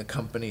heavyweight and the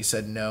company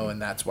said no,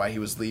 and that's why he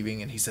was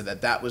leaving. And he said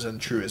that was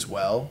untrue as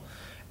well.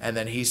 And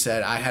then he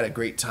said, I had a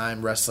great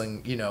time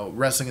wrestling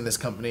in this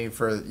company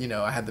for,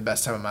 I had the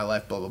best time of my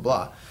life, blah, blah,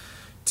 blah.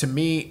 To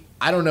me,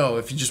 I don't know,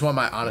 if you just want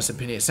my honest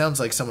opinion, it sounds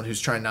like someone who's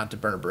trying not to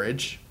burn a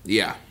bridge.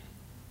 Yeah.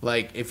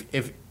 Like,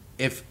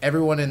 if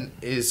everyone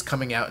is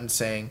coming out and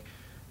saying,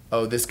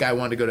 oh, this guy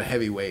wanted to go to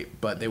heavyweight,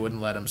 but they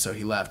wouldn't let him, so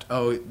he left.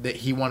 Oh, that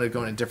he wanted to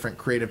go in a different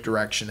creative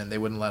direction, and they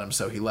wouldn't let him,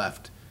 so he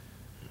left.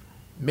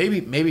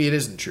 Maybe it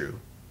isn't true.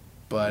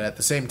 But at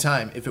the same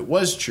time, if it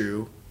was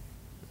true,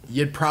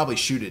 you'd probably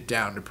shoot it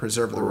down to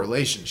preserve the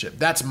relationship.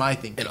 That's my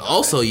thinking. And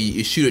also,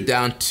 you shoot it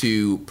down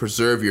to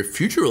preserve your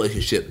future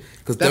relationship.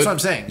 That's what I'm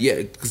saying. Yeah,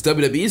 because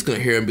WWE is going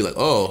to hear and be like,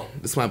 "Oh,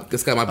 this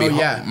guy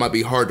might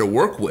be hard to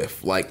work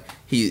with. Like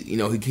he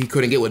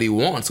couldn't get what he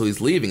wants, so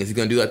he's leaving. Is he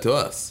going to do that to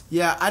us?"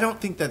 Yeah, I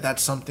don't think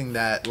that's something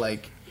that,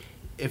 like,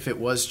 if it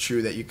was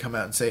true, that you come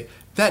out and say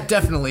that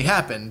definitely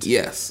happened.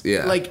 Yes,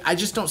 yeah. Like, I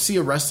just don't see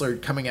a wrestler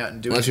coming out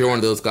and doing. Unless you're one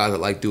of those guys that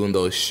like doing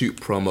those shoot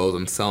promos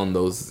and selling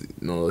those,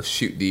 those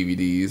shoot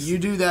DVDs. You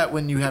do that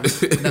when you have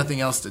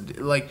nothing else to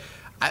do. Like,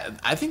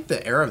 I think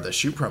the era of the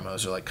shoot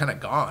promos are like kind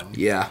of gone.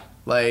 Yeah.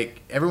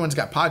 Like, everyone's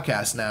got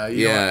podcasts now.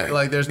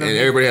 There's no. And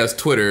everybody has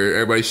Twitter.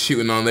 Everybody's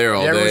shooting on there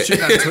all day. Everyone's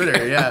shooting on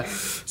Twitter. Yeah.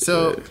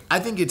 So I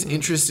think it's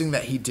interesting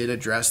that he did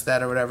address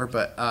that or whatever,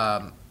 but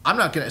I'm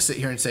not going to sit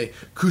here and say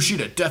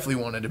Kushida definitely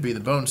wanted to be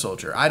the Bone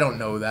Soldier. I don't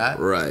know that.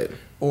 Right.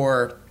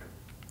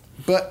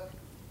 But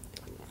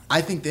I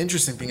think the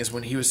interesting thing is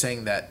when he was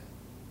saying that,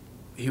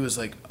 he was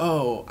like,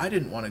 oh, I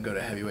didn't want to go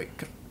to heavyweight.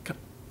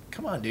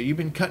 Come on, dude. You've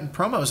been cutting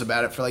promos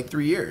about it for like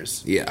 3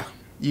 years. Yeah.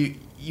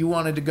 You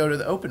wanted to go to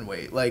the open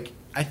weight. Like,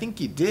 I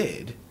think you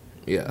did.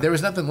 Yeah. There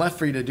was nothing left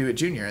for you to do at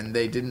junior, and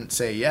they didn't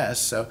say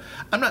yes. So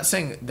I'm not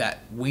saying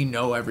that we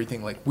know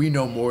everything. Like, we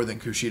know more than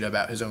Kushida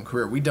about his own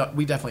career. We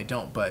definitely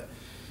don't. But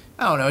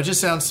I don't know. It just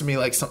sounds to me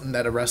like something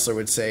that a wrestler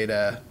would say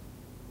to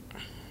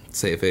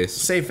save face.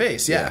 Save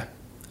face. Yeah.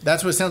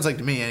 That's what it sounds like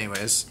to me,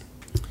 anyways.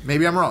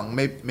 Maybe I'm wrong.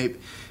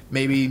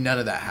 Maybe none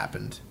of that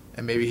happened,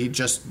 and maybe he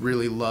just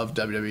really loved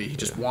WWE. He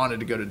just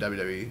wanted to go to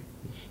WWE.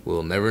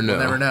 We'll never know.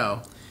 We'll never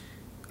know.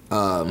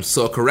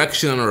 So a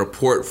correction on a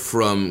report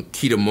from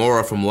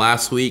Kitamura from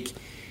last week.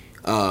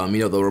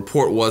 The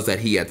report was that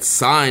he had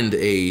signed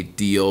a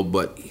deal,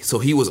 but so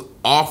he was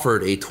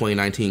offered a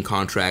 2019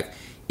 contract,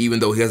 even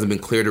though he hasn't been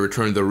cleared to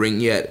return to the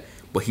ring yet,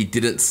 but he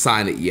didn't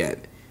sign it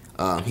yet.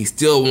 He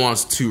still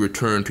wants to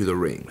return to the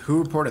ring. Who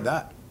reported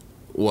that?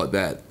 What,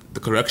 that? The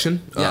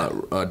correction?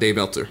 Yeah. Dave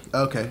Meltzer.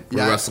 Okay. From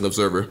Wrestling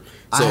Observer.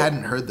 So, I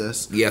hadn't heard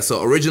this. Yeah,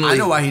 so originally... I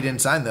know why he didn't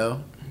sign,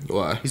 though.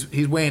 Why?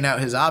 He's weighing out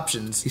his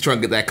options. He's trying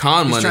to get that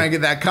con money. He's trying to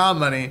get that con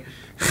money.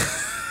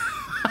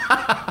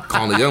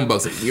 Calling the Young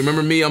Bucks. You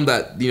remember me? I'm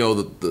that,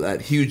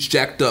 that huge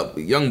jacked up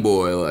young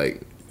boy,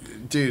 like...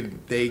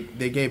 Dude, they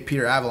gave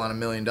Peter Avalon $1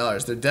 million.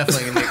 They're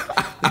definitely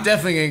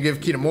gonna give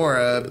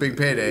Kitamura a big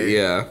payday.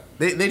 Yeah.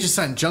 They just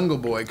signed Jungle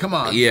Boy. Come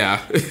on.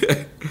 Yeah.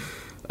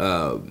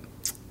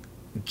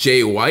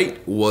 Jay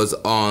White was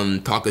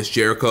on Talk is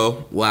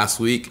Jericho last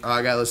week. Oh,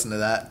 I gotta listen to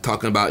that.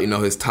 Talking about,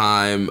 his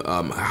time,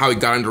 how he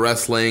got into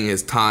wrestling,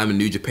 his time in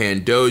New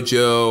Japan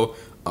Dojo,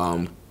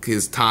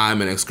 his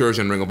time in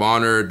Excursion Ring of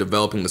Honor,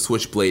 developing the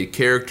Switchblade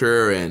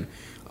character, and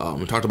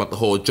we talked about the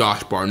whole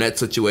Josh Barnett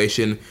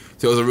situation.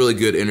 So it was a really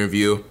good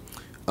interview.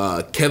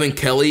 Kevin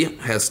Kelly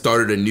has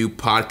started a new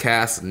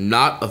podcast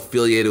not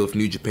affiliated with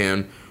New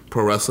Japan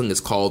Pro Wrestling. It's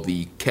called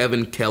the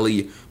Kevin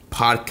Kelly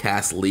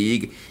Podcast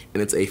League,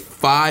 and it's a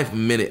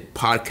 5-minute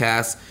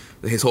podcast.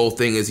 His whole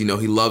thing is, he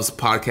loves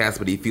podcasts,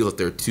 but he feels that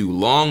they're too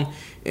long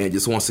and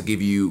just wants to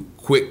give you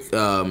quick,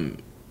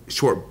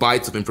 short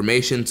bites of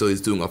information. So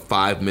he's doing a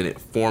 5-minute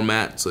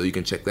format, so you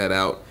can check that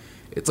out.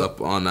 It's up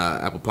on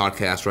Apple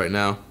Podcasts right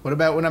now. What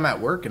about when I'm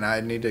at work and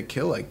I need to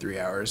kill like 3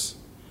 hours?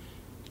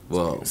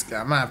 Well,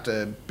 I'm gonna have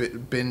to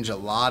binge a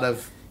lot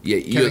of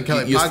Kevin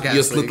Kelly podcasts. You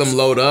just let them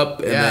load up,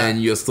 and then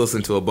you just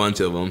listen to a bunch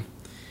of them.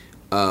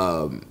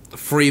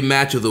 Free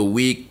match of the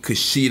week: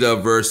 Kushida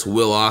versus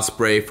Will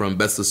Ospreay from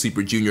Best of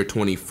Super Junior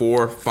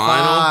 24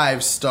 final.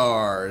 5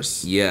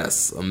 stars.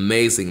 Yes,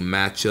 amazing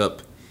matchup.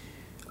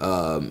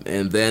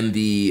 And then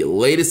the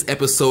latest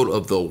episode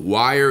of The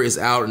Wire is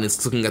out, and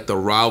it's looking at the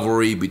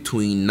rivalry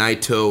between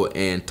Naito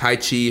and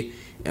Taichi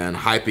and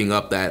hyping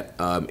up that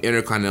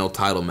Intercontinental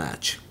title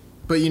match.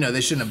 But, they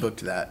shouldn't have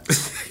booked that.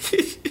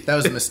 That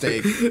was a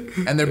mistake.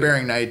 And they're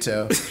burying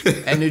Naito.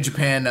 And New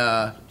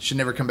Japan should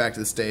never come back to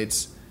the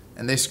States.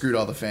 And they screwed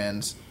all the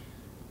fans.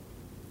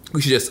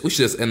 We should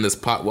just end this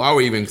pot. Why are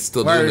we even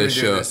still doing this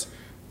show?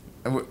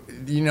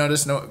 You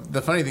notice? No.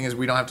 The funny thing is,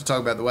 we don't have to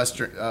talk about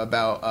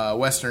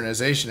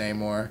westernization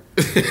anymore.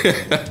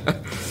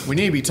 We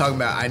need to be talking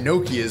about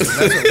Inokiism.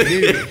 That's what we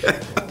need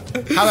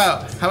to be.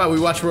 How about we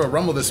watch Royal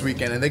Rumble this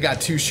weekend and they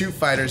got 2 shoot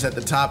fighters at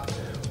the top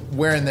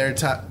wearing their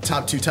top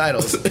 2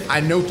 titles.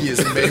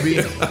 Inokiism, baby.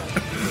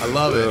 I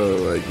love it.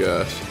 Oh my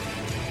gosh.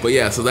 But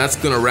yeah, so that's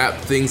going to wrap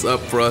things up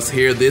for us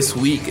here this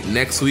week.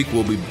 Next week,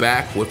 we'll be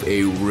back with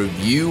a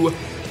review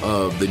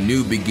of The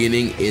New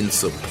Beginning in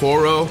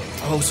Sapporo.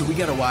 Oh, so we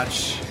got to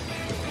watch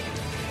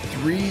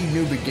 3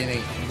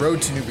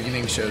 Road to New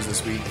Beginning shows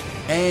this week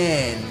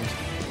and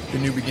The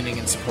New Beginning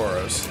in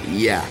Sapporo's.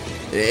 Yeah,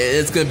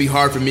 it's going to be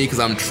hard for me because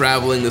I'm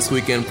traveling this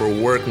weekend for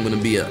work. I'm going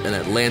to be in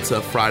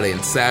Atlanta Friday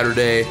and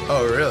Saturday.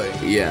 Oh, really?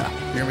 Yeah.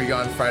 You're going to be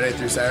gone Friday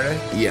through Saturday?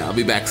 Yeah, I'll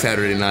be back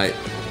Saturday night.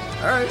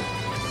 All right.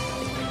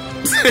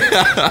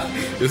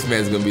 This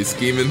man's going to be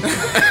scheming.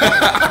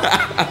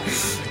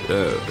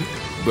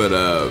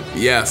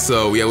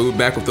 We'll be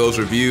back with those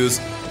reviews.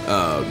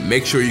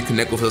 Make sure you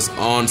connect with us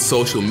on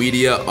social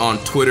media. On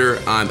Twitter,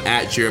 I'm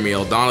at Jeremy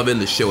L. Donovan.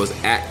 The show is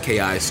at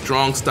KI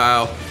Strong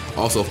Style.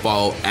 Also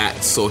follow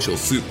at Social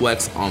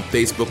Suplex on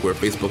Facebook. We're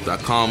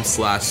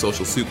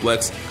facebook.com/Social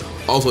Suplex.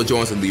 Also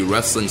join us in the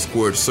Wrestling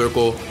Squared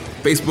Circle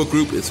Facebook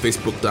group. It's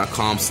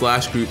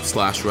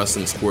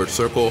facebook.com/group/Wrestling Squared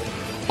Circle.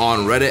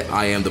 On Reddit,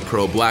 I am the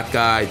Pro Black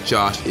Guy.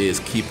 Josh is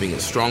Keeping It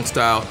Strong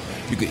Style.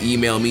 You can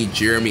email me,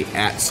 Jeremy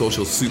at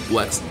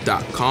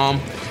socialsuplex.com.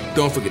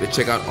 Don't forget to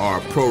check out our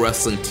Pro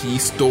Wrestling Tee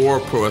store,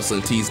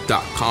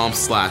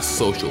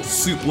 prowrestlingtees.com/Social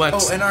Suplex.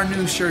 Oh, and our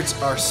new shirts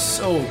are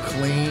so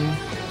clean.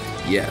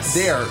 Yes.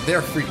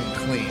 They're freaking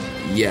clean.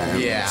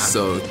 Yeah.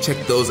 So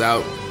check those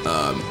out.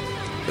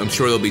 I'm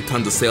sure there'll be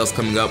tons of sales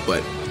coming up,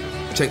 but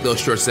check those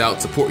shirts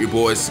out. Support your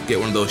boys. Get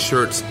one of those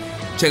shirts.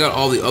 Check out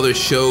all the other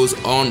shows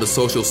on the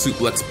Social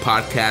Suplex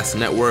Podcast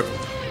Network.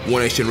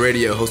 One Nation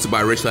Radio, hosted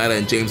by Rich Latta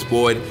and James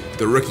Boyd.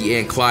 The Rookie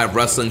and Clive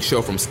Wrestling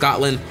Show from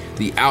Scotland.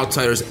 The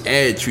Outsider's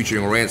Edge,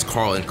 featuring Rance,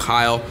 Carl, and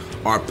Kyle.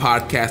 Our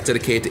podcast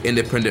dedicated to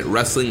independent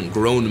wrestling.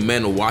 Grown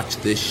Men Watch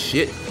This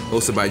Shit,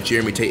 hosted by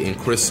Jeremy Tate and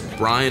Chris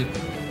Bryan.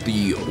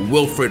 The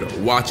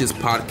Wilfred Watches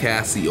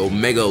Podcast. The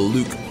Omega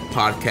Luke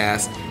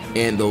Podcast.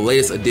 And the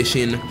latest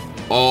edition,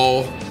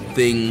 All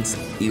Things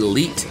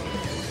Elite.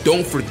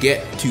 Don't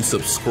forget to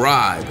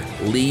subscribe,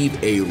 leave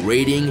a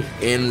rating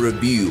and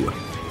review.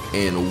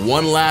 And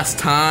one last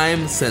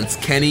time, since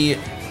Kenny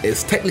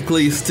is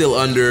technically still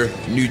under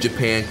New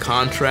Japan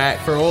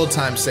contract, for old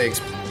time's sakes,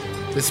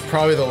 this is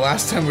probably the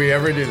last time we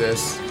ever do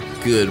this.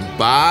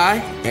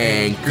 Goodbye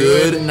and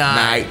good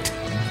night.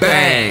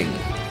 Bang!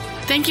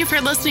 Thank you for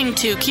listening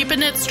to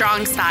Keeping It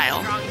Strong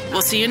Style.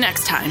 We'll see you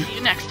next time.